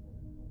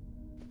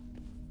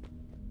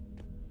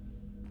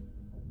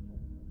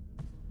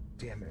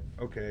 Damn it.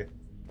 Okay.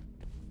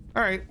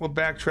 Alright, we'll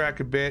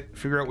backtrack a bit,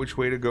 figure out which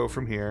way to go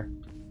from here.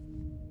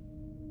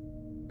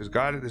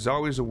 There's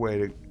always a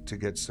way to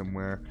get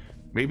somewhere.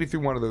 Maybe through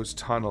one of those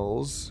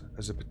tunnels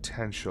as a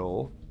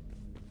potential.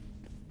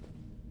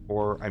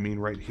 Or, I mean,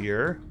 right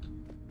here.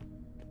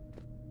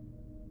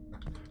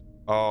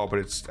 Oh,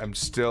 but I'm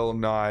still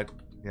not...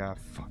 Yeah,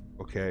 fuck.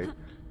 Okay.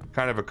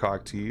 Kind of a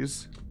cock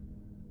tease.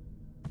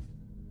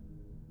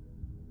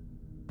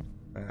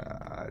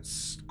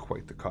 It's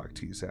quite the cock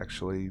tease,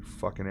 actually.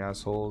 Fucking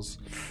assholes.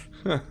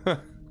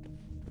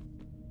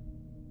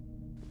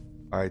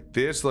 Alright,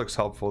 this looks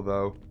helpful,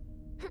 though.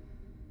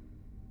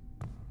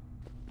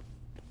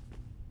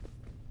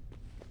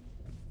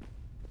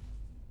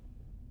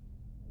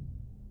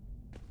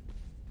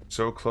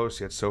 So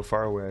close, yet so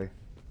far away.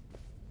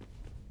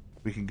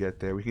 We can get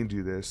there. We can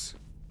do this.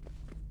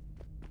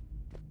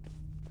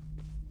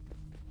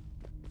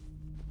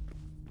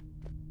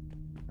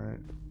 Alright.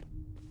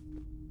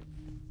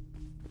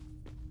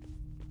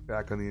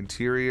 Back on the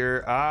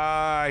interior.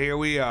 Ah, here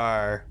we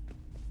are.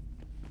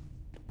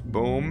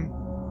 Boom.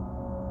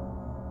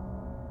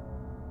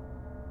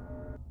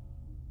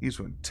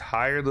 He's one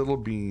tired little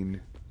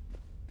bean.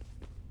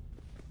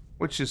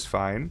 Which is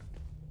fine.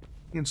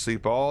 You can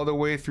sleep all the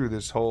way through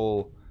this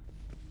whole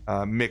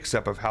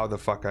mix-up of how the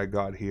fuck I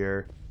got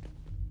here.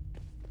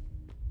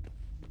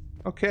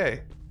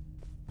 Okay.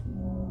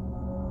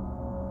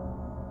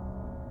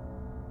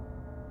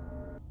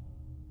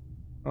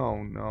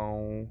 Oh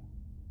no.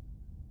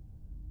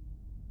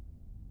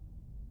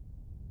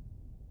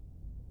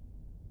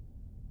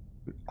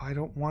 I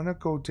don't want to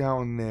go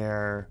down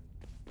there.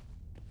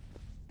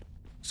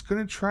 It's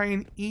gonna try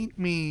and eat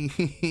me.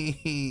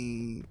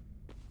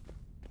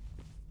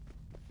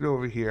 Get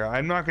over here.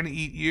 I'm not gonna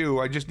eat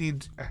you.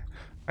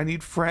 I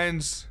need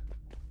friends.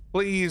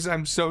 Please,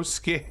 I'm so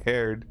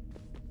scared.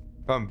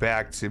 Come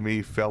back to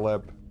me,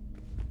 Philip.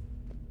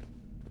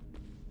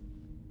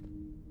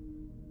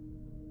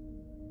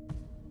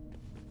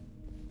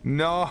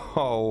 No.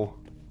 Oh,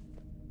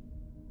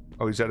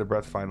 he's out of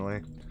breath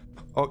finally.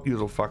 Oh, you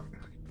little fuck.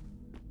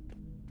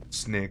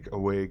 Snake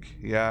awake.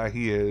 Yeah,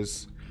 he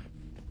is.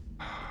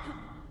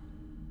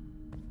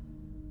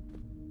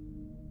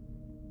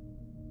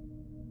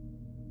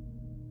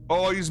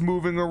 Oh, he's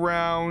moving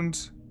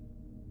around.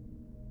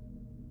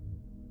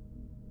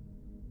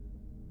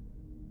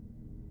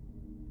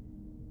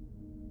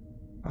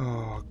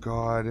 Oh,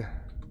 God.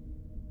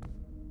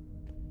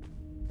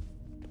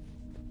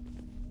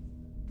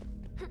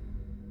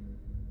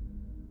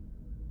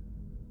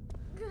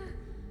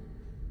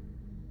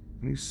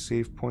 Any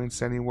save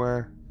points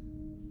anywhere?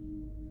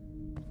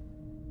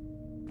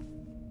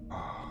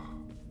 Oh,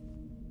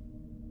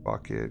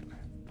 fuck it.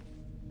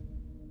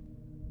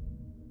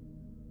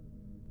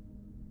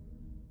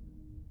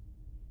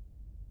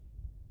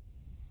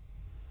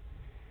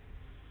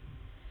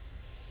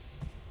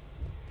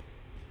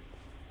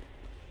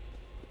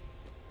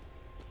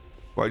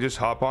 Do I just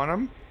hop on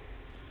him?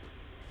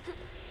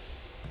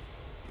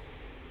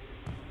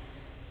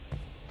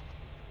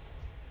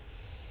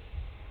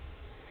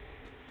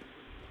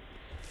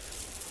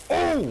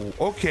 Oh,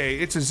 okay.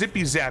 It's a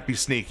zippy zappy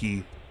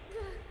snaky.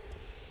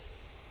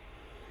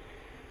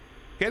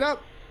 Get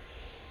up.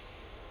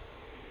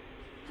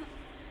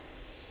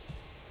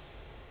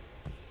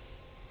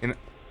 And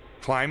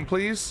climb,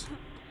 please.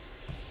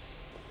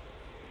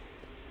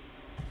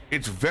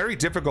 It's very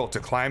difficult to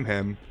climb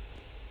him.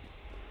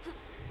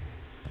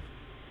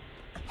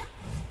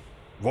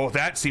 Well,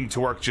 that seemed to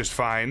work just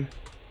fine.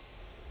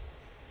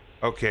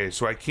 Okay,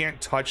 so I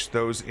can't touch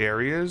those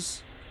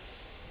areas.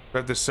 I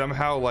have to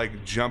somehow,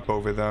 like, jump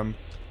over them.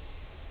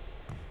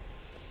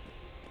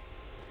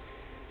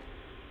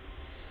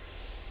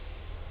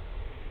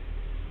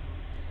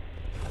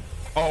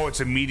 Oh,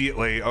 it's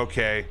immediately.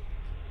 Okay.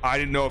 I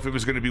didn't know if it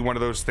was going to be one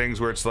of those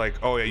things where it's like,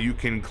 oh, yeah, you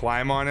can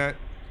climb on it.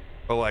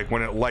 But, like,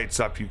 when it lights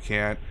up, you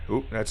can't.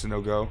 Oop, that's a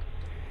no-go.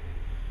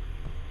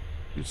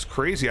 It's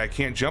crazy. I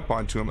can't jump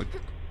onto him. Like,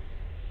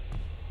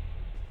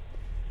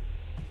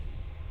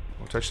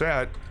 don't touch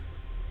that.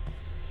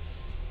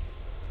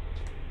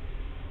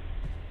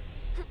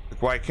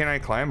 Like, why can't I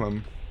climb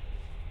him?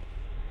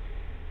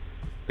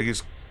 Like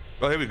he's...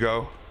 Oh, there we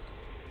go.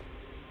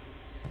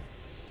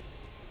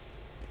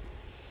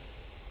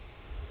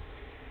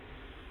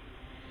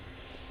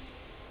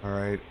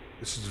 Alright.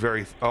 This is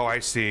very... Oh, I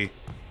see.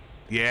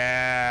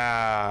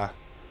 Yeah.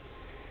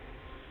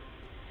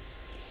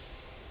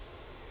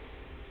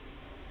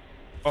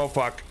 Oh,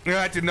 fuck.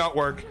 That did not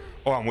work.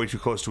 Oh, I'm way too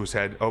close to his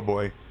head. Oh,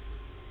 boy.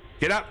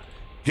 Get up!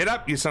 Get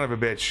up, you son of a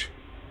bitch!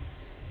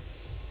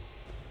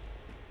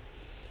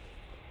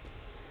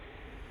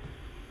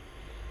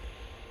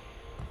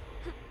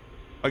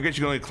 I guess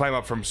you can only climb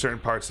up from certain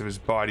parts of his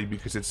body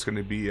because it's going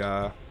to be,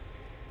 yeah.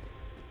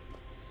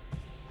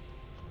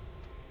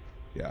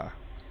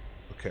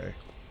 Okay.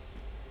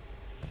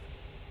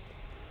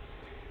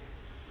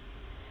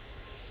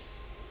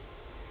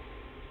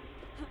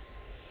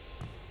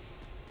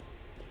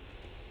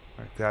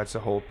 Alright, that's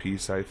a whole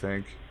piece, I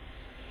think.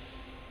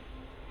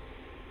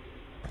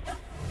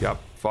 Yep,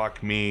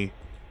 fuck me.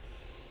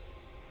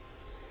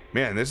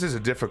 Man, this is a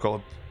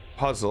difficult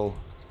puzzle.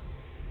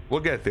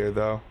 We'll get there,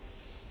 though.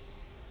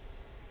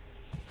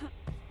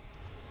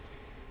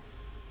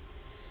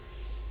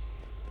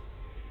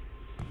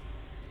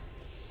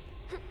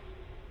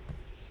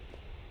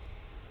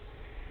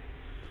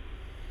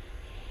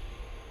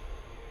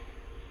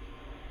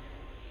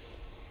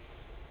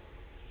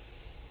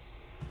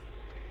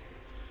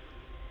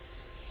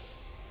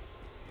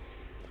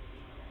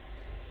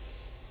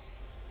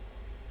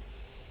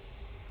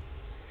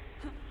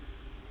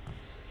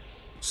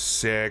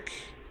 Sick.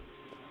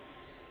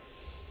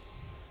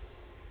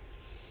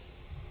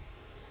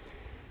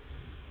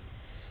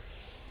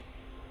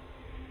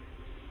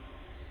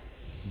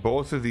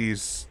 Both of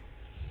these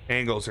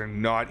angles are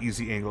not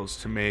easy angles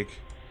to make.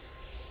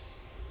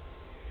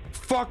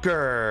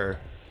 Fucker!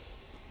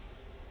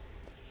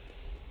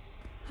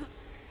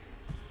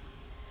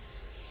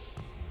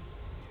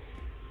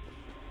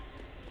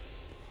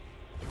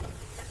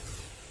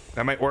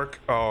 That might work.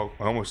 Oh,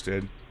 I almost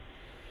did.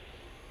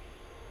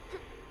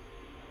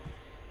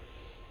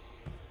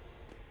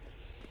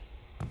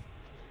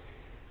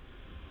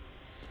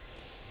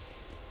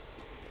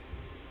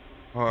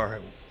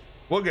 Alright.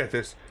 We'll get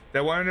this.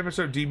 That one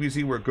episode of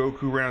DBZ where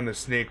Goku ran on the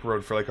Snake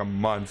Road for like a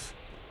month.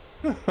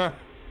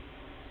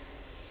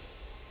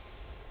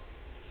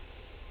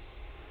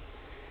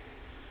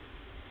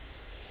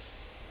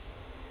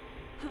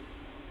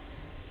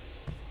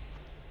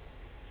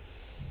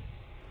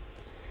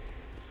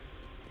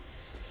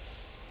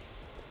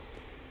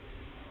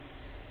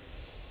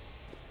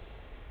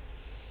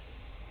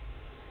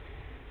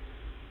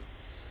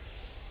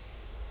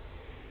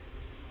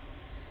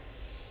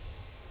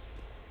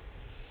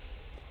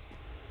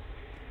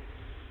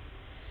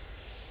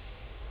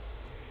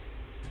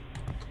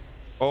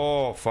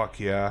 Oh, fuck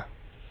yeah.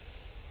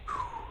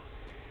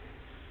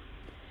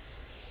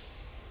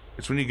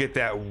 It's when you get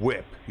that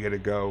whip, you gotta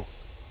go.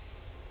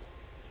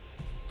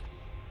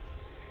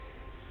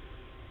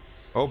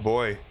 Oh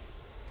boy.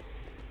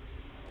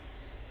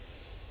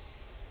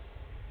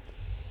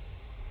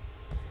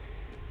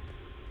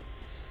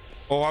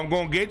 Oh, I'm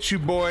gonna get you,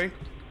 boy.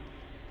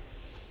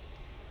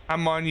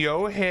 I'm on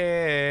your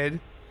head.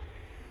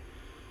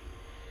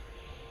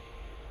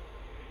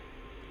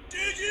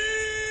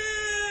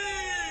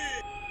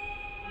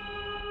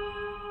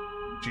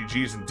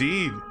 GG's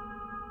indeed.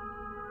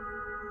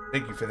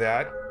 Thank you for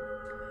that.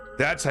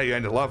 That's how you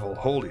end a level.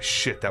 Holy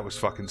shit, that was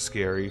fucking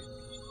scary.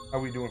 How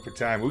are we doing for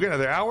time? We got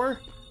another hour?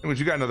 That means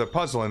you got another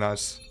puzzle in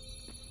us.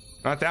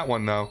 Not that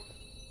one, though.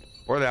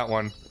 Or that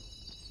one.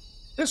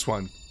 This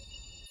one.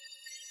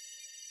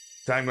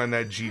 Time on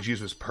that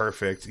GG's was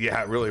perfect.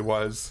 Yeah, it really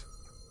was.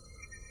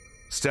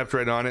 Stepped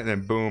right on it and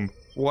then boom.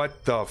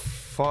 What the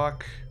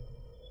fuck?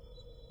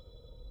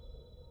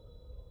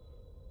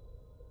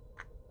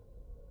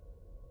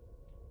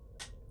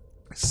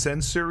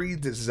 Sensory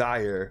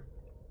desire.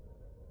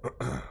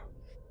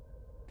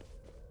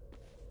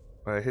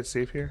 I hit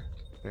save here?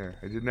 There,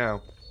 I did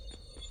now.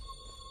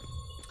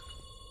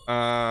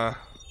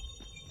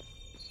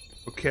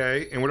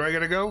 Okay, and where do I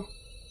gotta go?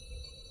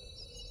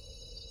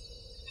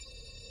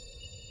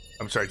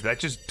 I'm sorry, did that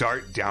just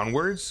dart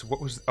downwards?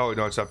 What was... Oh,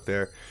 no, it's up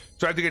there.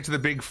 So I have to get to the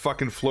big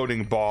fucking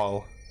floating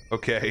ball.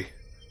 Okay.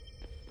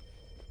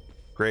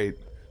 Great.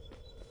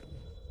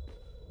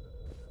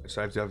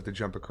 So I have to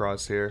jump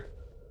across here.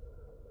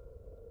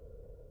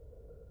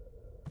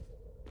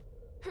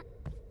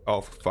 Oh,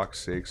 for fuck's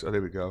sakes. Oh,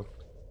 there we go.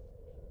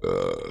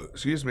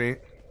 Excuse me.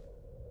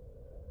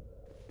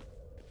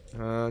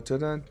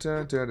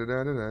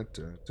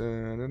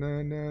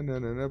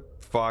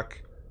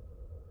 Fuck.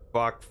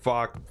 Fuck,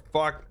 fuck,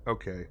 fuck.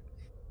 Okay.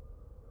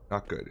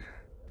 Not good.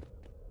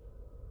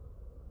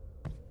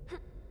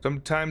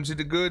 Sometimes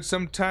it is good,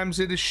 sometimes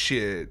it is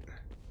shit.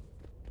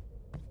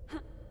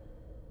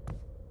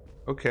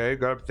 Okay,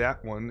 got up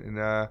that one,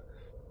 and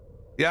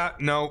yeah,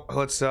 no,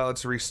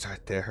 let's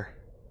restart there.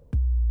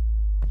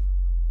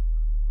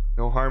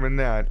 No harm in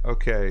that.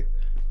 Okay.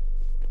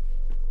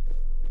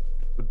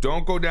 But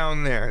don't go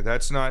down there.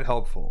 That's not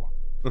helpful.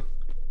 Can't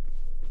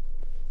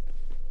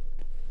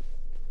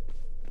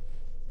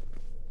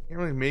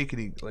really make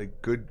any,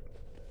 like, good...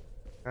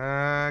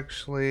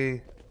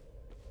 Actually...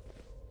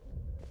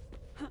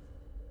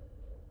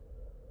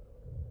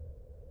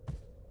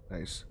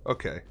 Nice.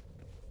 Okay.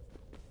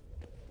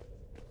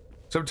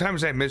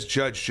 Sometimes I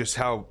misjudge just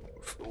how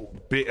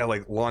big,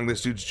 like, long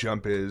this dude's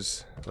jump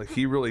is. Like,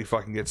 he really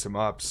fucking gets some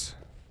ups.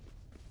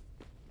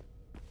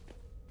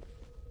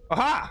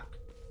 Aha!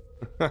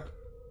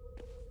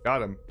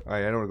 Got him.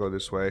 Alright, I don't want to go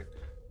this way.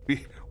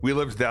 We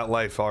lived that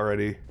life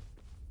already.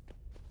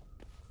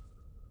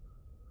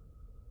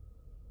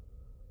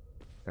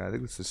 Yeah, I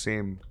think it's the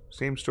same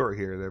story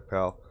here there,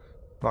 pal.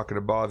 Not gonna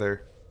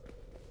bother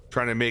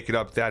trying to make it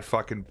up that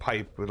fucking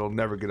pipe. It'll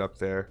never get up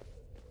there.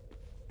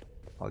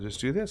 I'll just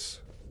do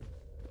this.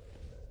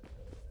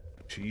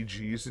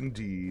 GG's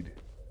indeed.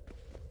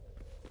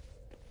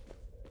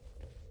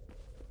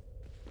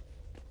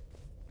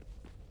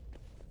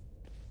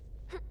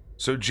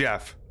 So,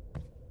 Jeff,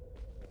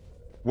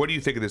 what do you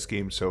think of this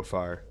game so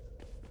far?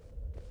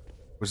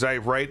 Was I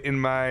right in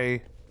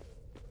my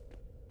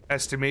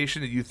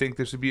estimation that you think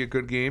this would be a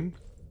good game?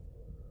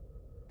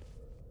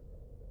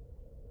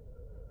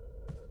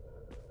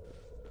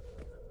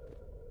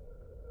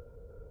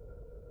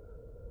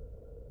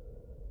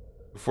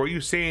 Before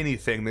you say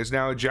anything, there's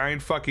now a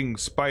giant fucking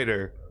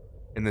spider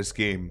in this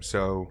game,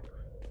 so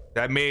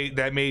that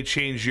may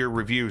change your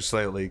review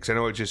slightly, because I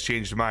know it just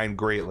changed mine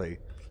greatly.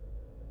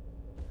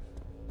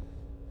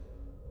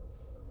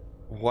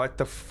 What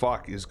the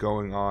fuck is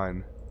going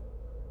on?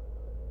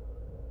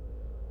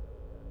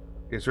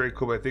 It's very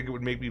cool, but I think it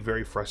would make me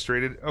very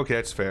frustrated. Okay,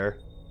 that's fair.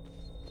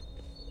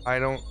 I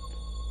don't...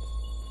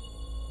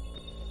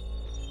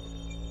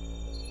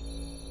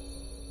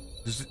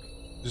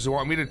 Does it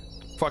want me to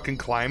fucking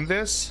climb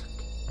this?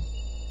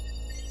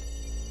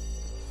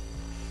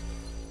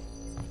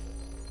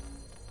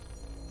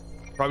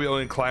 Probably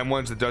only climb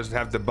ones that doesn't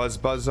have the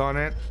buzz on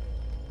it.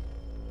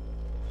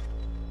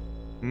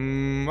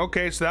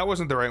 Okay, so that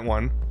wasn't the right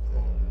one.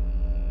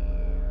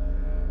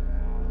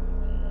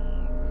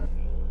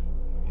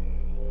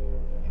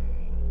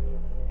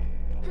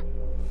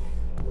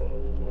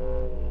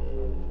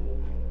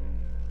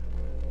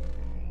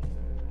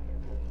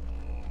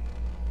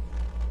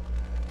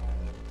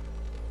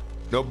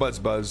 No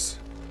buzz.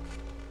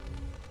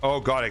 Oh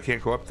god, I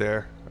can't go up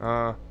there.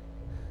 There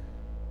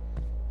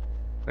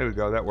we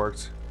go, that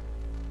worked.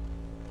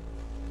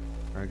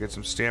 Alright, get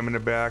some stamina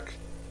back.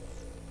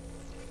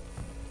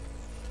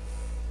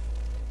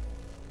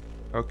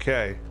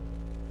 Okay.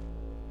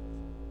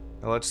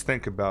 Now let's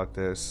think about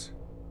this.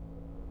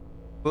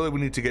 Really, we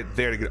need to get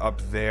there to get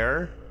up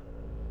there.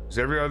 Because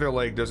every other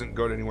leg doesn't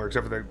go to anywhere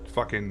except for the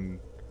fucking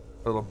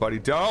little buddy.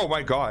 Oh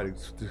my god,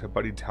 there's a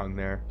buddy down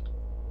there.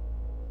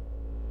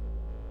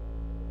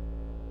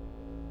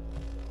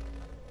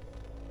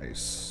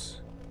 Nice.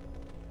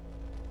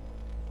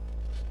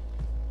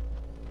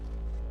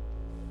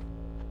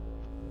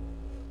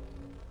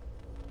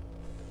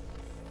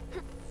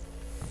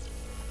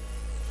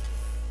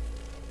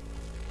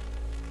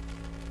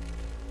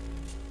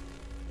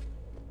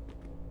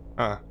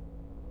 Huh.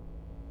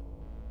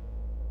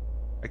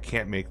 I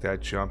can't make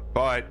that jump,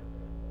 but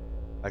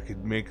I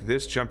could make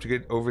this jump to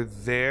get over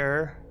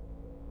there.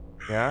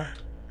 Yeah?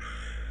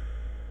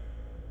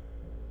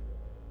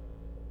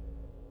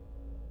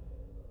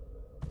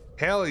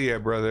 Hell yeah,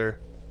 brother.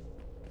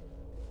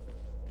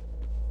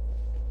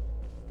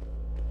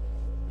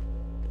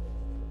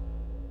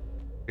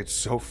 It's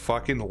so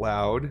fucking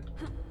loud.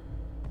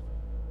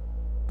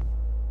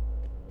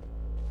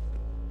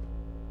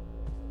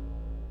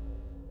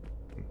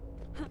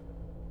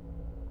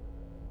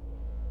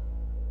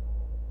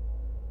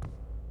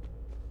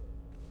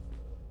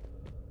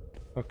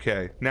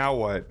 Okay, now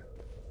what?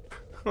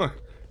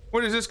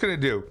 What is this gonna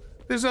do?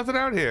 There's nothing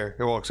out here.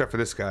 Well, except for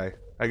this guy.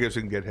 I guess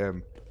we can get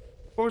him.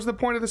 What was the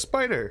point of the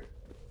spider?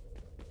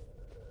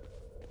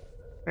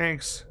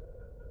 Thanks.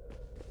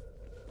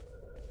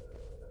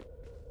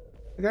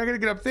 I gotta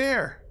get up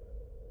there.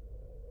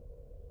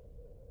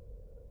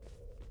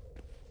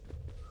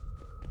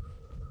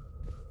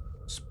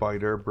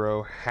 Spider,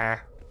 bro.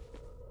 Ha.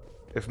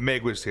 If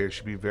Meg was here,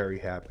 she'd be very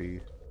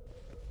happy.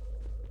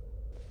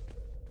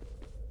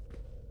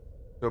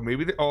 So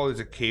maybe oh, there's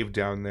a cave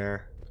down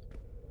there.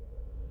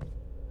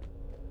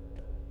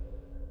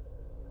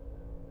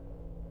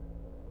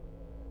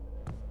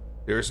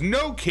 There's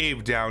no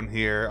cave down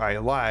here. I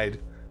lied.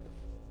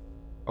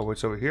 Oh,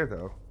 what's over here,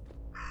 though?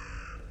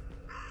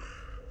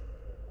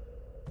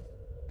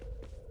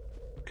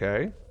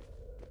 Okay.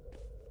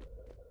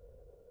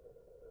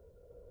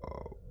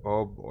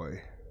 Oh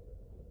boy.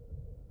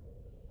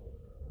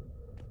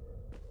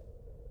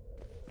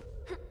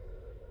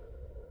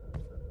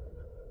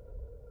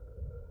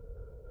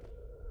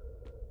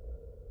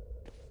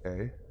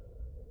 Okay.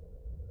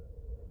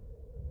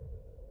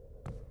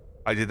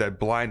 I did that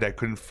blind. I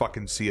couldn't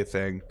fucking see a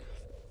thing.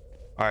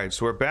 Alright,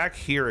 so we're back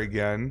here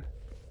again.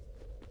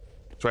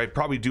 So I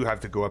probably do have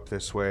to go up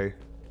this way.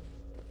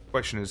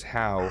 Question is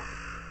how.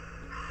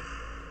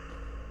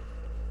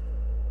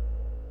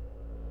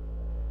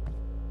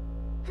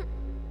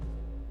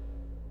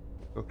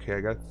 Okay,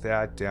 I got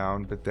that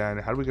down, but then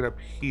how do we get up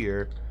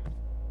here?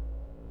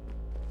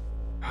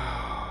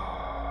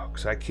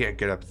 Because I can't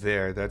get up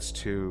there. That's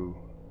too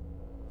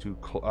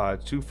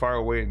far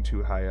away and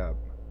too high up.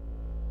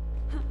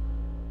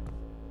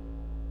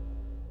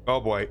 Oh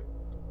boy.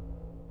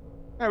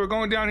 Hey, we're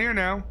going down here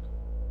now.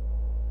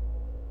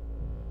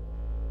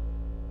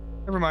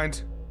 Never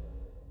mind.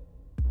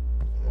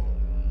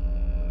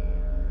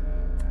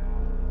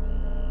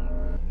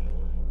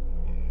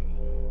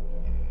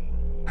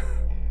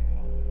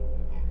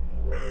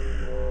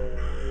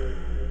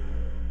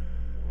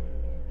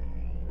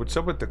 What's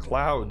up with the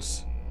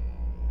clouds?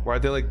 Why are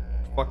they like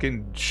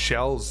fucking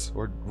shells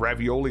or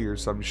ravioli or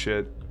some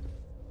shit?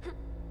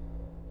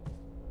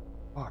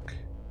 Fuck.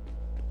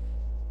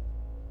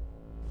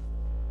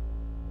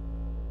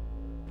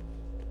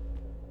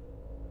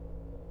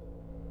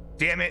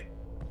 Damn it.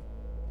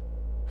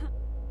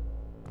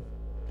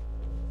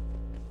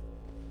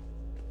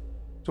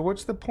 So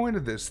what's the point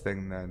of this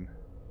thing then?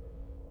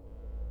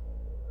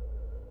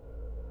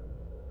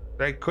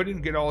 I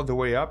couldn't get all the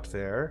way up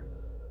there.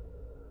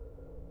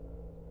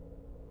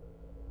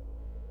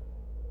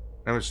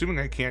 I'm assuming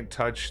I can't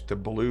touch the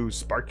blue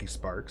Sparky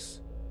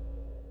Sparks.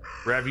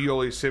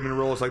 Ravioli cinnamon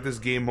rolls like this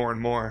game more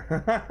and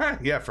more.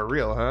 Yeah, for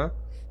real, huh?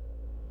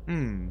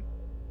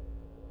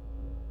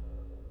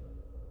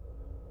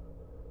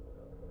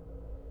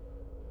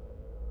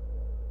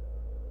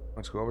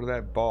 Let's go over to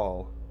that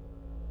ball.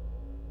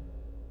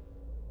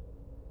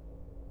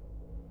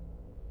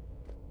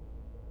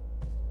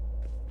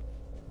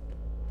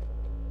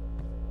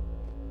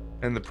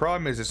 And the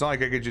problem is, it's not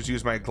like I could just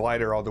use my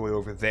glider all the way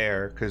over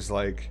there, because,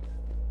 like,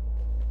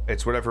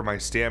 it's whatever my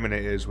stamina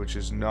is, which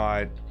is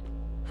not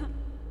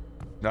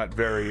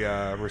very,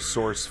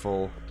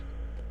 resourceful.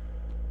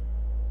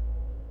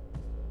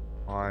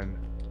 On.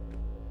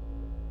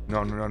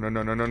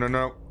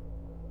 No.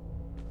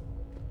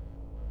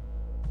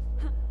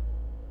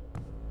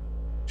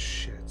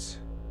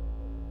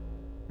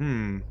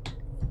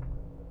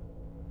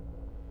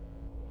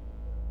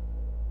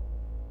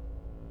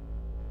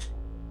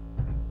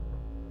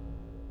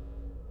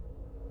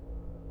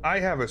 I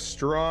have a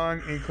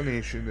strong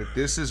inclination that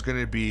this is going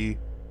to be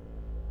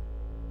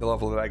the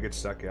level that I get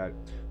stuck at.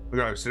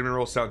 Look at cinnamon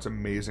roll sounds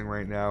amazing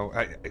right now.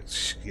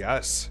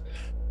 Yes.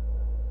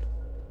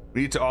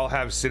 We need to all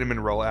have cinnamon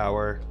roll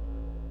hour.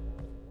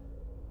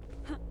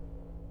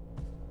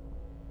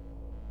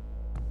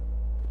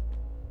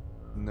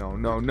 No,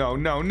 no, no,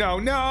 no, no,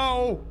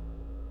 no!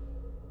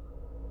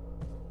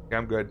 Yeah,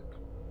 I'm good.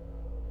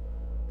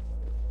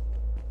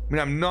 I mean,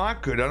 I'm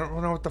not good. I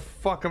don't know what the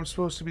fuck I'm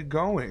supposed to be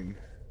going.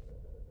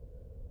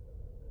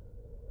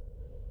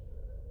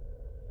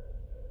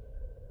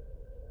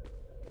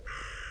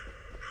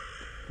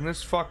 And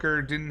this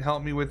fucker didn't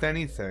help me with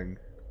anything.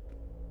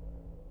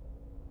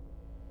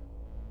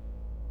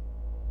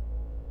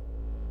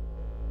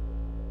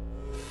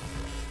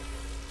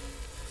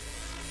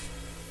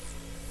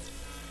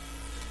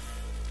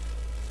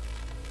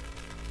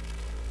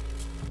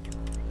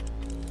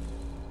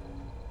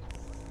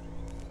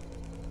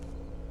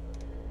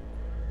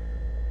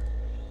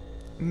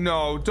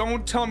 No,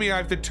 don't tell me I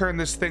have to turn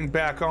this thing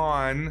back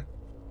on.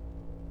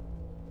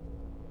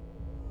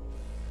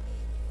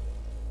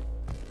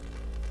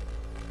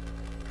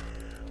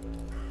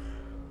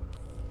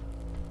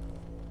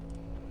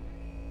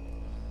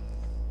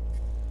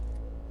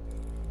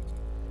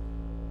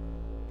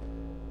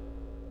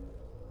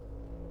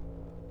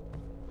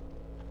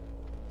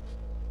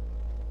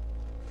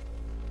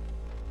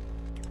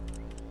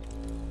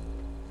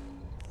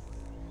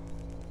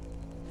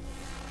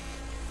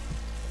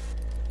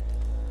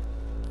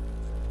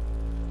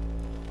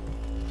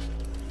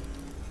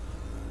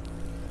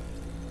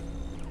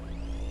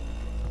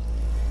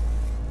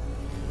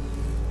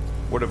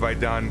 What have I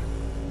done?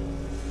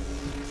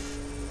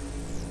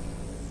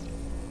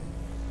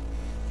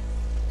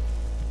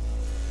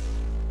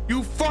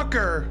 You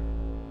fucker!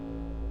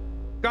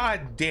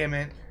 God damn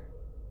it.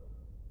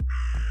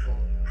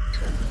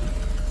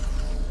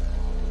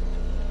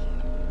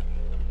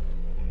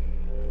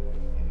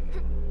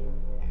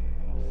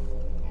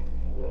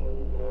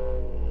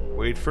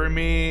 Wait for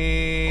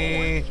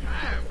me.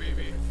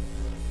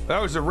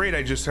 That was a raid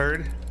I just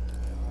heard.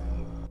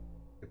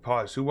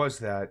 Pause. Who was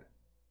that?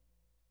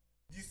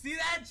 You see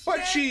that shit?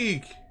 Butt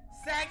cheek!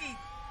 Saggy.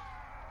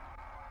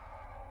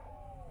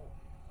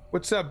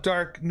 What's up,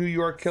 Dark New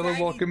York Killer?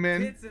 Saggy Welcome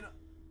in. tits and...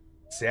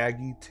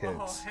 Saggy Oh,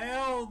 tits.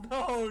 hell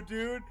no,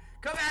 dude.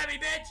 Come at me,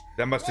 bitch.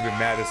 That must have been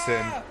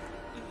Madison.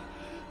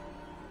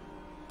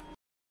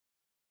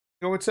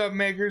 Yo, what's up,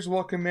 Makers?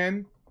 Welcome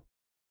in.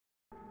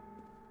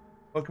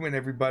 Welcome in,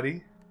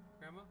 everybody.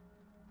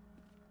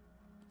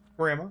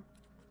 Grandma?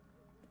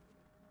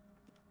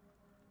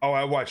 Oh,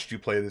 I watched you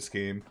play this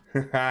game.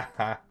 She's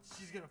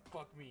gonna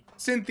fuck me.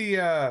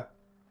 Cynthia!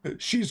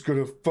 She's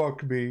gonna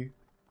fuck me.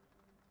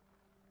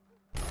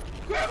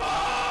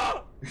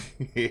 Grandma!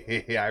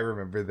 I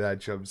remember that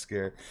jump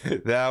scare.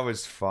 That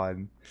was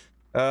fun.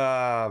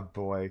 Ah,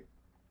 boy.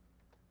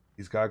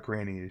 He's got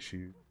granny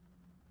issues.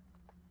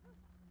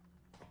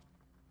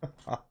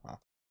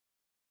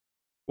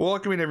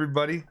 Welcome in,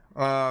 everybody.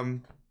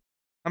 I'm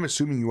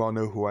assuming you all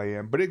know who I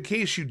am, but in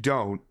case you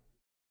don't,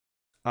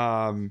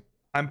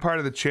 I'm part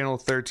of the Channel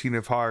 13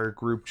 of Horror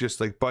group,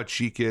 just like Butt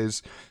Cheek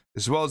is,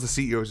 as well as the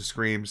CEOs of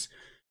Screams.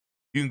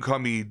 You can call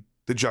me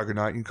the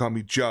Juggernaut. You can call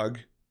me Jugg,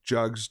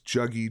 Jugs,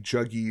 Juggy,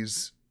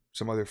 Juggies,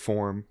 some other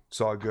form.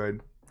 It's all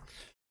good.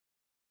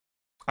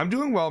 I'm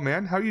doing well,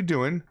 man. How are you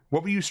doing?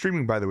 What were you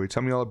streaming, by the way?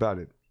 Tell me all about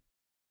it.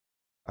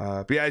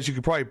 But yeah, as you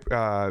could probably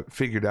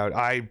figured out,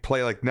 I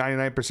play like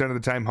 99% of the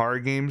time horror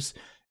games.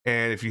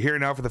 And if you're here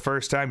now for the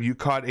first time, you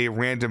caught a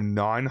random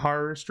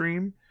non-horror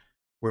stream.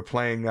 We're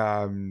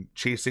playing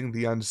Chasing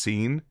the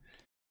Unseen,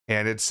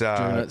 and it's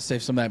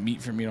save some of that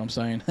meat for me, you know what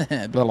I'm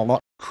saying? Blah, blah, blah.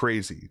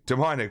 Crazy.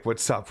 Demonic,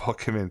 what's up?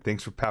 Welcome in.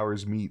 Thanks for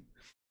Powers Meat.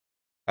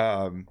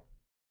 Right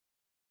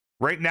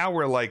now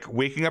we're like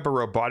waking up a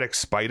robotic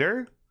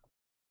spider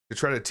to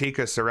try to take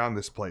us around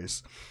this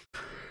place.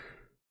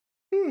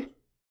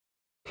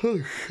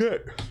 Oh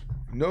shit.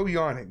 No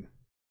yawning.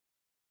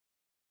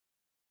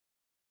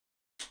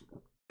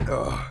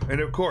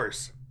 And of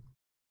course,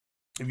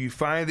 if you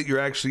find that you're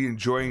actually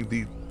enjoying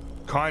the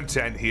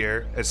content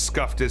here, as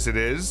scuffed as it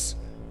is,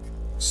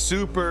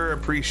 super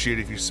appreciate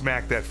if you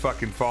smack that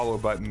fucking follow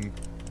button.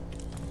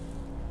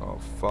 Oh,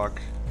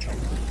 fuck.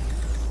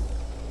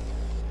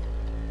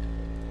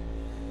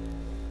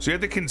 So you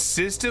have to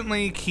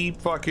consistently keep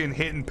fucking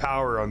hitting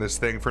power on this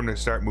thing for him to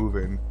start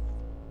moving.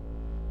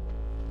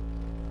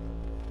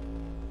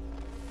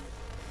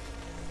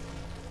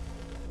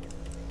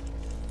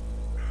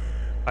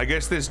 I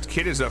guess this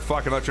kid is a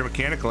fucking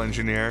electromechanical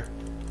engineer.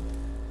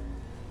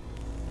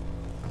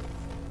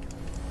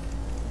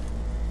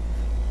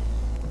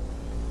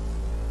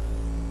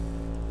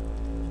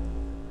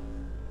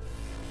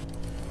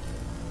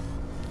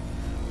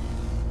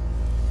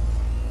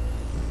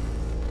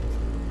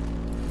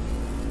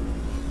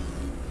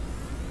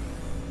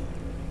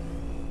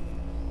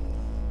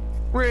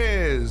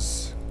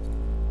 Riz.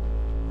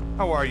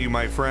 How are you,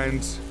 my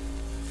friends?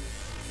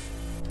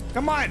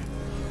 Come on!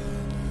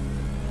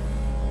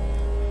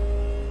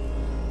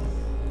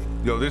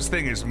 Yo, this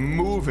thing is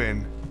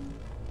moving.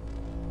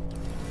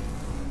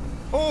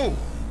 Oh!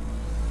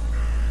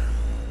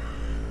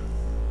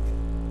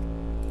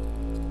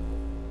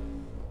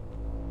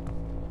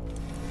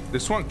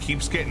 This one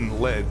keeps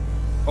getting lit.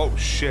 Oh,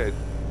 shit.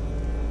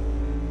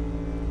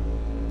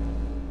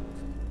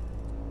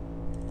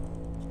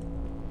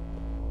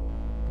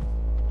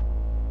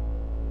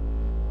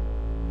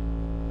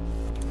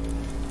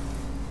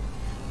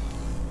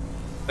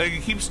 Like,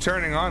 it keeps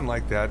turning on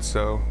like that,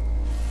 so...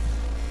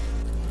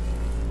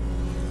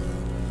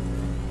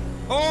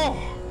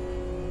 Oh!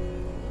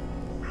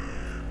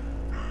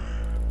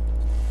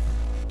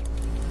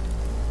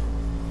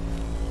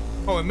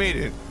 Oh, it made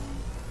it.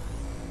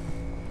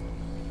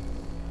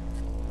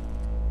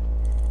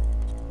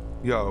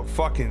 Yo,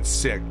 fucking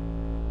sick.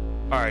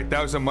 Alright,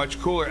 that was a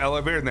much cooler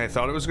elevator than I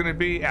thought it was gonna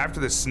be. After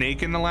the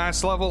snake in the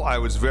last level, I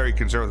was very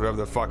concerned with whatever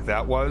the fuck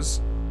that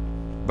was.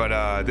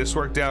 But, this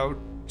worked out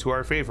to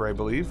our favor, I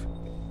believe.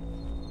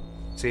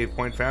 Save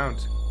point found.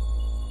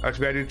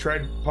 Actually, I did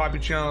try Poppy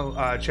Channel,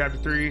 Chapter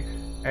 3,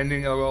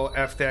 ending LOL,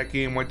 F that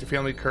game, went to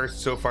Family Curse,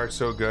 so far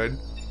so good.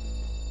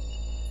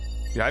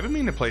 Yeah, I've been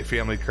meaning to play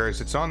Family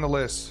Curse, it's on the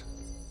list.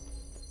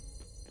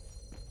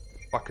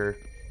 Fucker.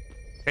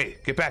 Hey,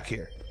 get back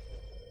here.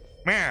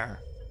 Meh.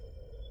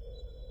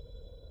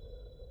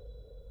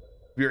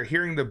 If you're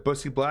hearing the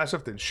bussy blast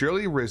off, then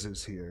surely Riz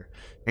is here.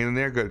 And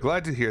they're good.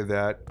 Glad to hear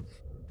that.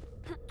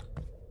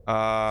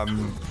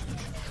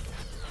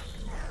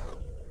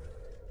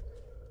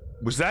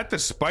 Was that the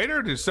spider,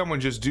 or did someone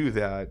just do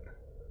that?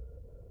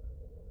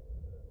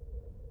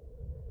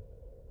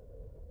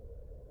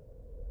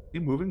 Is he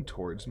moving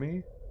towards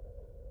me?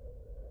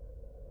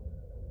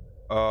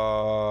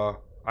 I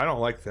don't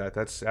like that.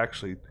 That's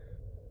actually...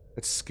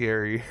 That's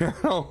scary. I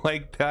don't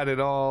like that at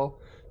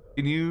all.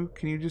 Can you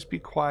just be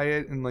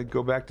quiet and like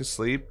go back to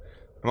sleep?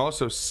 I'm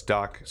also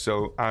stuck,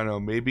 so I don't know,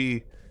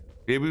 maybe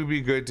it would be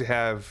good to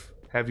have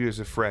you as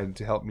a friend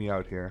to help me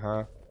out here,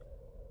 huh?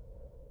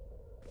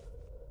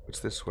 What's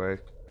this way?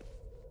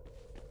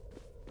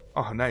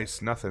 Oh,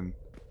 nice, nothing.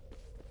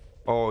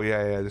 Oh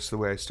yeah, this is the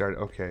way I started.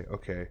 Okay.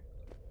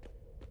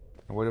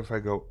 And what if I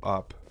go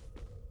up?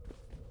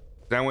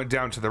 Then I went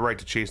down to the right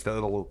to chase that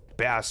little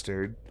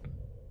bastard.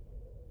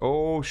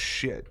 Oh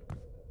shit.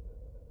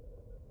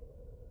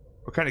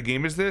 What kind of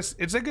game is this?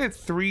 It's like a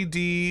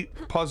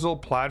 3D puzzle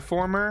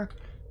platformer.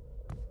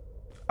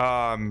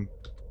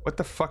 What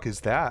the fuck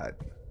is that?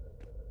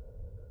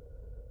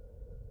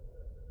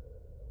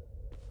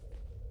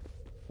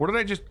 What did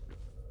I just...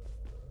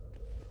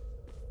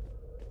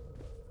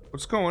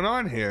 What's going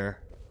on here?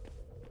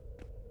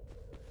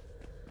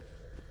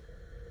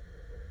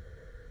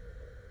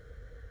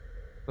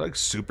 Like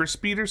super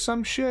speed or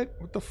some shit?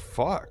 What the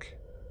fuck?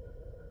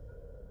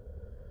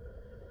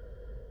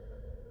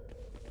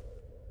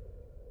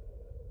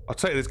 I'll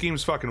tell you, this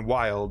game's fucking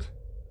wild.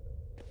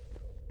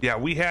 Yeah,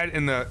 we had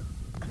in the...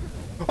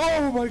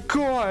 Oh my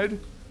god!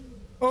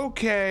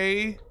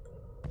 Okay.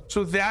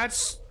 So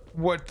that's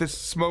what the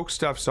smoke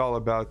stuff's all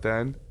about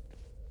then.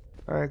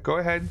 Alright, go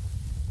ahead.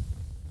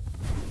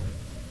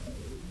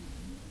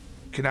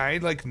 Can I,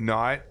 like,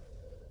 not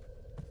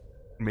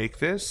make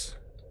this?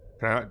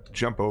 Can I not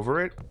jump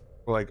over it?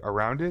 Or, like,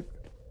 around it?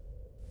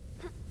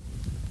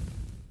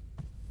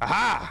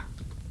 Aha!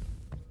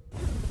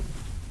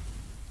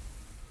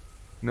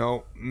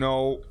 No.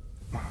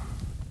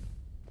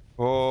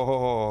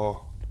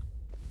 Oh.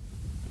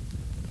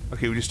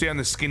 Okay, we just stay on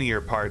the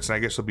skinnier parts and I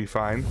guess we'll be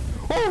fine.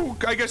 Oh,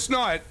 I guess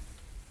not.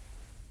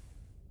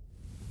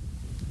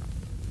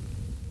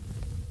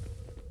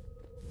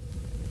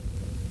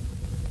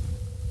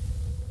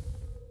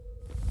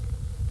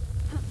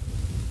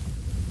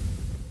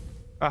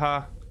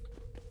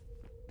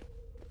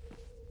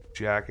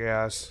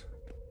 Jackass.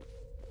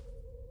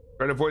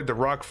 Try to avoid the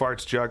rock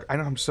farts, Jugg. I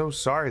know, I'm so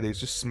sorry. They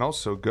just smell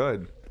so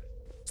good.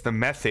 It's the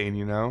methane,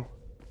 you know?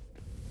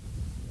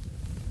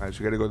 Alright, so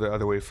we gotta go the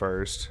other way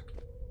first.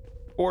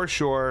 For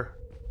sure.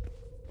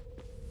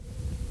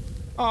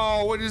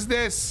 Oh, what is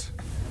this?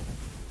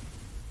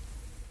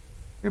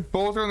 You're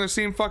both on the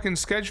same fucking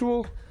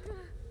schedule?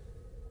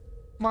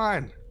 Come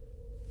on.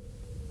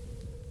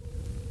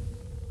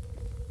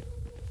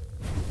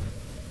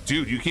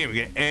 Dude, you can't even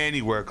get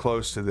anywhere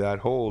close to that.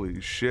 Holy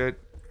shit.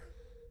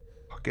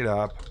 Fuck it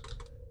up.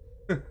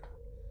 What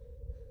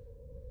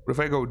if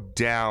I go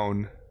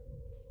down?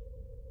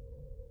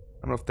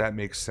 I don't know if that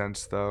makes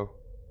sense, though.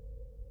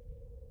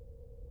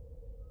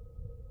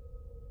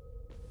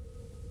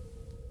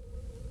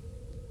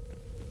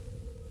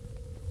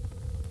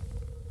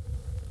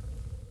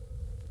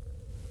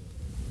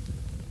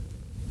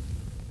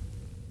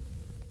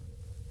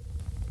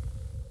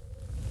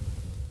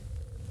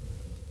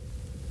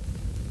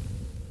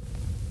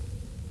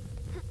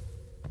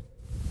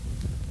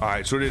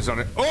 Alright, so it is on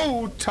it.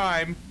 Oh,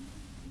 time!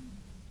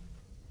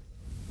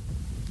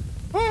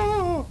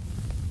 Oh!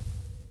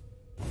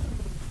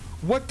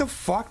 What the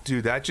fuck,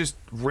 dude? That just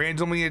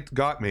randomly it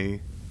got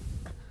me.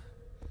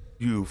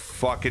 You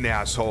fucking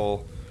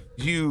asshole.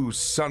 You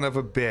son of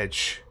a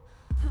bitch.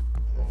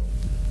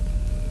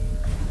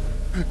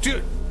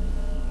 Dude,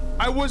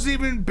 I wasn't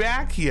even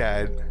back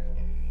yet.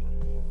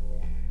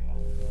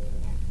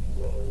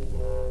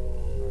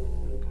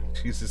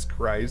 Jesus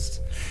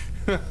Christ.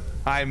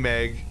 Hi,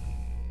 Meg.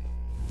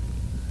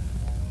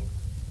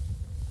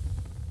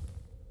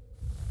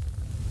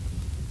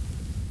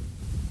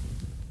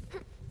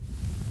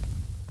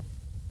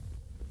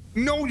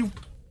 No, you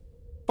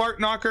fart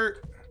knocker.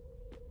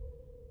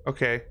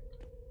 Okay.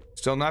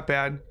 Still not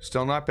bad.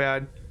 Still not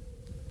bad.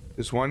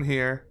 There's one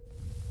here.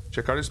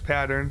 Check out his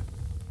pattern.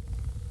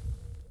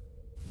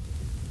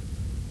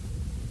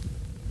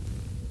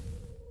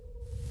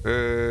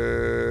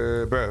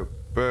 Burp,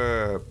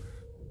 burp,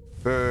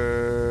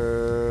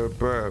 burp,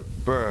 burp,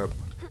 burp.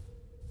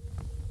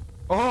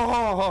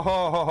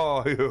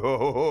 Oh,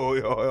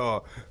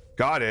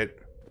 got it.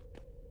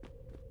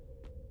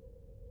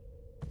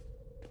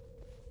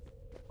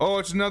 Oh,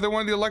 it's another one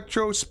of the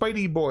Electro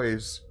Spidey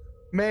boys.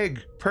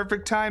 Meg,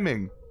 perfect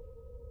timing.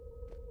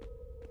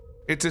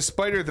 It's a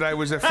spider that I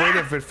was afraid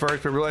of at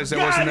first, but realized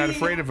I wasn't that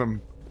afraid of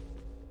him.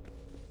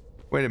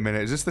 Wait a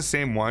minute, is this the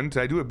same one?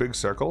 Did I do a big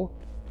circle?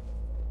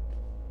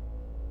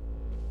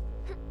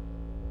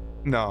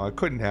 No, I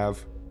couldn't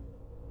have.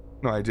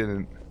 No, I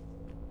didn't.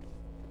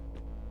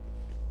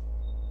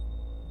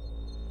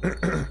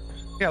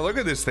 Yeah, look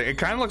at this thing. It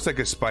kind of looks like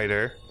a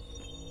spider.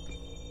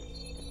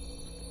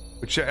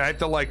 Which I have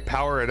to, like,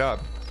 power it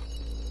up.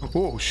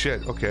 Oh,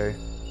 shit. Okay.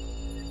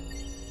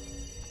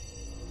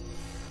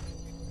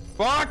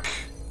 Fuck!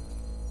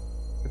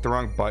 Hit the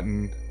wrong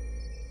button.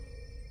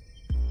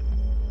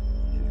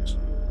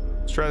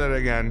 Let's try that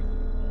again.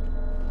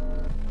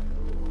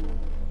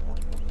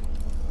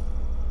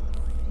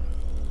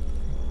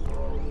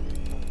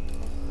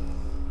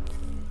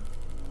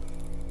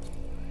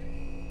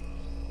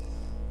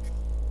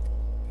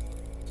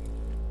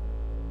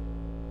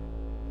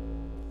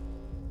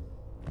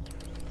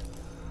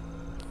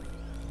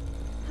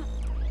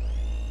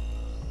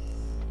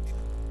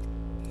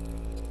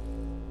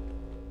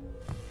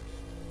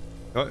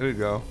 Oh, there you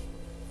go.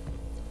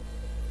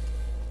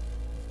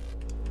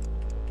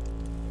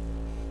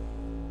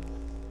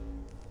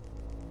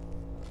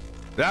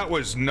 That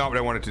was not what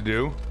I wanted to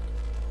do.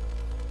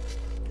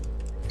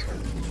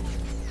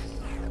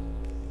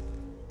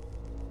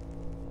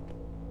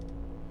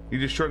 You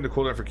just shorten the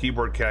cooldown for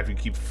keyboard cat if you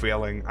keep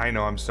failing. I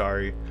know, I'm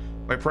sorry.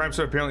 My prime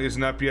sub apparently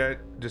isn't up yet,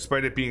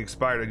 despite it being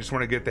expired. I just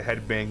want to get the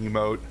headbang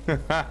emote.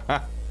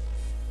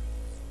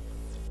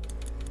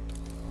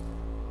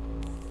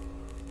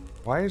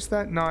 Why is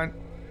that not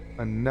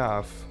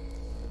enough?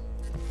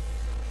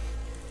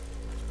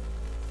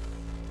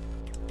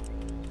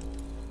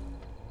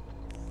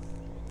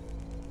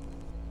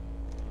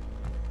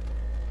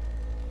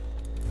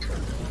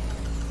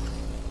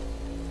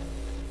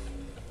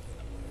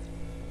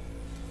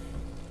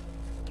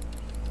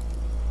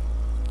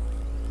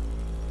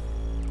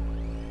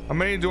 How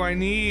many do I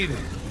need?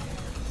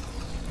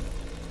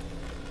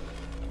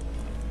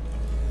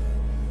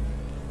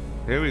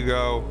 Here we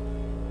go.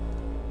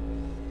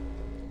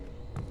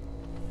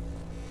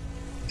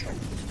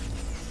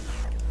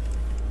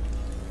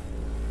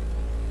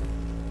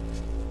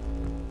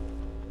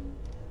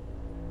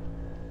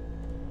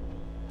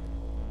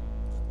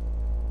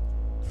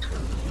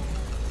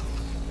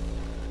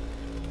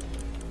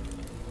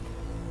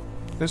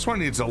 This one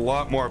needs a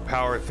lot more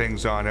power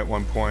things on at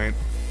one point.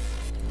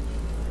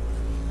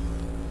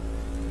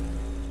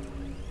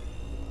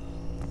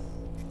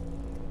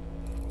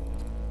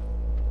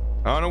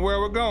 I don't know where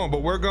we're going,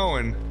 but we're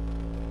going.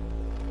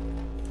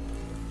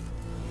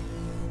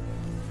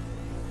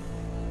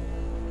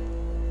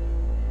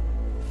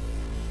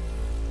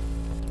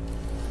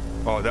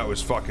 Oh, that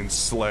was fucking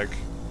slick.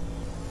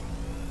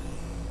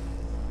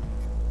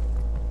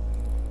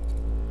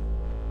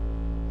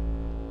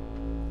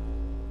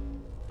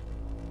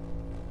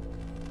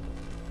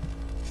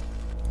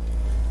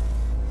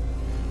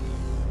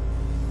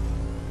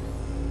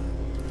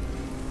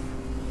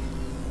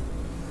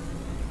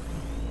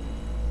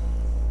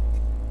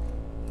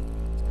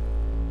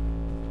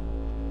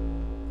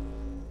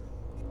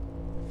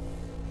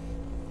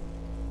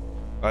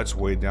 That's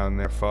way down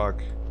there,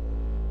 fuck.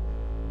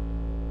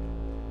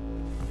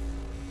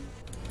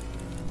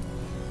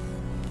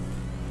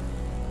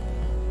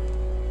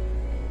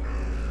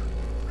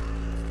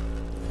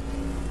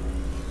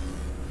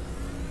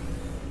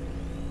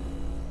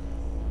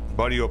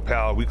 Buddy, oh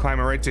pal, we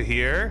climbing right to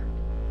here?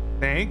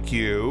 Thank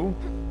you.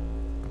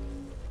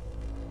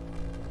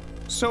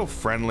 So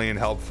friendly and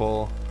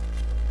helpful.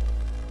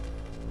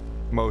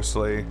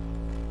 Mostly.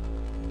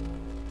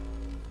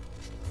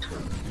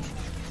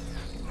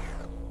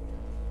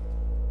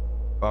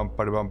 Bum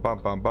ba bum bum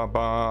bum bum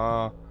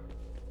bum.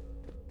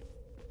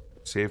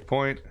 Save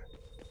point.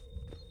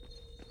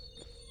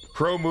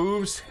 Pro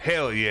moves?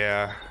 Hell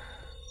yeah.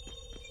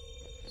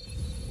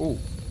 Ooh.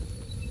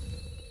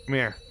 Come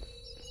here.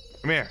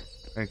 Come here.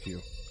 Thank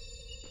you.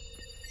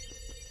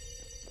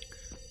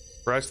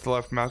 Press the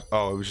left mouse.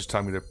 Oh, it was just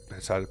telling me to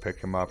decide to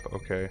pick him up.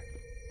 Okay.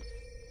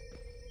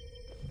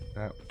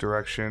 That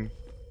direction.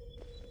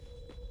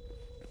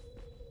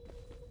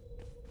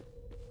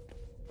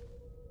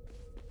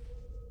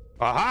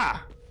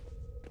 Aha!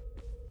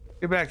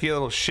 Get back here,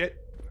 little shit.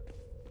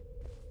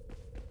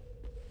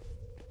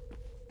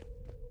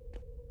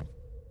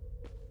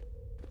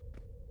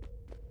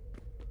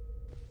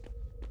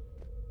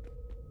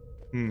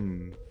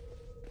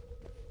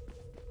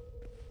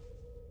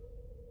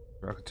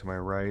 Rocket to my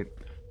right.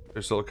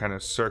 They're still kind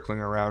of circling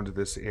around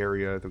this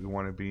area that we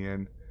want to be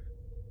in.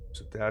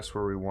 So that's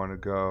where we want to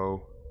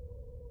go.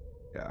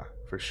 Yeah,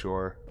 for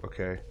sure.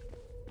 Okay.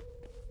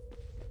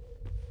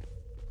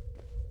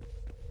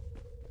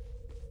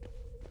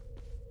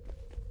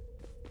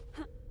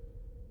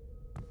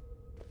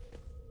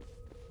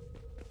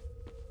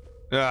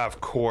 Ah, of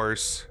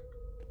course.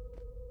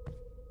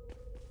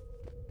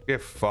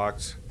 Get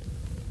fucked.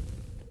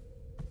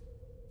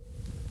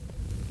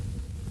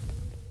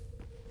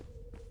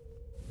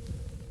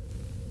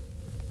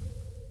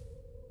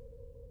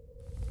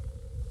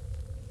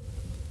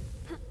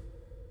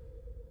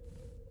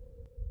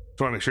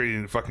 Just want to make sure you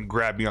didn't fucking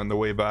grab me on the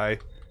way by.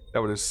 That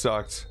would have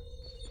sucked.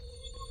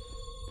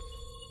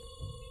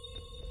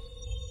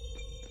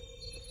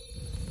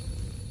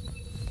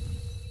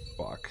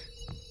 Fuck.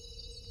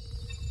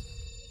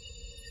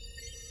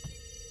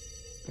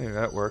 Hey,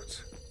 that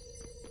worked.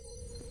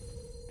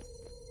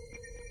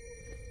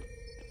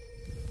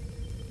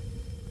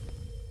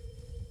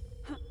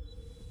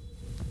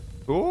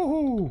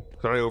 Ooh!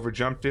 Thought I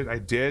overjumped it. I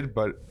did,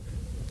 but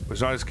it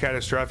was not as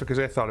catastrophic as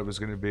I thought it was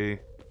going to be.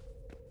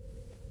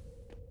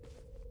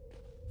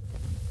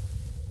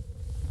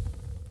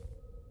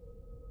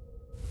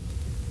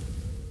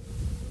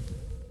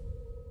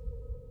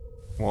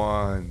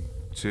 One,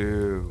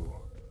 two.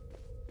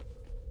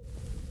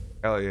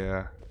 Hell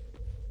yeah.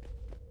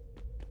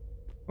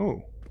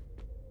 Oh.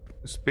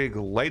 This big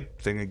light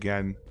thing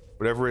again.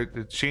 Whatever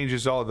it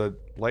changes all the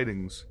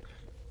lightings.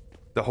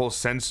 The whole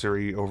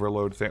sensory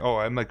overload thing. Oh,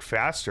 I'm like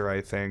faster,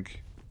 I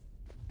think.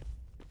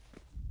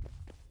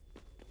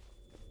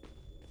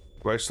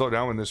 Do I slow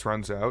down when this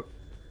runs out?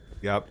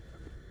 Yep.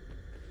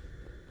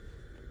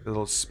 A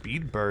little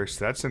speed burst.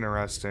 That's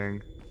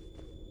interesting.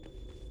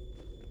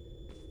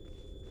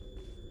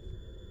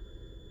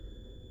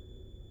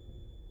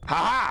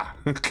 Ha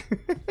ha!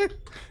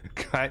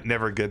 That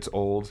never gets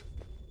old.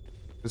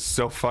 It's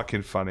so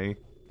fucking funny.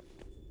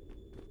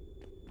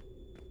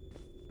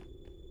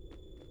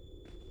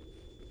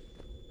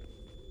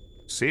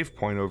 Save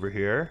point over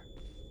here.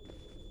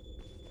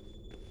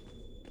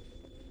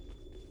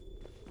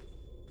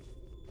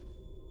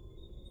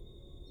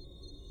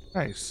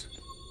 Nice.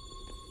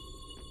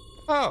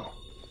 Oh!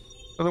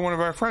 Another one of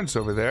our friends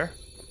over there.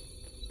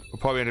 We'll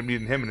probably end up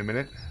needing him in a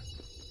minute.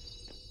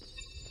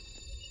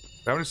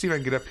 I want to see if I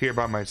can get up here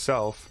by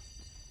myself.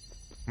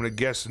 I'm gonna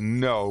guess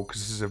no,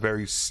 because this is a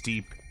very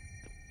steep...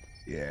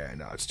 Yeah,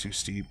 no, it's too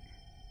steep.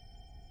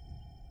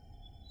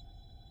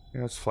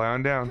 Yeah, let's fly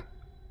on down.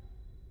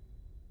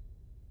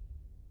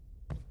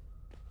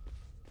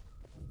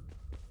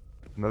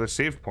 Another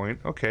save point.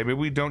 Okay, maybe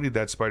we don't need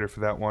that spider for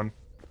that one.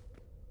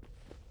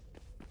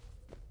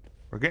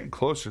 We're getting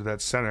closer to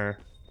that center.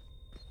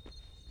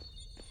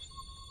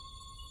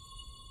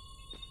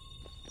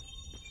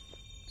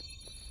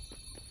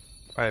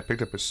 I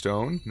picked up a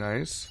stone.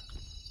 Nice.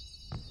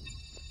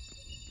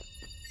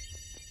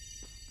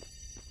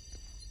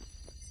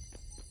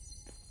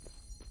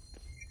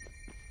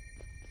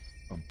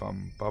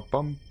 Bum bum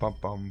bum bum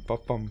bum bum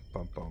bum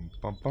bum bum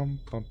bum bum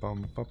bum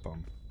bum bum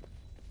bum.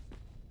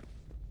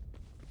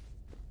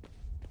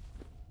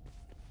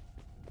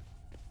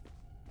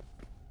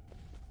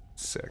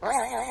 Sick.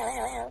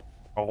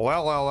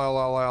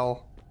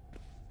 Well.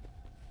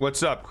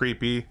 What's up,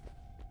 creepy?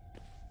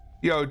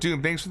 Yo,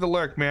 Doom, thanks for the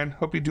lurk, man.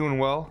 Hope you're doing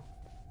well.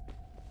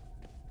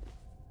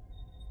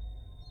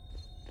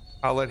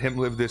 I'll let him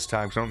live this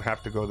time, because I don't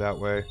have to go that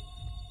way.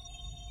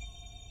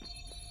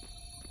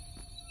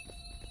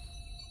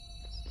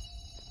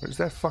 Where's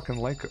that fucking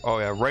light? Oh,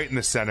 yeah, right in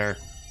the center.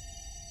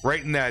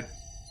 Right in that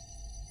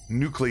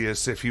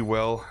nucleus, if you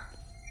will.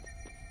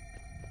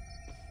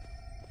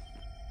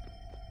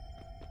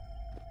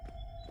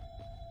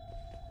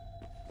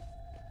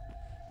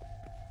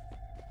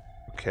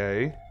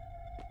 Okay.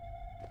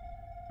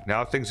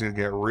 Now things are gonna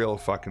get real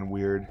fucking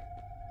weird.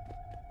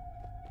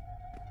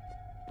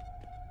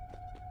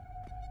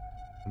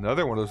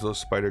 Another one of those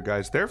spider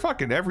guys. They're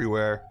fucking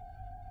everywhere.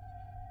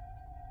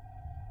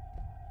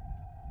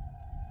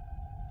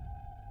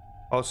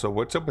 Also,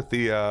 what's up with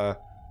the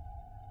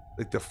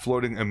like the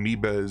floating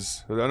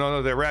amoebas?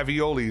 No, they're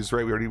raviolis,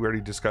 right? We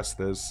already discussed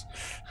this.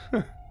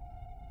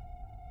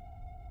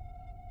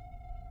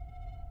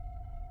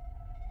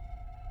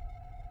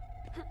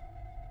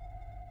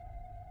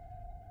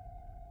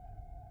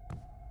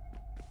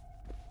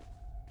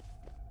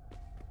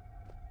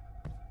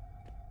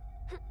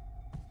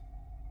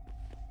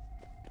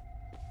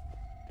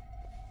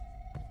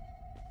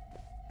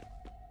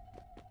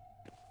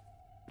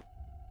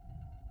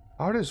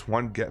 How does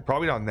one get?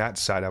 Probably on that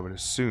side, I would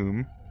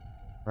assume.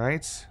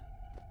 Right?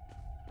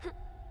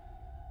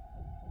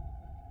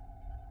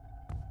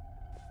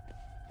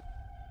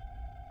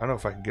 I don't know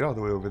if I can get all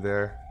the way over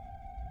there.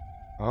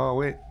 Oh,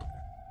 wait.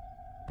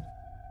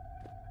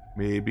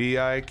 Maybe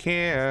I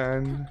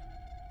can.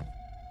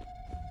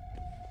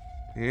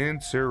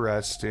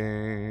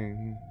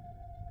 Interesting.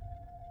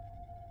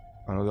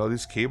 I don't know, all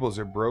these cables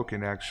are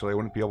broken, actually. I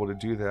wouldn't be able to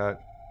do that.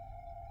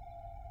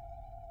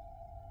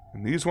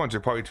 And these ones are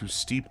probably too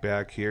steep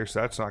back here,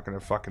 so that's not going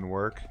to fucking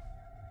work.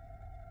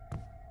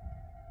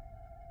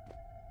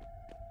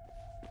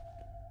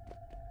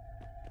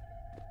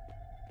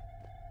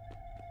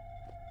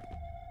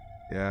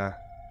 Yeah,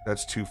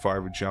 that's too far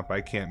of a jump.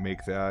 I can't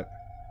make that.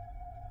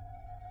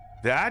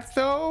 That,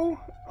 though?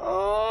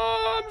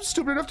 Oh, I'm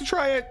stupid enough to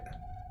try it.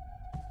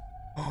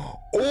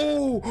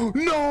 Oh,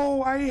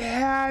 no, I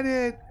had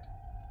it.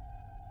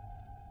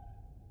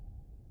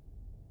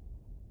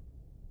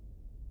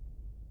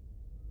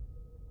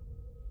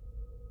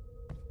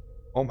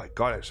 Oh my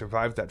god, I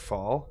survived that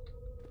fall.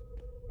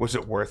 Was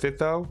it worth it,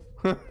 though?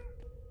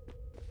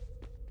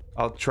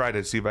 I'll try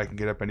to see if I can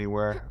get up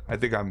anywhere. I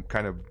think I'm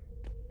kind of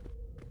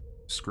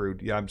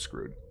screwed. Yeah, I'm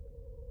screwed.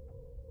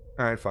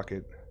 Alright, fuck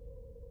it.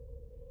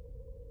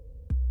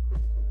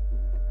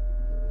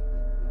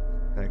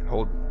 I can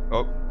hold...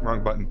 Oh,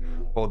 wrong button.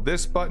 Hold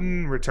this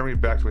button, return me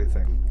back to a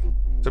thing.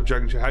 What's up,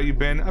 Jugg? How you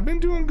been? I've been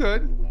doing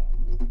good.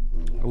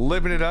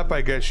 Living it up,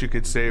 I guess you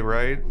could say,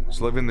 right?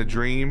 Just living the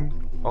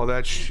dream. All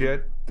that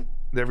shit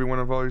that everyone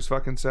always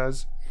fucking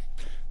says.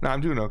 No,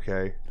 I'm doing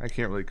okay. I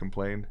can't really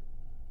complain.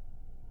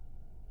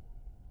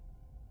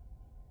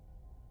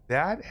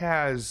 That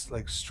has,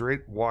 like,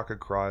 straight walk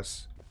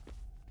across.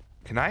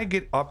 Can I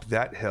get up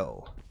that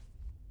hill?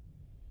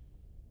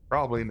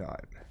 Probably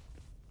not.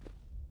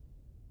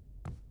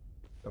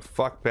 The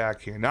fuck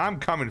back here. Now I'm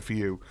coming for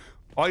you.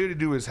 All you have to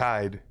do is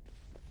hide.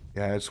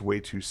 Yeah, it's way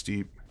too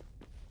steep.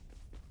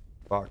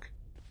 Fuck.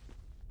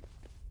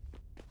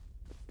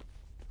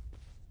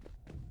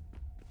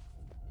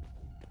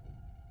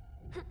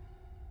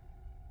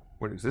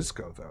 Where does this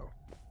go, though?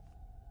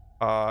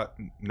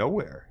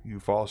 Nowhere.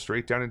 You fall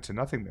straight down into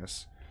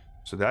nothingness.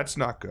 So that's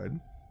not good.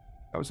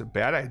 That was a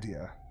bad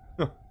idea.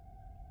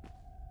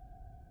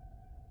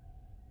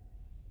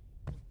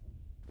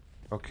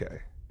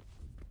 Okay.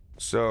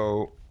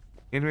 So,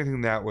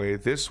 anything that way.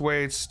 This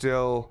way it's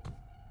still...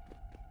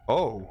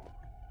 Oh.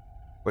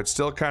 But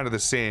still kind of the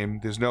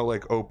same. There's no,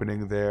 like,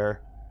 opening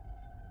there.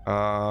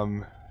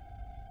 I'm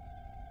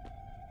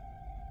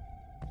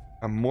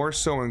more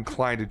so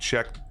inclined to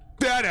check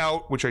that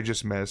out, which I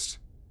just missed.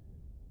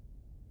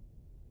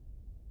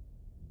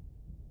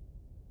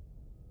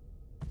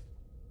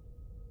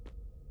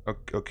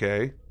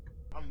 Okay.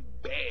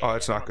 Oh,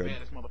 that's not good.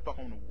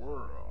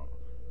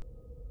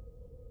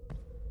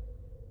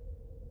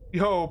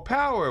 Yo,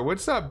 Power,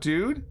 what's up,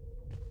 dude?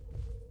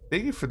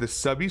 Thank you for the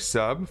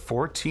sub.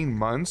 14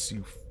 months,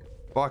 you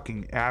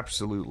fucking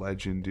absolute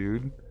legend,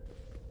 dude.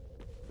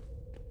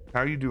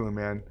 How are you doing,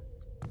 man?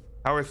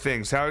 How are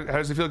things? How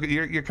does it feel?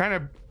 You're kind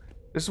of...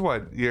 This is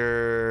what?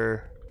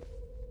 Your...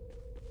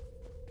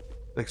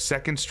 like,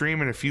 second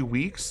stream in a few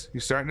weeks?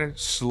 You're starting to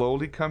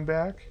slowly come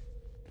back?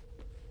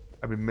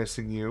 I've been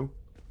missing you.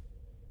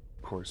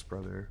 Of course,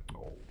 brother.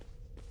 Oh.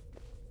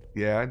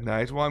 Yeah,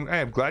 nice. Well,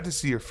 I'm glad to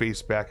see your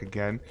face back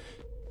again.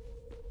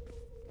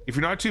 If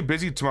you're not too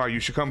busy tomorrow, you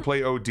should come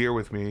play Oh Dear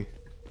with me.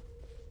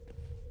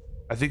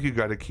 I think you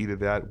got a key to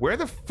that. Where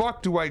the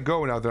fuck do I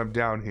go now that I'm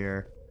down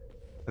here?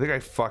 I think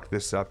I fucked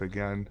this up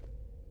again.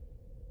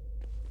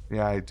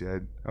 Yeah, I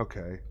did.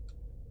 Okay.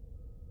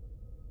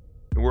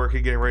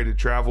 Working, getting ready to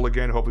travel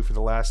again, hopefully for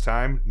the last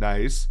time.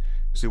 Nice.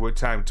 See what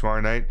time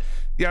tomorrow night.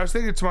 Yeah, I was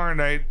thinking tomorrow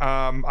night.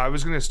 I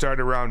was gonna start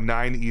around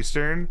 9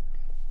 Eastern.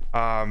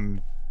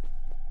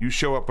 You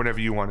show up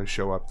whenever you want to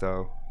show up,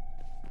 though.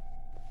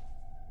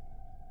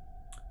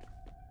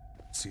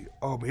 Let's see.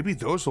 Oh, maybe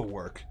those will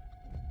work.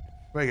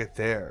 What do I get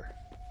there?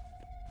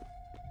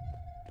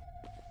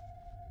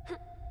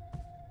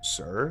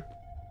 Sir?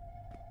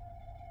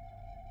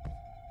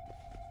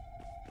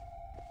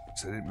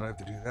 So I didn't really have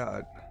to do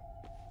that.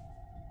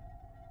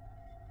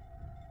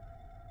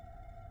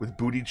 With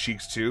booty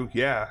cheeks, too?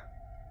 Yeah.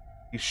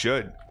 You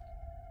should.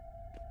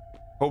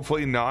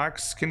 Hopefully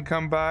Nox can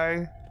come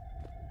by.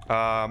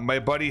 My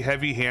buddy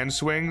Heavy Hand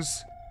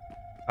Swings.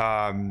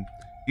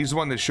 He's the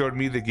one that showed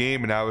me the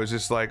game, and I was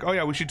just like, oh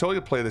yeah, we should totally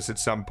play this at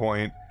some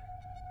point.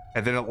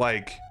 And then it,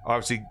 like,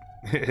 obviously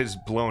has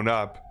blown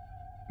up,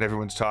 and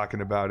everyone's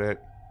talking about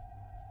it.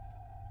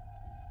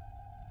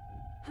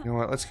 You know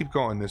what? Let's keep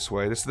going this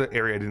way. This is the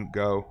area I didn't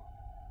go.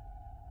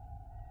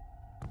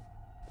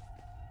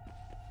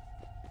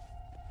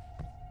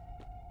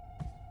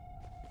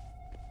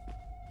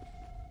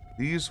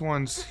 These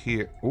ones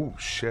here. Oh,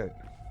 shit.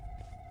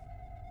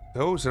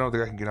 Those I don't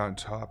think I can get on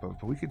top of,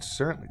 but we could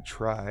certainly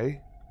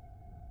try.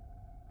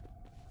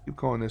 Keep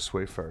going this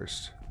way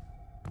first.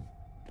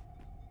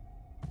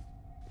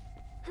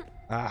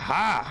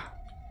 Aha!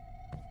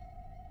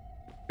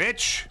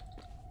 Bitch!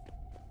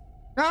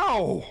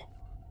 No!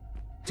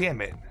 Damn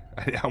it.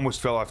 I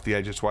almost fell off the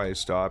edge, that's why I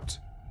stopped.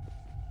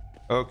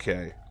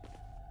 Okay.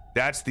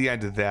 That's the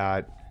end of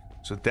that.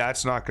 So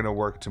that's not going to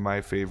work to my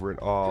favor at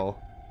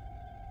all.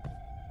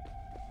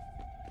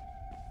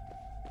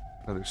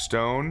 Another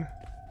stone.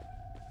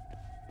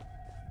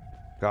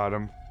 Got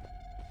him.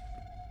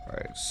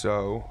 Alright,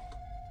 so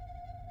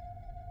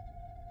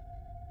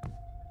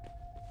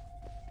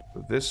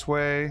go this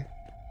way.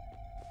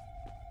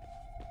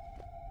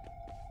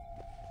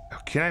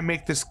 Can I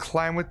make this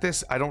climb with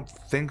this? I don't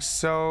think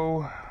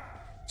so.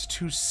 It's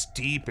too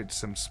steep at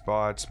some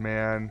spots,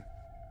 man.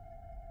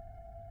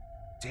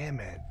 Damn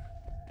it.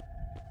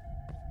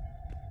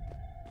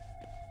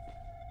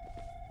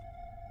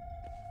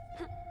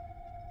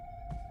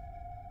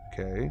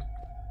 Okay.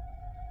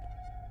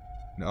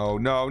 No,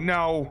 no,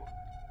 no!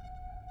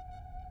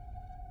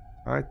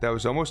 Alright, that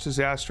was almost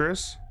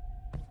disastrous.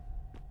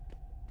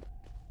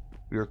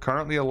 We are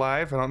currently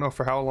alive. I don't know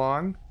for how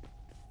long.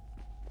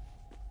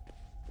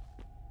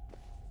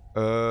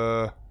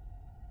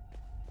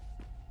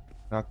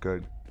 Not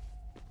good.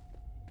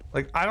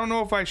 Like, I don't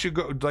know if I should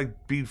go,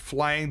 like, be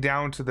flying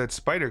down to that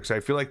spider, because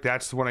I feel like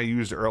that's the one I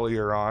used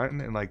earlier on,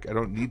 and, like, I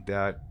don't need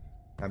that.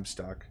 I'm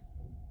stuck.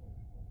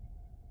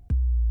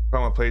 I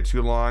don't want to play it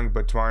too long,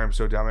 but tomorrow I'm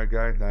so down, my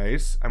guy.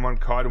 Nice. I'm on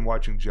COD and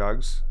watching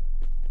Jugs.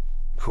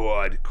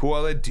 COD.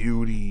 Call of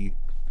Duty.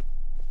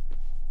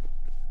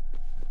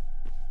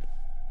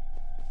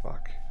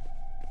 Fuck.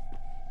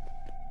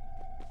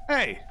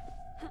 Hey!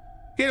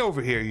 Get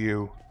over here,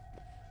 you.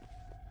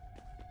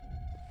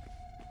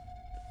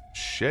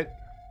 Shit.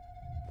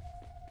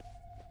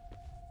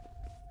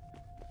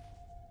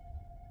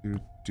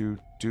 Do.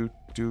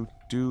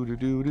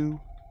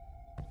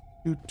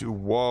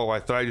 Whoa, I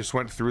thought I just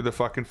went through the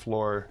fucking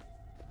floor.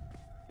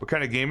 What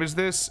kind of game is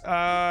this?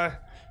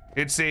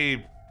 It's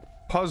a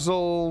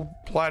puzzle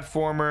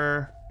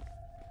platformer,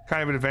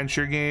 kind of an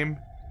adventure game.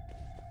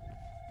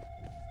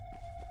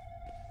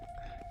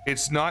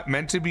 It's not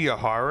meant to be a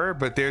horror,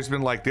 but there's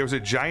been like, there was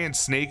a giant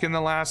snake in the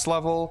last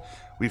level.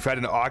 We've had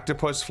an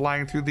octopus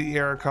flying through the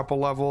air a couple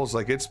levels.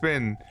 Like, it's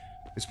been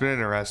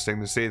interesting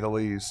to say the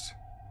least.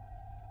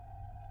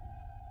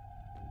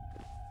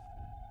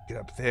 Get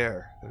up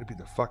there. That'd be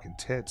the fucking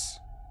tits.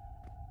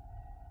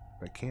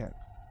 I can't.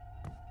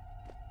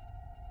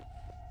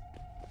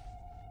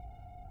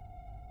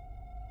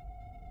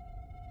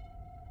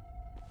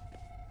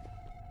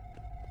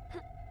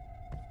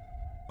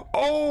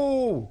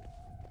 Oh!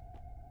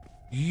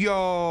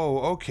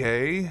 Yo,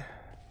 okay.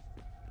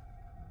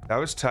 That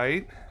was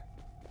tight.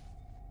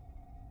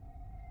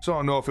 So I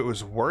don't know if it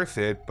was worth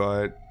it,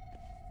 but...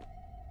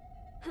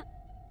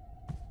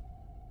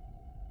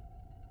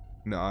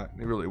 No,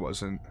 it really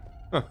wasn't.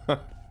 Oh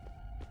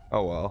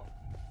well.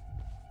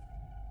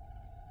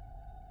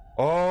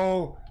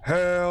 Oh,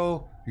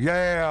 hell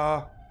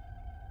yeah!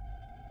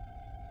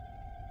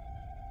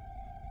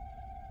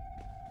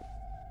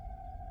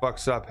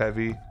 Fucks up,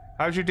 Heavy.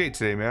 How's your date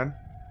today, man?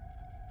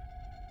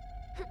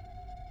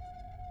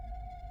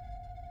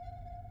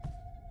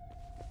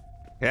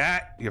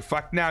 Yeah, you're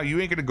fucked now. You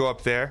ain't gonna go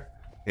up there.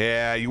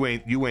 Yeah, you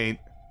ain't. You ain't.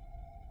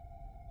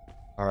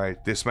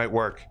 Alright, this might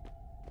work.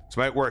 This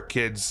might work,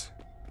 kids.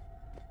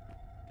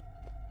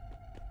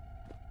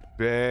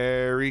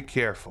 Very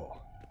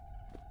careful.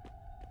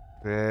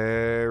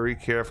 Very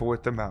careful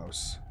with the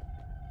mouse.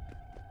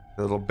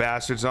 The little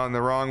bastard's on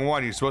the wrong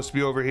one. You're supposed to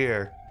be over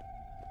here.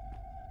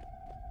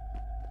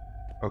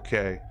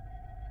 Okay.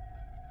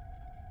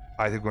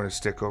 I think we're gonna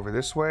stick over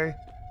this way.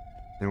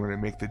 Then we're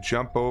gonna make the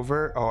jump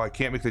over. Oh, I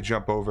can't make the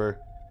jump over.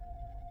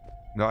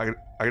 No, I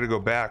gotta go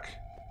back.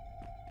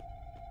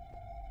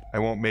 I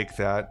won't make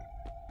that.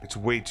 It's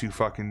way too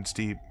fucking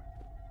steep.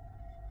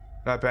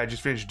 Not bad.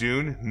 Just finished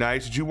Dune.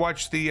 Nice. Did you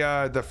watch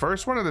the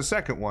first one or the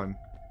second one?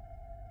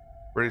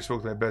 Ready to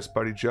smoke my best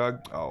buddy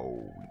Jugg.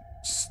 Oh,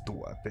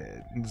 stop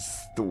it.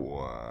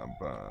 Stop.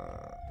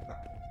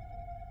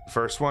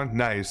 First one?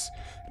 Nice.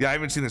 Yeah, I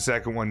haven't seen the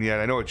second one yet.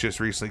 I know it just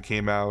recently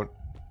came out.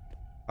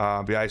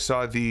 But yeah, I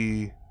saw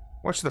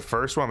watched the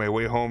first one on my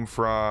way home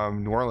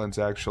from New Orleans,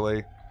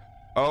 actually.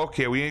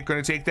 Okay, we ain't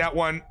gonna take that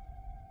one.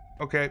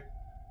 Okay.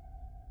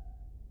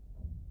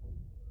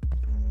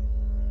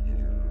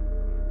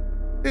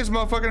 There's a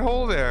motherfucking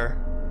hole there.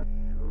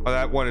 Oh,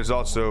 that one is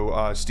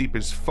also steep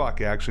as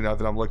fuck, actually, now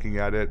that I'm looking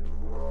at it.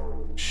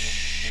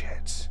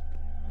 Shit.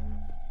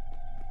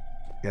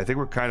 Yeah, I think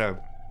we're kind of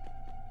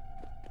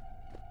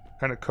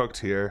cooked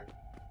here.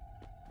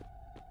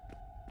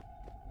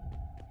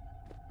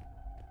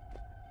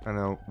 I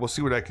know. We'll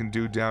see what I can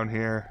do down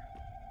here.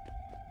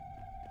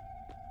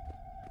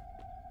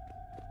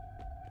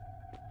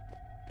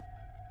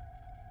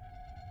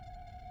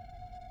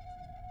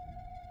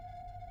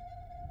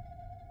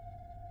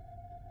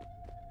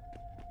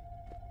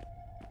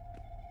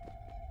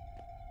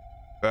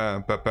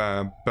 Bam, ba,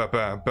 bam, ba,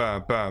 bam,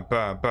 bam, bam,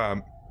 bam,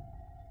 bam.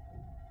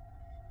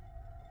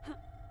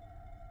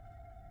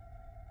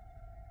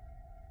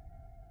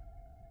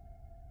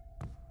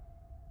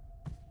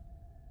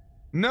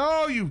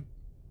 No, you...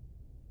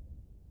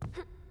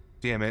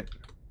 Damn it.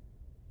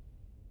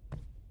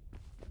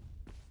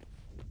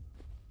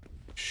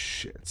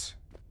 Shit.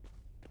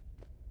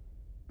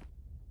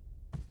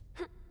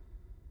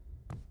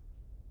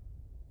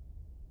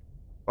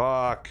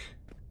 Fuck.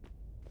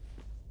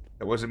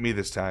 That wasn't me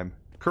this time.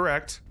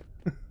 Correct.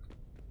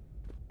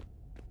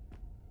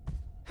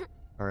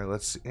 All right,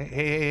 let's see.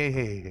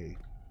 Hey.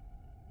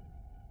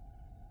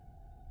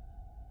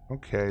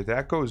 Okay,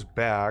 that goes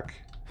back.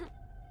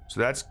 So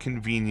that's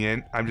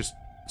convenient. I'm just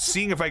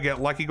seeing if I get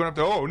lucky going up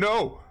there. Oh,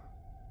 no!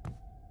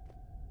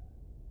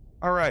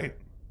 All right.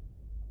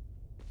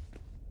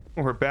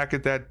 We're back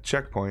at that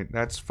checkpoint.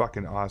 That's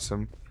fucking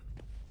awesome.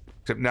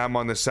 Except now I'm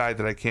on the side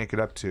that I can't get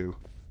up to.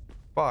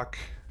 Fuck.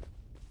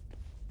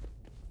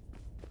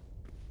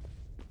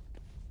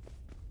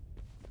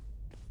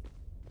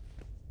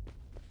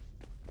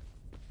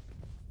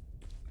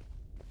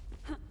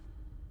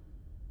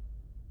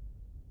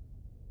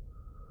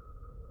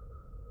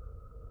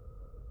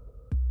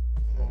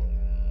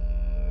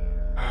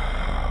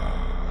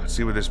 Let's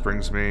see where this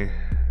brings me.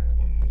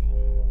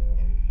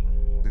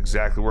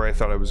 Exactly where I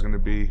thought I was gonna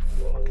be.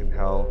 Fucking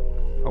hell.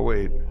 Oh,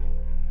 wait.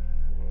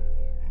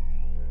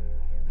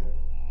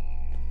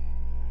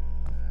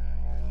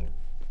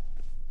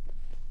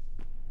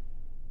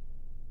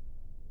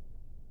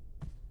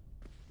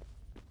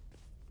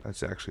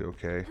 That's actually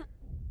okay.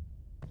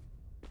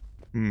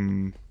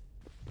 The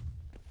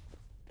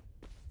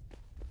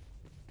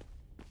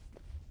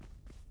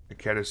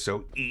cat is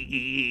so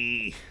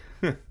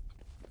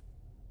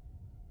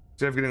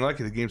Instead of getting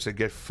lucky, the game said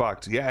get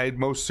fucked. Yeah, it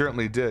most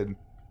certainly did.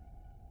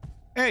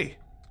 Hey!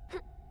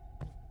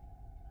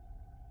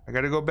 I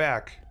gotta go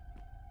back.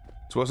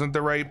 This wasn't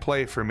the right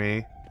play for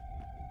me.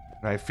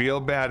 And I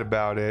feel bad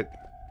about it.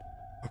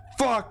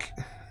 Fuck!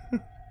 I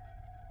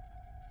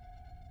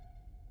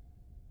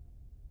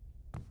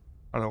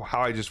don't know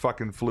how I just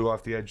fucking flew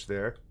off the edge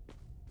there.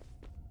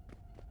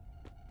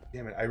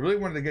 Damn it, I really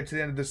wanted to get to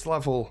the end of this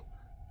level.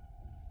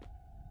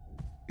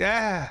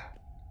 Yeah!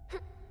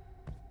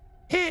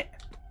 Hit!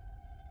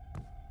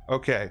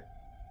 Okay.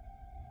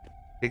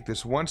 Take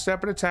this one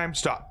step at a time.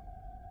 Stop.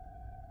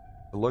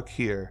 Look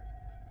here.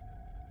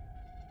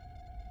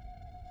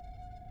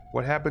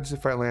 What happens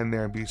if I land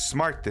there and be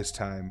smart this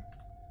time?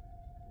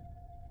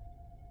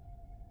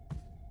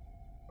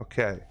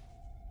 Okay.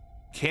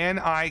 Can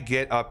I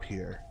get up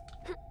here?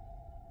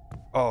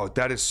 Oh,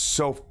 that is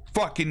so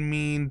fucking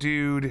mean,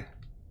 dude.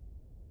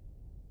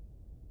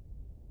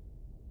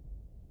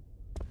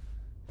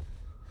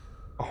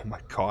 Oh my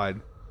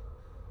god.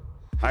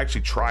 I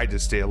actually tried to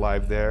stay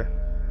alive there.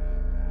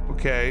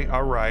 Okay,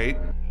 alright.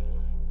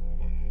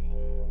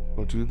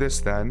 We'll do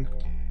this then.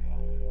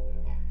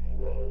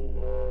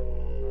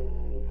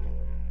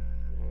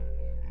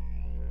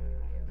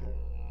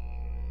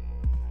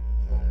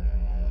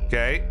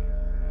 Okay.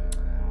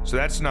 So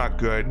that's not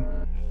good.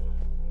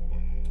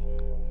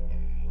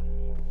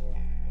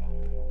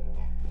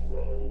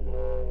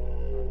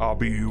 I'll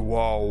be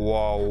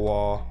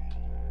wah.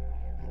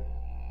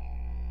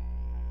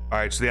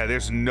 Alright, so yeah,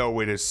 there's no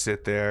way to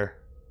sit there.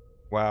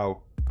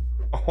 Wow.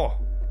 Oh.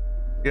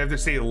 You have to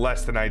say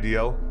less than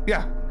ideal.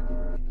 Yeah.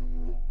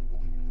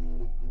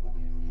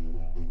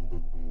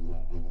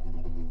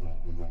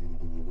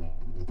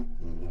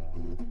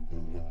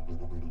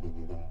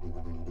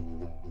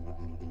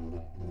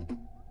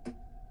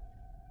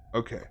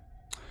 Okay.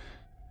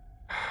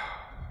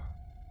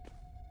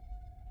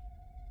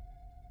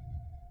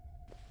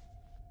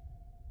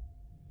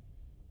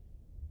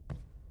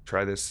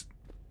 Try this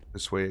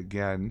way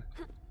again.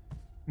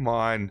 Come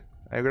on.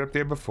 I got up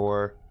there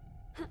before.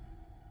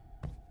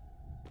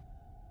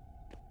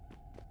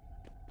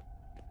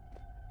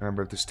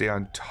 Remember, to stay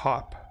on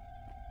top.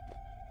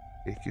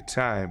 Take your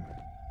time.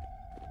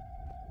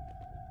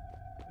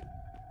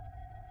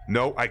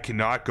 No, I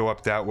cannot go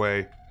up that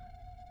way.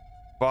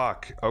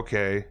 Fuck.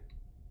 Okay.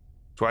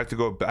 So I have to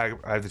go back.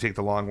 I have to take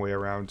the long way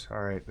around.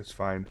 Alright, that's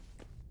fine.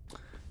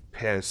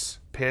 Piss.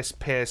 Piss.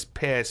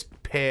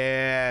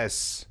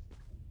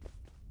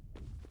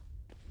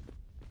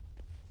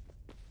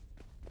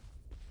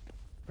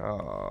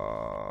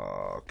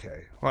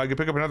 Okay. Well, I can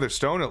pick up another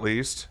stone at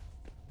least.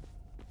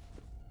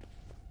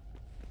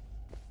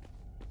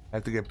 I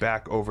have to get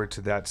back over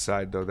to that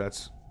side, though.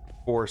 That's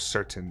for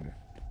certain.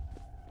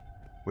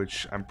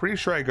 Which I'm pretty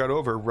sure I got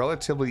over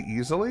relatively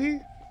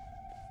easily.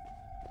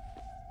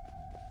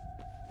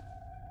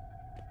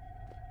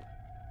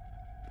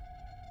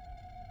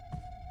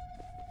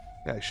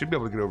 Yeah, I should be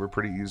able to get over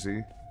pretty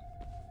easy.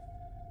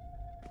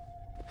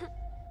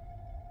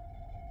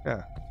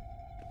 Yeah.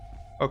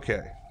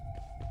 Okay.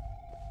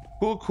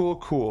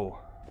 Cool.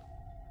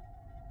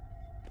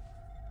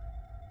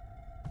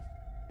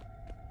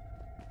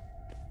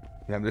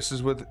 Yeah, this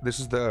is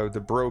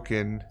the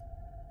broken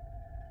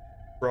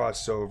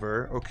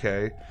crossover.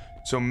 Okay.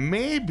 So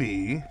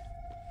maybe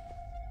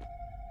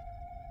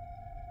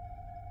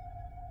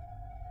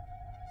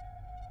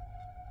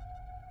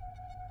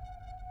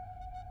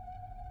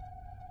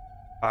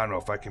I don't know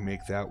if I can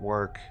make that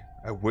work.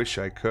 I wish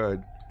I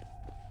could.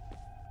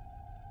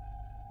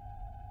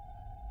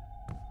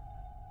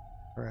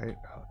 Alright,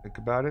 think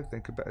about it.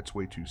 It's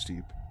way too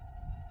steep.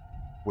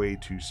 Way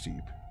too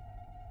steep.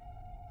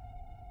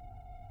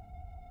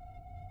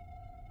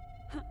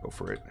 Go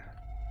for it.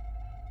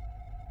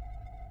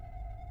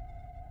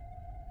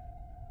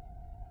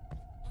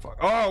 Fuck.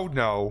 Oh,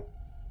 no.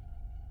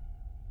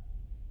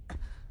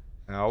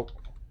 No.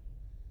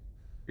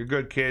 You're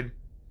good, kid.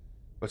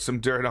 Put some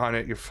dirt on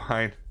it. You're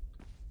fine.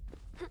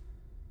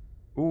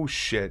 Ooh,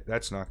 shit.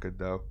 That's not good,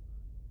 though.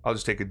 I'll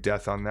just take a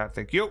death on that.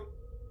 Thank you.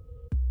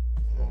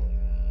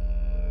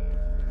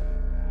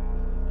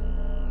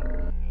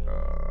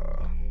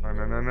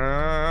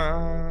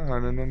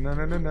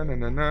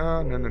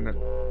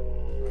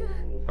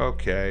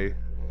 Okay.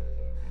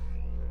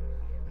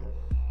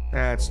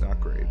 That's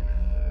not great.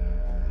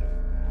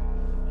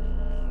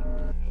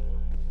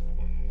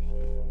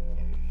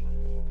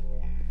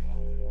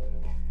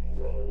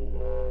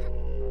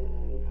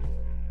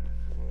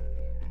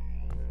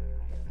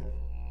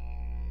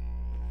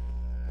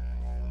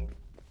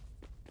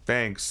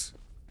 Thanks.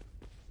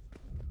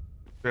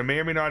 I may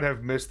or may not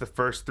have missed the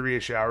first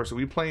 3-ish hours. Are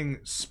we playing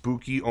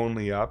spooky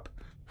only up?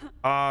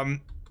 I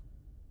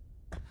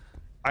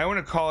want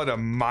to call it a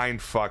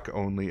mindfuck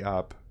only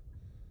up.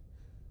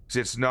 'Cause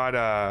it's not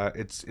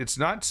it's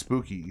not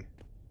spooky.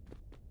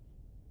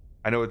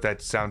 I know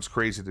that sounds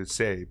crazy to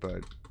say,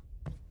 but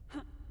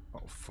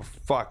oh, for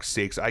fuck's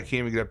sakes, I can't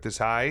even get up this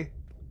high.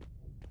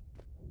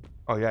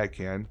 Oh yeah, I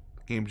can.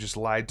 The game just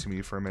lied to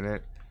me for a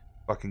minute.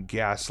 Fucking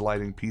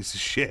gaslighting piece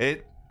of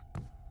shit.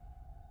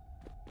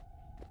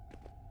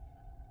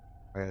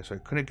 Oh, yeah, so I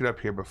couldn't get up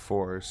here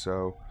before,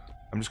 so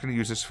I'm just gonna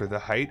use this for the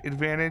height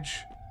advantage,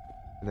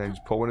 and then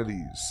just pull one of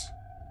these.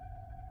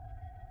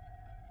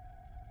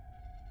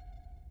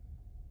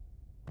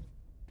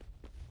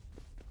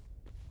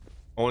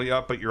 Only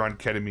up, but you're on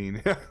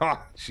ketamine.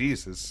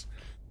 Jesus.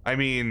 I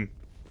mean,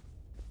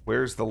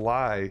 where's the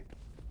lie?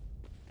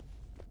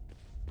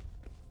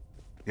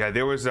 Yeah,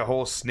 there was a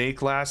whole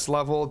snake last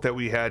level that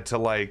we had to,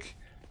 like,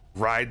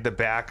 ride the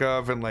back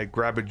of and, like,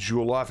 grab a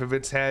jewel off of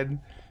its head.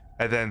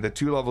 And then the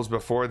 2 levels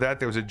before that,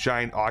 there was a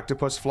giant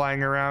octopus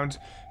flying around.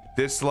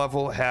 This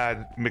level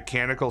had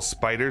mechanical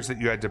spiders that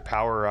you had to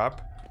power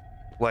up.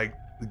 Like,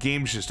 the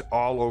game's just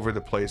all over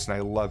the place, and I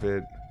love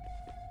it.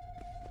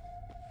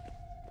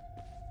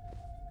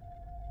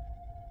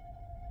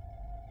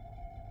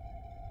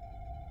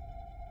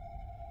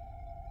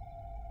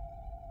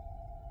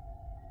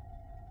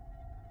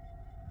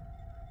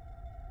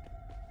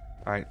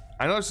 Alright,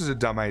 I know this is a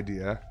dumb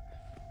idea,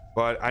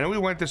 but I know we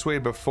went this way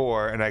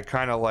before, and I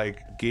kind of,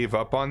 like, gave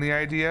up on the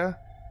idea.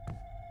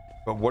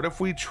 But what if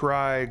we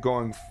try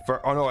going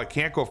oh no, I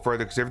can't go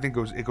further because everything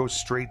goes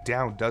straight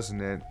down, doesn't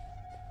it?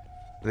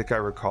 I think I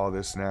recall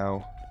this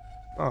now.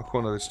 Oh,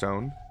 cool, another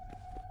stone.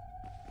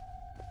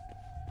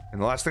 And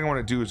the last thing I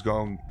want to do is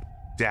go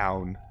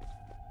down.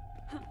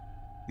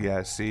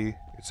 Yeah, see?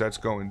 It starts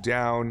going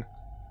down.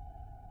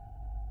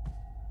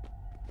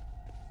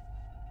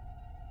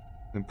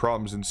 Then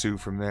problems ensue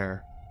from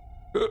there.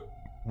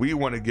 We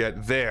want to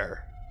get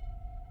there.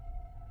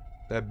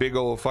 That big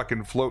old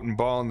fucking floating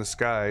ball in the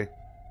sky.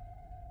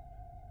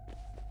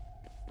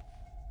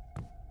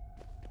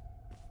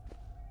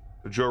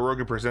 The Joe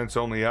Rogan Presents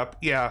only up?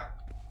 Yeah.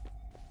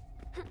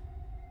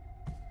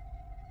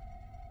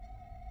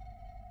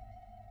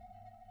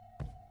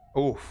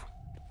 Oof.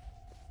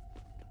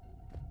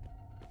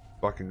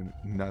 Fucking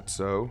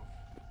nutso.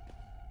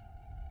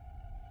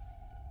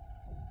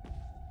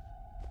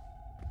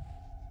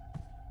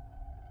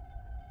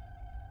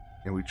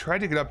 And we tried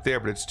to get up there,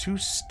 but it's too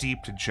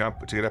steep to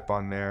jump to get up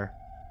on there.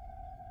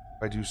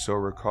 If I do so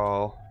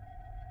recall.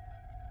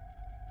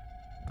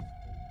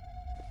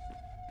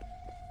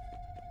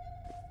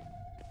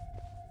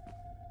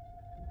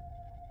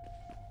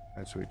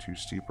 That's way too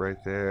steep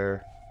right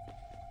there.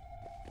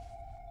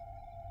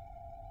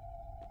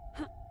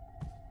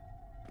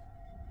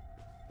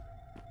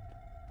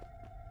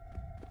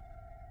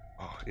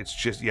 Oh, it's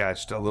just, yeah,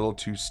 it's a little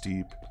too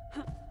steep.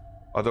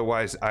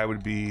 Otherwise, I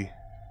would be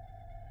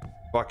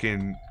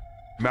fucking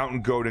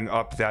mountain goating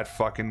up that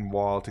fucking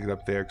wall to get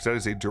up there, because that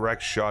is a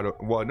direct shot of,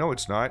 well, no,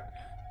 it's not.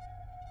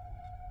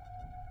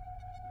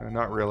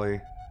 Not really.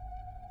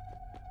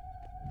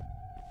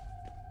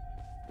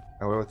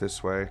 Oh, what about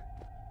this way?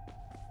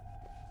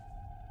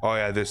 Oh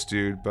yeah, this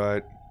dude,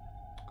 but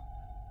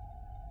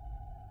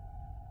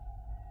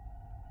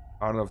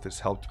I don't know if this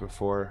helped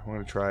before. I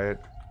want to try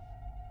it.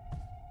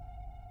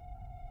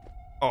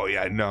 Oh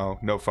yeah,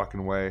 no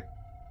fucking way.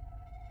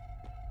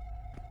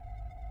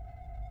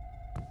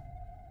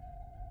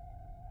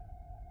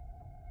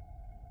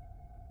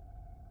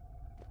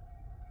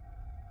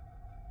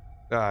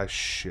 Ah,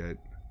 shit.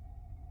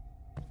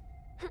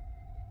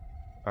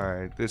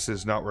 Alright, this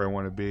is not where I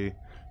want to be.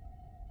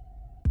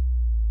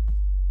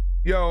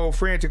 Yo,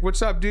 Frantic,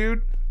 what's up,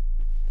 dude?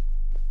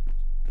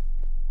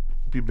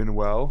 Hope you've been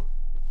well.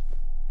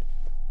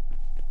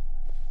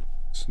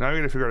 So now we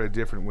gotta figure out a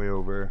different way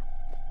over.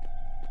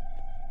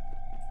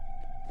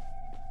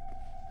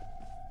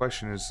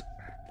 Question is,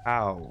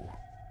 how?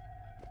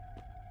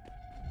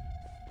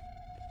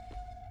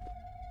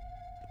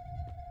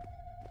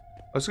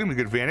 Oh, it's gonna be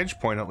a good vantage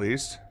point at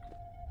least.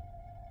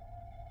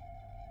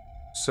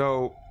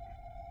 So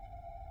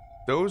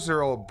those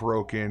are all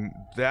broken.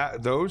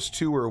 Those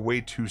 2 are way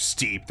too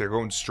steep. They're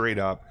going straight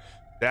up.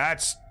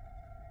 That's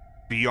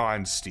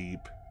beyond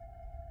steep.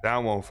 That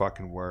won't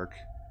fucking work.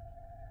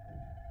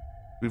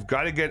 We've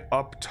got to get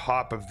up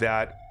top of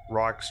that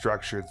rock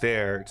structure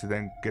there to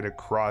then get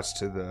across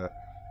to the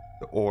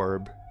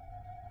orb.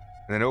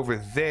 And then over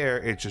there,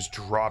 it just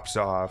drops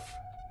off.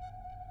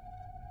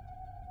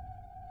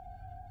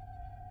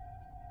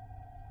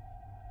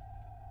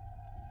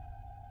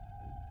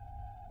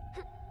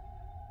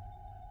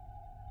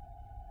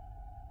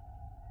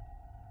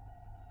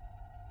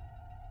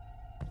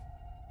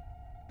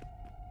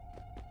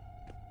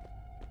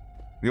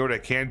 You know what I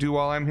can do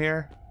while I'm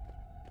here?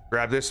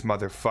 Grab this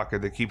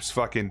motherfucker that keeps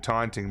fucking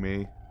taunting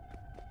me.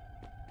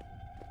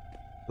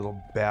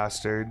 Little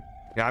bastard.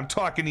 Yeah, I'm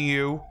talking to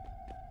you.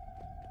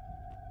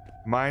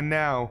 Mine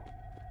now.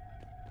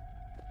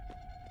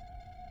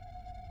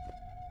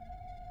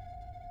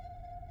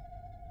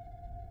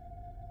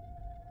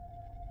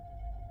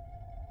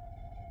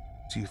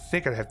 So you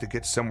think I'd have to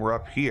get somewhere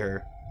up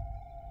here.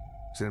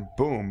 So then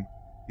boom.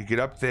 You get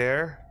up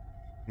there.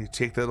 You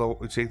take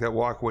that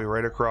walkway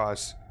right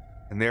across.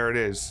 And there it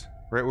is.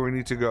 Right where we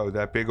need to go.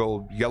 That big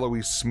old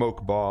yellowy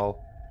smoke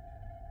ball.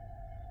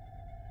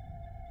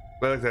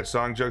 I like that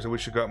song, Jugs. I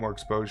wish it got more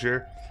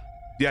exposure.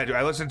 Yeah, dude,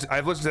 I've listened to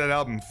that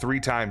album 3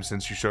 times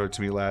since you showed it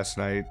to me last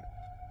night.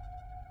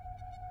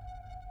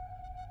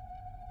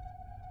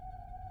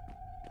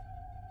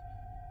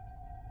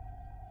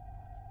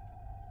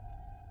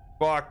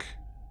 Fuck.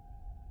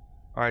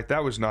 Alright,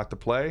 that was not the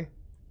play.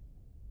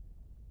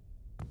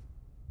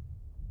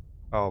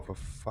 Oh, for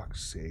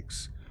fuck's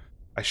sakes.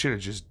 I should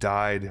have just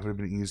died. It would have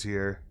been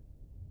easier.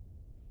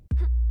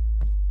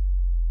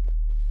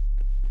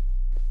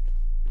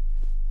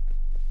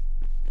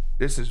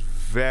 This is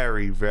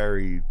very,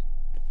 very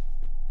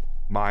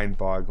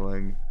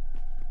mind-boggling.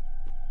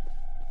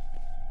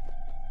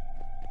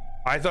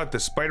 I thought the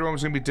spider one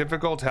was going to be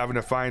difficult, having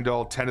to find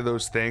all 10 of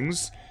those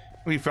things.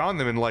 We found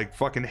them in like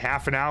fucking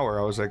half an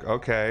hour. I was like,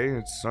 okay,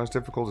 it's not as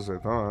difficult as I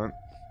thought.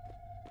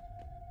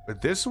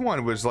 But this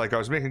one was like, I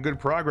was making good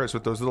progress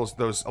with those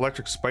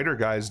electric spider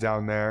guys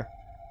down there.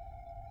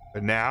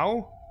 But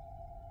now?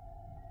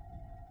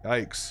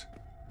 Yikes.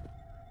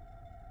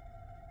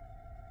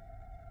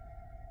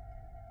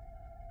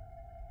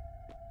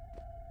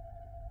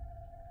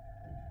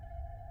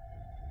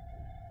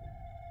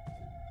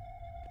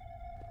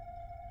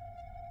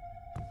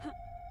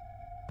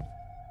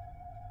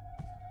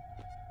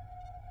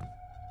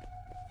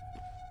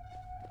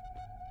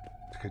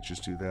 I could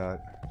just do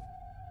that.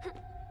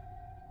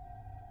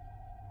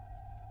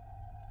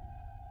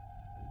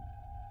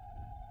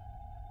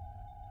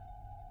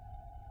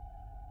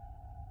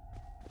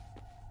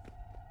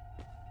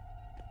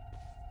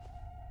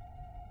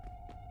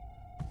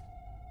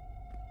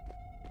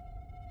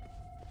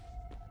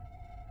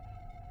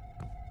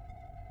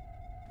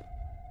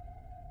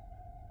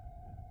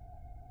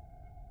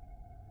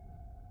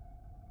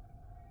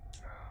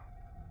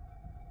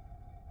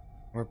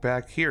 We're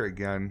back here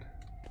again.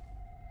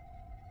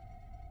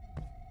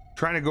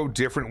 Trying to go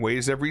different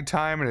ways every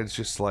time, and it's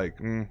just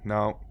like,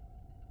 no.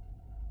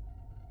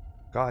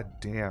 God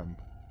damn.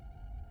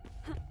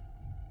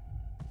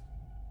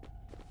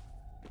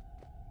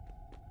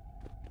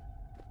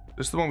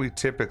 This is the one we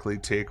typically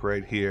take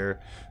right here.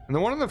 And the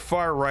one on the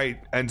far right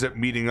ends up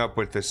meeting up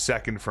with the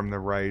second from the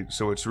right,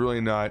 so it's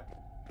really not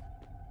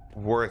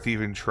worth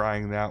even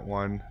trying that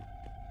one.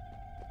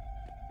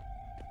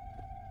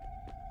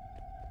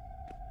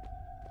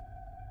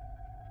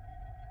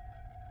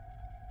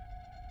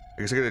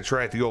 I guess I gotta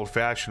try it the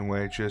old-fashioned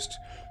way. Just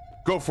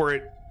go for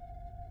it.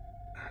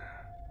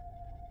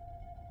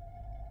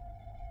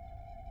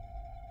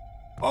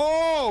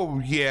 Oh,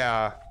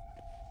 yeah.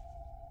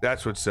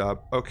 That's what's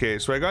up. Okay,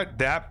 so I got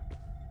that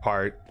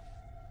part.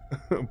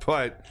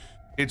 But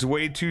it's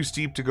way too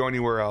steep to go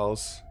anywhere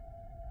else.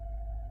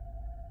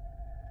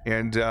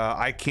 And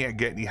I can't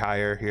get any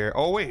higher here.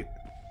 Oh, wait.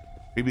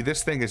 Maybe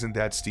this thing isn't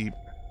that steep.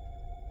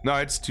 No,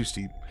 it's too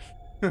steep.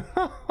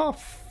 Oh,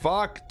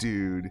 fuck,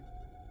 dude.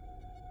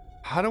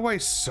 How do I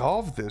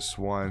solve this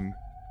one?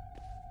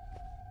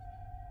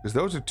 Because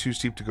those are too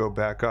steep to go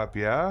back up,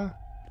 yeah?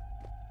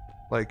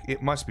 Like,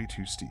 it must be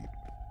too steep.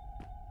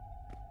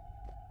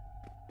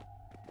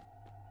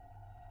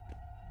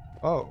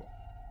 Oh.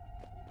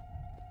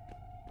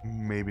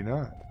 Maybe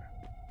not.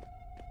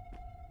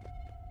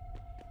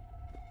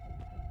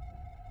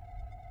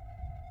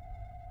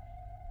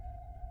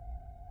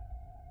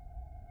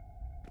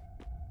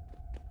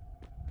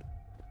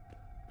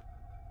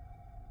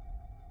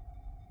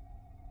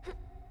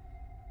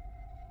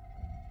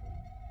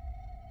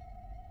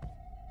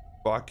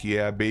 Fuck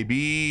yeah,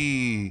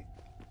 baby.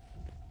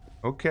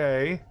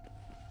 Okay.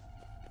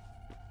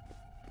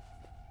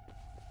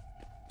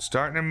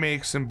 Starting to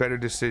make some better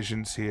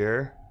decisions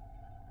here.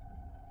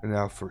 And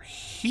now for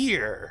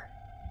here.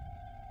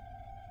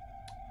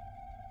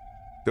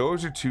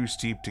 Those are too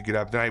steep to get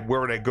up. Then where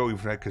would I go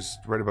even? Because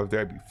right above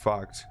there I'd be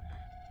fucked.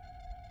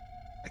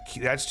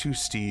 That's too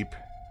steep.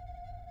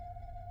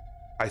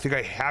 I think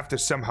I have to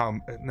somehow...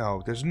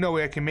 No, there's no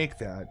way I can make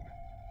that.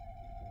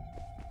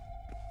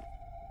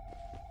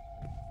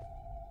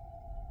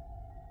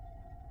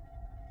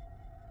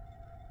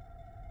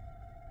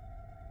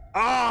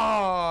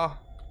 Ah!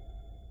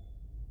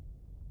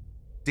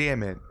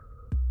 Damn it.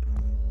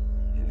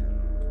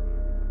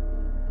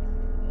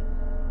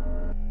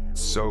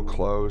 So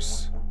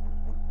close.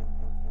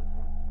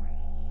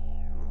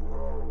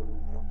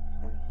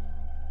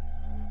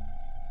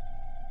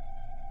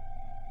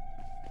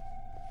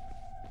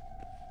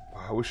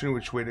 I wish I knew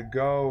which way to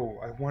go.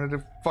 I wanted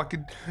to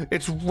fucking...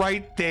 It's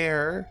right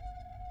there.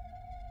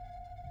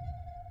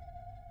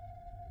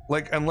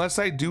 Like, unless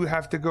I do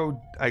have to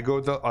go... I go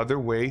the other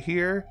way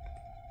here.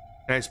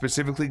 And I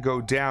specifically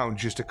go down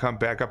just to come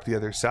back up the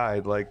other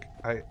side. Like,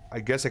 I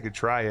guess I could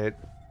try it.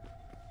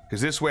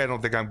 Because this way I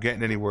don't think I'm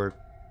getting anywhere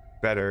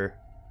better.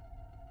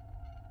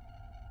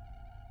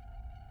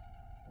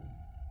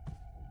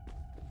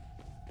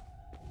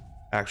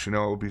 Actually,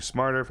 no, it would be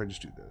smarter if I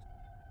just do this.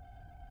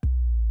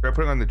 Should I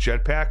put on the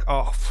jetpack?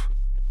 Oh.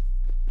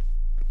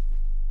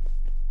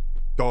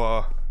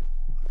 Duh.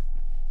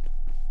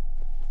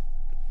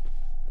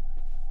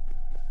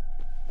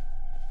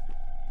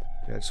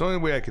 Yeah, it's the only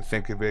way I could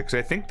think of it. Because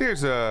I think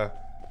there's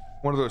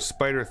one of those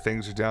spider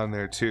things are down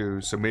there too.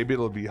 So maybe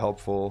it'll be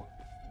helpful.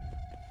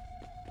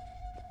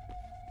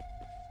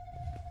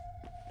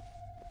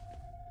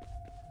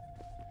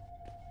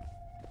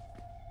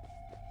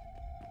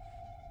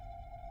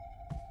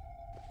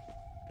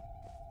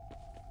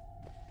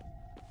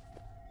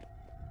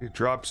 It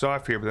drops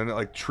off here, but then that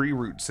like tree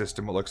root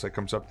system, it looks like,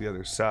 comes up the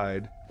other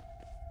side.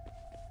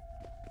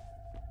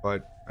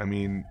 But I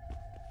mean,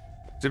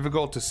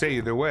 difficult to say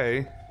either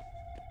way.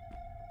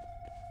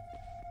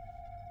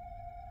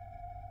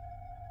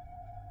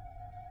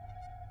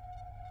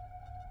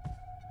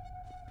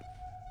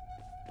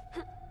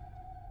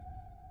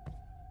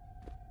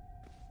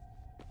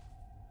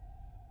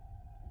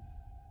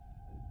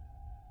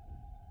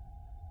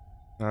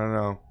 I don't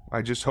know.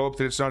 I just hope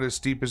that it's not as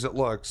steep as it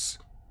looks.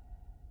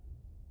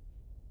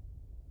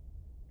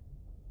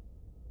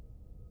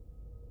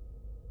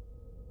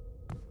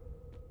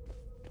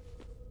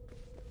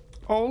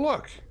 Oh,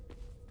 look.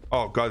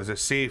 Oh, God, there's a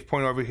save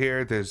point over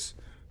here. There's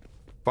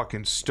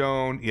fucking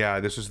stone. Yeah,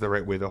 this was the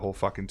right way the whole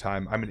fucking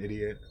time. I'm an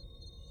idiot.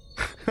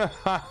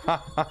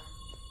 Got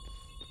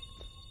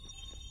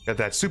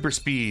that super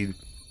speed.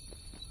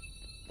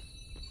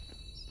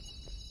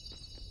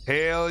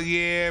 Hell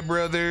yeah,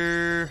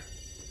 brother.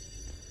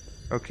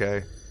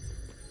 Okay.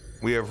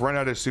 We have run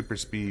out of super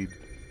speed.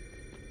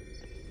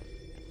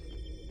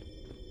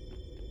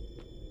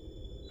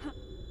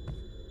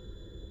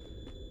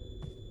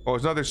 Oh,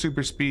 it's another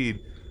super speed.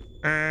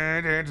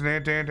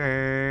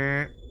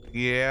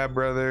 Yeah,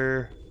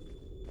 brother.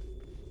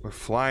 We're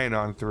flying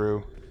on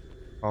through.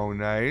 Oh,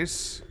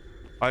 nice.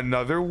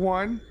 Another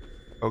one?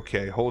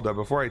 Okay, hold up.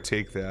 Before I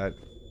take that.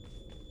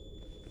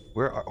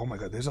 Where are... Oh my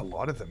God, there's a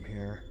lot of them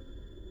here.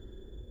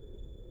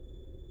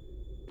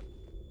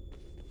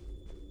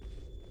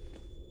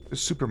 A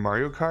Super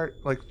Mario Kart,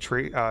 like,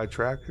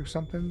 track or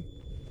something?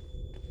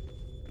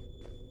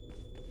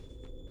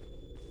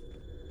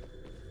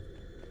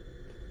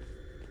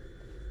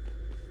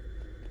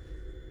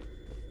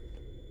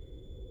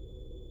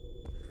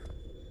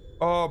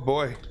 Oh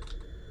boy.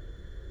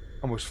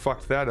 Almost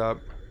fucked that up.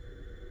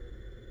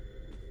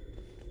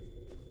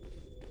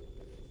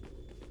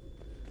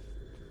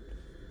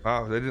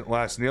 Wow, they didn't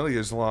last nearly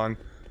as long.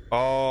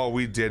 Oh,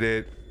 we did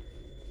it.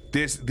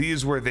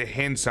 These were the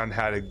hints on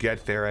how to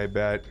get there, I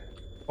bet.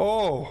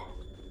 Oh.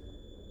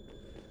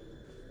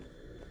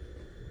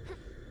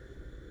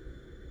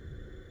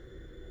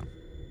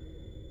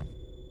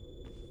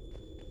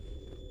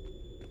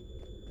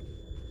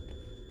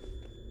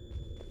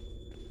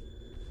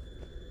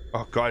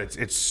 Oh God,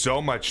 it's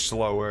so much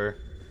slower.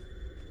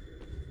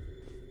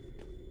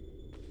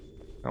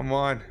 Come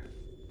on.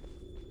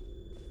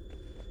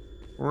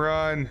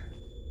 Run.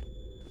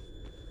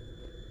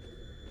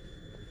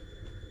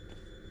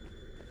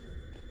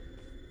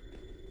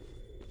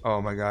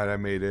 Oh my God, I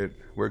made it.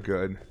 We're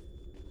good.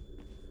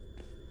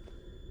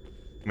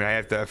 I mean, I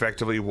have to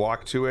effectively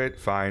walk to it.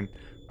 Fine.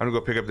 I'm gonna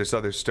go pick up this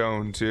other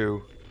stone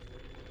too.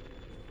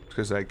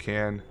 Because I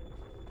can.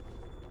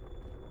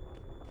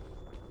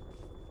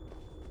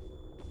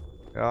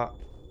 Yeah.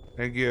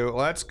 Thank you.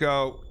 Let's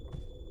go.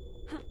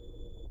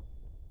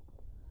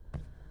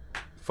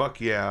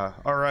 Fuck yeah.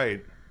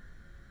 Alright.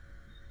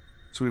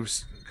 So we've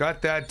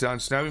got that done.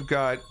 So now we've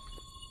got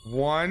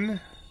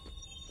 1,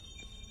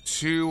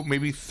 2,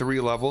 maybe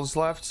 3 levels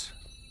left.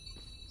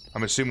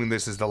 I'm assuming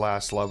this is the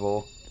last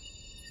level.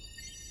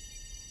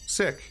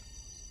 Sick.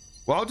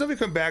 Well, I'll definitely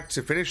come back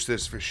to finish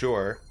this for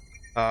sure.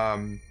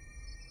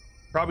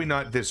 Probably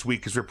not this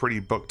week because we're pretty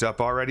booked up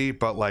already,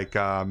 but like,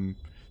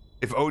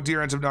 if Oh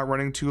Dear ends up not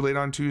running too late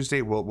on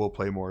Tuesday, we'll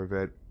play more of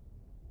it.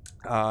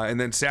 And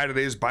then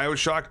Saturday's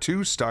BioShock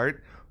 2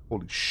 start.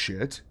 Holy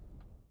shit.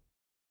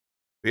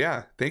 But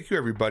yeah, thank you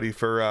everybody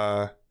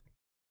for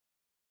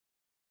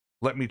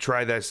letting me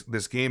try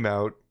this game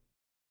out.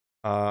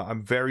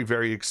 I'm very,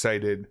 very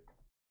excited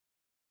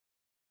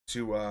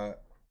to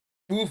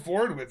move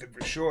forward with it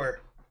for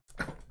sure.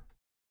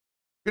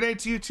 Good night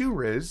to you too,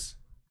 Riz.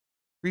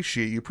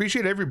 Appreciate you.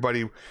 Appreciate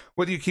everybody.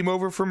 Whether you came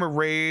over from a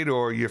raid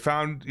or you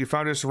found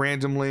us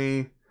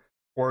randomly.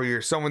 or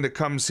you're someone that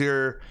comes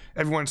here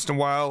every once in a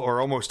while or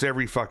almost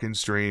every fucking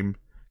stream,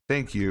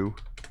 thank you.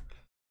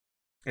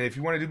 And if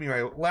you want to do me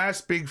my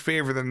last big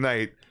favor of the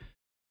night,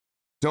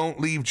 don't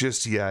leave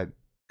just yet,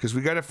 because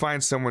we got to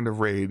find someone to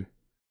raid.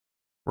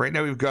 Right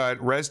now we've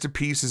got Res to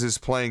Pieces is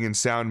playing in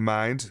Sound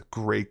Mind.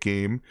 Great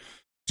game.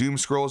 Doom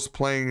Scrolls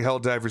playing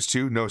Helldivers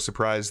 2. No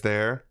surprise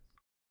there.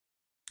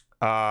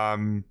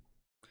 Oh,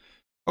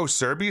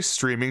 Serbi's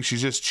streaming.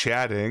 She's just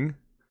chatting.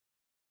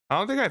 I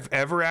don't think I've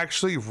ever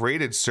actually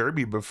raided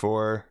Serbi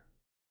before.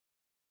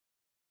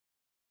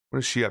 What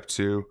is she up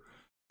to?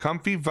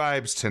 Comfy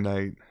vibes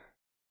tonight.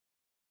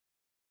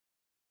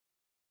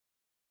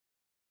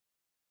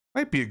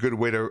 Might be a good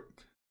way to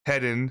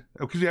head in,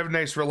 because we have a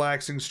nice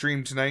relaxing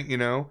stream tonight, you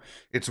know.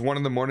 It's 1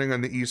 in the morning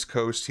on the East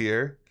Coast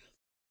here.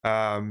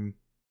 Good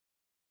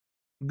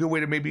way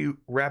to maybe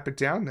wrap it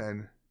down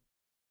then.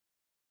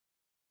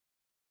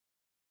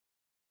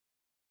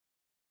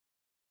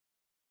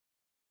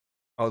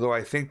 Although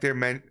I think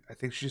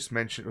she just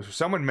mentioned,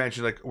 someone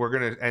mentioned like we're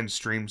gonna end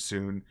stream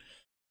soon.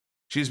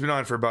 She's been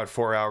on for about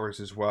 4 hours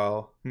as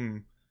well.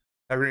 Have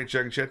a great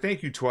Jugg and chat.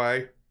 Thank you,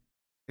 Twy.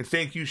 And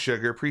thank you,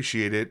 Sugar.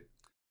 Appreciate it.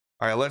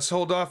 All right, let's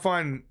hold off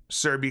on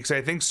Serbi, because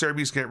I think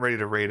Serbi's getting ready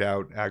to raid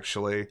out,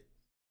 actually.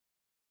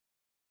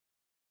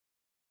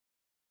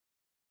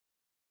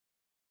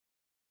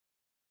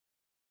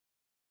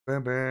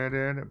 Bam, bam,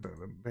 bam,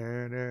 bam,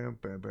 bam,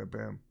 bam, bam,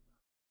 bam.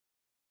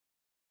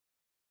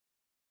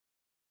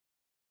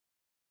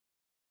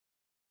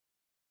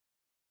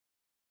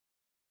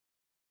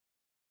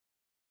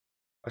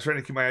 I was trying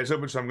to keep my eyes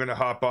open, so I'm going to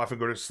hop off and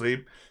go to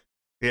sleep.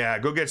 Yeah,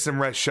 go get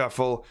some rest,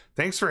 Shuffle.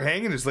 Thanks for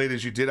hanging as late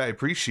as you did. I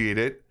appreciate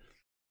it.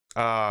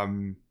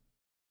 Yeah,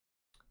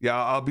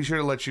 I'll be sure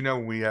to let you know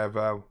when we have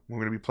we're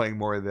going to be playing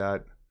more of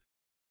that.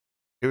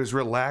 It was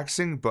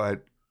relaxing,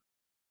 but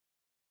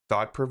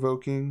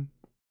thought-provoking.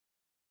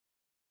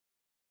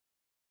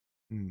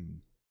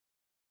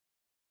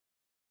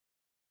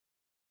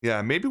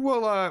 Yeah, maybe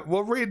we'll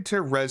raid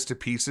to Res to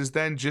Pieces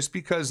then, just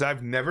because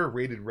I've never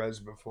raided Res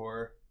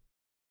before.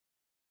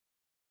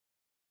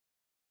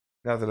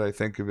 Now that I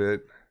think of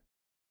it.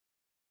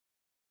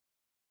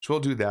 So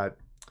we'll do that.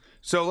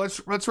 So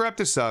let's wrap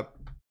this up.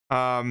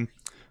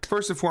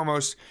 First and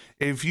foremost,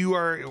 if you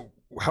are,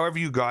 however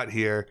you got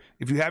here,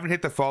 if you haven't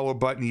hit the follow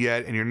button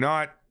yet and you're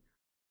not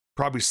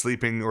probably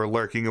sleeping or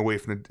lurking away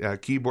from the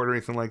keyboard or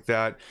anything like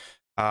that,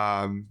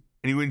 and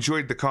you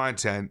enjoyed the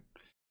content,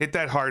 hit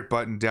that heart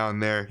button down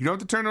there. You don't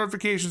have to turn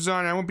notifications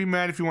on. I won't be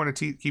mad if you want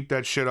to keep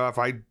that shit off.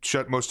 I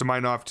shut most of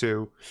mine off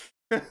too.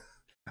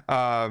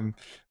 But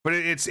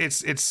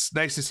it's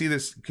nice to see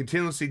this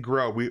continuously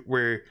grow.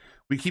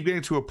 We keep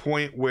getting to a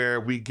point where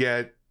we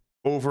get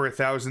over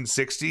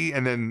 1,060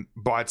 and then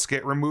bots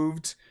get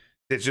removed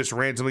that just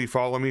randomly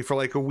follow me for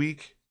like a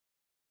week.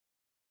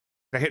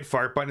 I hit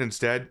fart button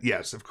instead.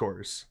 Yes, of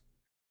course.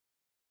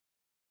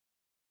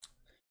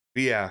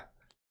 But yeah.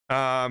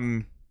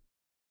 I'd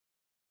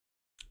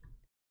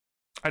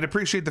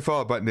appreciate the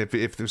follow button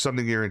if there's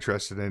something you're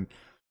interested in.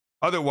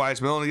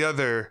 Otherwise, my only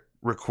other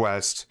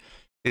request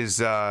is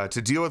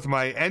to deal with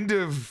my end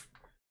of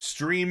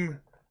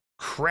stream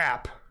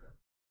crap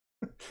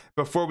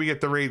before we get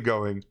the raid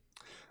going.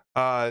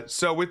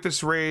 So with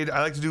this raid,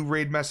 I like to do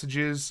raid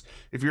messages.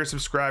 If you're a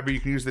subscriber, you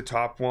can use the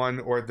top one,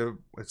 or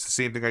it's the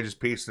same thing I just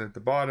pasted at the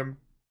bottom.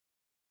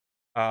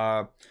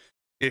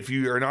 If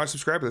you are not a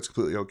subscriber, that's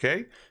completely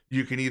okay.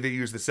 You can either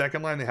use the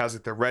second line that has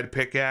like the red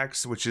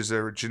pickaxe, which is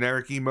a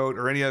generic emote,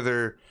 or any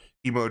other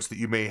emotes that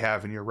you may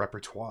have in your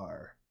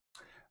repertoire.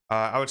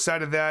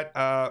 Outside of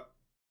that,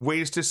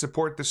 ways to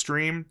support the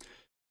stream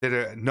that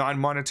are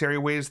non-monetary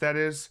ways, that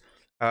is.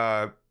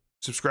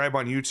 Subscribe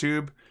on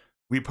YouTube.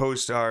 We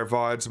post our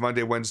VODs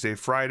Monday, Wednesday,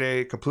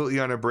 Friday. Completely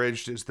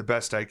unabridged is the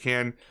best I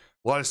can.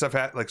 A lot of stuff,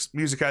 like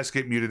music has to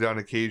get muted on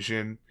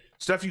occasion.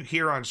 Stuff you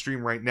hear on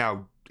stream right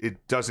now,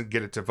 it doesn't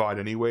get it to VOD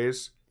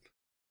anyways.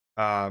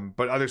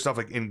 But other stuff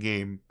like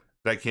in-game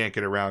that I can't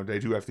get around, I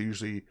do have to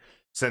usually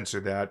censor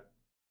that.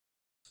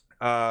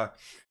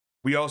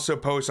 We also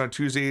post on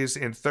Tuesdays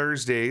and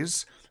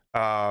Thursdays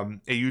a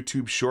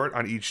YouTube short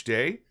on each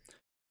day.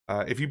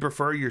 If you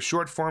prefer your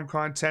short form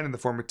content in the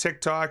form of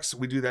TikToks,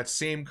 we do that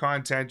same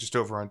content just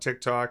over on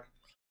TikTok.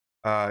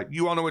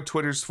 You all know what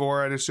Twitter's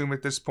for, I'd assume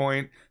at this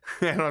point.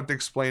 I don't have to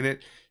explain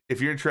it. If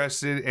you're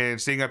interested in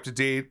staying up to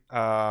date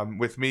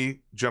with me,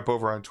 jump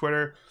over on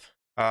Twitter.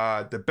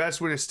 The best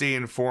way to stay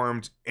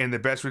informed and the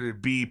best way to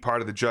be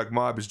part of the Jugg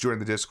mob is join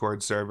the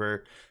Discord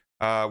server.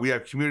 We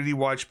have community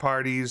watch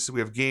parties.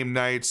 We have game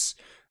nights.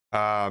 We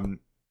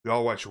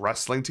all watch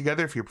wrestling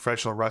together if you're a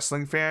professional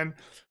wrestling fan.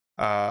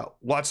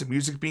 Lots of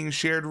music being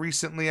shared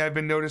recently, I've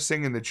been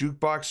noticing, in the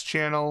Jukebox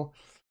channel.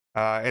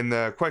 And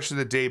the question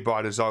of the day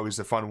bot is always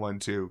a fun one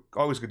too.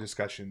 Always good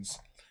discussions.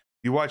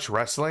 You watch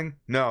wrestling?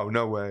 No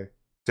way.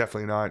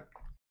 Definitely not.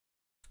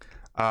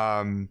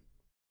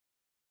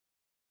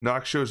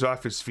 Knox shows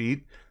off his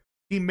feet.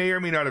 He may or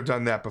may not have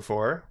done that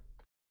before.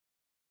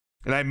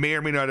 And I may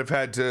or may not have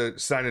had to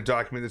sign a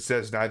document that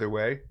says neither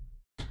way.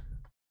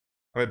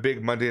 I'm a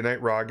big Monday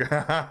Night Raw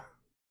guy.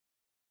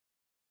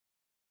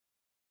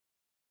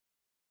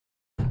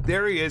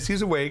 There he is.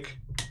 He's awake.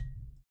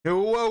 Whoa,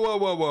 whoa, whoa,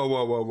 whoa,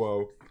 whoa, whoa,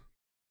 whoa.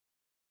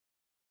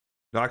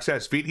 Nox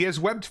has feet. He has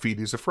webbed feet.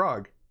 He's a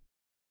frog.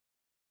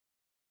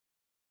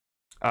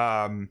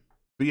 But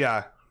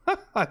yeah,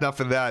 enough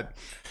of that.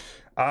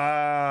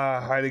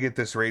 How to get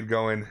this raid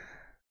going.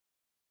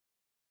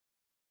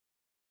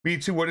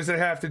 B2, what does it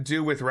have to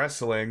do with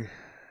wrestling?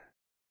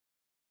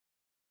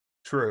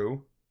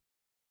 True.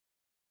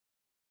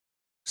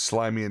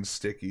 Slimy and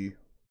sticky.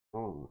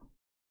 Oh.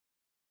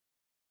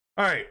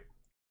 Alright.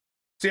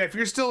 So yeah, if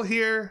you're still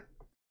here,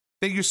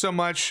 thank you so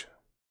much.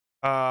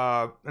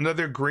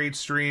 Another great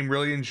stream.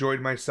 Really enjoyed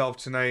myself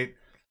tonight.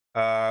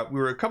 We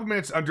were a couple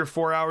minutes under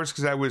 4 hours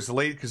because I was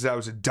late because I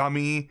was a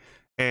dummy.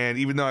 And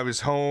even though I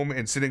was home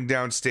and sitting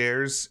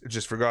downstairs, I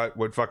just forgot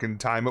what fucking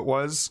time it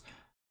was.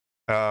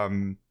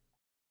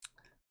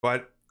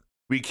 But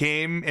we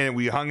came and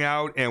we hung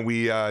out and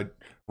we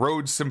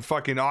rode some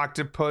fucking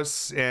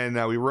octopus and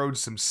we rode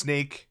some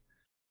snake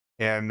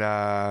and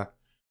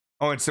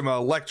and some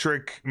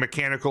electric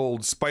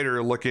mechanical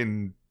spider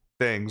looking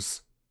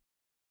things.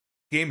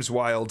 Game's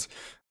wild.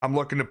 I'm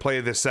looking to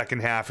play the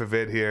second half of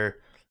it here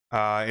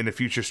in a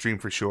future stream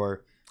for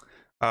sure.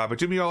 But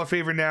do me all a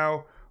favor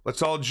now.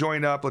 Let's all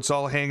join up. Let's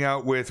all hang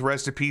out with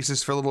Rest of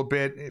Pieces for a little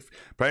bit.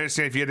 But I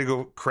understand if you had to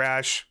go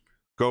crash,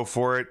 go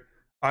for it.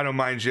 I don't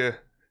mind you.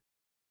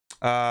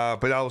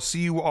 But I'll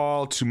see you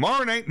all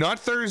tomorrow night, not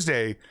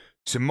Thursday.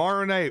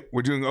 Tomorrow night,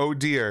 we're doing Oh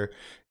Dear.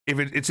 If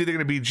it's either going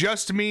to be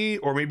just me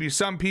or maybe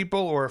some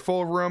people or a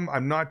full room,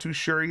 I'm not too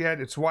sure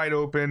yet. It's wide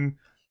open.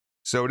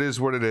 So it is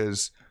what it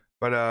is.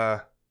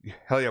 But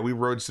hell yeah, we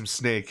rode some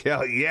snake.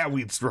 Hell yeah,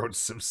 we rode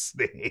some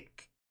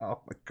snake.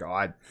 Oh my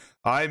god.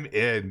 I'm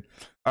in.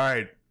 All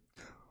right.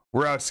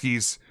 We're out,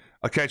 skis.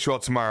 I'll catch you all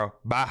tomorrow.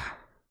 Bye.